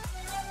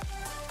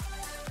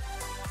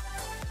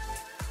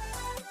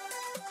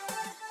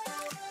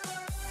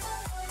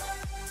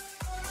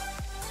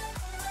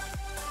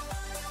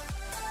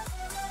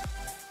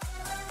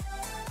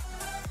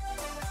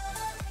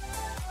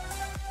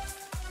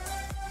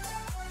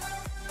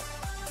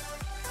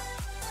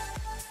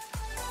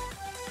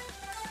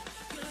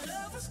 Your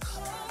love was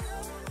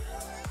cold,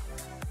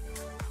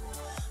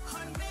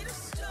 heart made of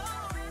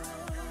stone.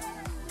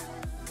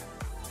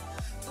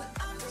 But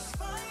I'm just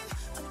fine,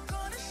 I'm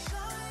gonna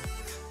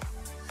shine.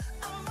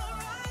 I'm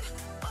alright,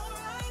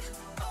 alright,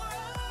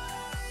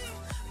 alright.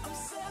 I'm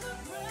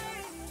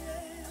celebrating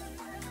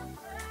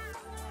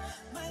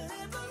my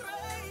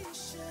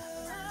liberation.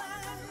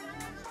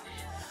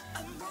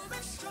 I'm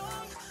moving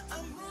strong,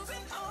 I'm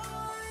moving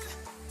on.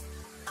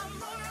 I'm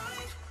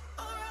alright,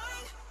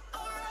 alright,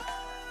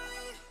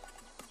 alright.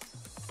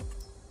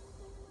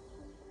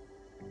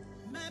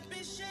 Map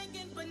is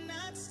shaken but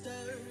not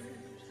stirred.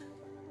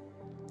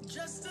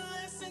 Just a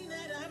lesson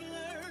that I've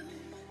learned.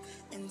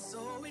 And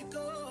so it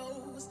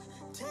goes.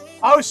 Take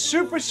Oh,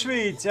 super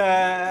sweet,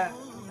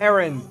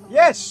 Erin.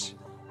 Yes,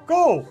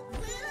 cool.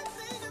 when I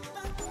think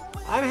about the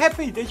way I'm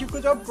happy that you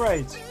could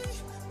upgrade.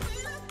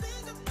 when I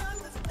think about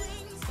the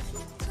things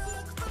you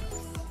took from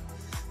me,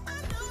 I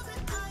know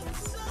that I am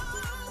so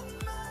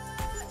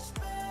much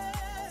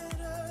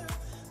better,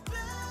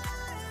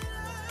 better.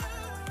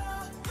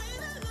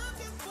 When I look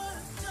at what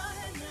I've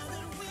done now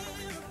that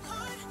we're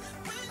apart,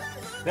 when I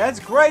look That's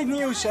great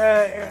news,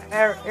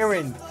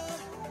 Erin.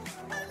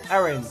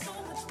 Erin. so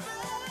much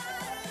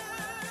better,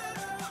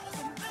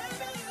 and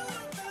baby, you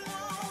don't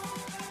belong.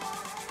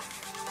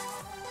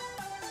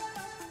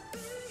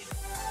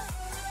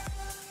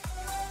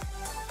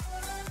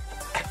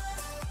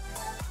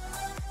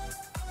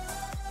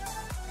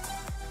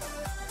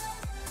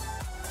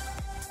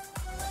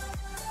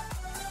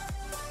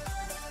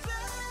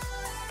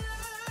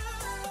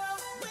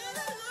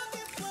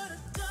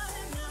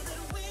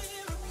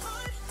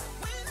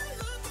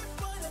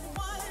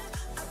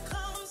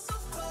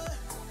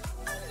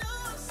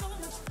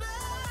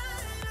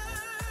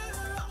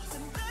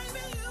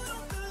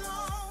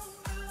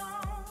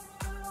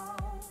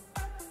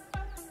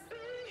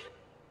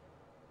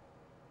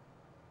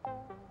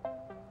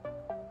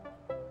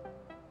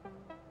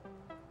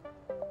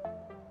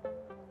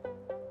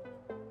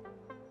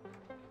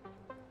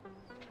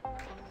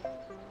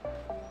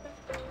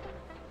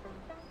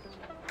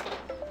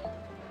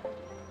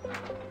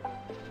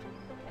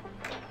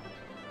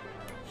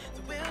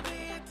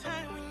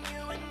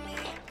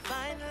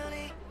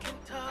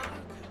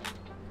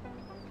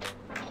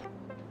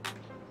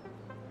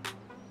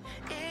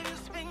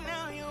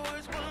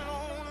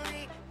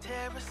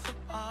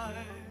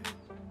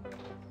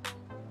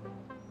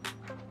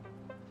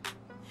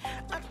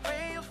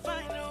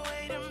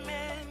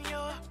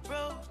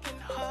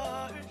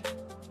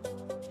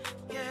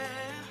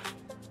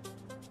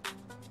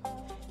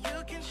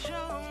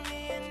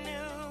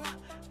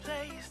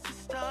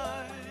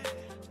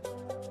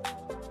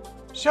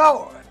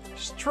 So,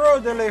 straw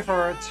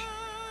delivered.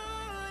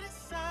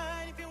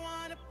 Decide if you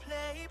wanna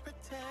play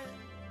pretend.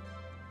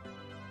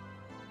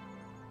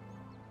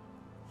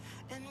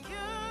 And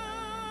you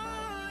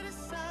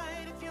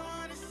decide if you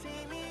wanna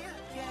see me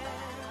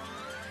again.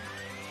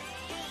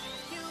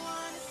 If you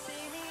wanna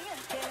see me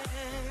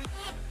again.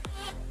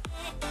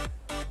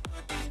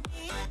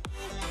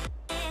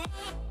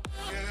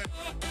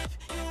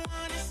 If you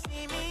wanna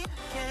see me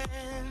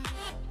again.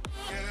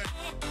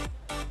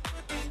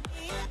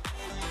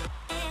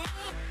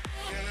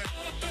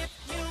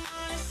 You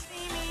wanna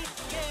see me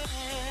again.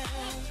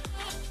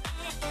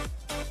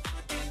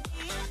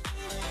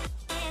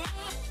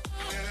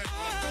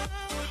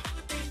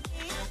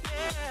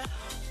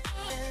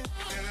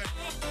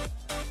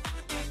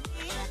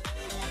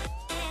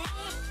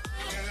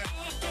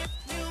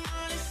 You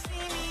wanna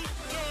see me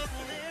again.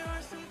 There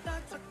are some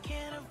thoughts I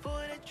can't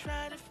avoid. I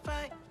try to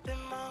fight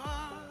them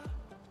off.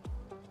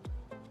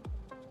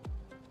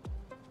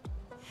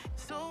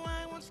 So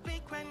I won't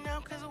speak right now,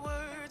 'cause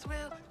words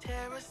will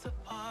tear us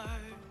apart.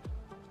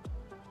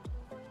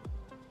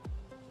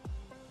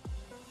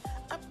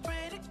 I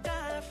pray to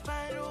God I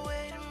find a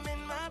way to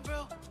mend my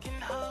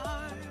broken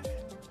heart.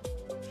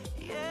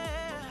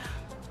 Yeah.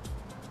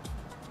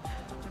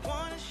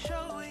 Wanna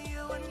show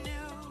you a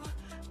new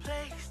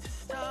place to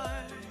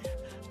start,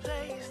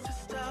 place to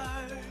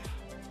start.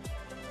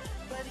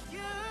 But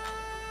you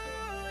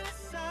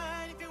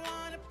decide if you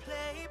wanna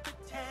play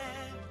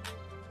pretend.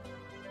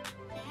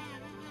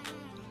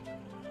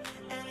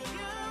 And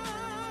you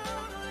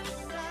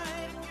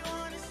decide if you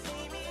wanna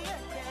see me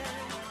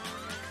again.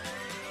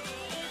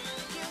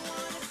 If you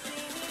wanna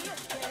see me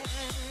again.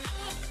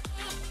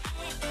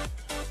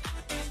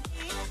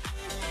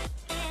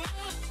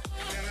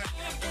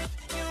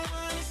 You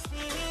wanna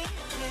see me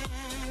again.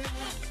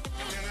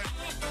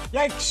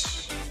 Yikes!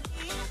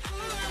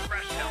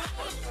 Crash count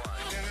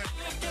 +1.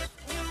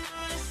 You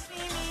wanna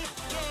see me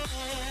again.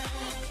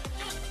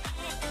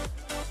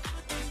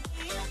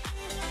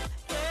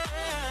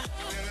 Yeah.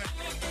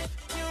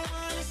 You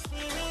wanna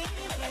see me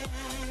again.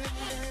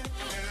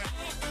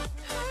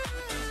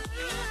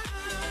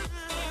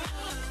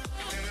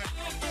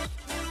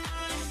 You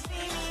wanna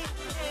see me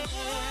again.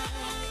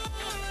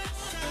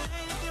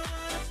 Decide if you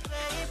wanna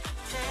play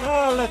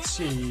pretend. Let's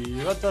see,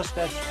 what does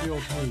that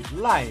field need?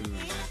 Lime.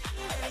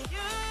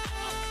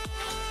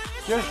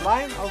 Just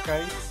lime?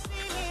 Okay.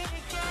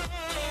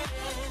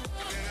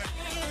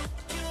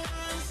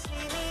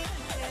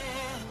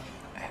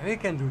 We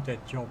can do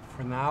that job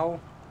for now.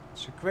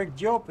 It's a quick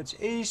job, it's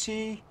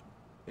easy,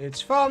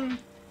 it's fun.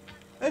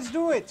 Let's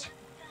do it.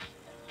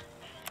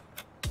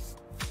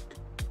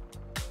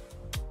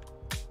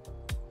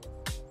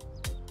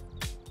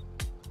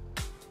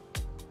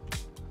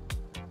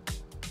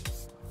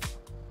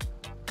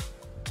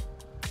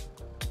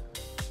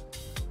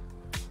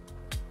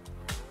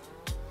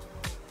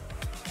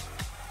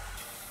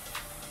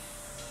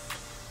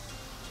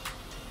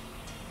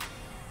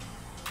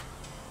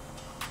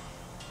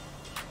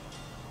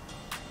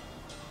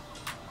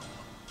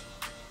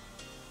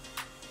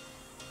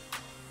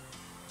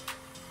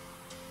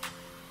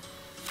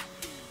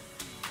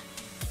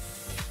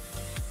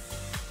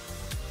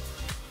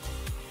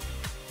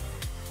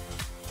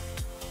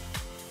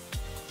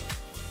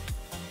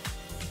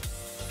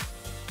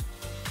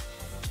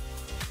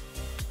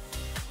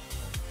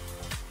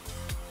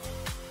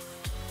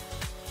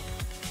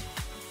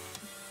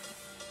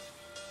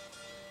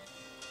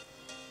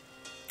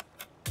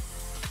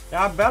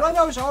 Yeah, Bella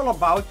knows all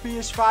about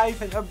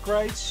PS5 and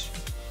upgrades.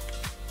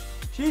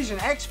 She's an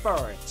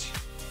expert.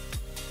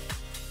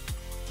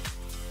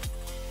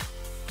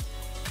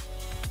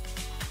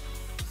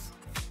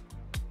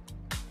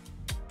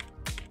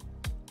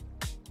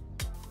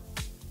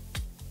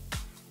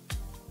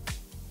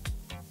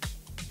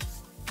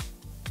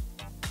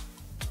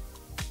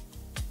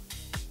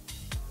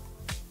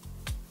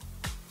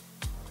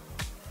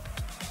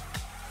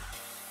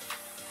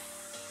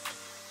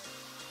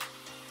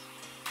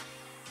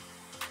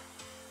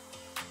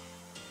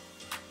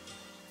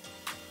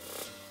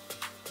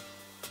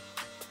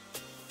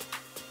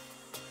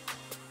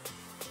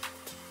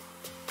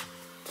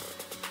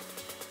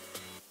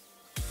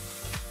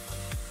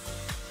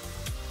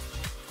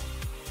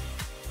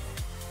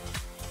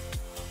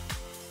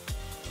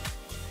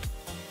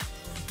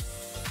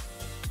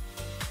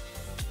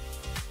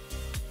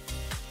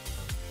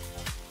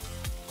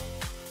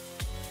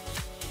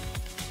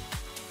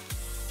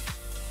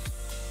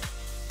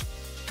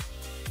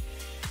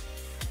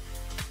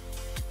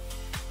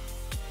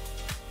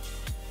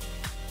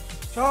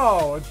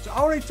 So, it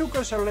only took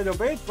us a little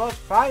bit, but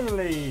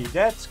finally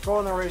that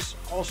corner is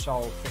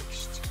also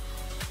fixed.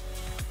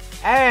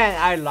 And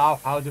I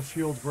love how the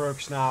field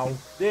works now.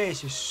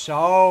 This is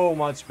so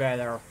much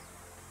better.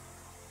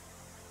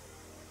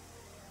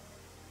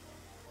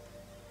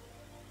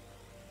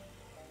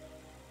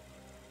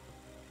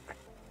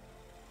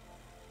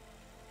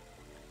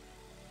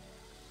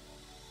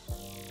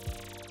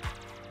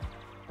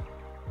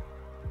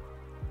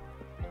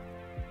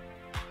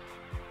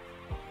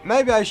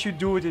 maybe I should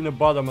do it in the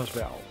bottom as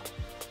well.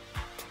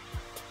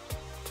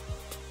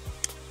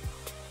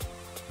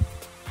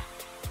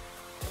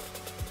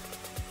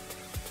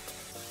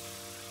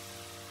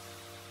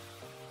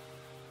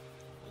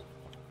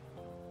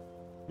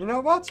 You know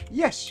what?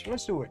 Yes,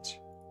 let's do it.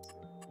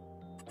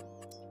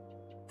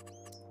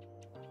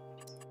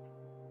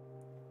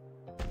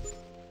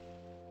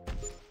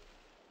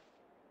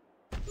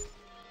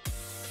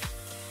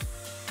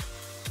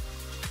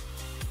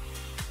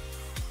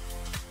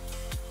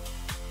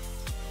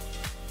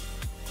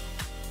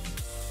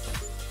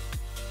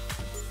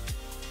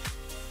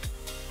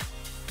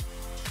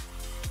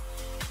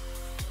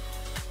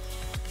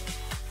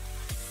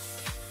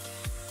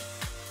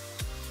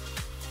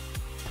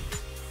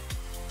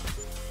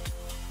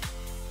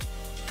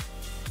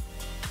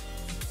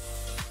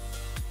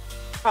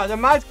 There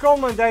might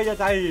come a day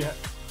that I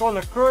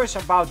gonna curse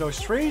about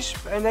those trees,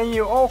 and then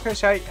you all can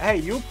say, hey,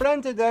 you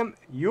planted them,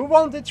 you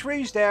want the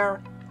trees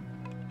there,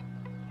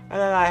 and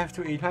then I have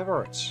to eat my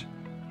words.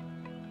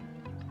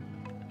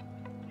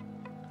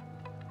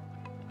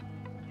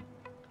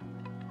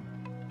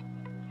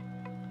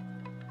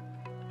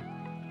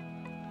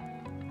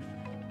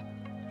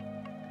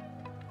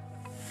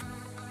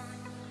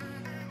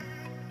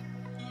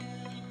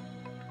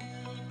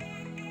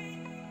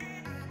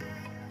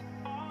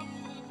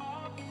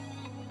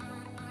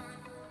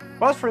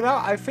 But for now,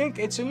 I think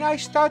it's a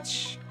nice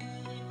touch.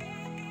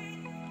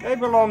 They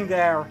belong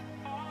there.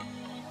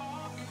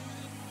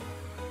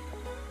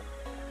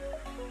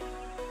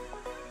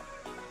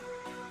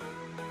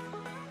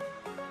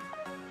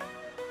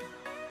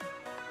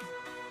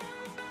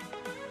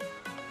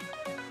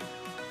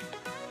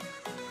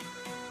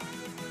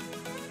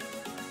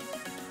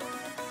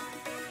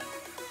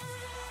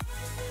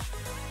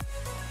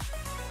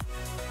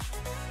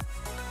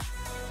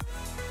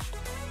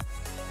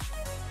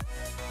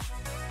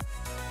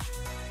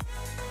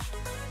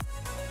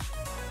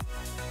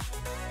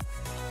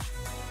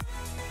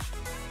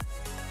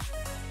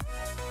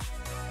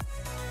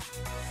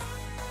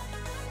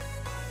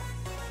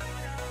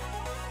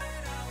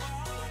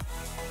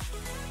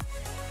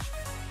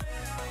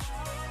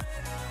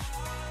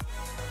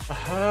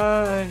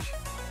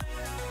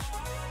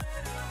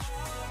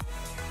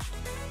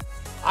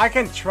 I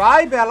can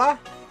try, Bella.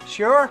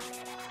 Sure.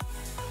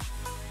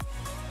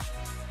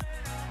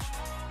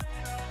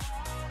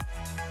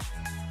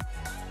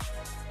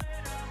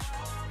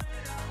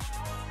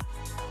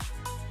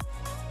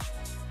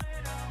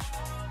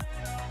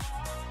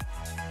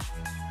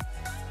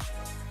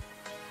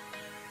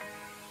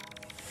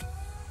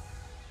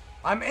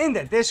 I'm in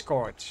the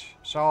Discord,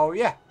 so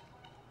yeah.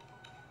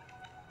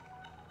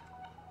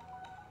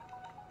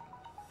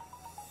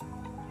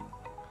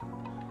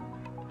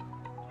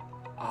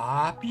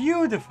 Ah,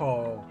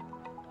 beautiful.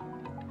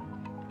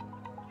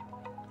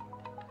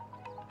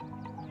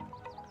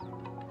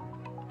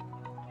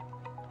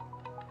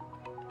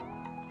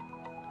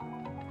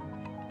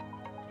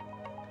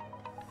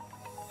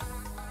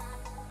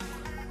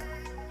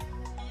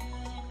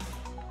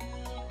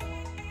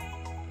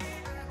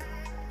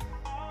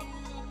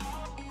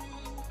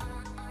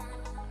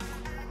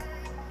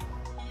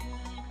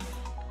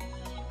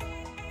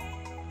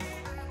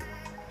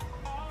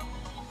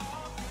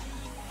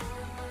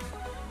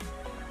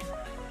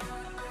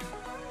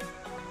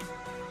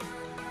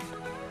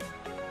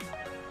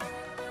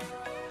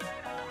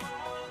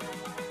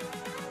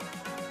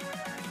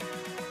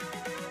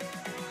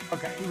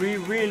 Okay, we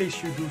really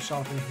should do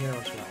something here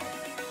as well.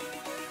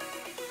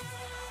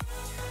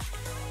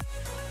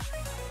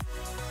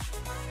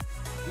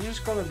 This is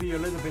gonna be a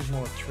little bit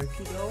more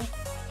tricky though.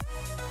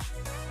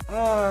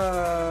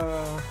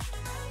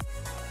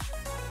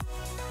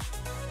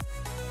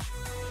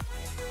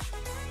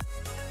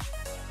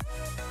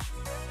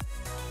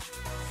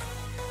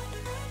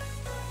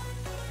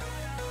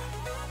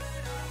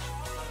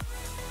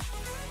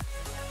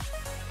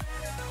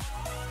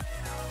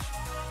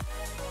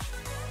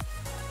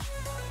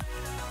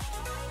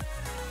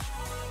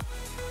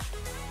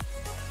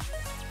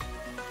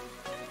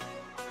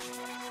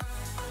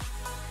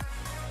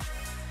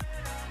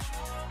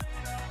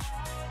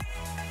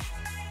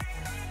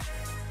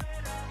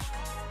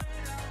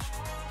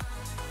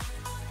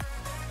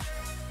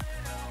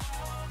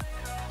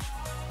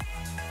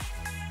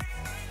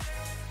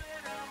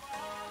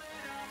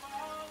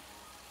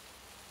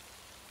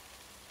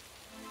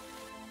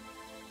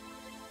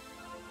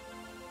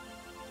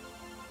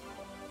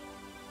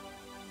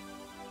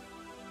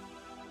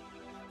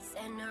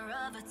 Center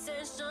of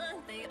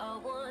attention, they all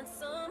want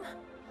some.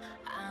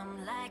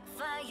 I'm like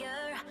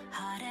fire,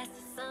 hot as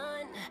the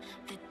sun.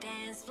 The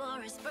dance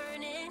floor is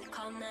burning,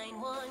 call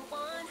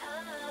 911.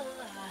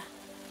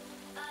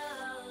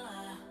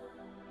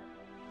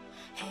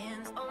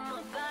 Hands on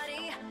my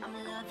body, I'm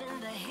loving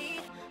the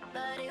heat,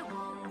 but it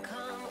won't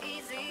come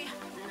easy.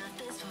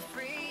 Nothing's for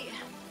free.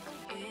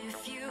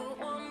 If you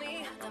want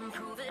me, then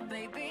prove it,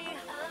 baby.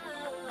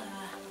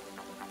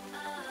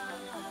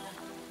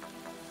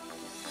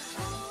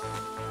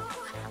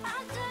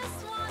 I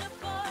just wanna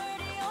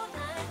party all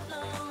night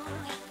long.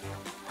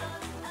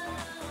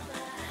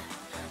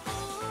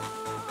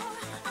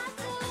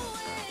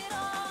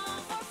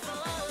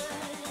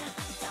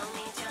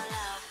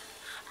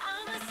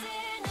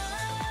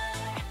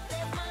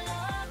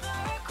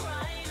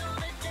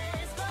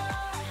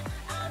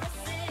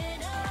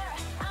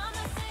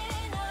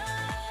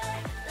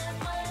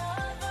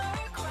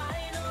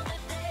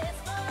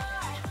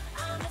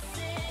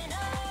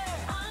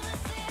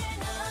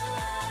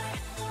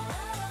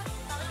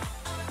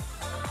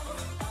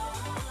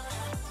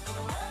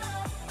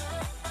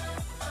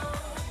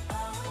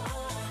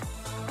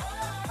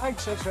 I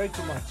exaggerate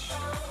too much.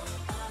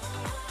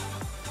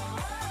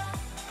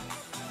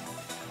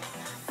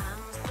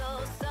 I'm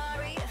so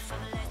sorry if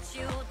I've let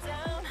you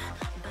down,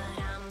 but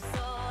I'm so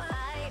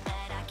high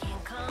that I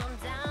can't calm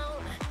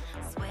down.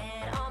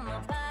 Sweat on my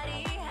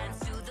body, hands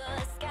to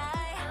the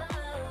sky.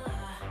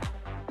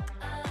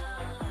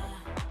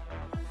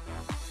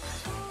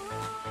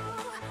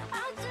 Ooh, I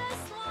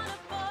just wanna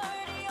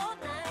party all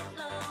night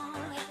long.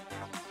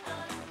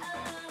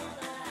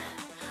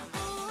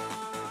 Ooh,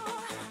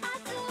 I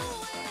do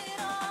it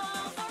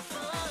all for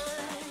fun.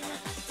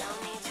 Don't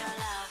need your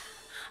love.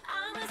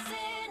 I'm a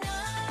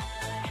sinner,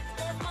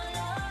 left my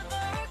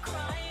lover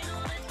crying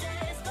on the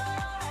dance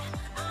floor.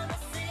 I'm a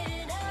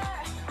sinner,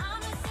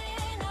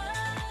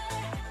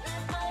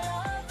 left my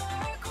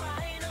lover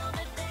crying on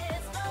the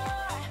dance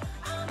floor.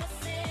 I'm a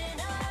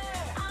sinner,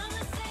 I'm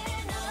a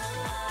sinner.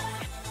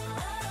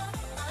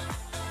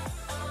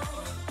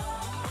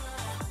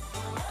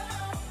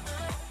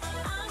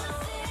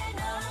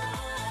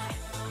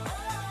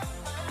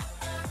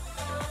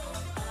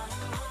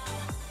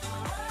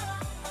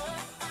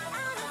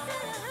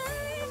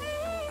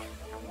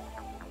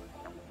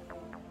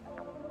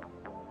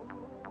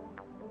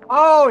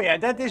 Oh yeah,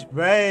 that is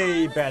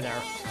way better.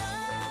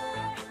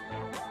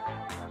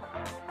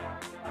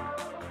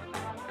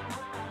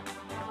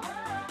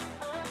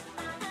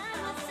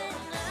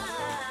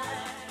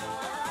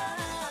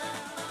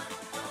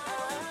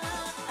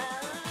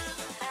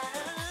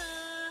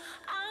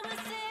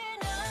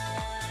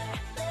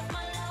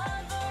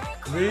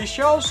 We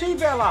shall see,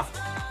 Bella.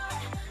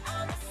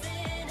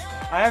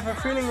 I have a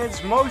feeling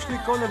it's mostly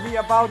gonna be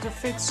about the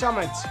Fit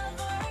Summit.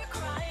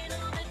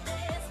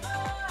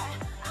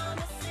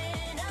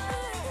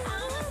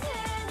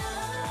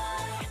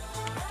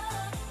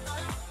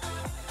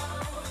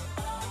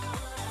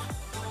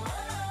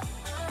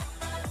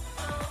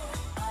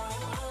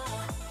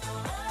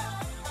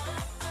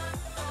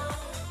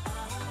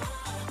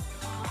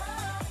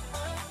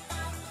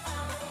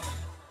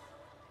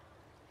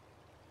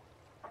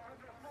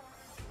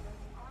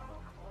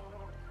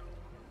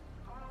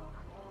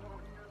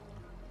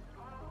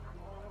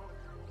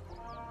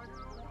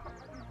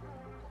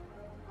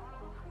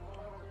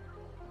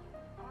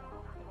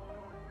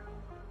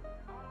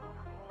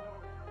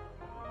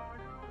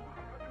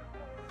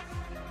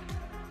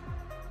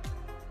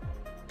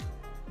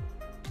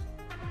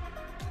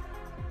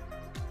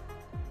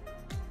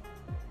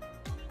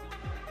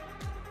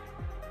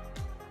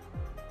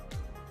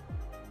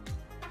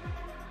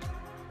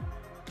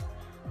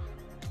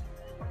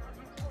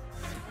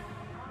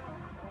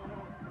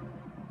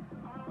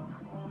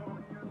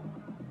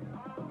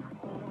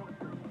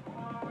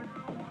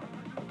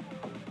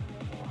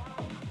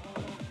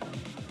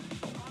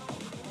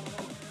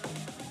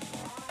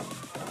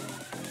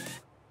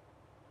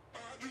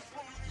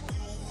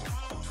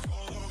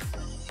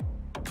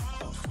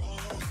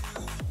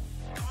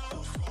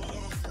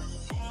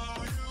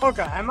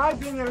 Okay, I might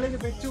be a little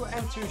bit too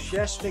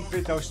enthusiastic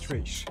with those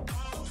trees.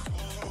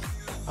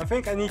 I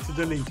think I need to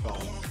delete one.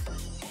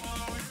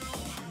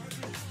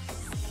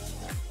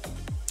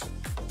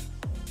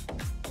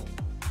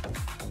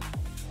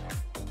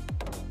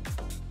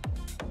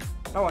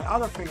 Oh,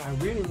 another thing I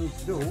really need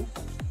to do.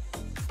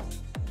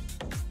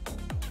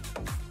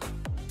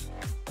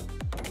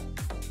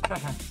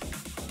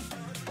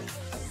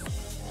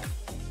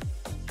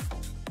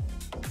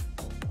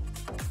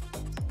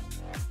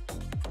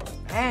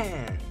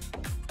 Man.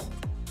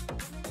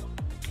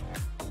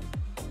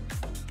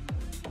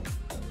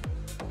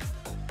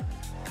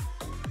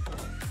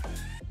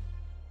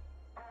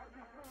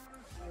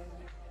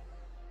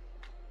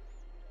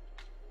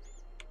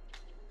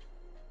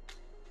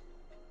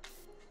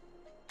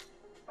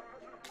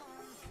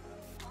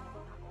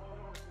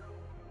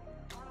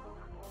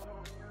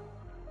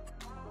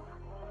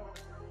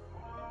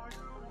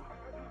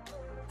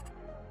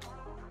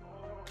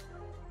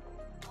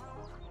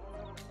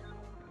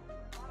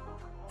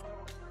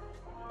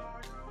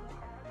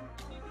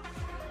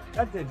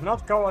 That did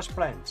not go as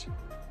planned.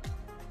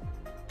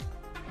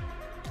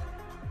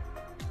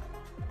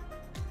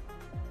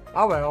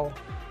 Oh well.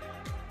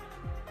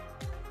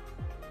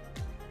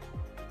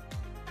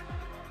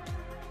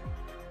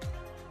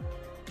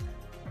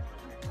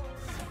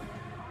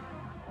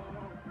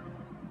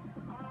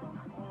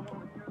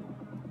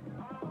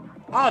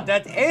 Ah,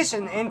 that is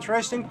an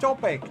interesting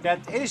topic. That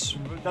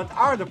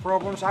are the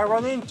problems I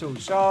run into.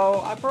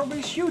 So I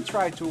probably should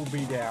try to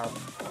be there.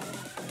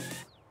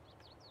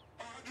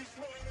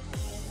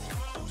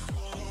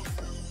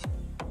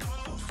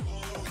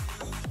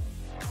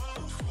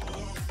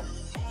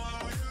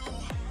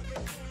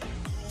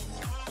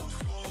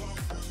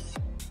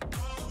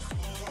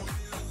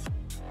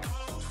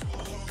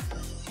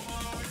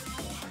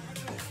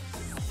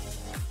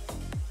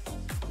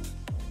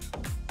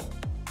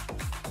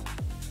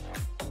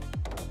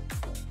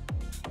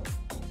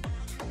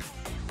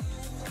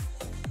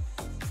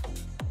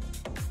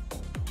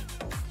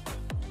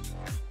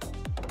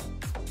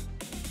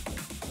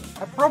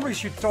 I probably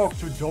should talk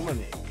to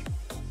Dominic.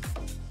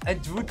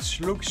 it would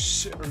look.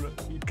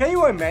 Can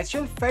you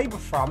imagine Faber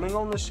farming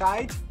on the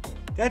side?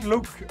 That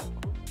look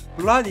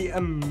bloody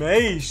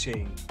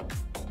amazing.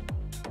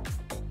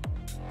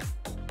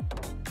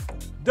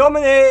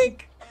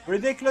 Dominic!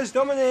 Ridiculous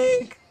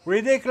Dominic!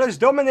 Ridiculous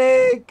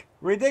Dominic!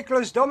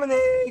 Ridiculous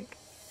Dominic!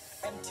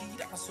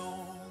 Emptied out my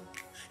soul.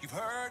 You've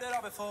heard it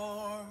all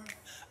before.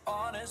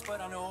 Honest,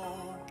 but I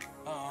know.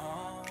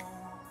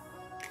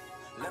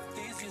 Left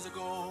these years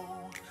ago.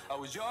 I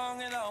was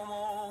young and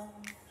almost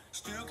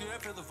still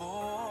cared for the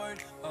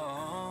void.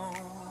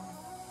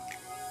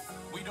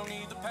 We don't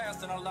need the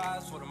past in our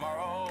lives for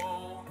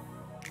tomorrow.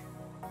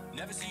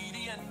 Never see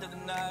the end of the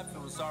night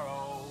filled with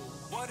sorrow.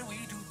 What do we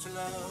do to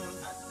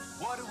love?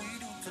 What do we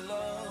do to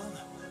love?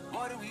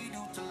 What do we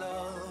do to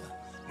love?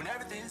 When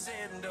everything's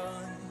said and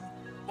done.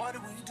 What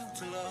do we do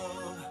to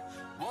love?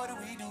 What do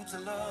we do to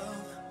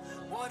love?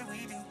 What do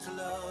we do to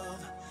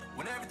love?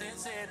 When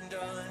everything's said and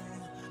done.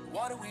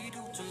 What do we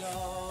do to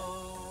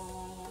love?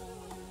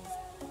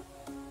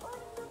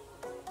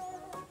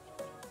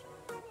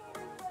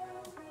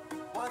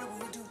 What do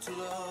we do to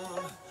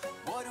love?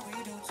 What do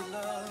we do to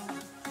love?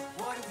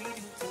 What do we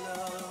do to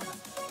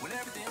love? When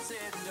everything's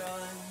said and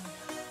done.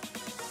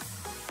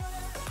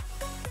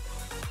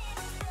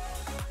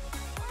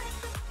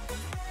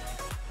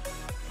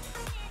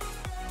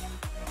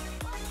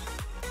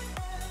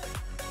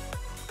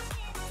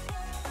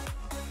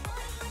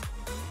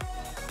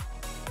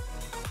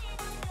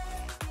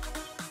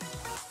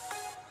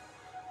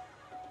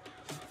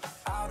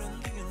 Out in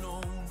the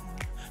unknown.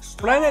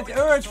 Planet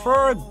Earth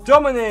for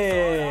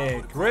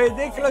Dominic!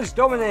 Ridiculous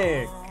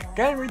Dominic!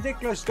 Can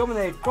Ridiculous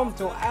Dominic come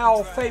to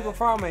our Faber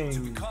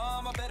farming?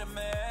 Become a better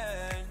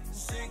man,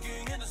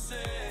 sinking in the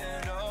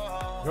sand.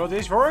 Will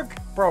this work?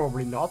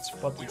 Probably not,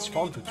 but it's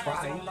fun to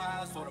try.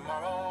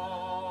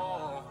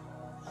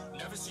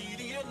 Never see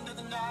the end of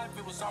the night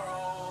filled with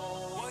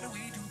sorrow. What do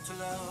we do to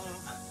love?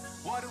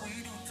 What do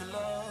we do to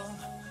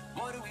love?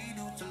 What do we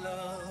do to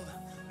love?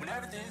 When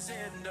everything's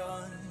said and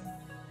done.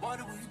 What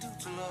do we do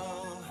to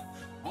love?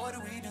 What do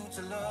we do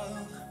to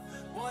love?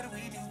 What do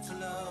we do to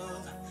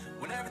love?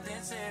 When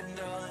everything's said and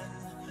done.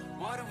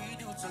 What do we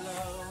do to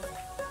love?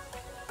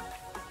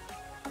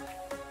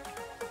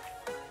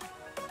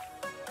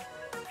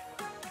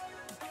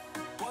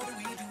 What do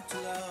we do to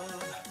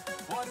love?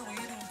 What do we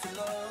do to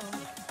love?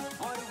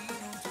 What do we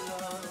do to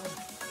love?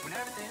 When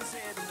everything's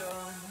said and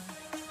done.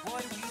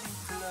 What do we do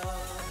to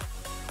love?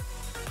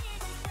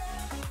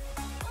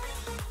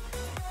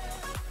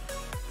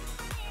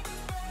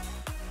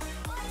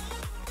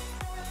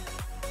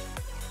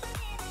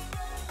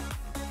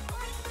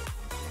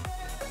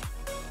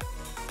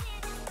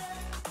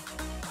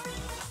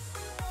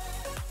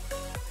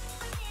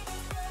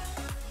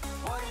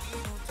 What do we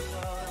do to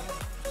love?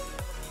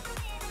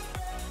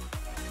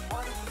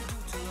 What do we do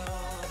to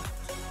love?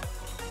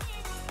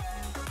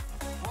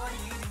 What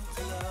do we do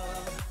to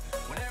love?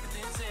 When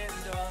everything's said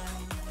and done.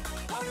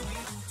 What do we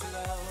do to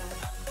love?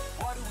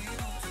 What do we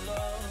do to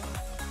love?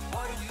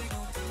 What do we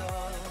do to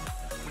love?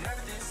 When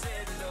everything's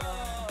said and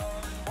done.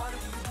 What do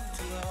we do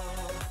to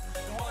love?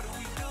 What do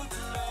we do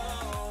to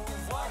love?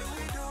 What do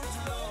we do to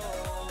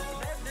love?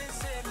 When everything's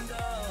said and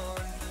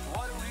done.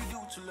 What do we do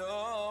to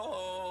love?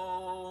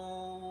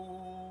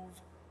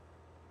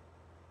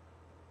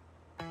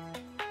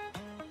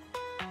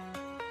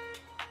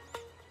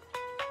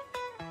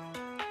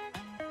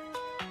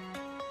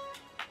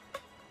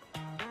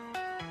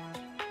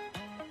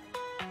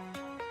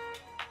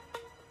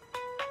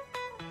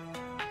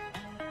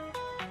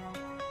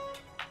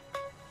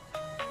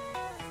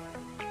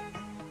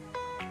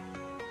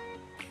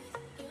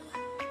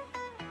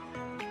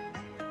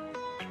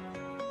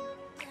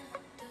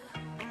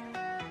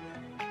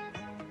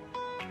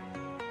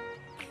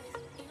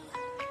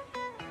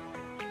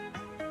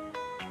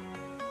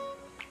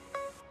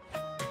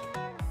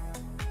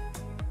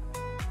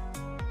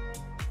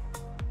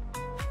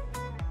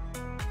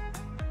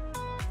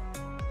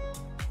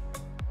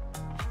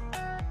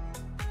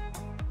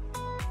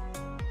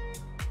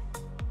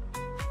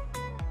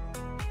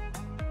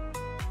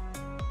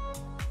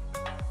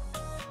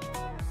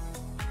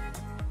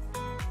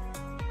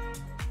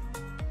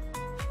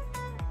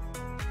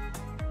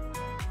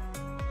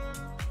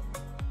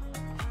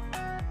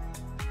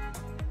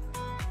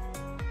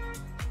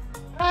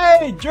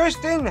 Hey,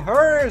 Justin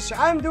Hers,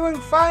 I'm doing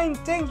fine,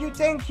 thank you,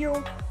 thank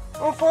you.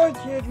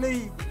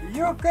 Unfortunately,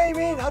 you came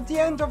in at the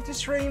end of the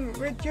stream,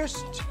 we're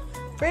just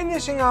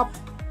finishing up.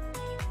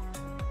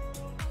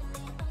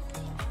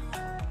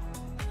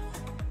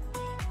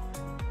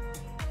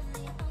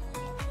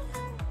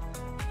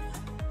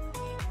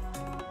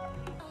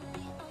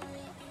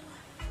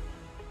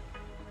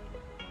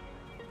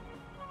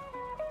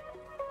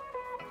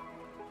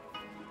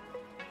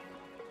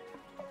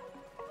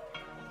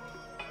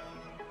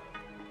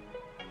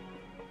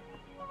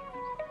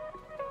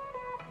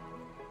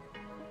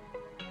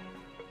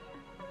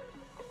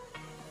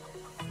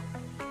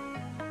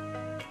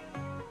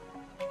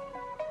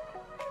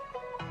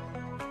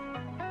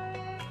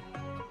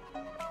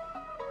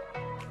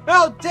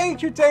 Well,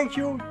 thank you, thank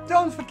you.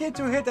 Don't forget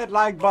to hit that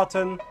like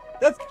button.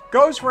 That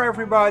goes for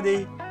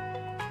everybody.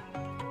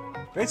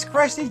 Which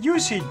crash did you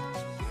see,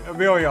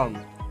 William?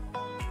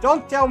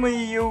 Don't tell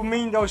me you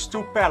mean those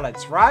two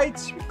pallets, right?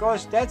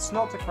 Because that's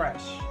not a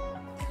crash.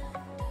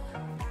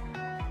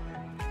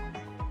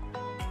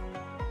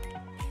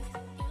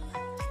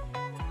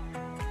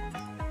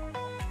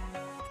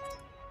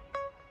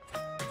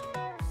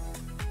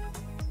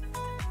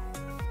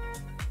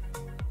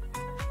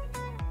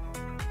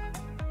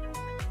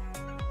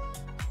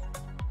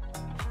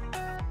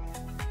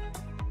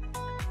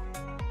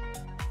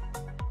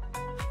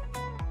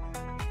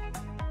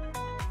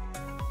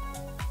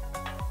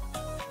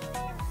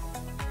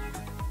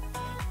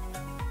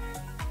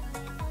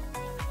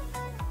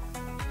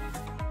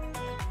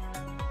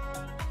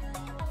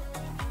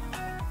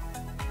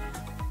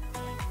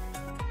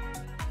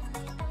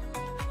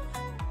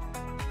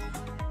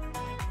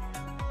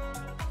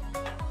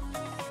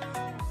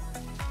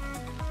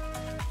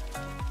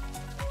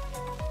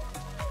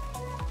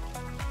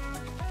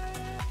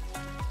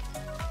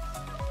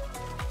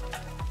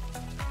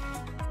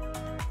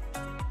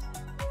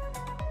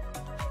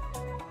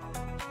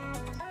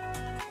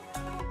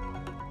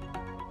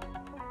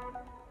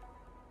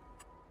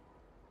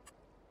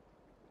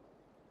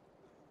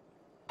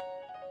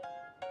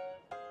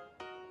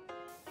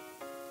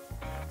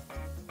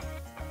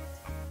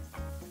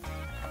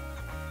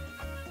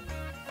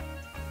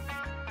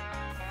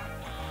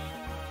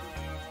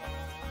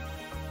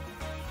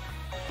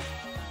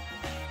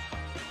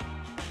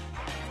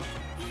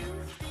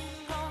 You've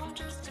been gone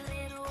just a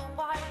little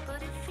while,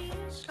 but it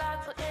feels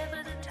like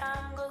forever the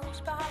time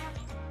goes by.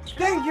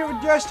 Thank you,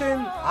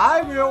 Justin.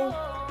 I will.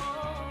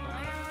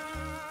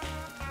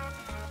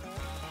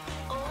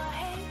 Oh, I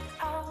hate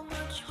how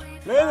much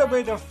we've Little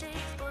bit of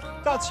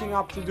touching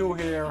up to do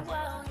here.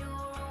 while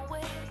you're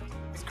away.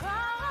 It's cry.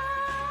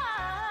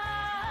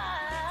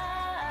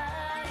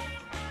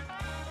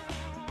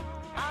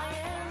 I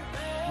am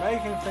ready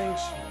Making things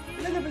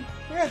a little bit,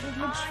 yeah, it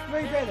looks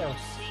way better. to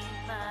see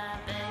my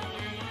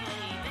baby.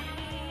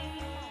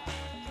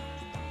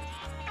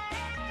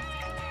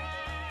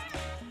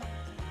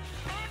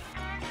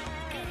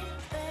 Get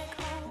back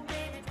home,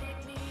 baby, pick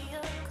me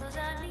up, 'cause I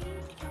need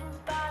your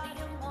body,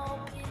 I'm all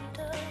pinned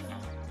up.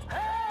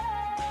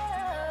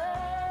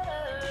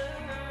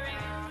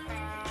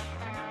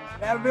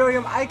 Yeah,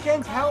 William, I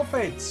can't help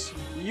it.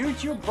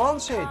 YouTube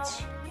wants it.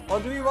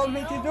 What do you want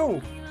me to do?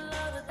 Love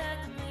that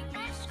can make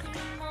me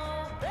scream,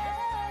 oh baby.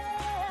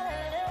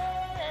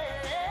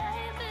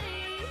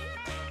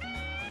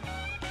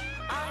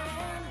 I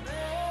am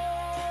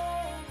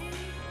ready.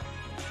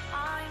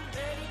 I'm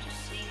ready to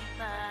see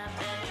my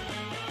baby.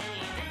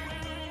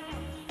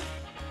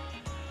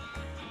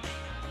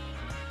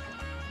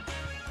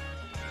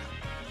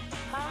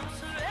 I'm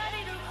so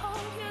ready to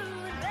hold you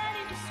and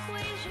ready to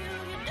squeeze you.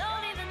 You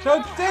don't even So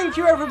know thank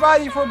you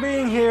everybody for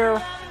being here.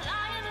 I'm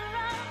lying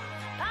around,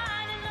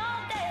 hiding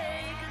all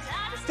day, 'cause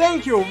I just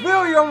Thank you,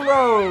 William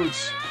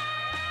Rhodes.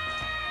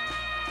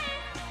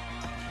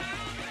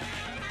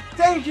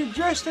 Thank you,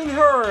 Justin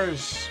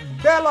Hurst.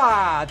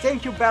 Bella.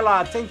 Thank you,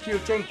 Bella. Thank you,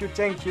 thank you,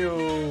 thank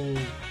you.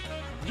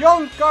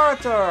 John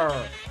Carter.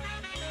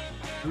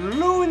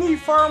 Looney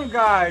Farm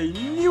Guy.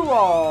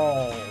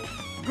 Newall.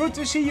 Good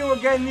to see you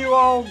again,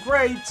 Newall.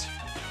 Great.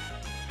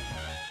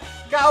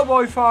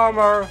 Cowboy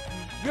Farmer.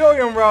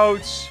 William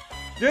Rhodes.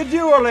 The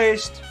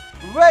Duelist.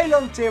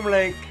 Waylon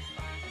Timlick.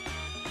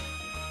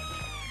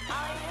 I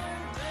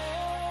am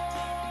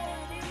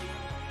ready.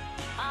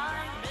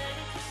 I'm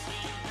ready to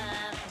see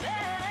my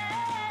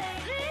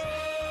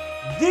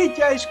baby.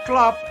 DJ's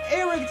Club,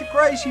 Eric the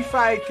Crazy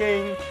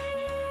Viking,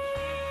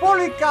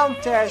 Polly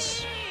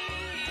Countess,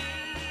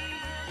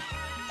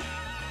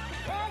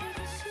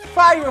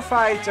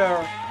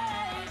 Firefighter,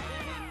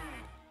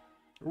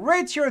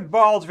 Richard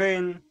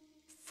Baldwin,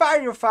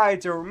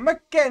 Firefighter,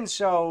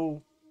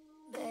 Mackenzo,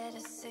 Better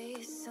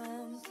say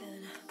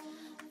something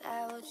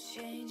that would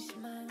change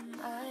my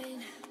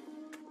mind.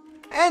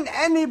 and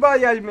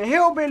anybody,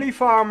 Hillbilly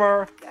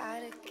Farmer.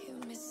 Gotta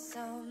give me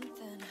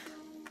something,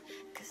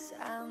 'cause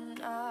I'm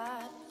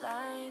not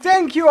blind.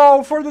 Thank you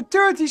all for the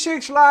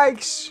 36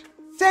 likes.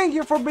 Thank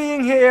you for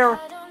being here.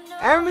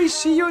 And we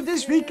see you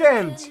this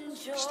weekend.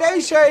 Stay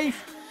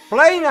safe,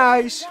 play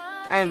nice,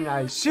 and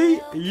I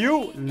see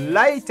you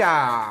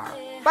later.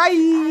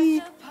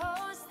 Bye.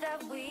 Suppose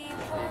that we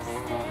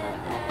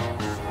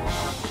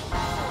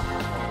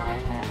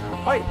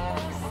Bye.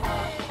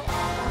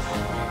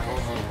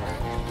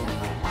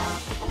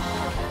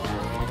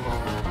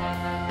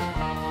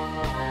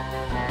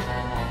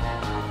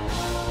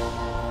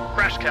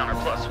 Crash counter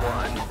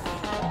 +1.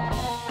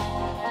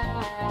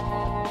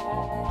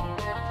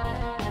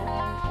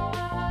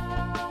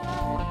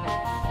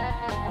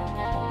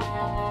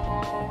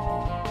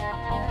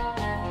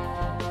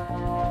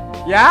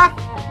 Yeah?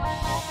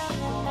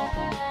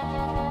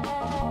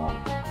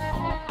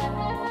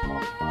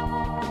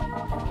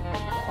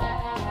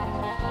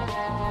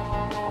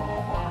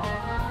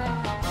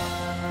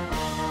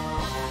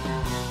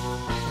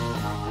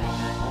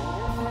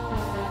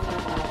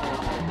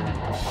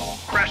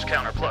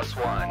 counter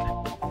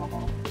 +1.